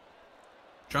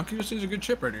 Junkie just needs a good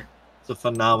chip right here. It's a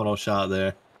phenomenal shot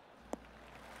there.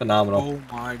 Phenomenal. Oh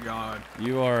my god.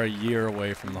 You are a year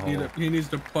away from the hole. He needs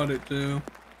to putt it too.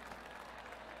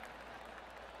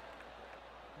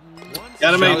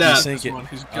 Gotta make that. Sink it.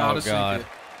 He's gotta Oh, sink God. it.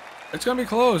 It's gonna be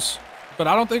close, but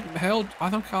I don't think I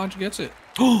think Hodge gets it.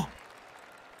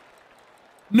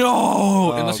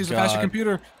 No! Unless he's a faster God.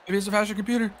 computer. If he's a faster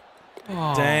computer.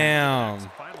 Oh. Damn.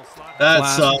 That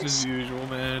Classic sucks. as usual,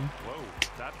 man. Whoa,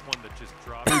 that one that just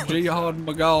dropped. Jihad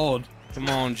my god. Come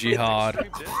on, Jihad.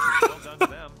 Well done to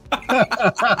them.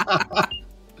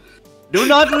 Do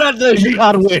not let the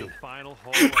jihad win. Final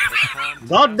hole of the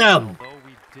contest, Not them. although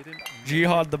we didn't make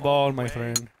Jihad it the all ball, the my way,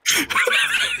 friend. we're definitely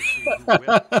gonna get to see who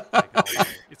will take it all the way.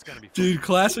 It's gonna be fun. Dude,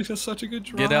 Classics has such a good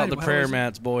drive. Get out the How prayer is it-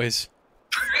 mats, boys.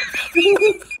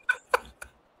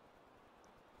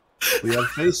 We are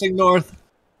facing north.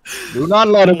 Do not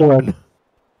let him win.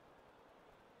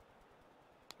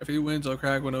 If he wins, I'll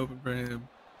crack one open for him.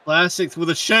 Classics with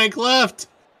a shank left.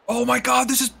 Oh my god,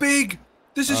 this is big!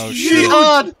 This is Oh, huge! shit.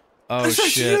 Jihad. Oh, This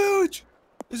is shit. huge!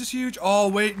 This is huge. Oh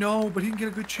wait, no, but he can get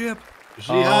a good chip.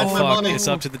 Jihad, Oh, my fuck. money. It's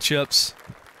up to the chips.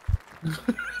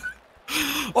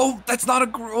 Oh, that's not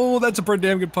a oh, that's a pretty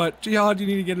damn good putt. Jihad, you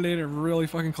need to get it in there really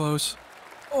fucking close.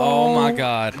 Oh, my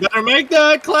God. Better make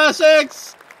that,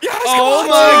 Classics. Yes! Oh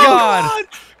come on, my Jihad! God.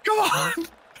 Come on!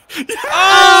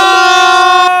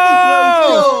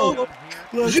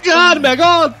 Oh! Jihad, my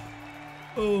God.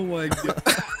 Oh my god.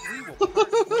 We will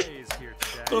part ways here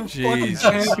today. What a fucking Jesus.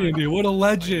 champion, dude. What a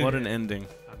legend. What an ending.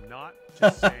 I'm not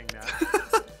just saying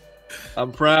that.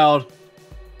 I'm proud.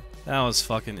 That was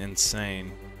fucking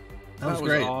insane. That was was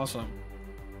great. awesome.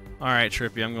 All right,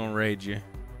 Trippy, I'm going to raid you.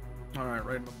 All right,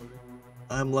 right in my booty.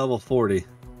 I'm level 40.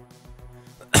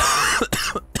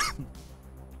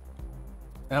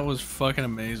 That was fucking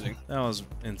amazing. That was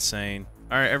insane.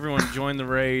 All right, everyone join the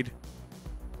raid.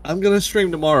 I'm gonna stream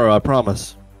tomorrow. I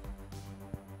promise.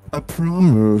 I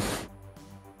promise.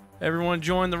 Everyone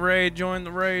join the raid, join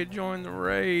the raid, join the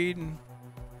raid.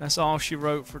 That's all she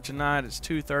wrote for tonight. It's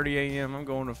 2:30 a.m. I'm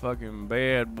going to fucking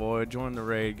bed, boy. Join the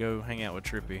raid. Go hang out with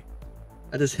Trippy.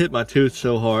 I just hit my tooth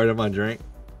so hard on my drink.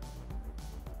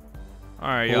 All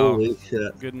right, y'all. Holy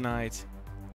shit. Good night.